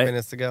with Are 5 they?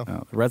 minutes to go.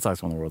 The Red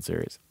Sox won the World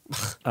Series.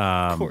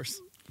 Of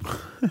course.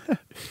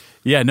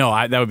 Yeah, no,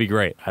 that would be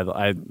great.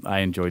 I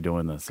enjoy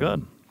doing this.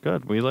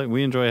 Good.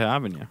 We enjoy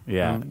having you.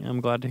 Yeah. I'm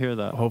glad to hear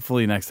that.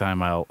 Hopefully next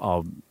time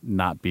I'll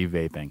not be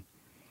vaping.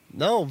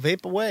 No,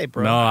 vape away,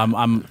 bro. No,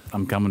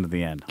 I'm coming to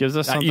the end. Gives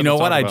us something You know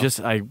to what? talk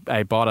about.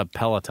 I bought a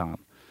Peloton,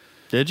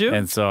 Did you?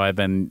 and so I've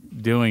been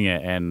doing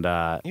it, and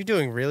You're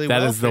doing really that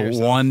well. is for the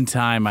yourself. one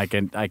time I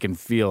can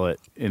feel it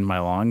in my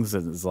lungs.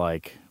 It's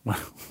like when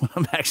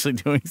I'm actually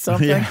doing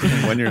something. Yeah,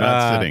 when you're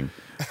not sitting.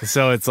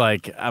 So it's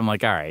like I'm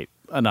like, all right,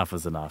 enough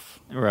is enough.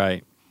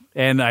 right.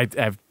 And I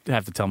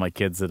have to tell my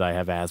kids that I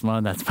have asthma,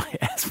 and that's my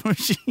asthma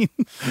machine.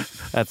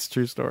 That's a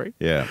true story.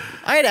 Yeah.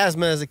 I had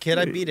asthma as a kid.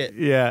 I beat it.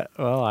 Yeah,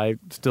 well, I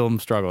still am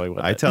struggling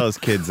with I it. tell his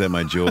kids that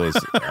my Juul is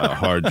a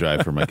hard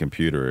drive for my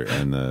computer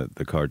and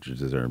the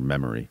cartridges are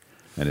memory.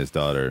 And his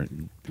daughter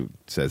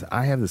says,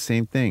 I have the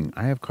same thing.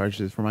 I have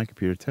cartridges for my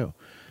computer too.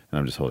 And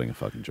I'm just holding a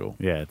fucking Juul.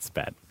 Yeah, it's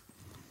bad.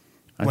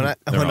 They're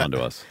on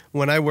to us.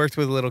 When I worked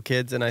with little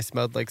kids and I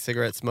smelled like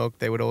cigarette smoke,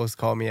 they would always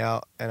call me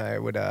out, and I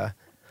would,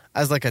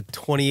 as like a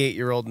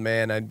 28-year-old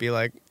man, I'd be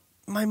like,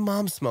 "My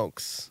mom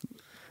smokes."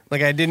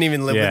 Like I didn't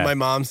even live Yeah. with my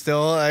mom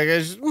still.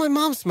 My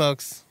mom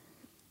smokes.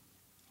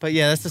 But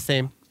yeah, that's the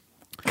same.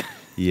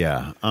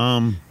 Yeah.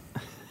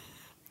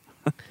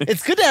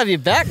 It's good to have you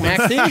back,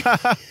 Maxie.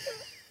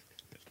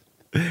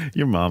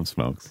 Your mom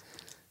smokes.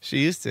 She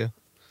used to.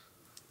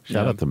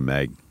 Shout out to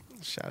Meg.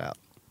 Shout out.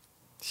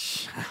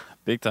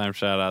 Big time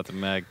shout out to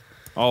Meg.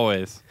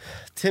 Always.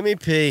 Timmy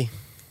P.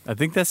 I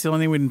think that's the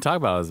only thing we didn't talk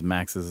about is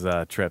Max's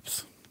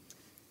trips.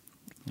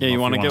 Yeah, you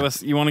want to give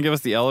us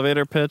the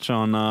elevator pitch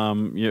on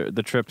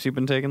the trips you've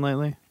been taking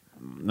lately?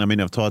 I mean,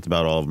 I've talked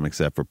about all of them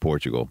except for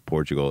Portugal.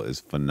 Portugal is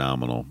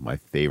phenomenal. My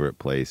favorite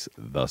place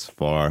thus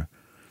far.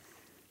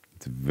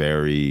 It's a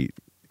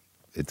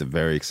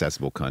very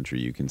accessible country.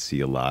 You can see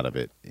a lot of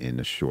it in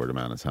a short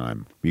amount of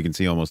time. You can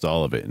see almost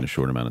all of it in a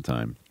short amount of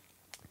time.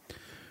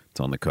 It's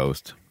on the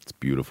coast. It's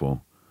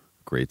beautiful.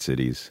 Great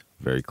cities.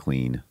 Very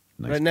clean.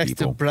 Nice Right next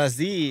people. to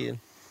Brazil.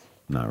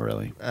 Not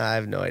really. I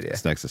have no idea.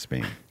 It's next to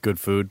Spain. Good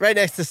food. Right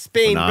next to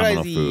Spain,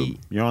 Phenomenal Brazil. food.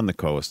 You're on the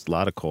coast. A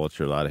lot of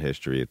culture, a lot of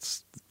history.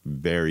 It's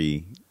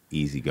very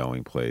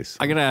easygoing place.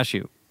 I got to ask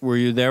you, were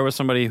you there with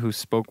somebody who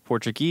spoke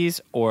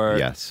Portuguese or?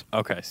 Yes.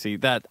 Okay, see,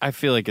 that I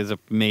feel like is a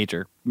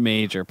major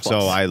plus.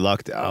 So I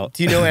lucked out.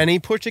 Do you know any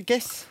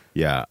Portuguese?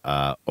 Yeah,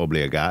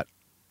 obrigado.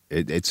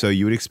 So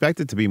you would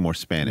expect it to be more It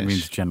Spanish.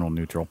 means general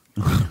neutral.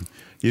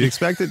 You'd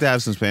expect it to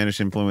have some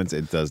Spanish influence.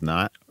 It does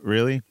not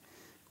really.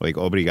 Like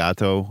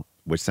obrigado,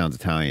 which sounds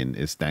Italian,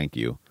 is thank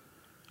you.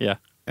 Yeah.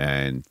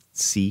 And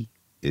si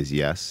is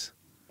yes.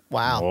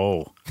 Wow.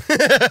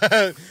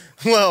 Oh.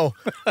 Whoa.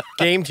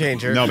 Game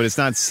changer. No, but it's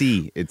not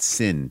si. It's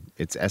sin.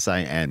 It's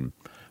sin.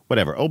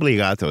 Whatever.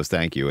 Obligato is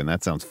thank you, and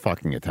that sounds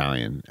fucking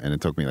Italian. And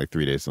it took me like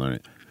 3 days to learn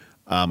it.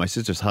 My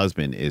sister's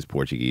husband is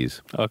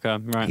Portuguese. Okay,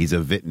 right. He's a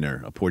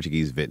vintner, a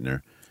Portuguese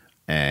vintner.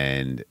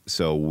 And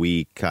so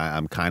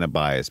I'm kind of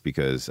biased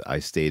because I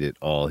stayed at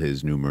all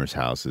his numerous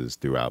houses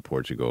throughout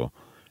Portugal.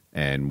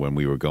 And when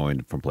we were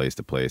going from place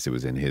to place, it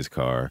was in his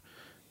car.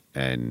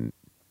 And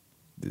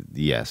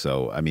yeah,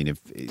 so I mean,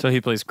 So he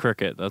plays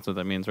cricket. That's what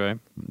that means, right?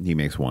 he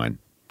makes wine.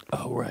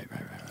 Oh, right.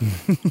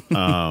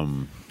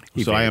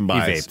 So I am He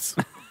biased.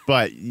 vapes.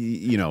 But,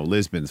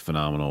 Lisbon's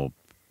phenomenal.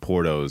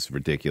 Porto's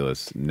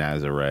ridiculous.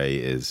 Nazaré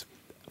is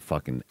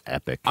fucking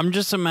epic. I'm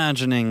just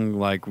imagining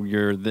like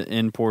you're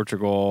in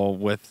Portugal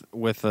with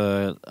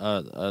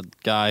a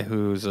guy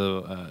who's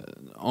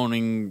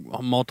owning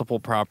multiple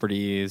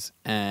properties,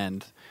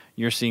 and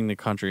you're seeing the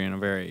country in a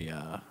very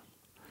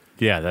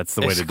Yeah, that's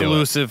the way to do it.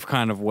 exclusive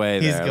kind of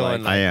way. He's there.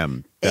 going I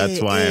am. That's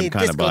why I'm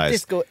kind of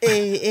biased. Disco,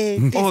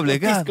 disco,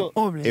 disco.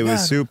 It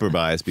was super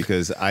biased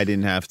because I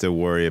didn't have to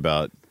worry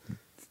about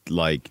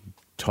like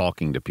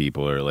talking to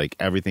people or like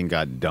everything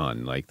got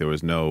done. Like there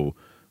was no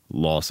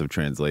loss of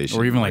translation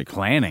Or even like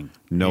planning.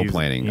 no He's-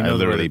 planning. he I knows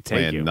where literally to take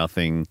planned you.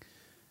 nothing.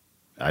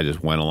 I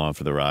just went along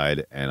for the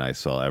ride and I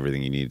saw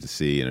everything you needed to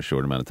see in a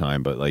short amount of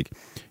time. But like,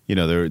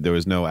 there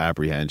was no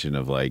apprehension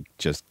of like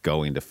just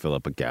going to fill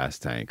up a gas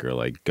tank or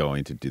like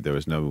going to there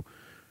was no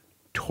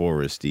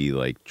touristy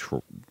like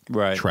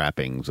Right.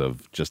 trappings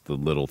of just the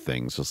little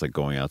things, just like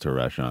going out to a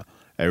restaurant.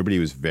 Everybody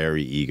was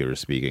very eager to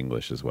speak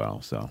English as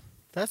well. So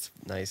That's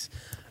nice.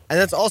 And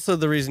that's also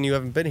the reason you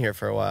haven't been here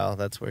for a while.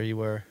 That's where you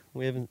were.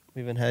 We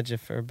haven't had you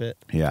for a bit.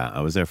 yeah,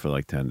 I was there for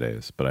like 10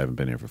 days, but I haven't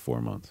been here for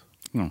 4 months.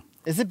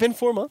 Has it been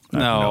 4 months? I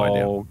have no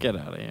idea. Get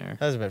out of here.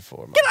 Hasn't been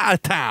 4 months. Get out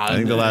of town. I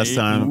think the last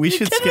time. We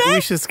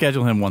should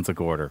schedule him once a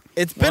quarter.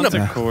 It's been Once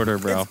a a quarter,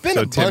 bro. It's been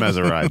So a Tim bunch. has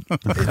a ride.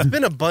 It's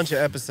been a bunch of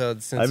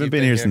episodes since I haven't you've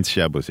been here since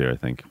Sheb was here, I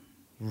think.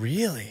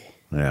 Really?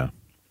 Yeah.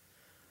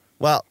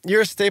 Well,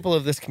 you're a staple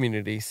of this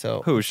community,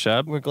 so Who,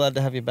 Sheb? we're glad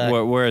to have you back.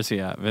 Where is he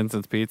at?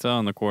 Vincent's Pizza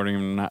on the corner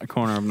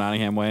of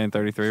Nottingham Way and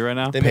 33 right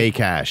now? They Pay make,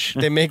 cash.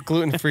 they make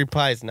gluten-free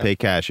pies now. Pay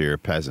cash or you're a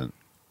peasant.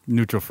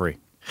 Neutral free.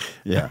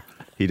 Yeah.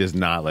 He does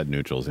not let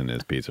neutrals in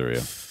his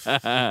pizzeria.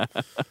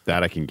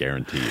 That I can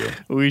guarantee you.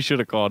 We should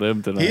have called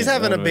him tonight. He's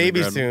having a That would've been baby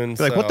incredible. soon. He's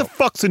like, so- what the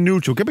fuck's a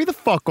neutral? Get me the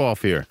fuck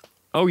off here.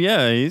 Oh,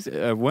 yeah. He's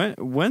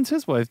when's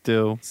his wife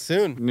due?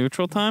 Soon.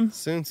 Neutral time?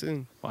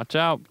 Soon. Watch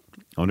out.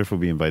 I wonder if we'll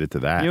be invited to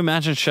that. Can you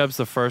imagine Sheb's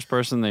the first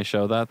person they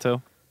show that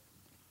to?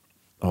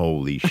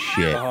 Holy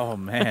shit. Oh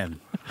man,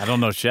 I don't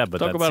know Sheb, but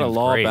Talk that about a seems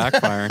law great.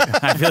 backfiring.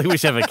 I feel like we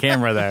should have a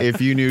camera there.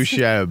 If you knew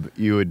Sheb,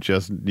 you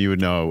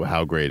would know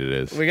how great it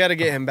is. We got to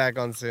get him back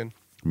on soon.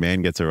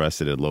 Man gets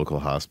arrested at local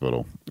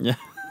hospital, Yeah.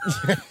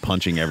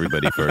 punching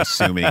everybody for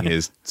assuming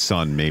his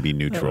son may be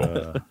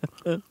neutral.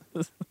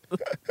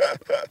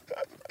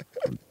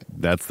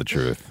 That's the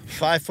truth.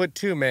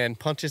 5'2" man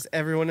punches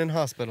everyone in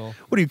hospital.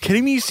 What are you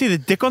kidding me? You see the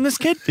dick on this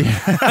kid?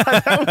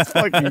 That was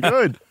fucking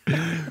good.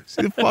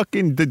 See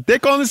the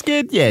dick on this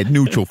kid? Yeah,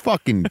 neutral.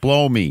 Fucking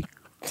blow me.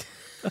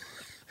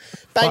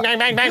 Bang, bang,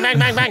 bang, bang, bang,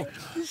 bang, bang.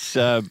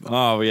 Sheb.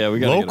 Oh, yeah. We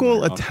got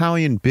Local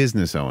Italian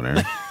business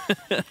owner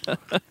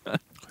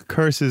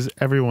curses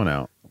everyone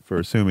out for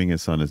assuming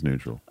his son is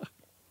neutral.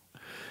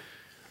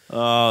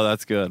 Oh,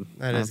 that's good.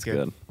 That's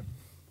good.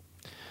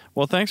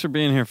 Well, thanks for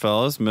being here,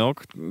 fellas.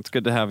 Milk, it's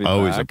good to have you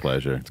Always back. a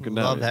pleasure. It's good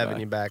to Love have having back.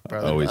 you back,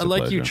 brother. Always I a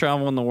like you pleasure.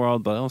 traveling the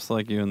world, but I also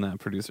like you in that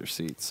producer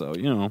seat. So, I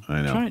know.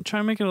 Try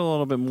and make it a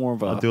little bit more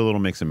of a... I'll do a little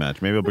mix and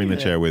match. Maybe I'll bring the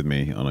chair with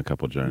me on a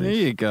couple There journeys.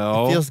 you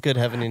go. Feels good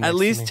having you next At to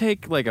least me.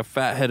 take like a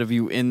fat head of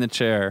you in the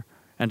chair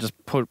and just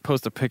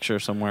post a picture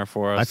somewhere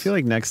for us. I feel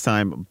like next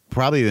time,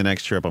 probably the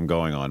next trip I'm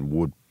going on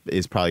would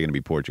is probably going to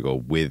be Portugal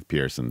with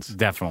Pearson's.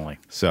 Definitely.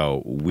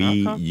 So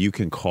you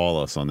can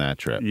call us on that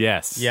trip.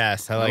 Yes.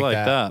 Yes, I like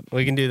that.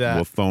 We can do that.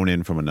 We'll phone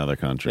in from another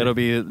country. It'll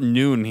be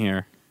noon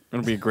here.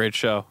 It'll be a great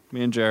show.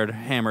 Me and Jared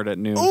hammered at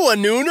noon. Ooh, a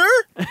nooner?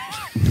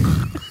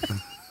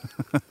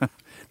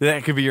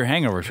 That could be your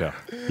hangover show.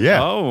 Yeah.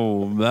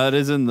 Oh, that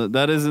is in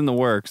the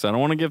works. I don't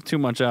want to give too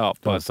much out,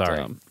 but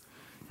sorry.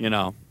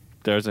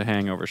 There's a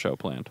hangover show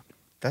planned.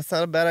 That's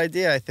not a bad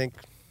idea, I think.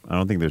 I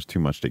don't think there's too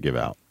much to give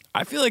out.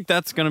 I feel like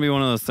that's going to be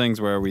one of those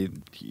things where we,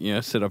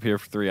 sit up here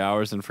for 3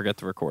 hours and forget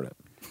to record it.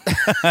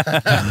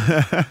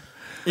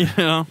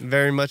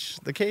 Very much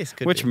the case.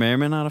 Which may or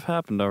may not have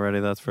happened already.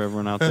 That's for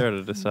everyone out there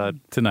to decide.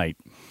 Tonight.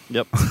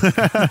 Yep.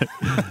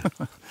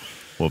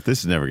 Well, if this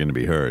is never going to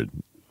be heard,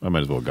 I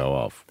might as well go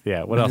off.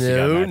 Yeah, what else you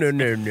got,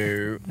 Max?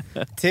 No.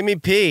 Timmy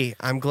P,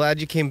 I'm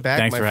glad you came back,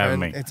 Thanks my for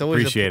friend. having me. It's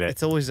always Appreciate it.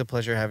 It's always a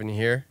pleasure having you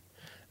here.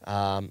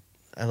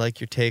 I like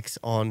your takes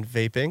on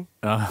vaping.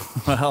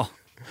 Well,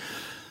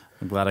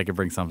 I'm glad I could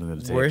bring something to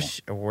the table.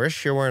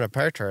 Wish you weren't a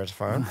partridge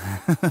fan.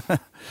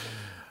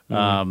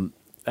 I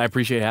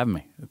appreciate having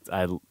me.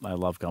 I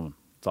love coming.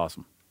 It's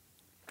awesome.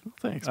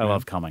 Thanks. I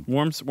love coming.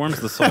 Warms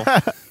the soul.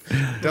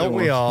 Don't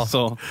we all?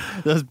 So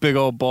those big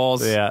old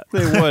balls. Yeah,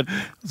 they would.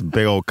 Those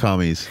big old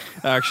cummies.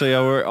 Actually,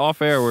 we're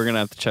off air. We're gonna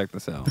have to check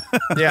this out.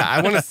 Yeah,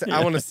 I want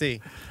to see.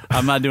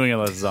 I'm not doing it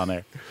unless it's on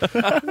air.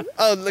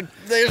 Oh, look,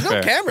 there's no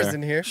Fair, cameras fair.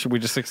 in here. Should we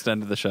just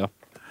extend the show?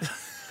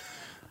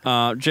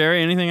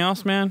 Jerry, anything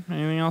else, man?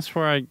 Anything else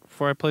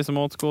before I play some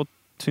old school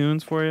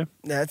tunes for you?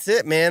 That's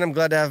it, man. I'm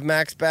glad to have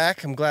Max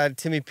back. I'm glad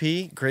Timmy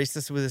P graced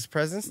us with his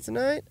presence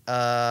tonight.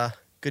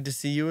 Good to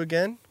see you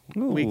again,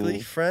 weekly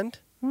friend.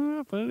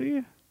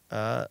 Buddy.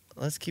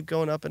 Let's keep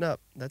going up and up.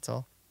 That's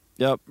all.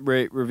 Yep.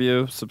 Rate,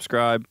 review,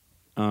 subscribe.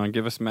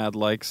 Give us mad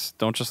likes.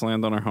 Don't just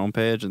land on our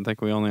homepage and think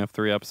we only have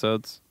 3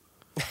 episodes.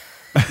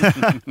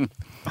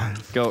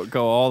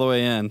 Go all the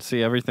way in.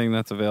 See everything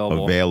that's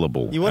available.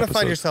 You want to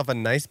find yourself a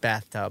nice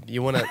bathtub.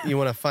 You want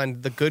to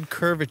find the good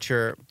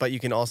curvature, but you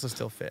can also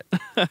still fit.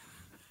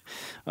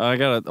 I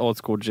got an old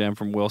school jam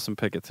from Wilson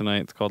Pickett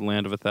tonight. It's called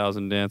Land of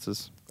 1,000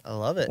 Dances. I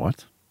love it.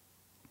 What?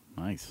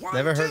 Nice.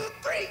 Never heard.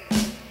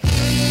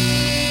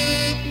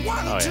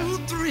 1, 2,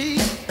 3.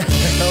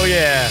 Oh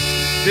yeah.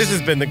 This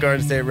has been the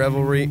Garden State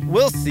Revelry.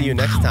 We'll see you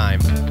next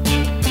time.